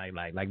shit, don't act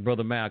like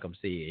Brother Malcolm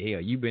said. Hell,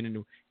 you've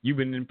been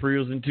in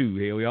prison too.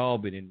 Hell, we all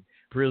been in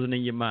prison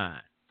in your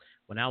mind.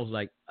 When I was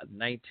like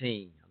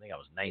 19, I think I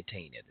was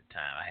 19 at the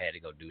time. I had to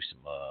go do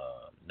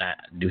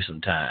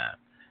some time.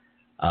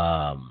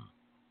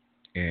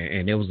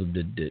 And it was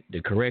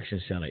the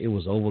correction center. It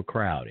was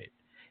overcrowded,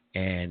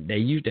 and they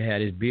used to have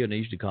this building. They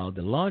used to call it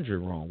the laundry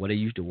room, where they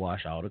used to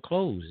wash all the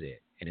clothes at.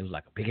 And it was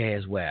like a big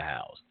ass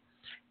warehouse.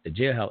 The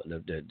jailhouse,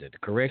 the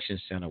correction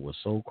center was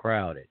so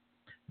crowded,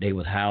 they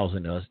was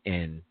housing us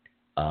in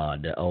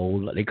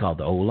they called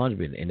the old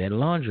laundry bin, in that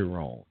laundry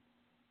room.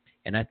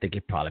 And I think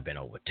it probably been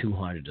over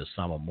 200 or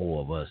some or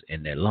more of us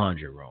in that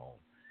laundry room.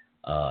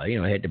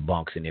 It had the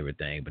bunks and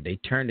everything, but they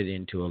turned it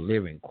into a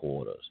living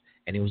quarters,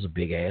 and it was a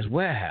big ass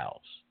warehouse.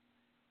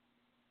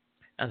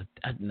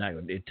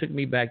 It took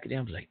me back to them.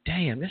 I was like,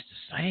 damn, that's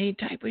the same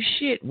type of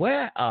shit.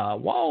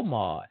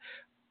 Walmart.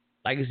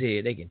 Like I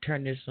said, they can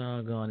turn this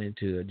sun gun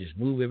into just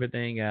move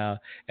everything out.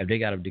 If they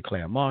got to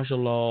declare martial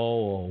law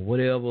or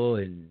whatever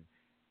and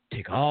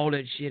take all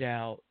that shit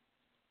out,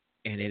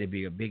 and it'll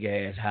be a big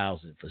ass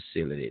housing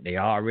facility. They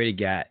already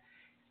got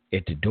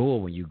at the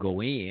door when you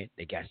go in,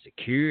 they got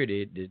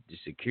security, the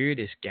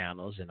security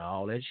scanners and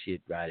all that shit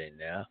right in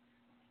there.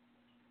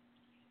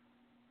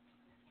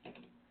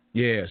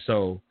 Yeah,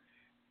 so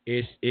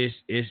it's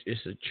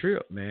a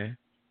trip, man.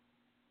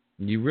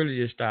 You really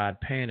just start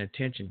paying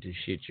attention to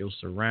shit, your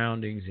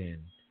surroundings and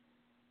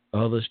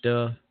other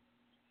stuff.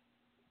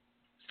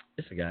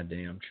 It's a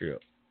goddamn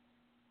trip.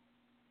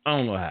 I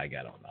don't know how I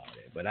got on all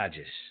that, but I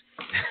just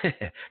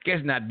guess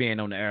not being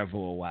on the air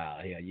for a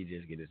while. Yeah, you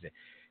just get to say.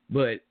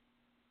 But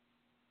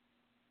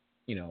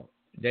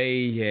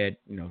they had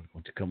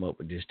to come up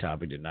with this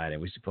topic tonight,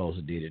 and we supposed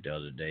to did it the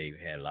other day. We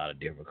had a lot of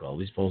difficulty.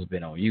 We supposed to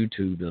been on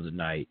YouTube the other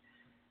night.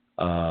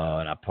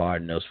 And I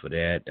pardon us for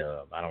that.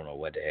 I don't know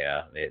what the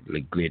hell. That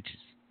glitch.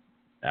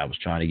 I was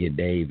trying to get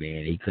Dave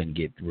in. He couldn't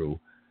get through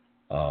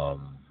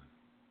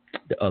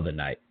the other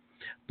night.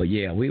 But,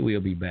 yeah, we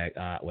will be back.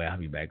 I'll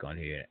be back on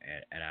here.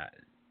 And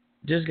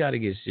just got to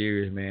get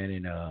serious, man,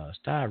 and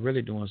start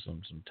really doing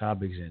some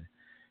topics and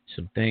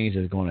some things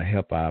that's going to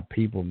help our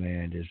people,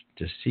 man,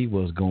 to see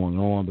what's going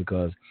on.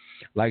 Because,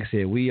 like I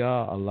said, we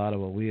are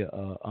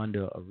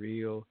under a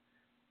real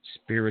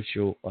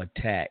spiritual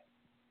attack.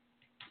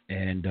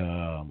 And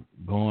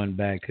going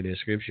back to the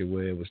scripture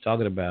where it was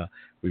talking about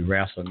we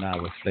wrestle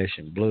not with flesh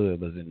and blood,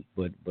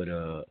 but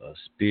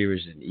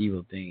spirits and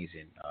evil things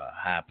in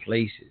high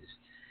places.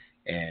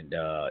 And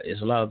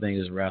it's a lot of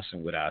things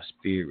wrestling with our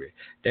spirit.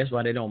 That's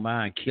why they don't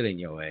mind killing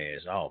your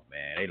ass off,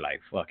 man. They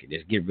like, fuck it,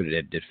 just get rid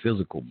of that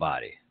physical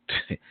body.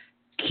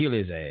 Kill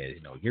his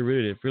ass, get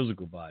rid of that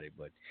physical body.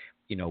 But,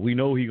 we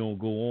know he going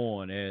to go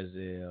on as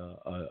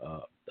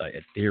a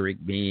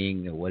etheric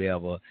being or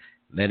whatever.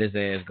 Let his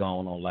ass go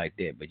on like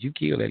that. But you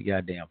kill that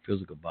goddamn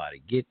physical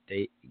body. Get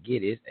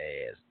his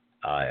ass,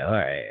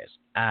 her ass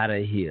out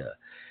of here.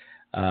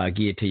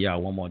 Give it to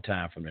y'all one more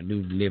time from the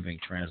New Living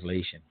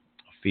Translation,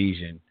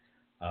 Ephesians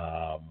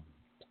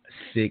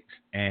 6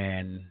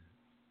 and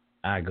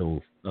I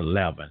go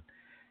 11.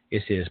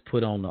 It says,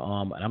 put on the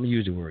armor. And I'm going to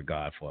use the word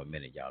God for a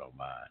minute. Y'all don't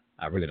mind.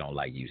 I really don't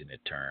like using the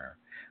term.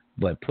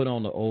 But put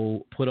on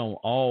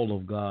all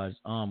of God's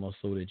armor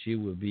so that you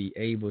will be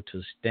able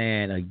to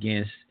stand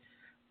against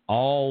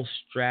all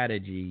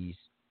strategies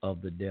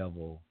of the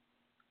devil.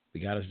 We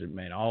got to,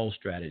 man, all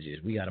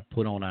strategies. We got to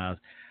put on our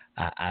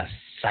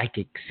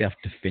psychic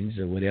self-defense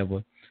or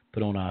whatever.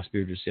 Put on our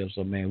spiritual self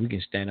so, man, we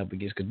can stand up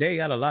against. Because they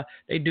got a lot.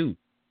 They do.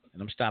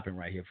 And I'm stopping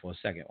right here for a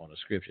second on the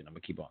scripture. I'm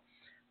going to keep on.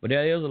 But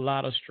there is a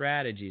lot of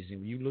strategies.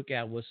 And when you look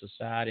at what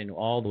society and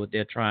all what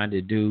they're trying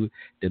to do,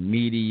 the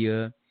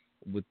media,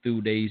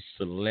 through these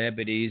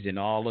celebrities and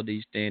all of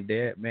these things,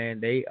 man,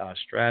 they are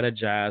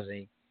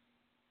strategizing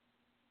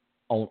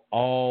on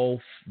all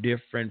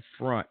different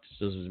fronts,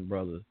 sisters and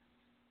brothers,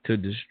 to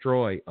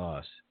destroy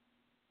us,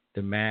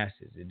 the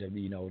masses,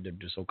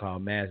 the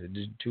so-called masses,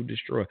 to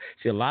destroy.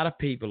 See, a lot of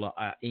people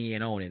are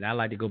in on it. And I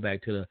like to go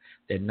back to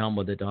that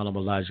number that the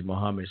Honorable Elijah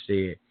Muhammad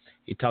said.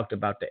 He talked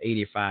about the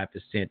 85%,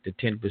 the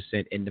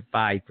 10%, and the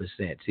 5%.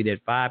 See, that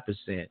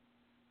 5%,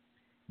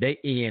 they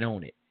in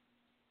on it.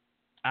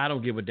 I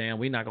don't give a damn.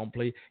 We're not going to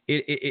play.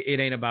 It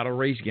ain't about a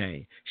race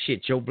game.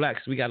 Shit, your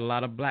blacks, we got a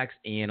lot of blacks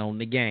in on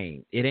the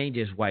game. It ain't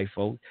just white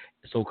folks,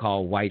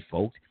 so-called white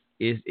folks.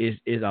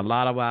 It's a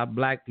lot of our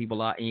black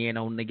people are in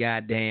on the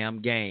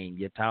goddamn game.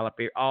 Your Tyler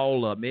Perry,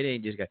 all of them. It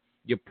ain't just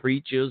your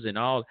preachers and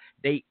all.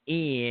 They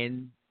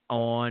in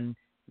on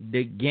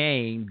the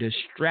game, the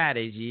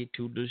strategy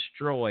to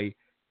destroy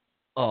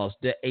us,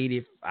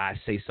 I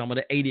say some of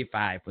the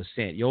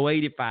 85%, your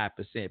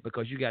 85%,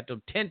 because you got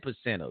them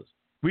 10%ers.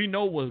 We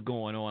know what's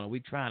going on, and we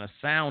trying to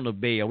sound the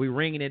bell. We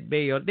ringing that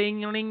bell,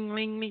 ding, ling,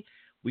 ling, ling.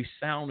 We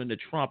sounding the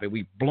trumpet.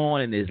 We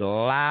blowing it as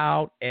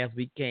loud as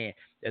we can.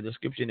 As the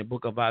scripture in the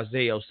book of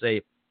Isaiah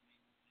say,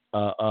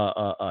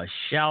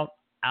 shout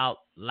out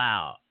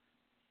loud.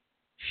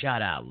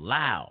 Shout out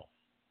loud.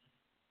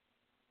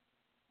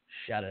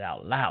 Shout it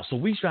out loud. So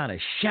we trying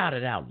to shout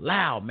it out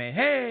loud, man.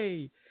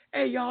 Hey,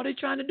 y'all, they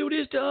trying to do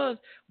this to us.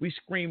 We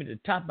screaming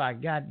at the top of our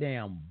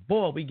goddamn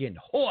boy. We getting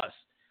hoarse.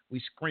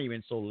 We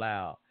screaming so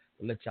loud.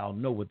 Let y'all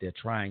know what they're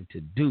trying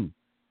to do.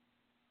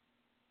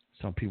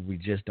 Some people we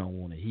just don't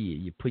want to hear.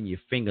 You're putting your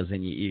fingers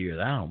in your ears.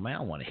 I don't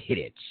want to hear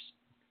that.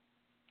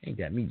 Ain't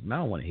that me? I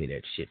don't want to hear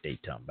that shit they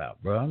talking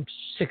about, bro. I'm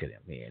sick of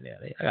them hearing that.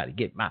 I got to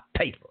get my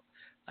paper.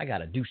 I got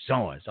to do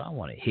so and so. I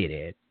want to hear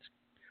that.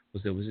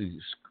 Was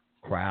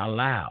cry out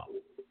loud.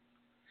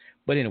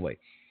 But anyway,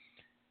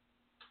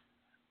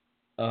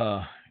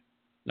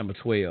 number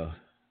 12.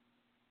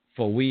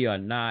 For we are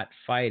not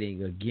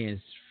fighting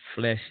against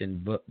flesh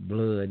and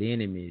blood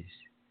enemies,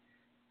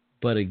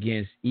 but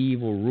against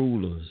evil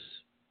rulers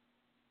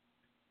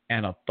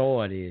and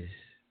authorities,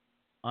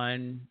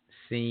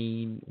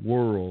 unseen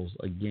worlds,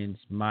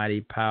 against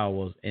mighty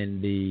powers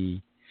in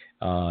the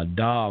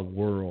dog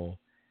world,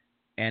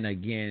 and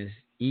against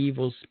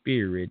evil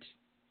spirits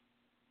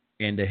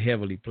in the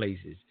heavenly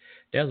places.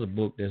 There's a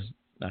book that's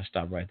not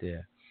stop right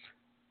there,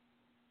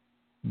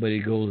 but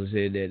it goes and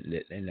said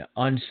that in the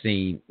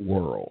unseen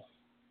world.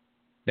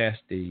 That's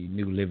the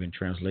New Living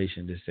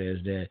Translation that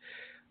says that.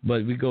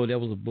 But there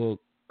was a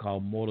book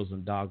called Mortals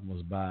and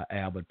Dogmas by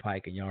Albert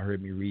Pike, and y'all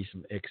heard me read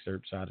some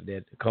excerpts out of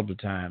that a couple of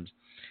times,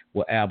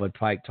 where Albert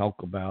Pike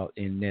talked about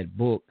in that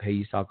book,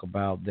 he talked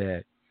about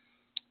that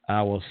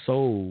our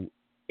soul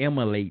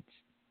emanates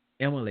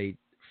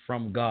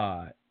from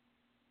God,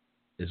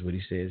 is what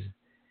he says.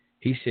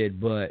 He said,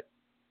 but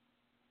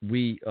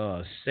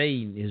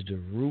Satan is the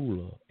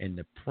ruler and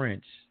the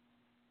prince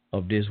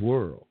of this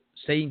world.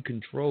 Satan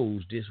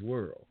controls this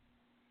world,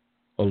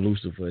 or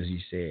Lucifer, as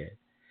he said.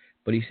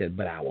 But he said,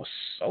 but our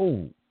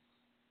soul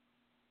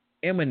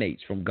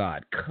emanates from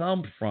God,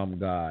 come from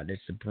God, that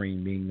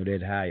supreme being,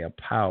 that higher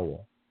power.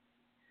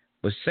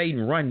 But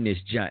Satan run this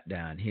junk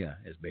down here,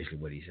 is basically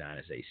what he's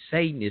trying to say.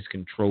 Satan is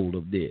control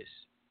of this.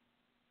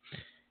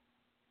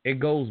 It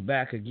goes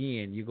back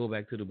again. You go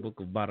back to the book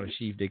of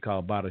Barashif. They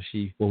call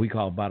Barashif, what we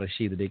call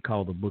Barashif, that they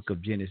call the book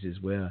of Genesis,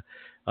 where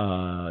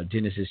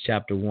Genesis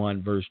chapter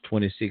 1, verse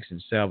 26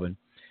 and 7,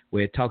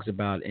 where it talks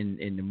about in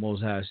the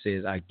Most High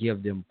says, I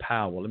give them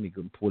power. Let me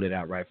go and pull it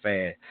out right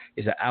fast.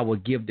 It says, I will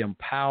give them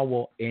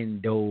power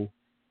and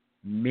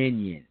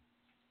dominion.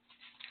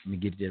 Let me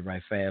get that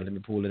right fast. Let me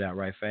pull it out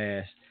right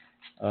fast.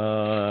 Come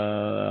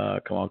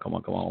on.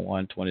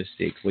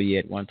 126. Where you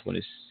at?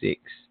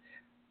 126.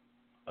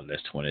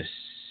 That's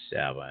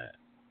 27.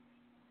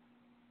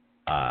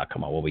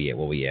 Come on. Where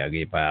we at? I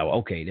get power.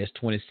 Okay, that's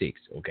 26.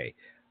 Okay.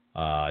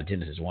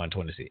 Genesis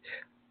 1:26.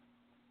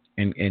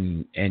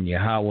 And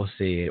Yahweh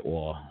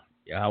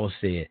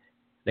said,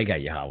 they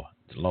got Yahweh,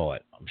 the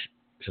Lord.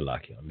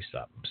 Shalaki. Let me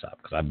stop,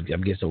 because I'm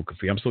getting so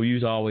confused. I'm so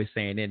used to always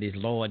saying that this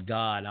Lord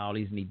God and all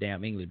these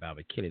damn English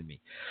Bible killing me.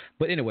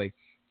 But anyway,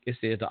 it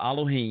says the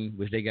Elohim,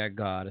 which they got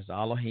God, it's the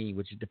Elohim,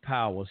 which is the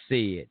power,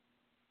 said,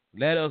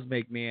 let us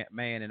make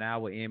man in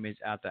our image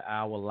after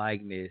our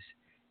likeness,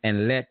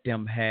 and let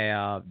them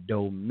have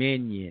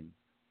dominion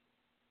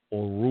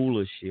or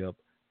rulership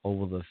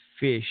over the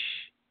fish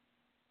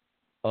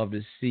of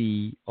the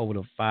sea, over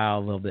the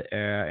fowls of the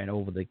air, and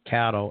over the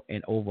cattle,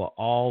 and over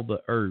all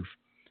the earth,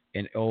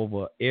 and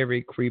over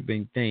every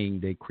creeping thing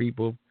that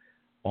creepeth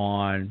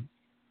on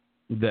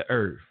the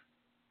earth.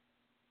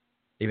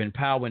 Even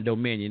power and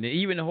dominion. And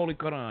even the Holy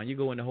Quran, you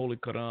go in the Holy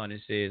Quran, it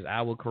says,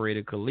 I will create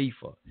a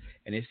Khalifa.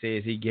 And it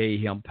says he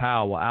gave him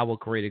power. I will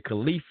create a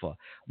Khalifa,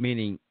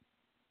 meaning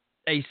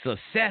a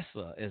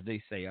successor, as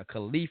they say, a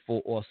Khalifa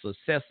or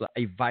successor,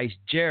 a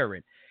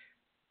vicegerent,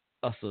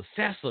 a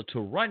successor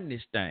to run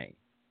this thing.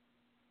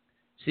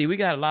 See, we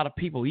got a lot of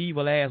people,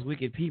 evil-ass,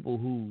 wicked people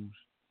who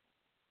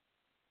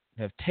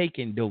have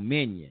taken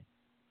dominion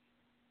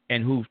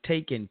and who've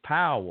taken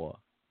power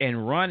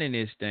and running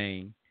this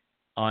thing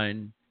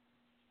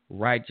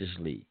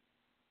unrighteously.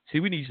 See,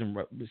 we need some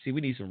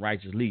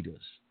righteous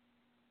leaders.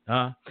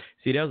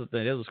 See, there's a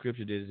thing. There's a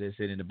scripture that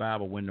said in the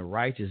Bible, when the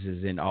righteous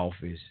is in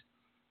office,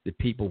 the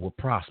people will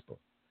prosper.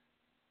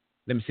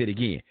 Let me say it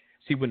again.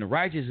 See, when the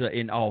righteous are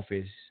in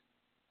office,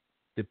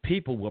 the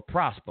people will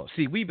prosper.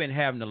 See, we've been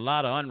having a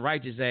lot of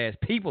unrighteous ass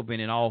people been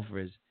in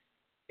office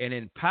and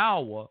in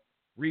power.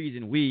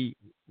 The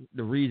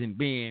reason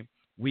being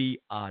we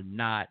are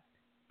not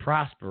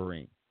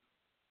prospering.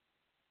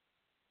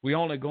 We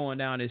only going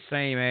down this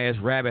same ass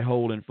rabbit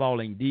hole and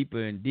falling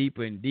deeper and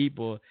deeper and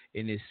deeper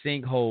in this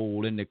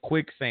sinkhole, in the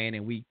quicksand,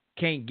 and we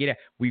can't get out.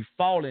 We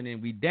falling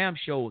and we damn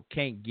sure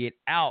can't get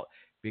out,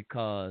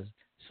 because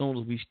as soon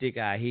as we stick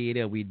our head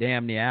up, we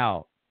damn near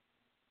out.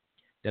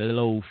 The little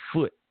old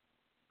foot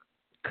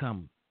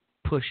come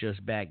push us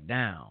back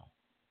down,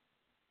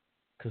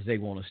 because they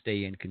want to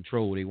stay in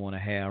control. They want to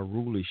have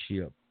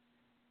rulership.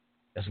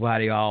 That's why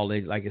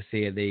like I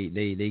said,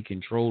 they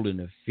controlling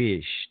the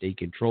fish. They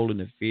controlling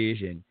the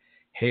fish, and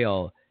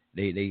hell,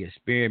 they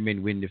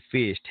experiment with the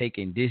fish,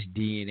 taking this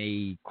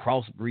DNA,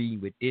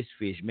 crossbreeding with this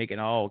fish, making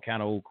all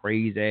kind of old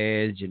crazy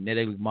ass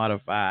genetically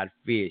modified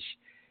fish.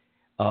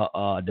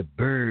 The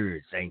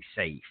birds ain't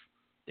safe.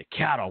 The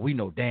cattle, we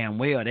know damn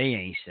well they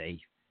ain't safe.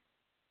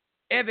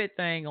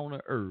 Everything on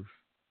the earth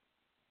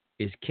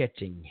is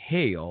catching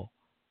hell,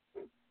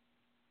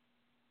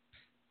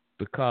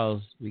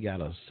 because we got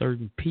a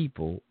certain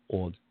people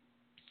or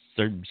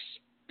certain,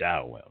 I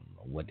don't know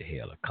what the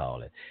hell to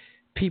call it,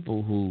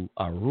 people who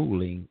are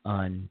ruling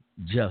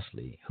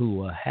unjustly,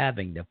 who are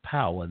having the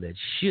power that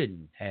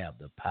shouldn't have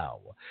the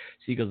power.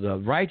 See, because the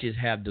righteous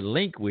have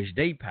delinquished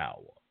their power.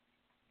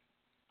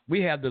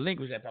 We have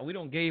delinquished that power. We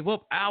don't gave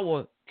up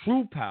our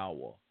true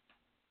power.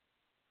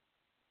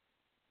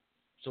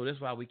 So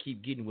that's why we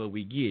keep getting what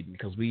we getting,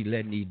 because we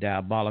letting these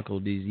diabolical,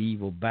 these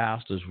evil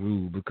bastards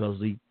rule, because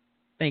they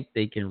think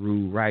they can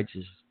rule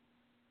righteous.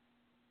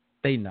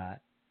 They not.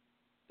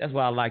 That's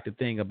why I like the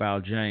thing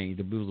about James.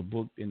 There was a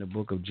book in the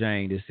book of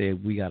James that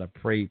said we got to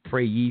pray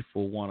ye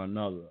for one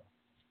another.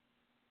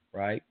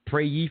 Right?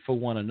 Pray ye for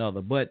one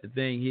another. But the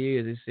thing here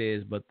is, it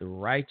says, but the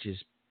righteous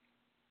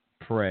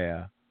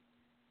prayer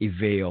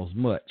avails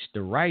much.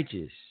 The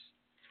righteous,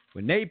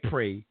 when they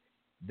pray,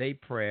 their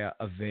prayer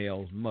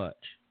avails much.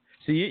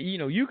 See,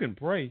 you can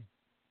pray,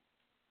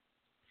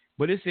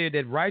 but it said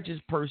that righteous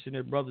person,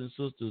 their brothers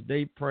and sisters,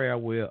 their prayer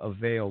will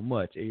avail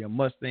much. And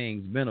much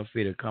things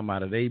benefit to come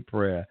out of their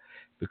prayer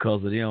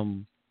because of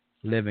them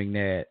living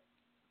that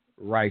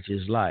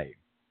righteous life.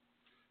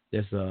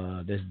 That's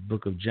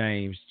book of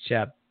James,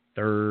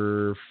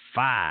 chapter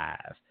 5,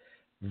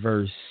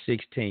 verse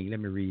 16. Let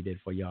me read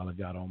that for y'all if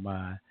y'all don't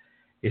mind.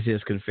 It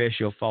says, confess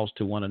your faults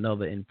to one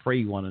another and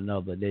pray one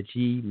another that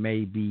ye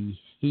may be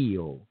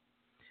healed.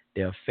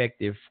 The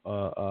effective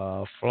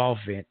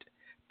fervent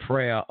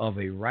prayer of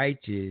a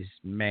righteous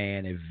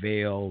man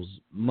avails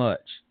much.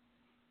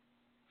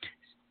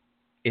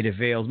 It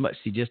avails much.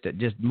 See, just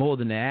more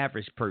than the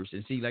average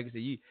person. See, like I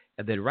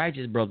said, the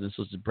righteous brothers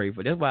and sisters pray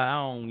for. That's why I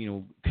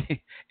don't,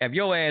 if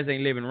your ass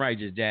ain't living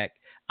righteous, Jack,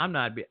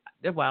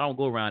 that's why I don't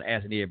go around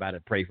asking everybody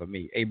to pray for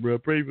me. Hey, bro,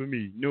 pray for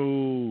me.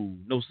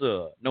 No,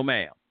 sir. No,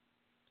 ma'am.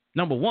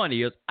 Number one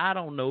is, I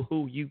don't know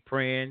who you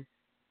praying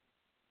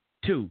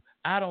to.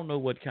 I don't know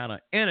what kind of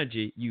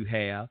energy you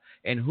have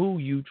and who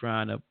you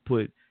trying to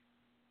put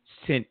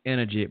send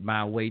energy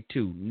my way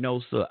too.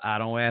 No, sir. I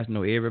don't ask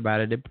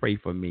everybody to pray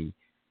for me.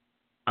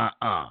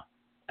 I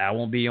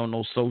won't be on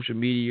no social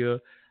media.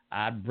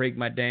 I'd break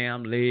my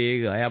damn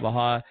leg or have a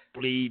heart.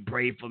 Please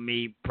pray for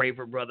me. Pray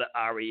for Brother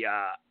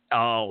Aria.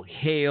 Oh,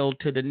 hail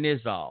to the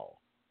Nizal.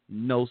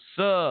 No,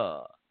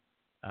 sir.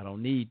 I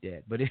don't need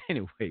that. But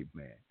anyway,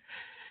 man.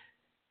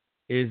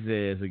 It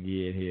says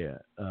again here,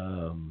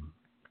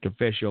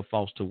 confess your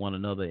faults to one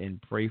another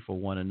and pray for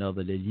one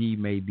another that ye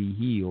may be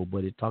healed.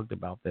 But it talked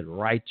about that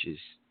righteous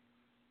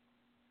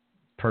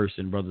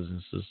person, brothers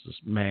and sisters,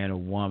 man or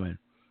woman,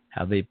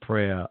 how their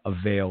prayer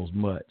avails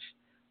much.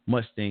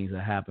 Much things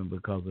that happen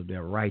because of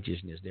their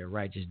righteousness, their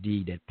righteous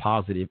deed, that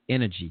positive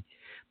energy,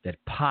 that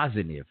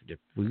positive,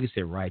 we could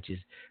say righteous,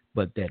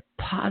 but that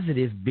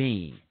positive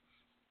being.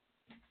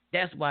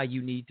 That's why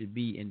you need to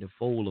be in the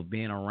fold of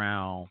being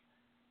around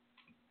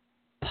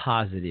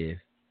positive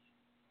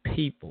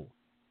people.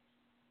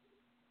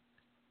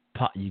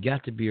 You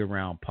got to be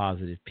around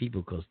positive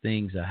people because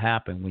things that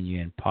happen when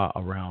you're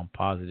around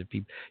positive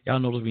people. Y'all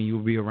notice when you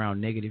be around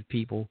negative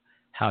people,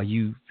 how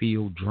you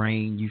feel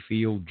drained, you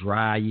feel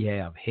dry, you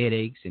have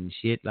headaches and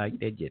shit like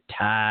that, you're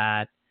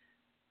tired.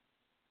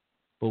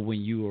 But when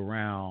you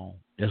around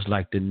just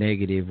like the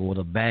negative or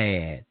the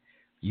bad,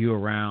 you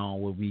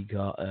around what we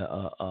call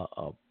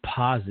a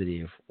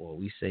positive, or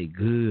we say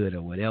good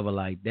or whatever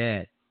like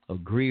that,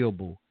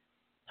 agreeable,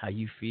 how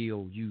you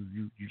feel,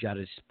 you got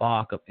a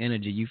spark of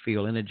energy, you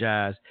feel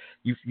energized,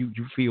 you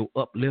feel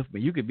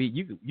upliftment.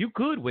 You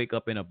could wake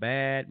up in a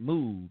bad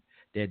mood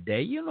that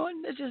day,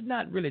 and it's just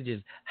not really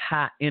just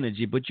high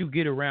energy, but you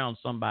get around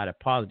somebody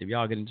positive.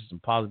 Y'all get into some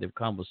positive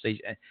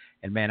conversation.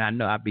 And man, I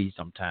know I be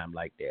sometime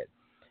like that.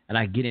 And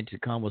I get into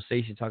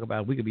conversation, talk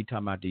about, we could be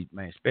talking about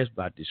especially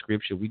about the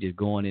scripture. We just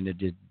going into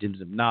just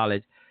some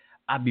knowledge.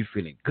 I be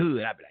feeling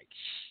good. I be like,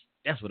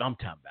 that's what I'm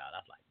talking about.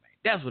 I'm like,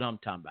 man, that's what I'm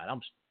talking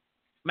about.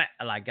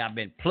 Like I've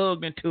been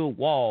plugged into a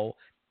wall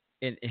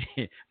and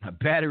my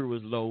battery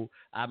was low.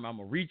 I'm a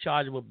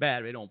rechargeable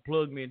battery. It don't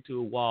plug me into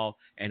a wall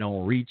and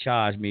don't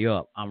recharge me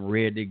up. I'm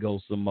ready to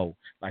go some more,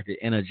 like the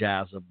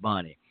Energizer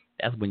Bunny.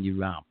 That's when you're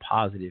around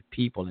positive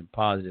people and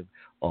positive,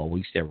 or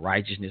we said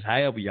righteousness,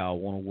 however y'all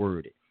want to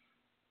word it.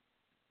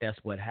 That's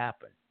what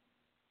happened.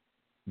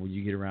 When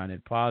you get around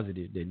that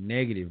positive, that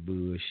negative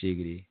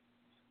bullshiggity,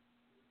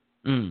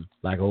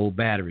 like old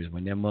batteries.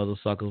 When them mother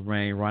suckers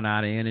run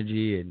out of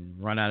energy and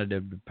run out of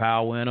the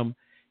power in them,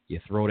 you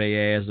throw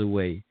their ass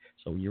away.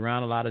 So when you're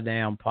around a lot of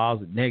damn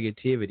positive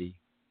negativity,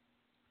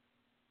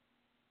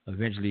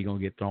 eventually you're going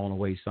to get thrown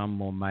away. Something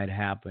more might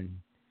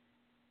happen.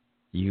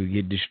 You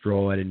get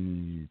destroyed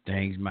and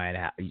things might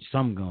happen.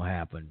 Something going to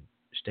happen.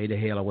 Stay the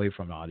hell away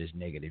from all this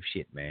negative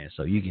shit, man.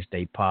 So you can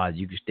stay positive.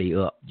 You can stay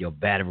up. Your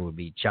battery will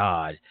be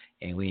charged,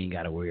 and we ain't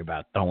got to worry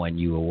about throwing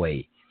you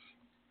away.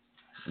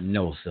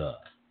 No, sir.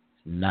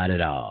 Not at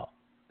all.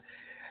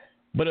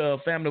 But,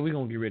 family, we're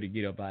going to get ready to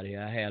get up out of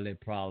here. I had that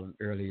problem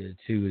earlier,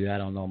 too. I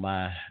don't know.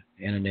 My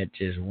internet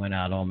just went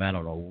out on me. I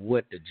don't know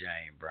what the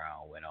James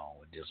Brown went on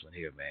with this one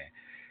here, man.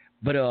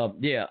 But,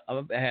 yeah,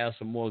 I have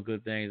some more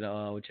good things.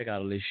 We'll check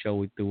out a little show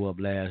we threw up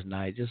last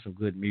night. Just some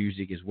good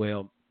music as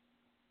well.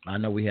 I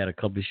know we had a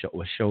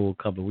show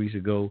a couple of weeks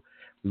ago.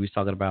 We was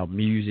talking about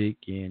music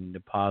and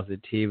the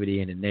positivity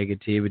and the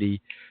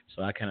negativity.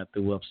 So I kind of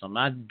threw up something.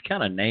 I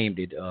kind of named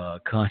it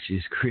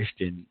Conscious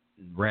Christian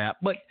Rap,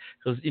 but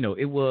because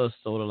it was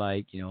sort of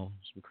like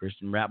some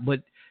Christian rap,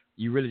 but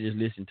you really just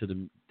listen to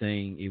the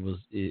thing. It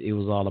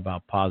was all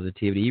about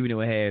positivity, even though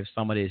it had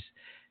some of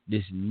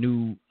this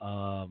new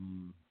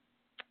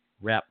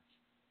rap,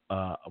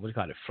 what do you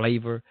call it,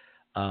 flavor.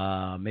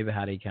 Maybe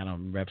how they kind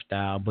of rap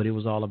style, but it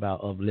was all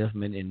about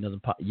upliftment and another.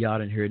 Y'all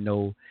didn't hear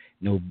no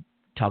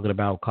talking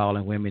about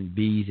calling women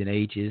B's and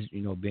H's,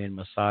 being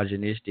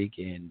misogynistic,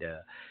 and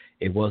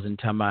it wasn't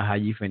talking about how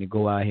you finna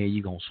go out here,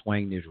 you gonna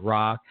swing this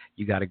rock,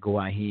 you got to go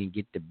out here and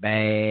get the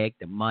bag,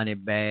 the money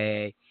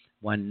bag.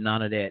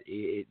 None of that.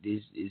 It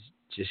is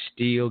just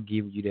still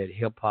giving you that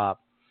hip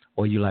hop,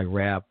 or you like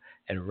rap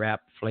and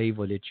rap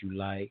flavor that you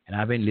like. And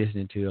I've been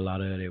listening to a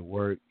lot of their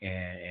work,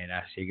 and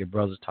I see your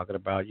brothers talking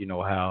about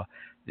how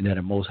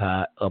the Most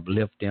High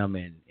uplift them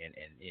and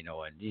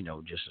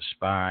just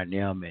inspiring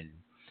them, and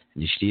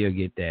you still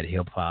get that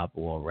hip hop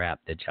or rap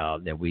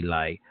that we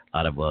like, a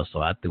lot of us. So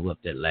I threw up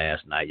that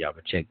last night. Y'all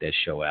can check that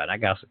show out. I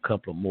got a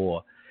couple of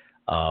more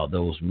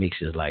those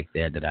mixes like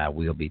that I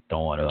will be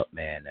throwing up,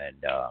 man.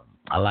 And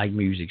I like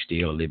music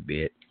still a little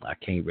bit. I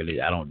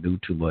don't do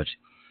too much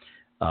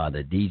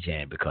the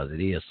DJing because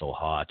it is so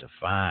hard to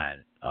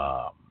find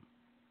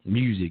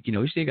music.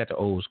 You still got the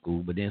old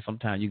school, but then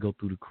sometimes you go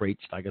through the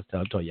crates, like I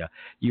told you,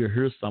 you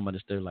hear some of the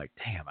stuff like,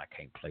 damn, I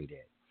can't play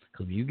that.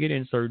 Because when you get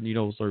in certain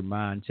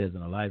mindsets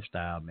and a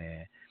lifestyle,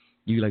 man,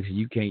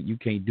 you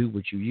can't do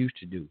what you used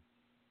to do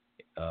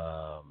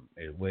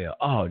as well.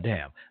 Oh,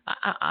 damn.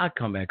 I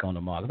come back on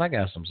tomorrow because I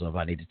got some stuff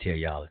I need to tell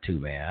y'all too,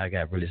 man. I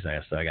got really some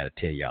stuff I got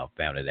to tell y'all,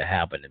 family, that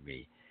happened to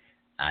me.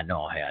 I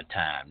don't have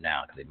time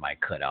now because it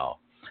might cut off.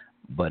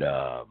 But,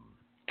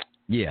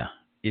 yeah,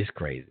 it's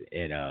crazy.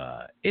 And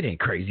it ain't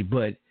crazy,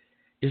 but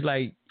it's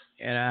like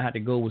And I had to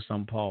go with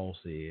something Paul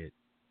said.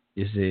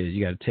 It says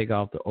you got to take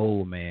off the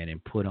old man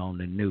and put on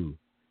the new.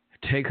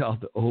 Take off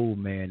the old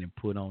man and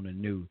put on the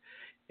new.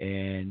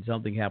 And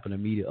something happened to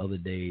me the other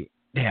day.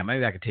 Damn,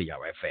 maybe I can tell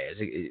y'all right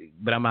fast.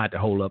 But I might have to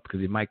hold up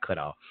because it might cut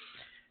off.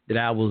 That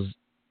I was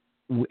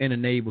in a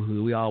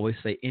neighborhood. We always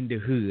say in the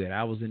hood.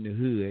 I was in the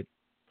hood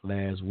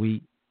last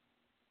week.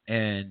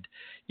 And,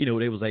 you know,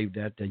 they was like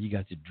that. You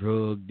got the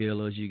drug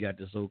dealers. You got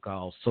the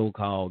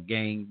so-called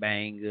gang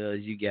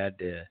bangers. You got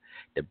the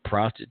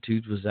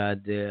prostitutes was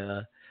out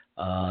there.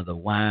 The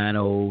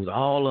winos,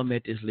 all of them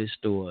at this little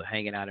store,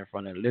 hanging out in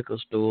front of the liquor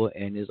store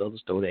and this other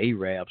store, the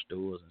Arab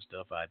stores and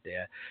stuff out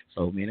there.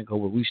 So me and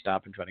Cobra, we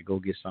stop and try to go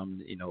get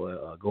something, you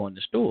know, go in the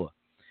store.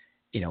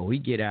 You know, we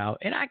get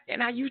out, and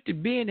I used to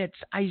be in that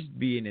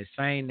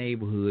same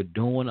neighborhood,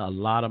 doing a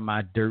lot of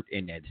my dirt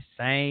in that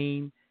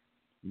same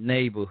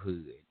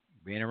neighborhood,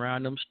 being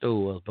around them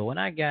stores. But when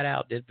I got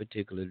out this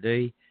particular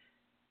day,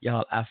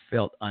 y'all, I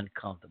felt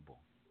uncomfortable.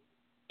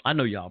 I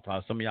know y'all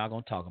probably, some of y'all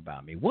gonna talk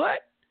about me.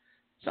 What?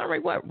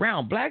 Sorry, what?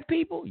 Around black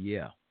people?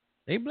 Yeah.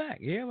 They black.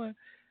 Yeah, but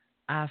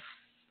I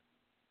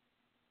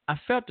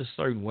felt a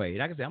certain way.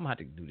 Like I said, I'm going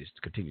to have to do this,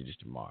 continue this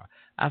tomorrow.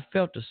 I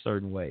felt a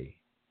certain way.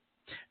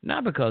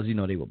 Not because, you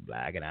know, they were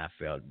black and I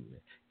felt,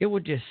 it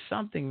was just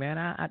something, man.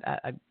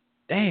 I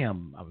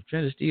was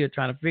still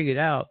trying to figure it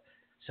out.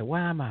 So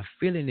why am I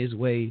feeling this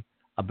way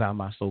about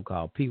my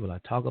so-called people? I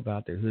talk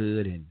about the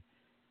hood and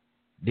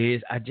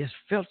this. I just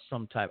felt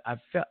some type. I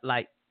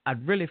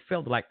really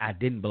felt like I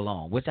didn't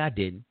belong, which I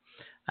didn't.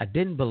 I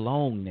didn't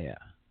belong there,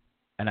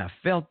 and I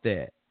felt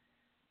that.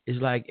 It's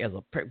like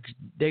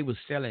they was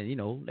selling, you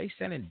know, they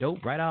selling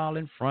dope right all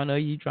in front of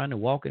you, trying to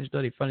walk and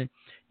stuff in front of you.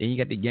 Then you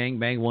got the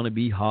gangbang want to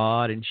be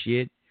hard and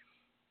shit.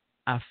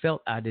 I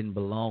felt I didn't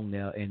belong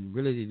there, and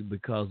really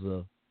because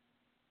of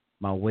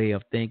my way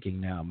of thinking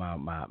now,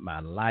 my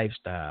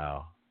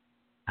lifestyle,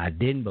 I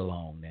didn't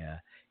belong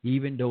there.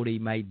 Even though they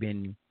might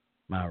been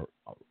my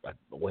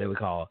what do we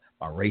call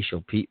my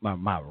racial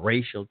my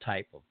racial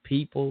type of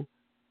people.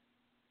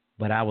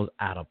 But I was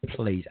out of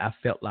place. I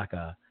felt like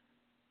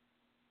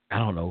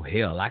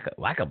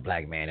like a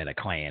black man at a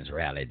Klan's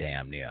rally,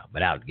 damn near.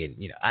 But I was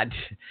getting, you know,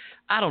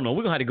 I don't know.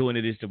 We're gonna have to go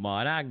into this tomorrow,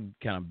 and I can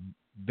kind of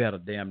better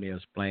damn near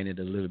explain it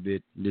a little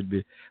bit.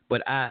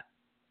 But I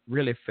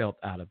really felt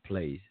out of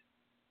place.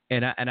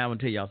 And I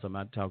want to tell y'all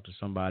something. I talked to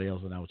somebody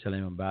else and I was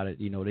telling them about it.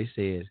 You know, they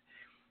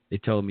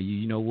told me,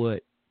 you know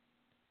what?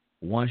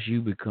 Once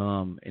you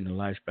become in a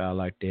lifestyle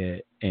like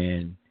that,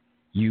 and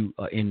you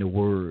are in the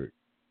Word.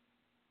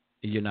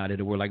 You're not in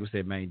the world. Like we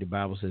said, man, the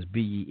Bible says,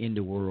 be ye in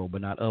the world,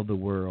 but not of the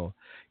world.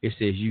 It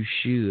says you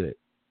should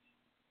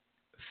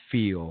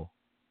feel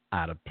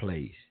out of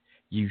place.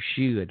 You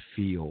should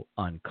feel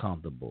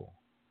uncomfortable.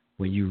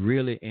 When you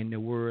really in the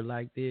word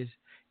like this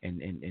and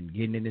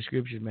getting in the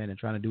scriptures, man, and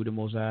trying to do the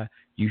Most High,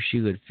 you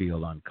should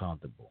feel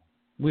uncomfortable.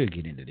 We'll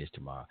get into this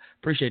tomorrow.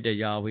 Appreciate that,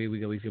 y'all. We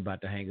feel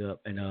about to hang up,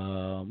 and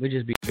we'll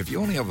just be. If you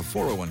only have a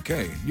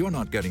 401k, you're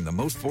not getting the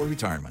most for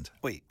retirement.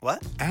 Wait,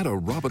 what? Add a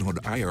Robinhood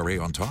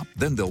IRA on top,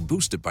 then they'll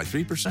boost it by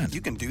 3%.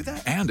 You can do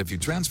that? And if you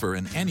transfer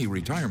in any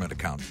retirement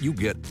account, you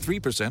get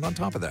 3% on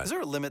top of that. Is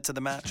there a limit to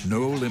the match?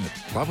 No limit.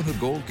 Robinhood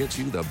Gold gets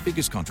you the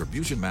biggest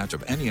contribution match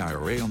of any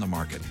IRA on the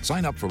market.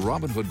 Sign up for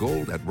Robinhood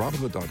Gold at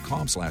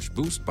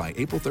Robinhood.com/boost by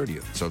April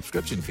 30th.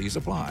 Subscription fees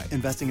apply.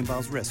 Investing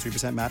involves risk.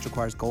 3% match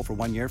requires gold for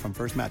 1 year from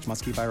first match.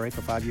 Must keep IRA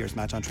for 5 years.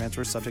 Match on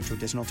transfers subject to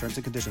additional terms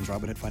and conditions.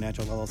 Robinhood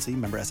Financial LLC,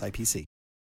 member SIPC.